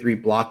 Climax 33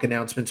 block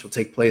announcements will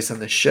take place on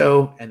the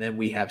show. And then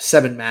we have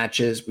 7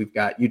 matches. We've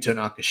got Yuto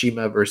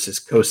Nakashima versus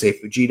Kosei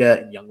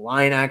Fujita in Young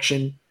Lion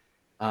action.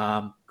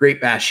 Great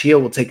Bash Heel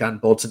will take on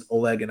Bolton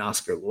Oleg and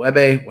Oscar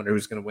Luebe. Wonder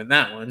who's going to win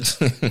that one.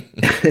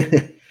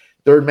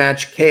 Third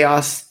match,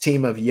 Chaos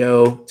team of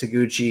Yo,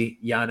 Taguchi,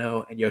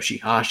 Yano, and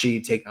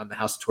Yoshihashi take on the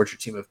House of Torture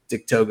team of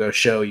Dick Togo,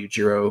 Sho,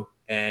 Yujiro,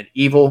 and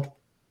Evil.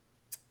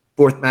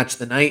 Fourth match of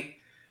the night,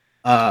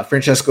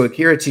 Francesco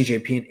Akira,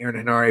 TJP, and Aaron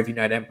Hinari of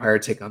United Empire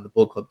take on the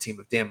Bull Club team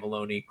of Dan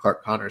Maloney,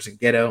 Clark Connors, and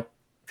Geto.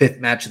 Fifth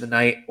match of the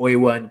night,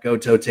 Oiwa and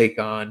Goto take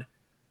on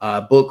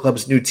Bullet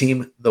Club's new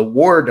team, the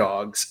War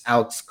Dogs,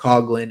 Alex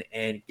Coughlin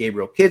and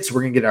Gabriel Kidd. So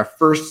we're going to get our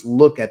first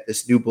look at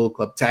this new Bullet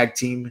Club tag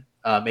team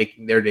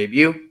making their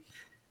debut.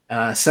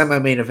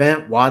 Semi-main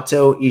event,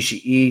 Wato,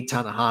 Ishii,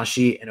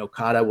 Tanahashi, and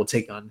Okada will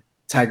take on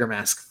Tiger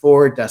Mask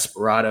 4,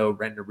 Desperado,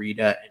 Ren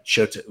Narita, and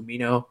Shota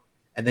Umino.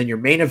 And then your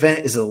main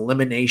event is an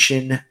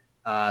elimination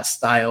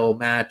style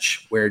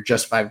match where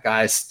Just Five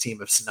Guys,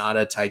 team of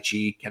Sanada,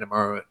 Taichi,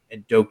 Kanemaru,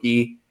 and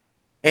Doki,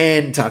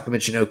 and Taka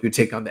Michinoku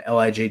take on the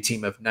LIJ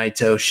team of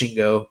Naito,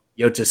 Shingo,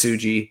 Yota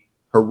Tsuji,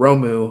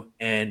 Hiromu,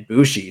 and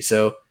Bushi.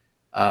 So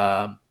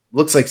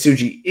looks like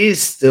Tsuji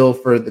is still,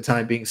 for the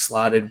time being,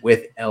 slotted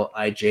with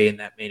LIJ in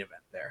that main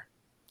event there.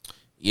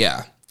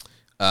 Yeah.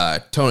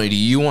 Tony, do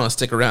you want to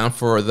stick around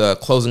for the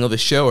closing of the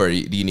show, or do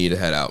you need to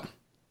head out?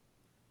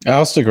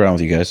 I'll stick around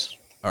with you guys.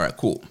 All right,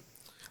 cool.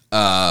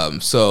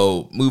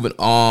 So moving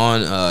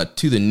on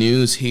to the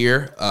news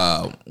here,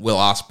 Will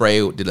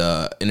Ospreay did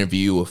an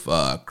interview with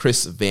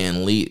Chris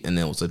Van Leet, and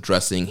then was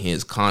addressing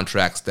his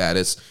contract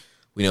status.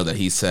 We know that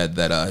he said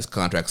that his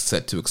contract's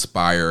set to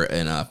expire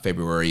in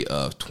February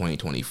of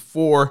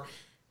 2024,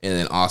 And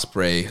then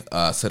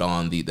Ospreay said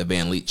on the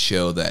Van Leet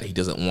show that he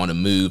doesn't want to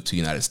move to the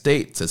United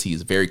States, says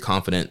he's very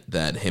confident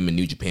that him and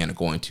New Japan are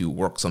going to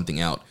work something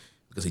out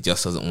because he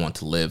just doesn't want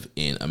to live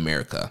in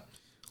America.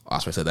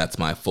 Ospreay said, that's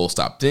my full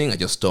stop thing. I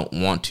just don't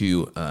want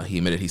to. He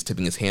admitted he's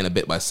tipping his hand a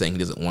bit by saying he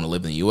doesn't want to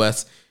live in the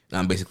U.S. And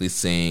I'm basically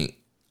saying,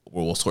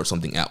 well, we'll sort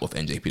something out with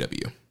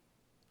NJPW.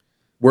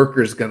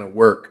 Worker's going to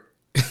work.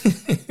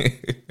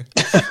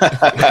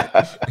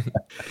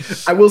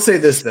 I will say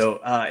this, though,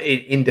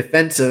 in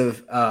defense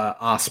of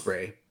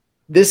Ospreay,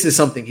 this is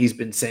something he's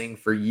been saying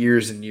for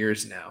years and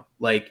years now.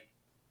 Like,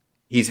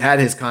 he's had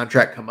his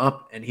contract come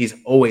up, and he's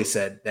always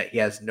said that he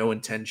has no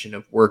intention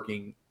of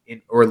working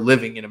in or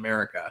living in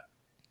America.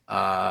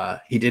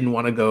 He didn't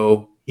want to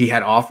go. He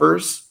had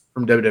offers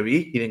from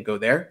WWE. He didn't go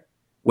there.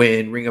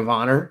 When Ring of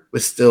Honor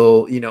was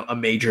still, a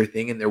major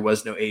thing and there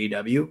was no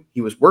AEW,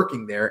 he was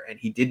working there, and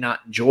he did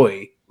not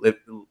enjoy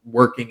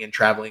working and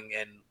traveling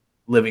and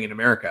living in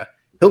America.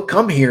 He'll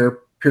come here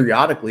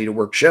periodically to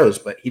work shows,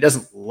 but he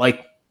doesn't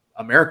like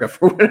America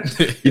for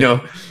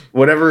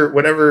whatever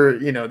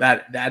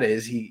that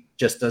is. He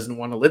just doesn't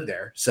want to live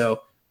there.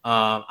 So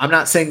I'm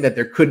not saying that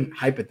there couldn't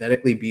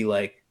hypothetically be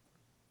like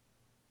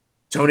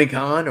Tony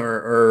Khan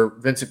or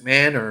Vince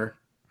McMahon or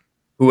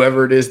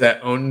whoever it is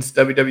that owns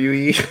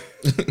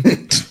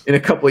WWE in a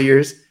couple of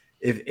years,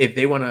 if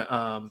they want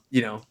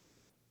to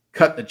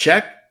cut the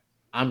check.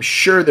 I'm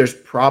sure there's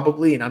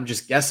probably, and I'm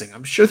just guessing,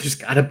 I'm sure there's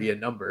got to be a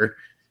number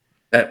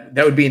that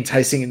would be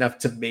enticing enough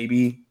to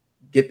maybe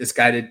get this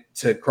guy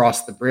to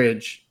cross the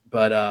bridge.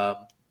 But,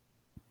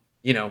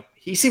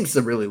 he seems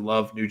to really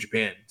love New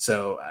Japan.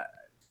 So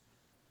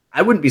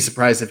I wouldn't be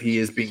surprised if he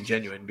is being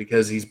genuine,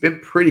 because he's been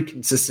pretty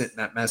consistent in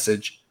that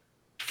message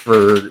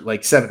for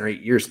like 7 or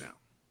 8 years now.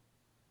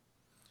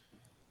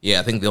 Yeah,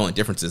 I think the only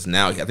difference is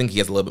now, I think he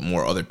has a little bit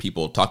more other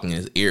people talking in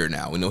his ear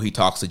now. We know he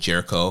talks to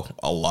Jericho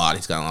a lot.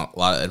 He's got a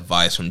lot of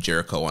advice from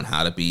Jericho on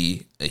how to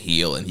be a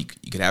heel, and you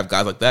could have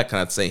guys like that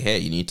kind of say, hey,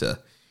 you need to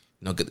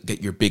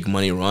get your big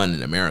money run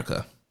in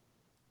America.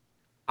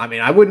 I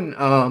mean, I wouldn't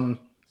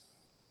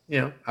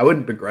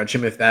begrudge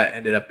him if that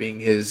ended up being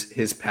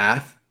his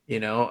path.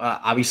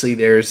 Obviously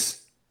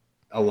there's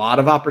a lot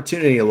of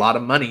opportunity, a lot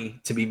of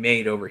money to be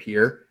made over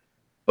here.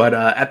 But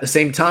at the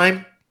same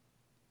time,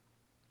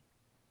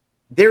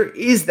 there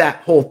is that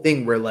whole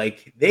thing where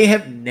like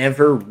they've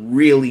never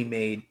really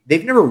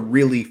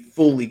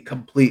fully,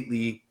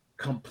 completely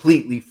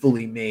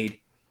made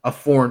a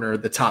foreigner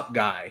the top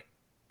guy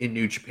in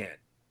New Japan.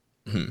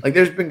 Mm-hmm. Like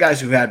there's been guys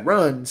who've had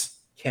runs,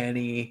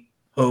 Kenny,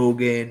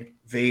 Hogan,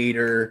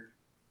 Vader,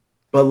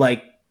 but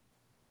like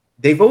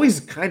they've always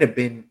kind of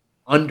been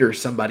under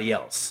somebody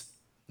else.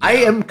 Yeah. I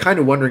am kind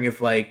of wondering if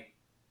like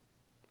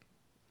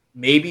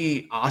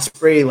maybe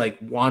Ospreay like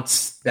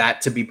wants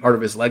that to be part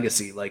of his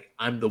legacy. Like,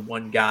 I'm the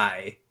one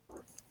guy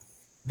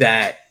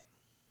that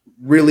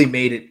really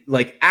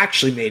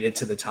actually made it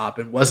to the top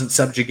and wasn't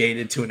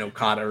subjugated to an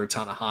Okada or a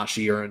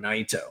Tanahashi or a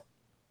Naito.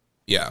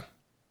 Yeah.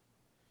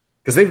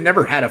 Because they've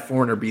never had a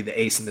foreigner be the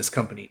ace in this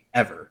company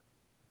ever.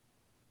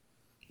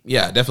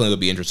 Yeah, definitely would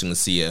be interesting to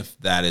see if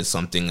that is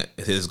something,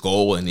 his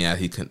goal, and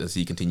does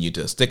he continue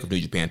to stick with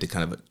New Japan to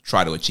kind of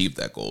try to achieve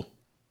that goal.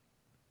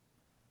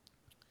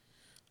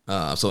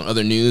 So in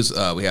other news,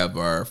 we have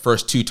our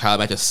first 2 title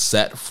matches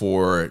set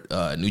for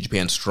New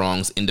Japan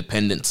Strong's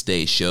Independence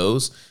Day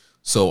shows.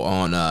 So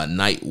on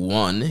night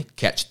 1,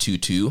 Catch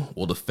 2-2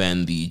 will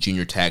defend the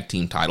junior tag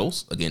team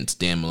titles against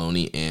Dan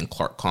Maloney and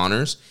Clark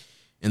Connors.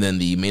 And then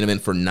the main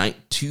event for night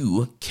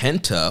 2,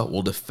 Kenta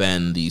will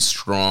defend the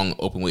Strong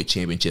Openweight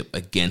Championship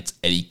against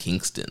Eddie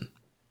Kingston.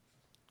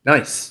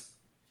 Nice.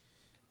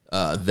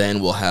 Then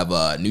we'll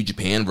have New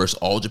Japan versus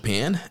All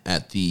Japan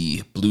at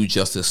the Blue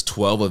Justice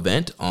 12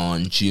 event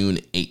on June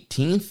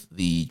 18th.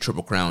 The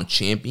Triple Crown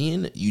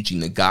champion, Yuji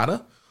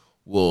Nagata,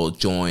 will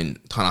join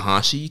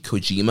Tanahashi,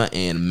 Kojima,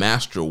 and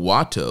Master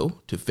Wato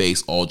to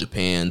face All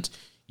Japan's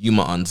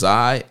Yuma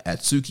Anzai,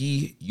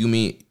 Atsuki,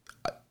 Yuma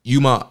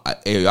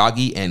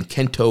Aoyagi, and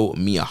Kento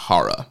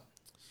Miyahara.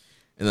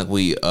 And like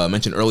we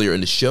mentioned earlier in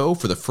the show,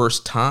 for the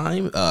first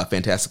time,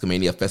 Fantastica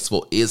Mania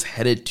Festival is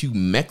headed to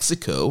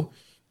Mexico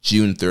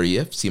June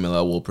 30th.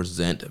 CMLL will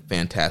present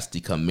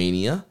Fantastica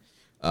Mania.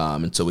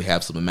 And so we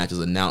have some matches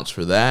announced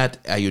for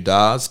that.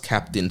 Ayudaz,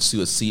 Captain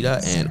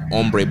Suicida, and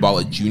Hombre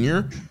Bala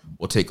Jr.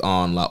 will take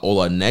on La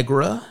Ola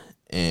Negra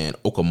and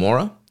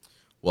Okamura.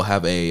 We'll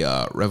have a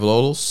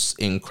Revelos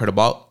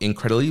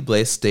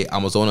Incredibles de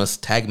Amazonas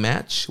tag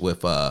match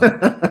with,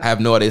 I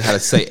have no idea how to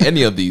say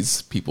any of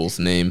these people's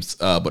names,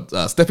 but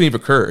Stephanie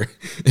Vaquer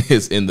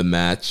is in the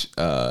match.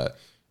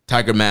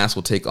 Tiger Mask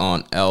will take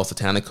on El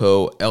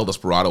Satanico. El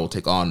Desperado will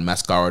take on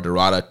Mascara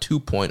Dorada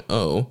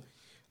 2.0.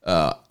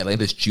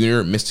 Atlantis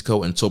Jr.,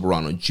 Mystico, and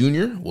Soberano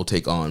Jr. will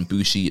take on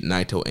Bushi,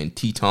 Naito, and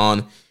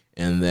Teton.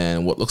 And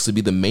then what looks to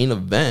be the main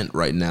event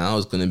right now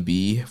is going to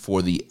be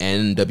for the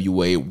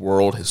NWA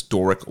World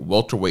Historic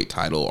Welterweight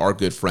title. Our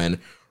good friend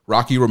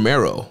Rocky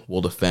Romero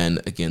will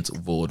defend against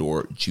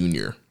Volador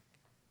Jr.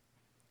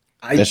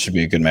 That should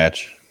be a good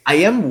match.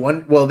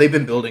 Well, they've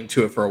been building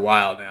to it for a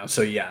while now.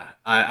 So yeah,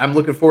 I'm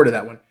looking forward to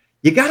that one.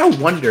 you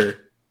gotta wonder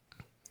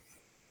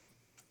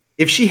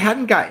if she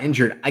hadn't got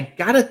injured. I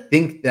gotta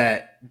think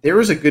that there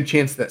was a good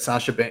chance that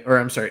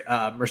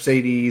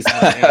Mercedes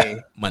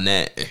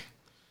Monet.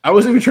 I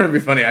wasn't even trying to be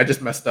funny. I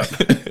just messed up.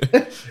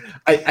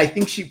 I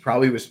think she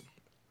probably was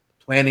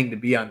planning to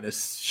be on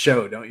this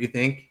show. Don't you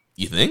think?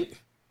 You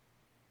think?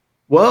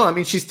 Well, I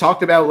mean, she's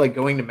talked about like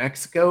going to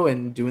Mexico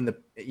and doing the,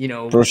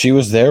 Bro, she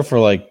was there for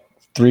like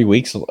 3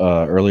 weeks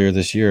earlier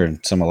this year and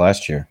some of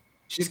last year.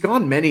 She's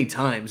gone many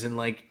times and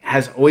like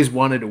has always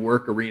wanted to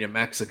work Arena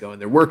Mexico,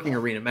 and they're working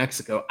Arena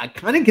Mexico. I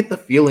kind of get the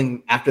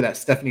feeling after that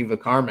Stephanie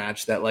Vicar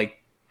match that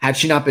like had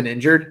she not been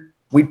injured,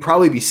 we'd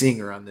probably be seeing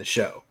her on this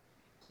show.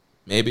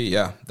 Maybe,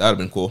 yeah, that would have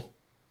been cool.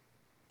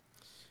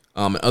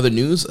 In other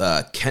news,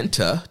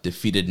 Kenta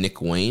defeated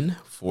Nick Wayne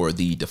for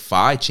the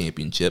Defy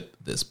Championship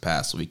this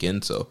past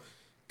weekend. So,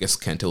 I guess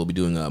Kenta will be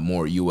doing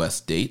more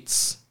U.S.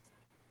 dates.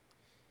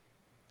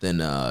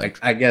 Then,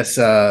 I guess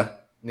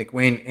Nick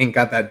Wayne ain't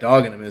got that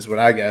dog in him, is what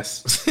I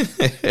guess.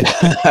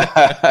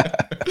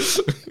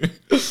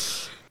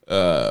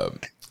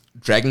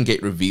 Dragon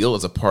Gate reveal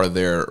is a part of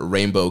their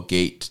Rainbow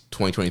Gate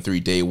 2023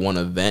 Day 1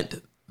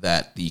 event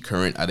that the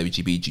current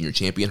IWGP Junior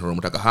Champion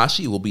Hiromu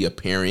Takahashi will be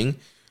appearing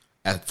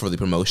for the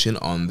promotion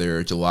on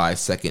their July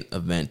 2nd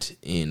event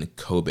in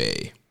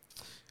Kobe.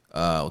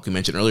 Like we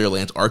mentioned earlier,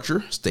 Lance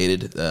Archer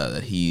stated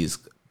that he's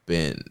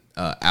been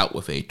out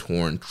with a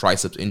torn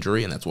triceps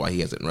injury, and that's why he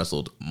hasn't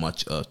wrestled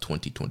much of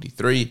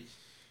 2023.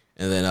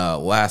 And then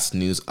last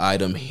news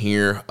item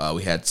here,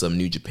 we had some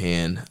New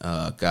Japan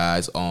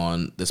guys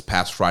on this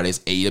past Friday's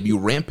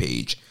AEW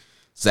Rampage.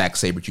 Zack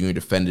Sabre Jr.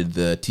 defended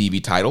the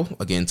TV title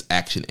against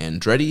Action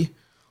Andretti.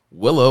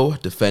 Willow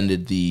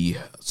defended the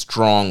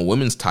Strong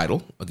Women's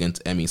title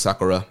against Emi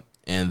Sakura.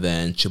 And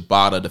then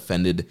Shibata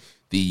defended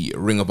the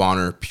Ring of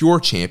Honor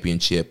Pure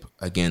Championship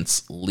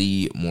against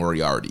Lee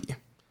Moriarty.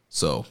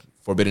 So,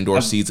 Forbidden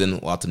Door season,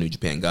 lots of New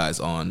Japan guys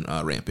on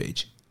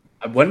Rampage.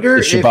 I wonder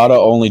Is Shibata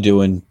only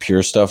doing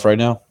pure stuff right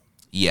now?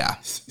 Yeah.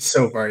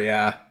 So far,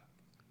 yeah.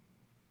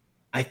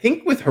 I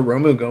think with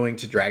Hiromu going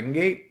to Dragon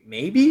Gate,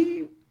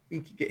 maybe we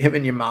could get him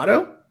and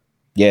Yamato.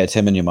 Yeah, it's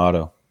him and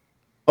Yamato.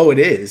 Oh, it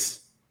is?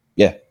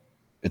 Yeah.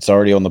 It's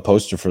already on the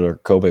poster for the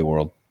Kobe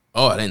World.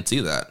 Oh, I didn't see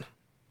that.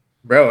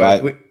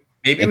 Bro,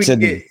 maybe we could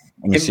get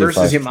him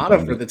versus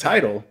Yamato for the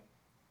title.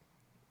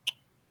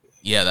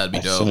 Yeah, that'd be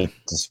I dope. sent it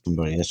to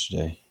somebody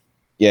yesterday.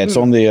 Yeah, it's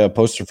on the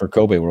poster for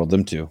Kobe World,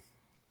 them two.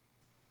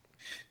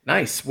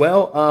 Nice.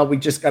 Well, we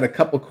just got a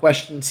couple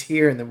questions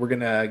here, and then we're going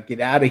to get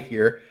out of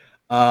here.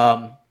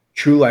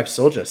 True Life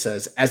Soldier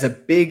says, as a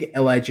big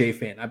LIJ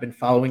fan, I've been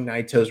following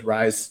Naito's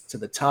rise to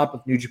the top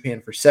of New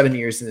Japan for 7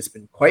 years, and it's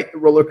been quite the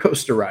roller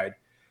coaster ride,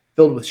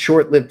 filled with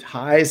short-lived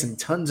highs and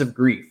tons of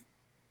grief.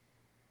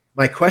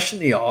 My question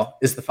to y'all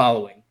is the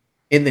following.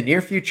 In the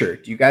near future,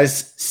 do you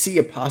guys see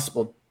a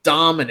possible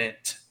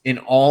dominant, in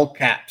all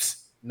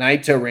caps,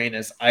 Naito reign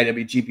as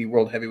IWGP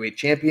World Heavyweight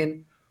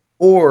Champion,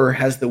 or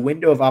has the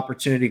window of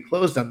opportunity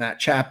closed on that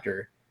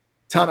chapter?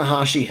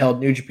 Tanahashi held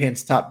New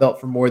Japan's top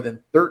belt for more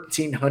than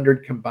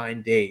 1,300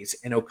 combined days,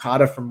 and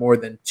Okada for more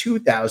than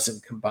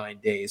 2,000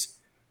 combined days,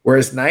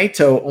 whereas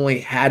Naito only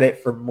had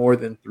it for more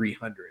than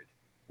 300.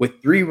 With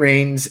 3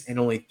 reigns and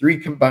only 3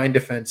 combined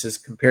defenses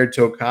compared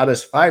to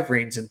Okada's 5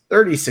 reigns and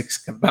 36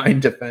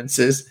 combined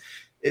defenses,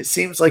 it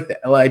seems like the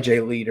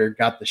LIJ leader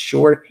got the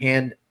short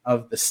hand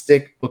of the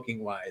stick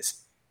booking-wise.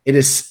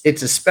 It's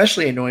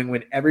especially annoying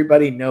when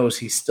everybody knows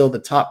he's still the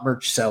top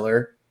merch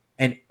seller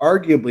and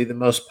arguably the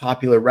most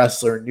popular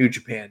wrestler in New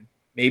Japan.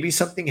 Maybe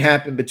something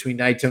happened between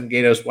Naito and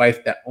Gedo's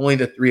wife that only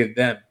the 3 of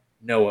them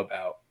know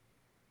about.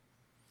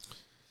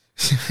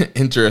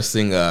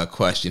 Interesting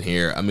question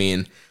here. I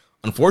mean,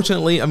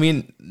 unfortunately,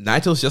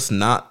 Naito's just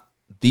not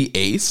the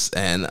ace,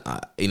 and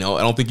I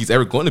don't think he's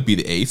ever going to be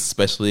the ace,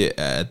 especially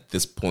at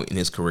this point in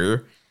his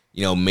career.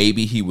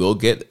 Maybe he will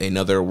get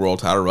another world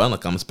title run.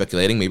 Like I'm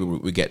speculating, maybe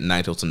we get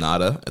Naito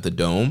Sonata at the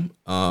Dome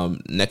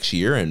next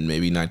year, and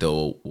maybe Naito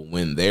will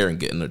win there and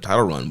get another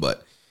title run.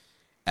 But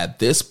at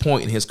this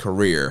point in his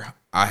career,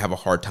 I have a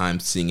hard time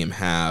seeing him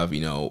have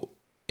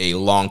a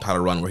long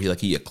title run where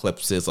he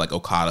eclipses like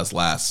Okada's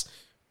last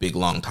big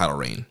long title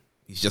reign.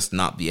 He's just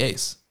not the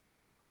ace.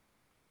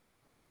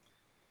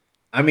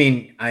 I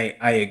mean, I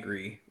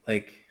agree.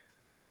 Like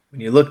when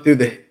you look through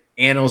the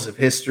annals of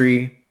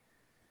history,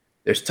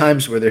 there's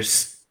times where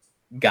there's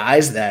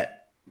guys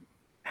that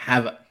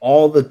have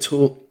all the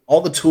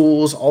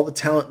tools, all the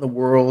talent in the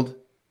world,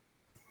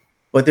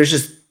 but there's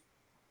just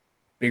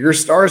bigger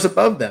stars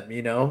above them.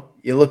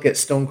 You look at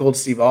Stone Cold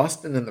Steve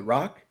Austin and The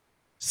Rock.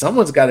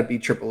 Someone's got to be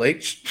Triple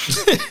H.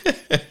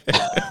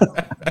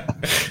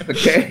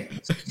 Okay.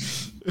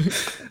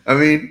 I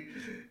mean,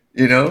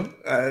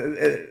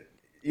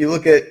 you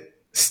look at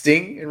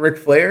Sting and Ric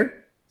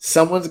Flair.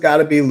 Someone's got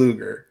to be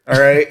Luger. All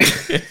right.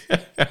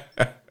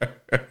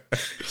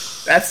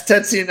 That's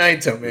Tetsuya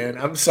Naito, man.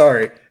 I'm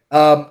sorry.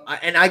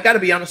 And I got to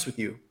be honest with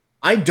you.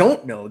 I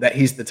don't know that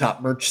he's the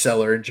top merch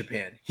seller in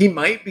Japan. He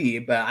might be,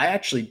 but I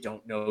actually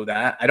don't know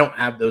that. I don't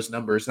have those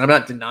numbers. And I'm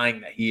not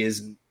denying that he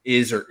is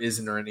or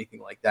isn't or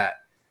anything like that.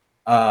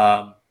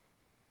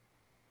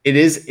 It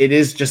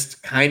is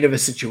just kind of a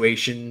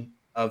situation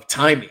of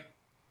timing.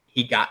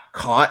 He got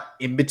caught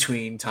in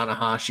between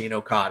Tanahashi and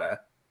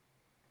Okada.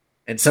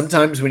 And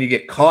sometimes when you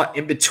get caught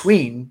in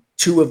between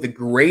two of the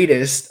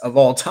greatest of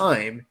all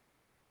time,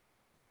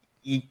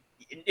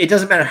 it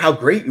doesn't matter how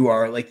great you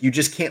are. Like, you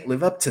just can't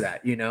live up to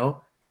that, you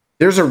know?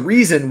 There's a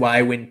reason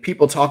why when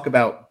people talk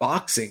about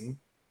boxing,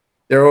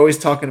 they're always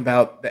talking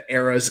about the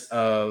eras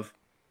of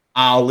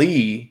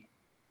Ali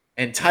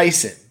and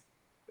Tyson.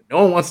 But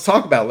no one wants to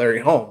talk about Larry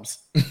Holmes.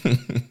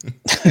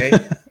 Okay?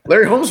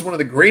 Larry Holmes is one of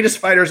the greatest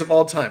fighters of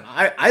all time.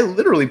 I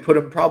literally put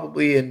him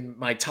probably in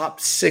my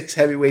top 6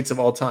 heavyweights of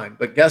all time.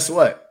 But guess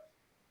what?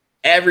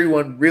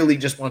 Everyone really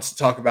just wants to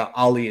talk about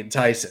Ali and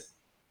Tyson.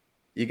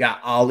 You got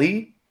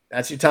Ali,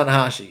 that's your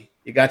Tanahashi.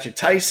 You got your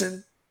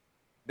Tyson,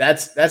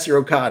 that's your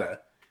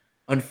Okada.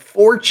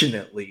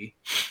 Unfortunately,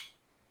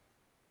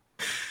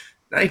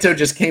 Naito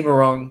just came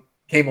along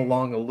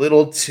a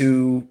little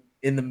too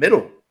in the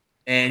middle,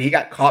 and he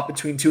got caught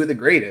between two of the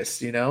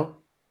greatest, you know?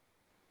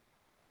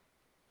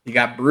 You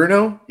got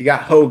Bruno, you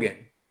got Hogan,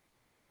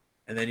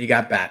 and then you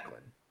got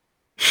Backlund.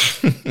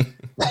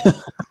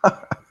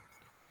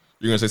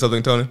 You're going to say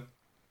something, Tony?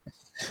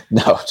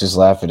 No, just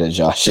laughing at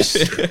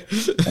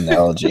Josh's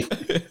analogy.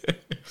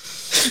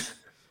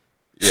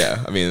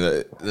 Yeah, I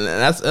mean,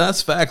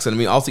 that's facts. And I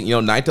mean, also,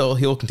 you know, Naito,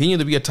 he'll continue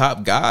to be a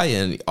top guy.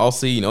 And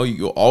also, you know,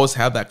 you'll always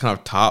have that kind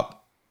of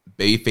top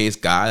babyface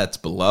guy that's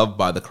beloved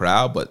by the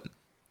crowd, but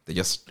they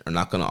just are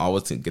not going to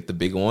always get the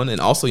big one.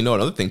 And also, you know,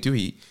 another thing, too,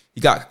 he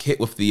got hit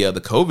with the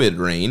COVID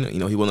reign. You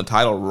know, he won the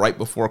title right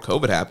before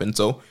COVID happened.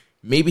 So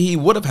maybe he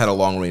would have had a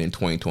long reign in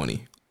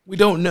 2020. We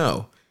don't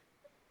know.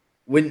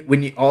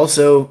 When you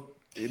also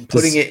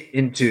putting it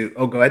into,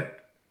 oh, go ahead.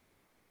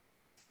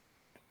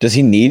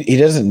 He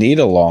doesn't need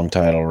a long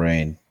title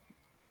reign.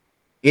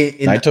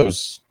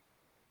 Naito's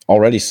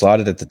already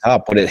slotted at the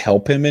top. Would it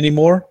help him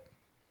anymore?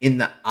 In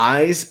the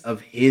eyes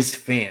of his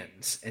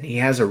fans, and he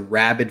has a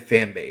rabid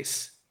fan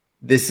base,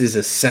 this is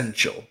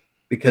essential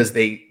because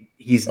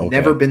he's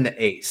never been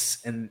the ace,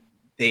 and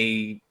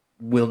they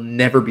will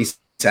never be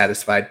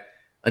satisfied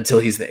until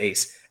he's the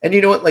ace. And you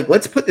know what? Like,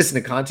 let's put this in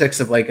the context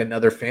of like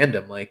another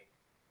fandom. Like,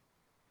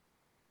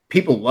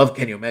 people love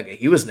Kenny Omega.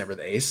 He was never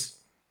the ace.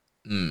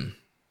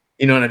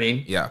 You know what I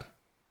mean? Yeah.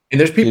 And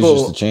there's people. He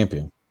was just the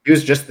champion. He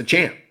was just the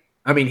champ.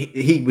 I mean,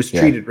 he was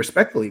treated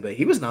respectfully, but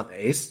he was not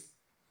the ace.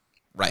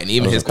 Right, and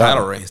even his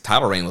title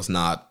reign was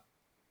not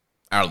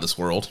out of this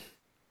world.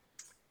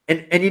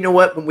 And you know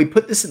what? When we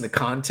put this in the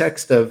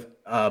context of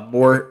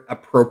more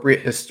appropriate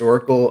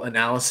historical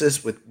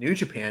analysis with New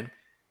Japan,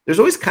 there's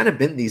always kind of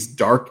been these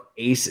dark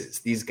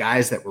aces, these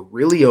guys that were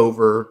really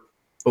over,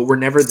 but were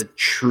never the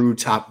true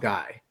top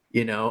guy,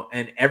 you know?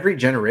 And every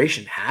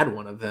generation had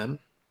one of them.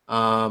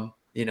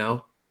 You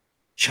know,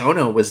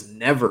 Chono was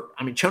never,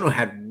 I mean, Chono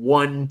had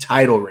one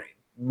title reign,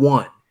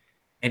 one.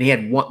 And he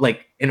had one,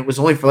 like, and it was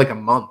only for like a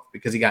month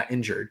because he got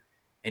injured.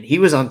 And he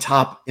was on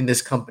top in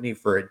this company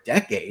for a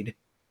decade.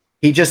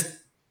 He just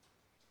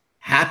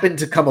happened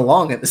to come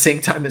along at the same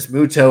time as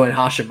Muto and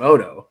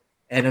Hashimoto.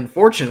 And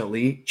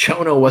unfortunately,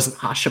 Chono wasn't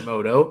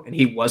Hashimoto, and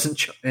he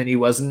wasn't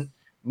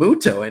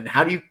Muto. And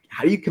how do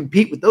you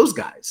compete with those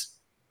guys?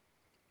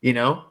 You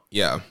know?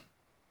 Yeah.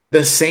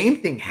 The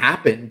same thing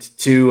happened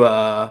to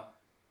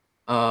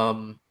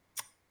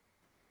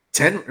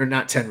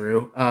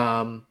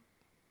Tenru.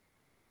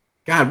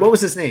 God, what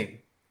was his name?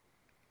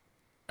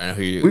 I know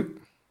who you.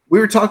 We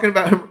were talking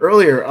about him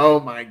earlier. Oh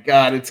my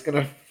God, it's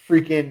gonna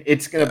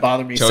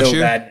bother me Choshu? so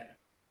bad.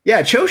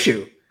 Yeah,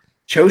 Choshu.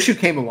 Choshu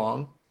came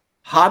along,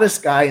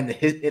 hottest guy in the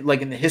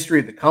history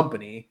of the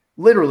company.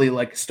 Literally,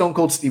 like Stone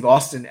Cold Steve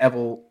Austin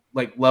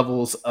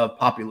levels of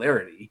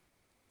popularity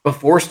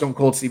before Stone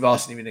Cold Steve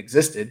Austin even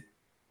existed.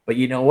 But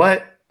you know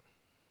what?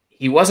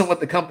 He wasn't what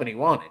the company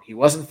wanted. He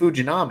wasn't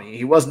Fujinami.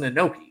 He wasn't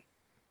Inoki.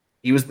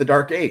 He was the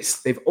Dark Ace.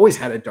 They've always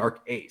had a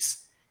Dark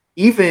Ace.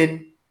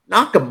 Even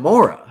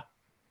Nakamura,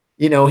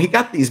 you know, he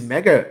got these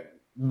mega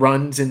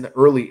runs in the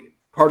early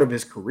part of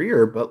his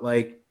career, but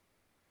like,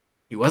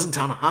 he wasn't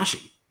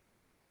Tanahashi.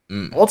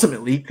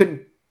 Ultimately, he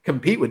couldn't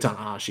compete with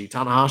Tanahashi.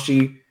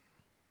 Tanahashi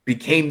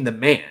became the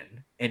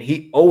man, and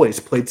he always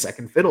played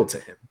second fiddle to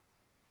him.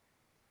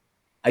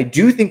 I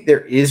do think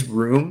there is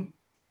room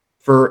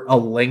for a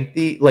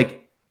lengthy, like,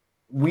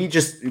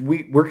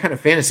 we're kind of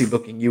fantasy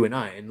booking, you and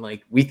I, and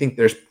like we think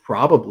there's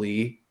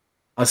probably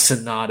a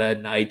Sonata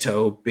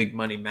Naito big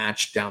money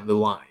match down the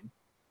line.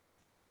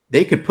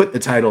 They could put the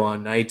title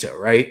on Naito,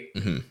 right?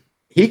 Mm-hmm.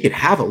 He could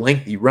have a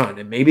lengthy run,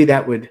 and maybe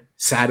that would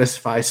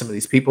satisfy some of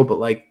these people. But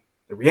like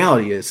the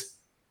reality is,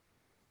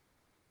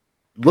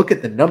 look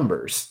at the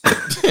numbers.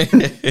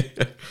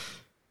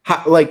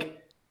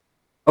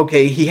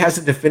 Okay, he has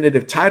a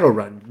definitive title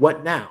run.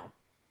 What now?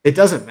 It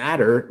doesn't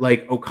matter.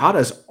 Like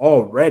Okada's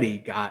already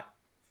got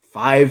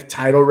 5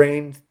 title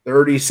reigns,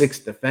 36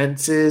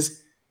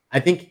 defenses. I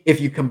think if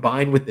you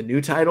combine with the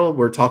new title,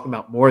 we're talking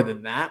about more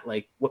than that.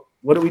 Like,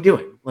 what are we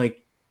doing?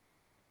 Like,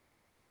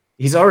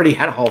 he's already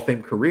had a Hall of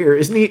Fame career,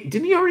 isn't he?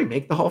 Didn't he already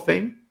make the Hall of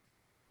Fame?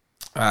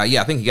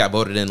 Yeah, I think he got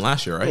voted in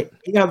last year, right?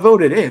 He got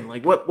voted in.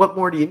 Like, what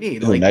more do you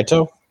need? Like,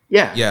 Naito?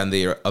 yeah. Yeah, in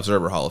the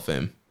Observer Hall of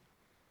Fame.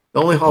 The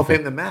only Hall of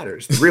Fame that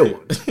matters, the real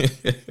one.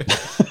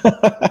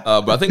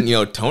 But I think,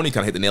 Tony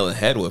kind of hit the nail on the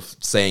head with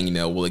saying,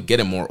 will it get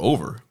him more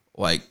over?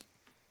 Like,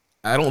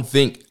 I don't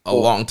think a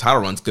long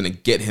title run's going to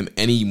get him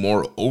any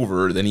more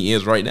over than he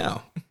is right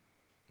now.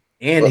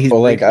 And he's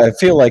I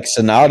feel like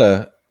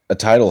a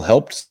title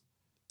helped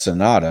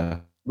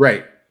Sonata.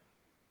 Right.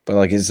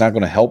 But it's not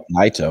going to help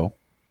Naito.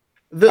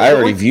 I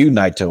already view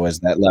Naito as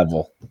that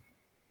level.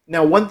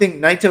 Now, one thing,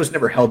 Naito's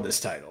never held this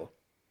title.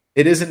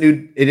 It is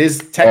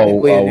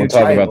technically a new title. We're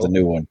talking about the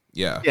new one.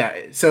 Yeah. Yeah.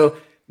 So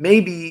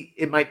maybe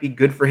it might be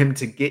good for him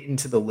to get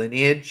into the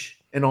lineage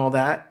and all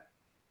that.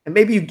 And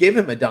maybe you give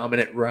him a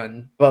dominant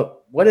run,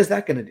 but what is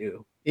that going to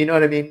do? You know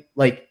what I mean?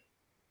 Like,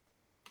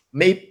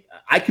 maybe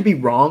I could be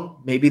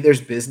wrong. Maybe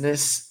there's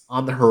business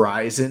on the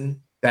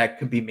horizon that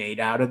could be made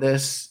out of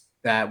this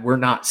that we're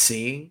not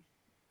seeing,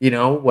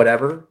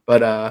 whatever.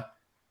 But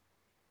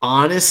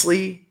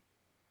honestly,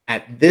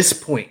 at this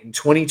point in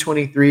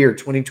 2023 or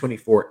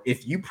 2024,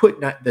 if you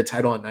put the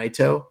title on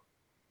Naito,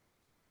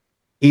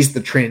 he's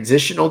the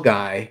transitional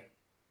guy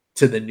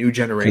to the new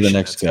generation. To the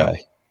next guy.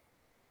 Coming.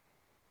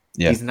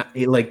 Yeah. He's not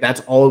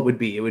that's all it would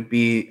be. It would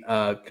be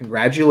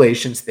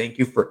congratulations, thank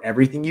you for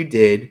everything you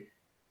did.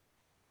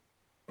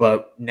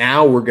 But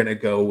now we're gonna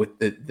go with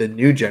the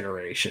new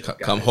generation.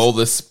 Come hold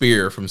this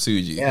spear from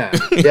Tsuji. Yeah.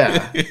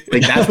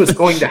 That's what's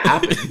going to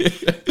happen.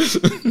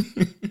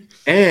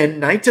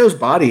 And Naito's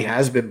body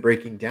has been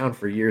breaking down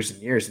for years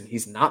and years, and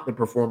he's not the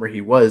performer he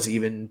was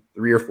even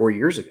 3 or 4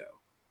 years ago.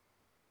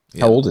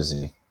 Yeah. How old is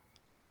he?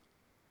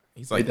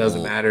 He's like it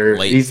doesn't matter.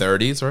 Late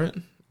 30s, right?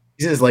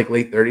 He's in his late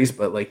 30s,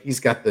 but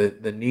he's got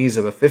the knees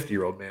of a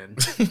 50-year-old man.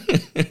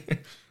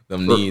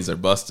 Them knees are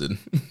busted.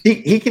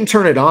 He can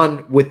turn it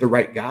on with the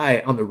right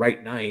guy on the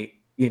right night.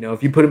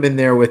 If you put him in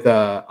there with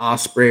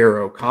Osprey or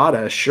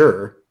Okada,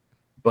 sure,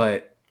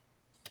 but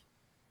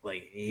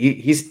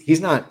he's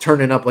not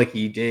turning up like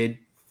he did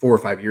 4 or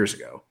 5 years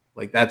ago.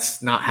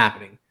 That's not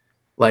happening.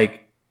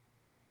 Naito's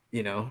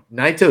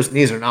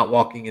knees are not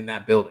walking in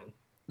that building.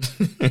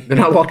 They're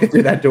not walking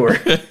through that door.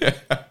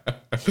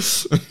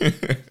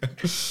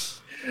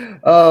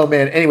 Oh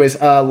man. Anyways,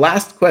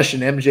 last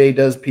question. MJ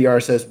does PR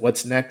says,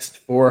 what's next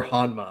for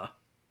Hanma?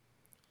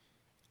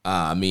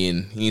 He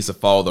needs to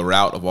follow the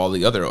route of all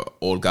the other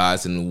old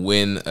guys and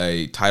win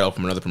a title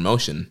from another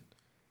promotion.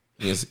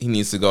 He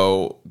needs to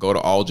go to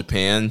All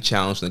Japan,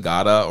 challenge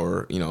Nagata,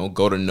 or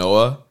go to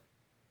Noah,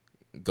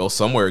 go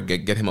somewhere,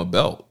 get him a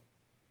belt.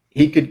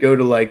 He could go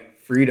to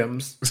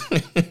Freedoms.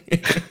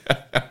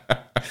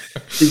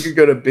 He could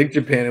go to Big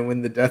Japan and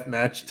win the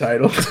deathmatch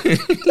title.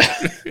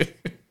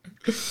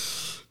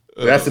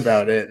 That's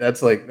about it.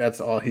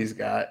 That's all he's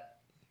got.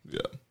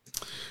 Yeah.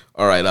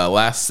 All right.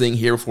 Last thing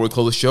here before we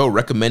close the show,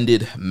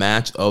 recommended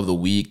match of the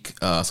week.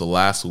 So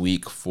last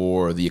week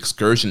for the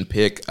excursion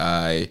pick,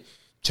 I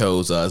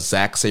chose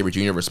Zack Sabre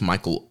Jr. versus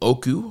Michael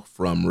Oku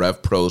from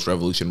Rev Pro's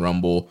Revolution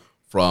Rumble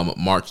from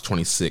March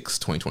 26,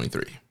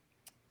 2023.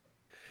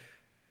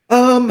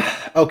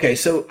 Okay,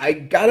 so I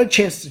got a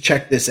chance to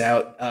check this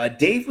out.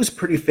 Dave was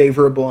pretty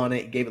favorable on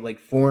it. He gave it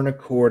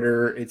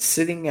 4.25. It's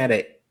sitting at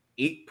a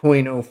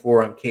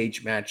 8.04 on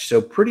Cage Match,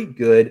 so pretty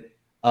good.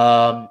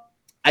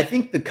 I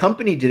think the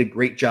company did a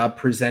great job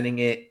presenting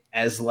it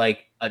as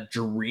a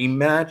dream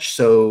match,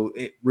 so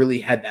it really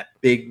had that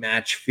big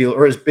match feel,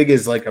 or as big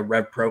as a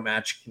Rev Pro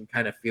match can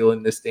kind of feel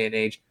in this day and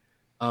age.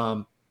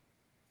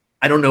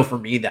 I don't know for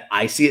me that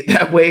I see it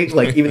that way.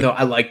 Even though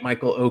I like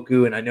Michael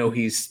Oku and I know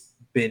he's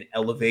been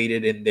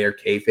elevated in their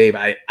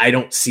kayfabe, I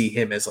don't see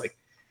him as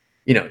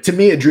to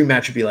me a dream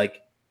match would be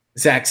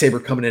Zack Sabre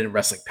coming in and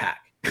wrestling Pac.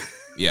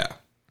 Yeah.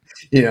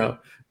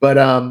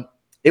 But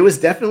it was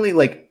definitely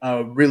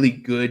a really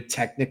good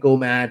technical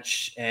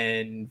match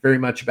and very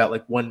much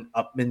about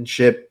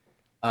one-upmanship.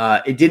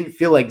 It didn't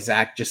feel like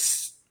Zack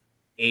just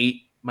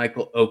ate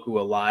Michael Oku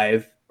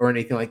alive or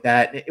anything like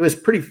that. It was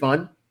pretty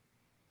fun,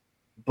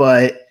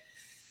 but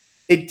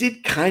it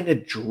did kind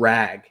of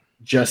drag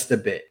just a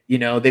bit.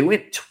 They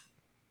went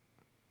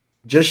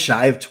just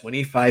shy of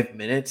 25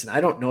 minutes, and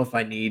I don't know if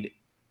I need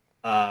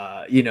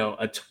a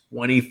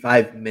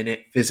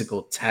 25-minute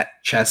physical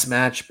chess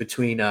match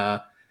between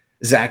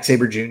Zack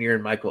Sabre Jr.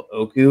 and Michael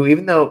Oku,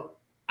 even though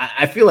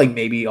I feel like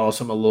maybe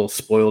also I'm a little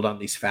spoiled on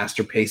these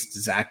faster-paced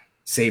Zack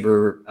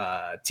Sabre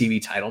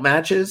TV title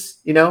matches,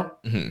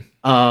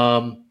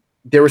 Mm-hmm.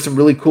 There were some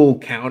really cool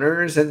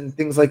counters and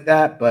things like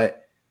that,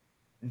 but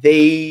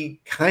they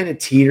kind of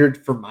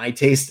teetered, for my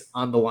taste,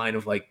 on the line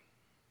of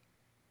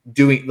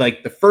doing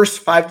the first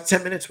 5 to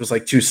 10 minutes was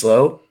too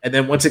slow, and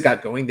then once it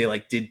got going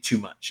they did too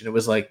much, and it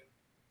was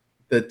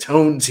the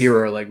tones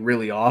here are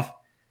really off.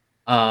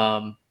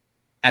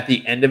 At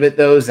the end of it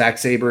though, Zack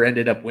Sabre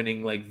ended up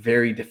winning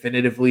very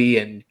definitively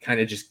and kind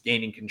of just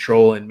gaining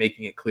control and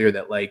making it clear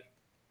that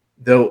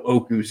though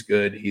Oku's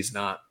good, he's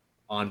not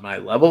on my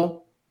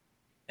level.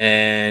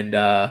 And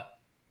there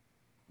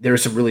were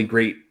some really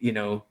great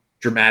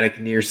dramatic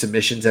near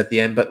submissions at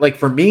the end, but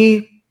for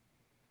me,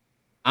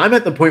 I'm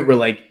at the point where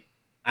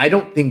I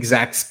don't think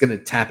Zach's going to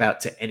tap out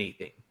to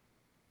anything.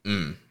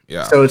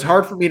 Yeah. So it's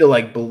hard for me to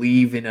like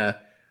believe in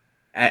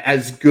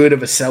as good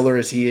of a seller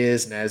as he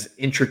is and as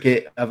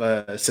intricate of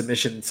a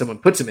submission someone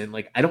puts him in.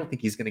 Like, I don't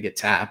think he's going to get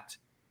tapped,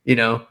 you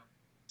know?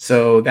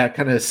 So that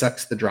kind of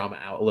sucks the drama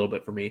out a little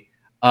bit for me.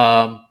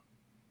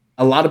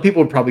 A lot of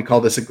people would probably call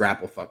this a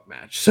grapple fuck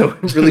match. So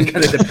it really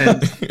kind of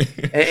depends.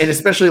 And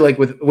especially like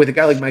with a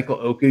guy like Michael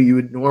Oku, you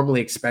would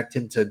normally expect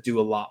him to do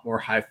a lot more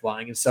high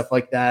flying and stuff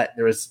like that.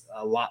 There was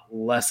a lot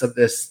less of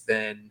this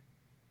than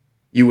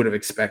you would have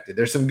expected.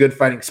 There's some good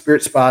fighting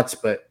spirit spots,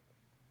 but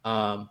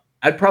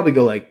I'd probably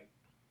go like,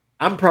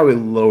 I'm probably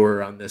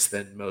lower on this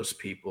than most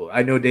people.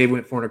 I know Dave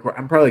went 4 1/4.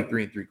 I'm probably like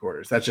 3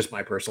 3/4. That's just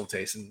my personal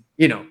taste. And,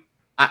 you know,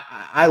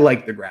 I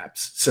like the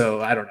graps,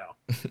 so I don't know.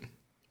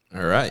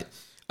 All right.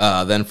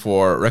 Then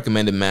for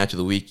recommended match of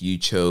the week, you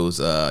chose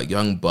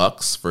Young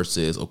Bucks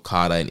versus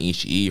Okada and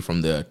Ishii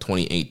from the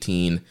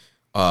 2018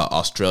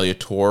 Australia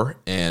tour.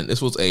 And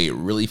this was a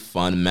really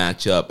fun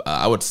matchup.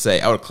 I would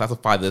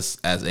classify this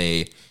as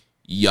a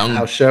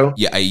house show.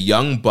 Yeah, a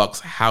Young Bucks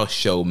house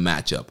show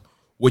matchup,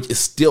 which is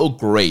still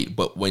great.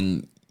 But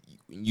when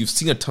you've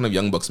seen a ton of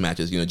Young Bucks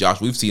matches, you know, Josh,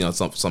 we've seen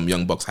some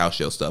Young Bucks house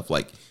show stuff.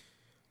 Like,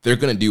 they're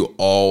going to do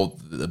all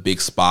the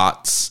big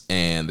spots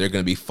and they're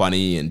going to be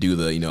funny and do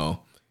the, you know,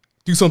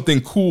 do something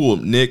cool,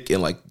 Nick,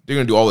 and like they're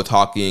gonna do all the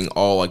talking,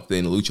 all like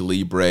the Lucha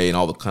Libre and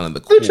all the kind of the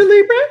cool, Lucha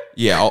Libre.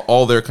 Yeah,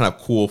 all their kind of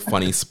cool,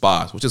 funny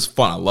spots, which is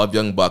fun. I love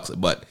Young Bucks,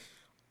 but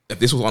if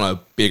this was on a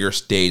bigger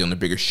stage, on a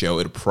bigger show,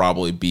 it'd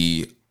probably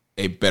be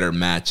a better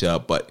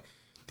matchup. But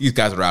these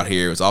guys are out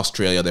here. It's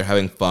Australia. They're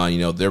having fun. You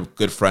know, they're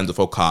good friends with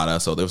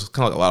Okada, so there was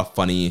kind of like a lot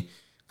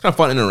of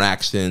fun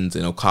interactions.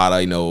 And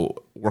Okada, you know,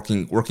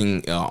 working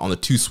on the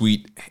too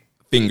sweet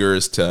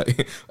fingers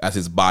to as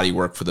his body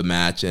work for the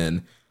match.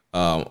 And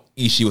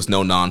Ishii was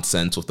no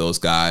nonsense with those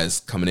guys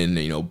coming in,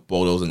 you know,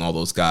 bulldozing all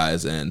those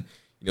guys. And,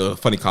 you know, a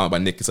funny comment by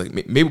Nick is like,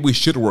 maybe we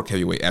should work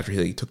heavyweight after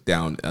he took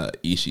down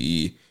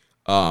Ishii.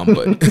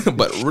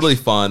 But really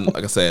fun.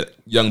 Like I said,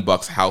 Young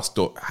Bucks house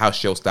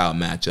show style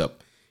matchup,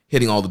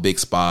 hitting all the big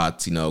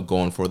spots, you know,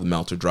 going for the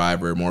Meltzer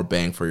driver, more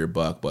bang for your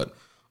buck. But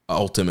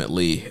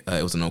ultimately,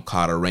 it was an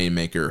Okada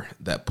rainmaker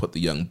that put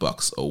the Young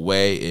Bucks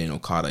away, and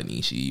Okada and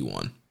Ishii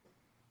won.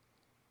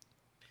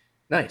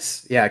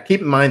 Nice. Yeah, keep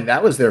in mind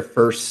that was their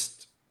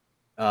first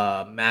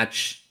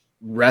match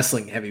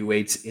wrestling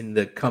heavyweights in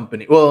the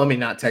company. Well, I mean,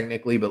 not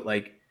technically, but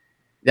like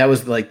that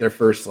was like their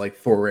first like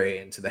foray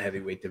into the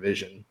heavyweight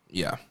division.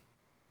 Yeah.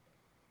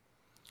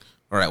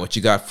 All right, what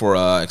you got for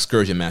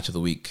excursion match of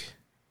the week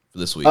for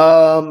this week?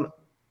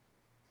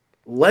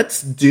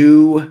 Let's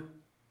do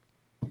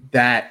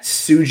that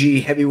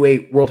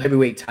Suji world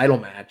heavyweight title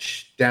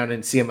match down in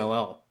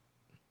CMLL.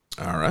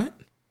 All right.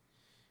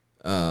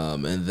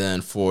 And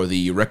then for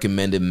the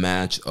recommended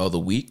match of the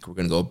week, we're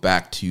going to go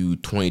back to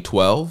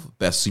 2012,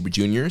 Best Super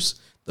Juniors,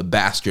 the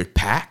Bastard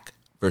Pack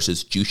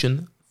versus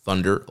Jushin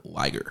Thunder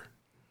Liger.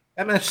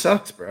 That match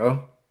sucks,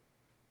 bro.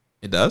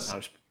 It does?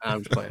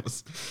 I'm just playing.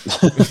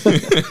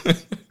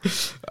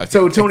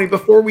 So, Tony,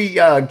 before we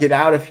get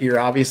out of here,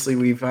 obviously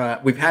we've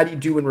had you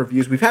doing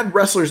reviews. We've had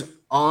wrestlers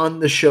on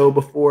the show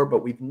before,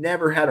 but we've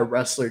never had a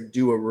wrestler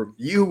do a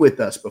review with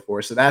us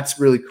before. So that's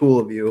really cool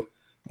of you.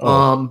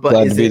 But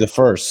glad to be the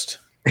first.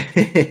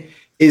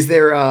 Is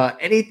there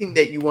anything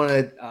that you want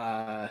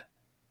to,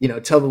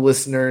 tell the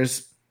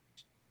listeners,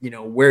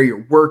 where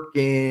you're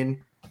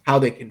working, how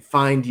they can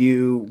find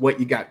you, what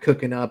you got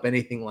cooking up,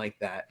 anything like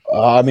that?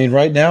 I mean,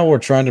 right now we're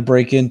trying to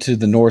break into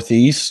the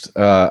Northeast.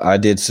 I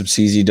did some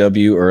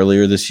CZW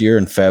earlier this year,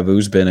 and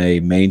Fabu's been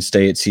a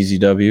mainstay at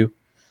CZW.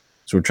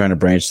 So we're trying to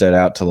branch that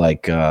out to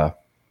like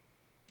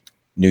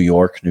New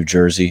York, New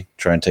Jersey,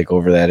 try and take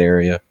over that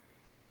area.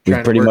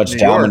 We've pretty much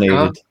dominated.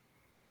 York,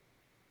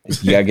 huh?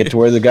 You got to get to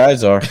where the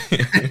guys are.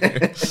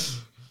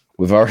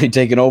 We've already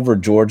taken over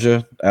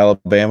Georgia,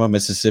 Alabama,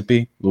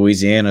 Mississippi,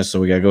 Louisiana, so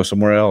we got to go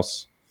somewhere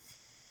else.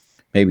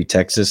 Maybe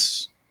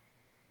Texas.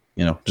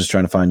 Just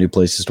trying to find new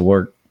places to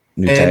work,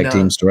 new tag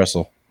teams to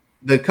wrestle.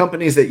 The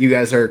companies that you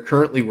guys are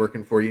currently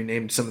working for, you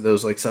named some of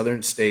those like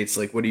southern states.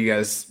 Like, what have you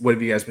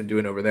guys been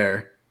doing over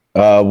there?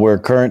 We're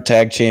current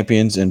tag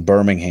champions in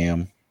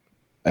Birmingham,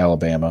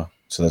 Alabama.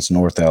 So that's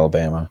North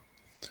Alabama.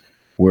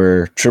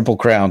 We're Triple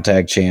Crown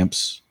tag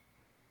champs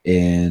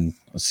in,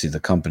 let's see, the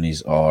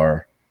companies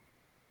are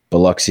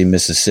Biloxi,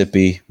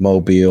 Mississippi,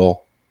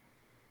 Mobile,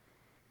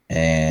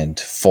 and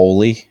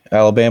Foley,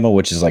 Alabama,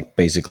 which is like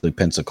basically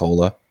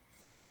Pensacola.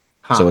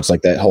 Huh. So it's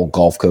like that whole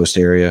Gulf Coast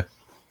area.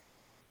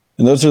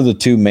 And those are the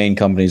two main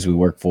companies we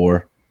work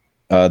for.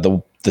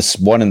 This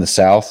one in the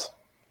South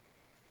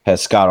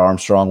has Scott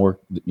Armstrong work.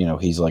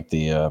 He's like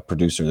the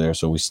producer there.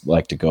 So we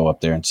like to go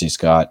up there and see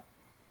Scott,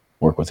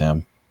 work with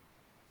him.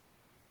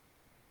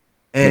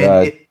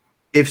 And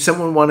if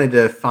someone wanted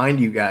to find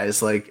you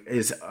guys, like,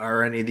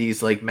 are any of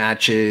these like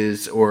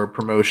matches or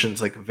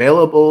promotions like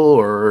available,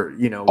 or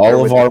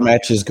all of our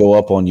matches go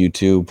up on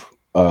YouTube.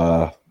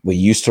 We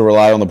used to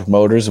rely on the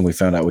promoters, and we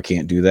found out we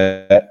can't do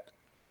that.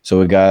 So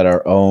we got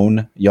our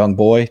own young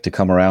boy to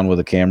come around with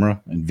a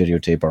camera and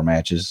videotape our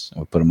matches,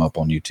 and we put them up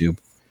on YouTube.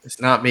 It's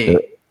not me.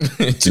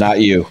 It's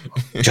not you.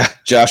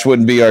 Josh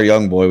wouldn't be our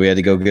young boy. We had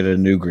to go get a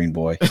new green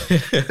boy.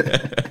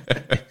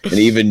 An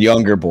even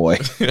younger boy.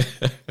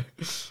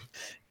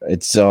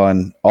 It's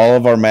on all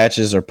of our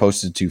matches are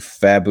posted to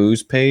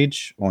Fabu's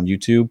page on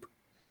YouTube,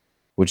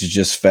 which is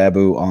just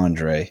Fabu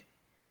Andre.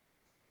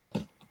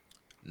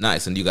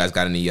 Nice. And do you guys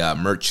got any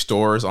merch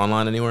stores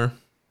online anywhere?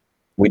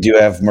 We do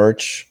have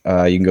merch.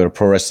 You can go to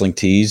Pro Wrestling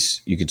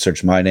Tees. You can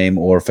search my name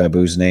or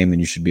Fabu's name, and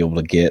you should be able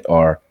to get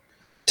our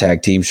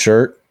tag team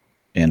shirt.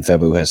 And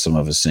Fabu has some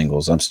of his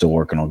singles. I'm still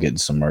working on getting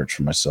some merch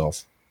for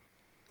myself.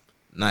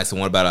 Nice. And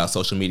what about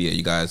social media?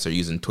 You guys are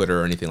using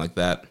Twitter or anything like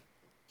that?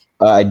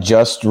 I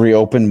just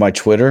reopened my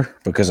Twitter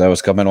because I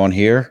was coming on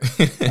here.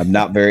 I'm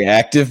not very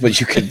active, but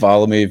you can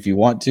follow me if you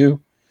want to.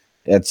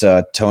 It's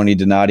Tony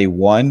Donati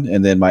 1,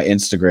 and then my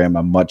Instagram,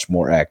 I'm much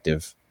more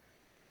active.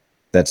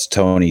 That's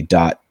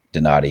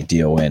Tony.Donati,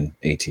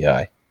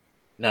 Donati.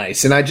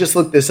 Nice. And I just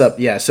looked this up.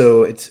 Yeah,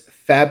 so it's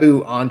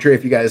Fabu Andre.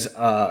 If you guys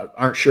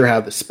aren't sure how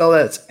to spell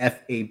that, it's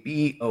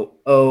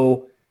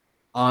Faboo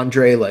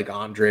Andre, like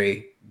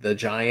Andre the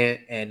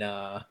Giant,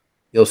 and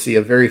you'll see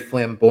a very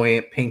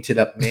flamboyant, painted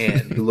up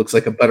man who looks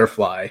like a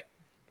butterfly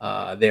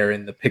there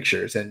in the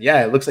pictures. And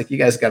yeah, it looks like you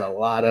guys got a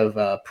lot of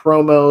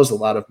promos, a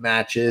lot of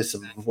matches,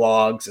 some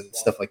vlogs and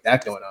stuff like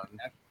that going on.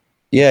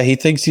 Yeah, he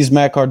thinks he's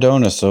Matt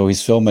Cardona, so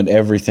he's filming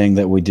everything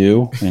that we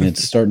do, and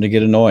it's starting to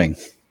get annoying.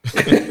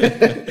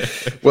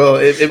 Well,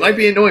 it might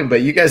be annoying,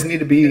 but you guys need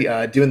to be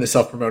doing the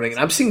self-promoting.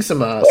 And I'm seeing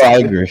some I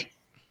agree.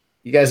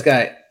 You guys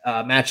got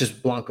matches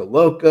with Blanco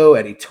Loco,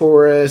 Eddie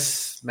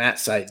Torres, Matt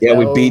Sydal. Yeah,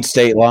 we beat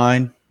State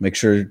Line. Make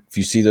sure if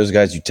you see those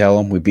guys, you tell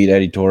them. We beat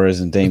Eddie Torres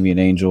and Damian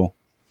Angel.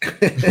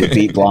 We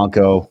beat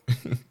Blanco.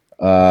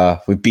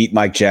 We beat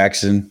Mike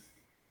Jackson.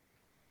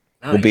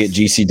 Nice. We'll be at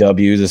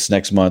GCW this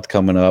next month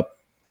coming up.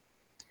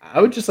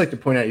 I would just like to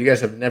point out you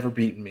guys have never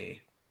beaten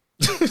me.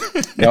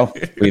 No,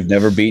 we've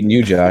never beaten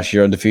you, Josh.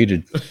 You're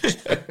undefeated.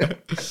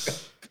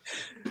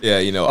 Yeah,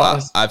 you know,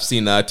 awesome. I've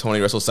seen Tony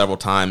wrestle several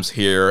times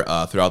here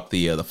throughout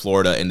the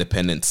Florida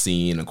independent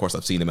scene. Of course,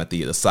 I've seen him at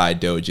the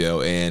Side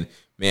Dojo, and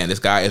man, this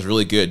guy is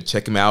really good.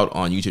 Check him out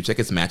on YouTube. Check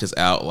his matches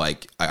out.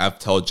 Like I've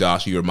told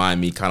Josh, you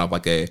remind me kind of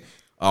like a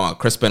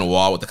Chris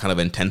Benoit with the kind of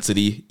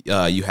intensity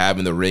you have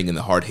in the ring and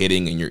the hard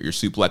hitting and your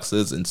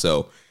suplexes, and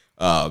so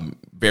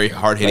very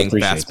hard hitting,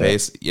 fast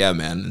paced. Yeah,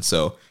 man, and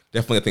so.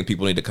 Definitely, I think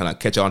people need to kind of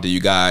catch on to you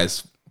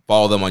guys,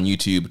 follow them on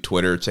YouTube,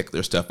 Twitter, check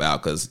their stuff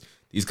out because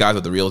these guys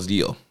are the real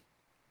deal.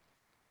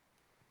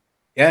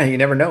 Yeah, you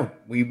never know.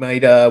 We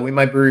might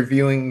be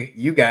reviewing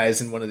you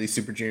guys in one of these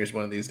Super Juniors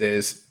one of these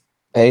days.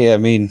 Hey, I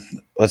mean,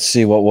 let's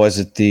see, what was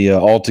it? The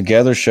All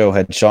Together show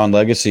had Sean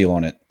Legacy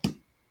on it.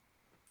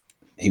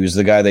 He was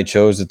the guy they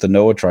chose at the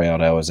Noah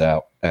tryout I was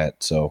out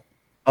at. So.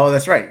 Oh,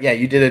 that's right. Yeah,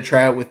 you did a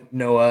tryout with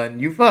Noah,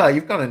 and you've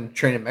gone and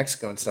trained in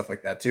Mexico and stuff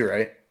like that too,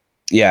 right?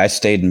 Yeah, I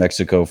stayed in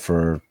Mexico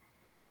for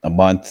a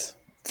month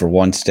for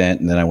one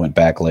stint, and then I went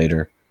back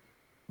later,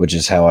 which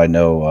is how I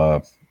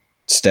know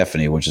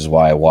Stephanie, which is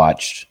why I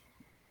watched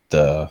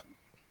the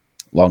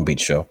Long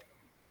Beach show.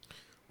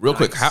 Real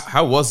quick,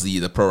 how was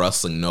the Pro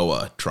Wrestling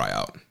Noah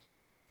tryout?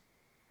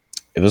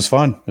 It was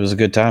fun. It was a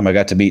good time. I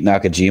got to meet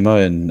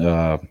Nakajima and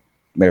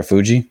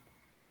Marufuji.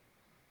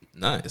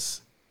 Nice.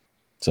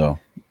 So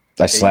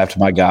I slapped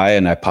my guy,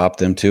 and I popped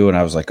them too, and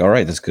I was like, all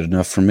right, that's good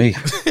enough for me.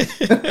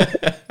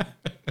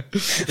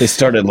 They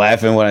started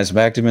laughing when I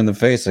smacked him in the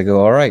face. I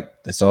go, all right,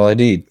 that's all I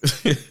need.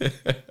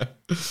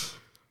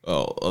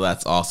 Oh, well,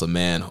 that's awesome,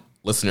 man.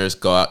 Listeners,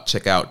 go out,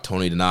 check out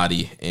Tony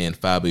Donati and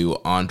Fabu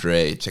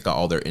Andre. Check out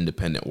all their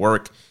independent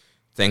work.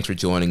 Thanks for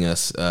joining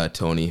us,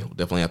 Tony. We'll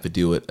definitely have to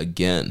do it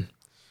again.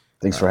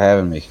 Thanks for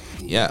having me.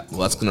 Yeah,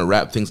 well, that's going to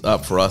wrap things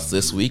up for us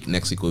this week.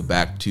 Next week, we'll be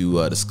back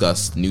to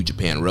discuss New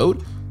Japan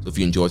Road. So if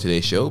you enjoyed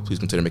today's show, please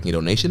consider making a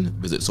donation.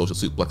 Visit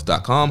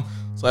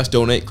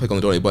socialsuplex.com/donate. Click on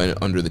the donate button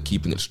under the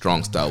Keeping It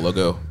Strong Style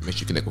logo. Make sure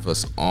you connect with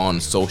us on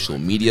social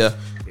media.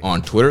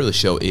 On Twitter, the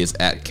show is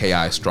at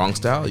KI Strong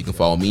Style. You can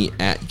follow me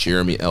at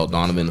Jeremy L.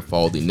 Donovan.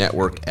 Follow the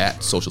network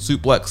at Social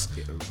Suplex.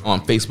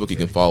 On Facebook, you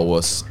can follow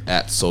us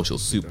at Social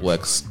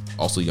Suplex.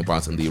 Also, you can find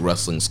us in the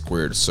Wrestling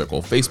Squared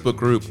Circle Facebook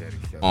group.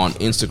 On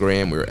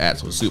Instagram, we're at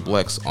Social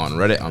Suplex. On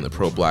Reddit, I'm the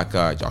Pro Black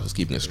Guy. Josh is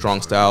Keeping It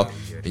Strong Style.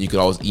 And you can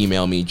always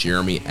email me,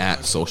 Jeremy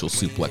at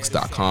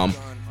socialsuplex.com.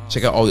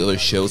 Check out all the other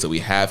shows that we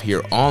have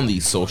here on the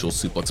Social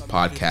Suplex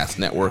Podcast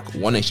Network.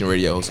 One Nation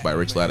Radio, hosted by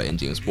Rich Latta and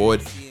James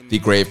Boyd. The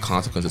Grave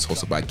Consequences,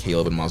 hosted by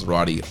Caleb and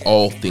Maserati.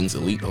 All Things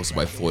Elite, hosted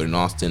by Floyd and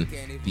Austin.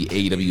 The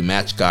AEW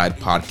Match Guide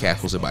Podcast,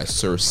 hosted by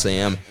Sir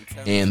Sam.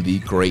 And The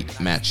Great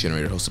Match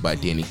Generator, hosted by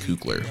Danny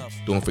Kugler.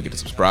 Don't forget to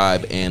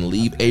subscribe and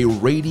leave a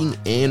rating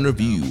and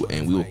review.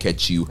 And we will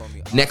catch you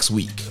next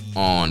week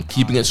on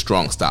Keeping It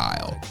Strong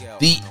Style,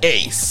 the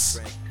ace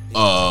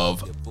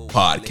of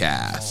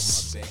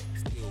podcasts.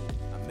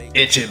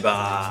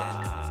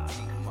 Ichiban.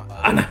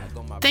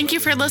 Thank you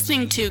for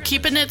listening to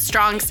Keepin' It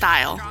Strong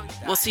Style.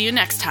 We'll see you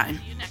next time.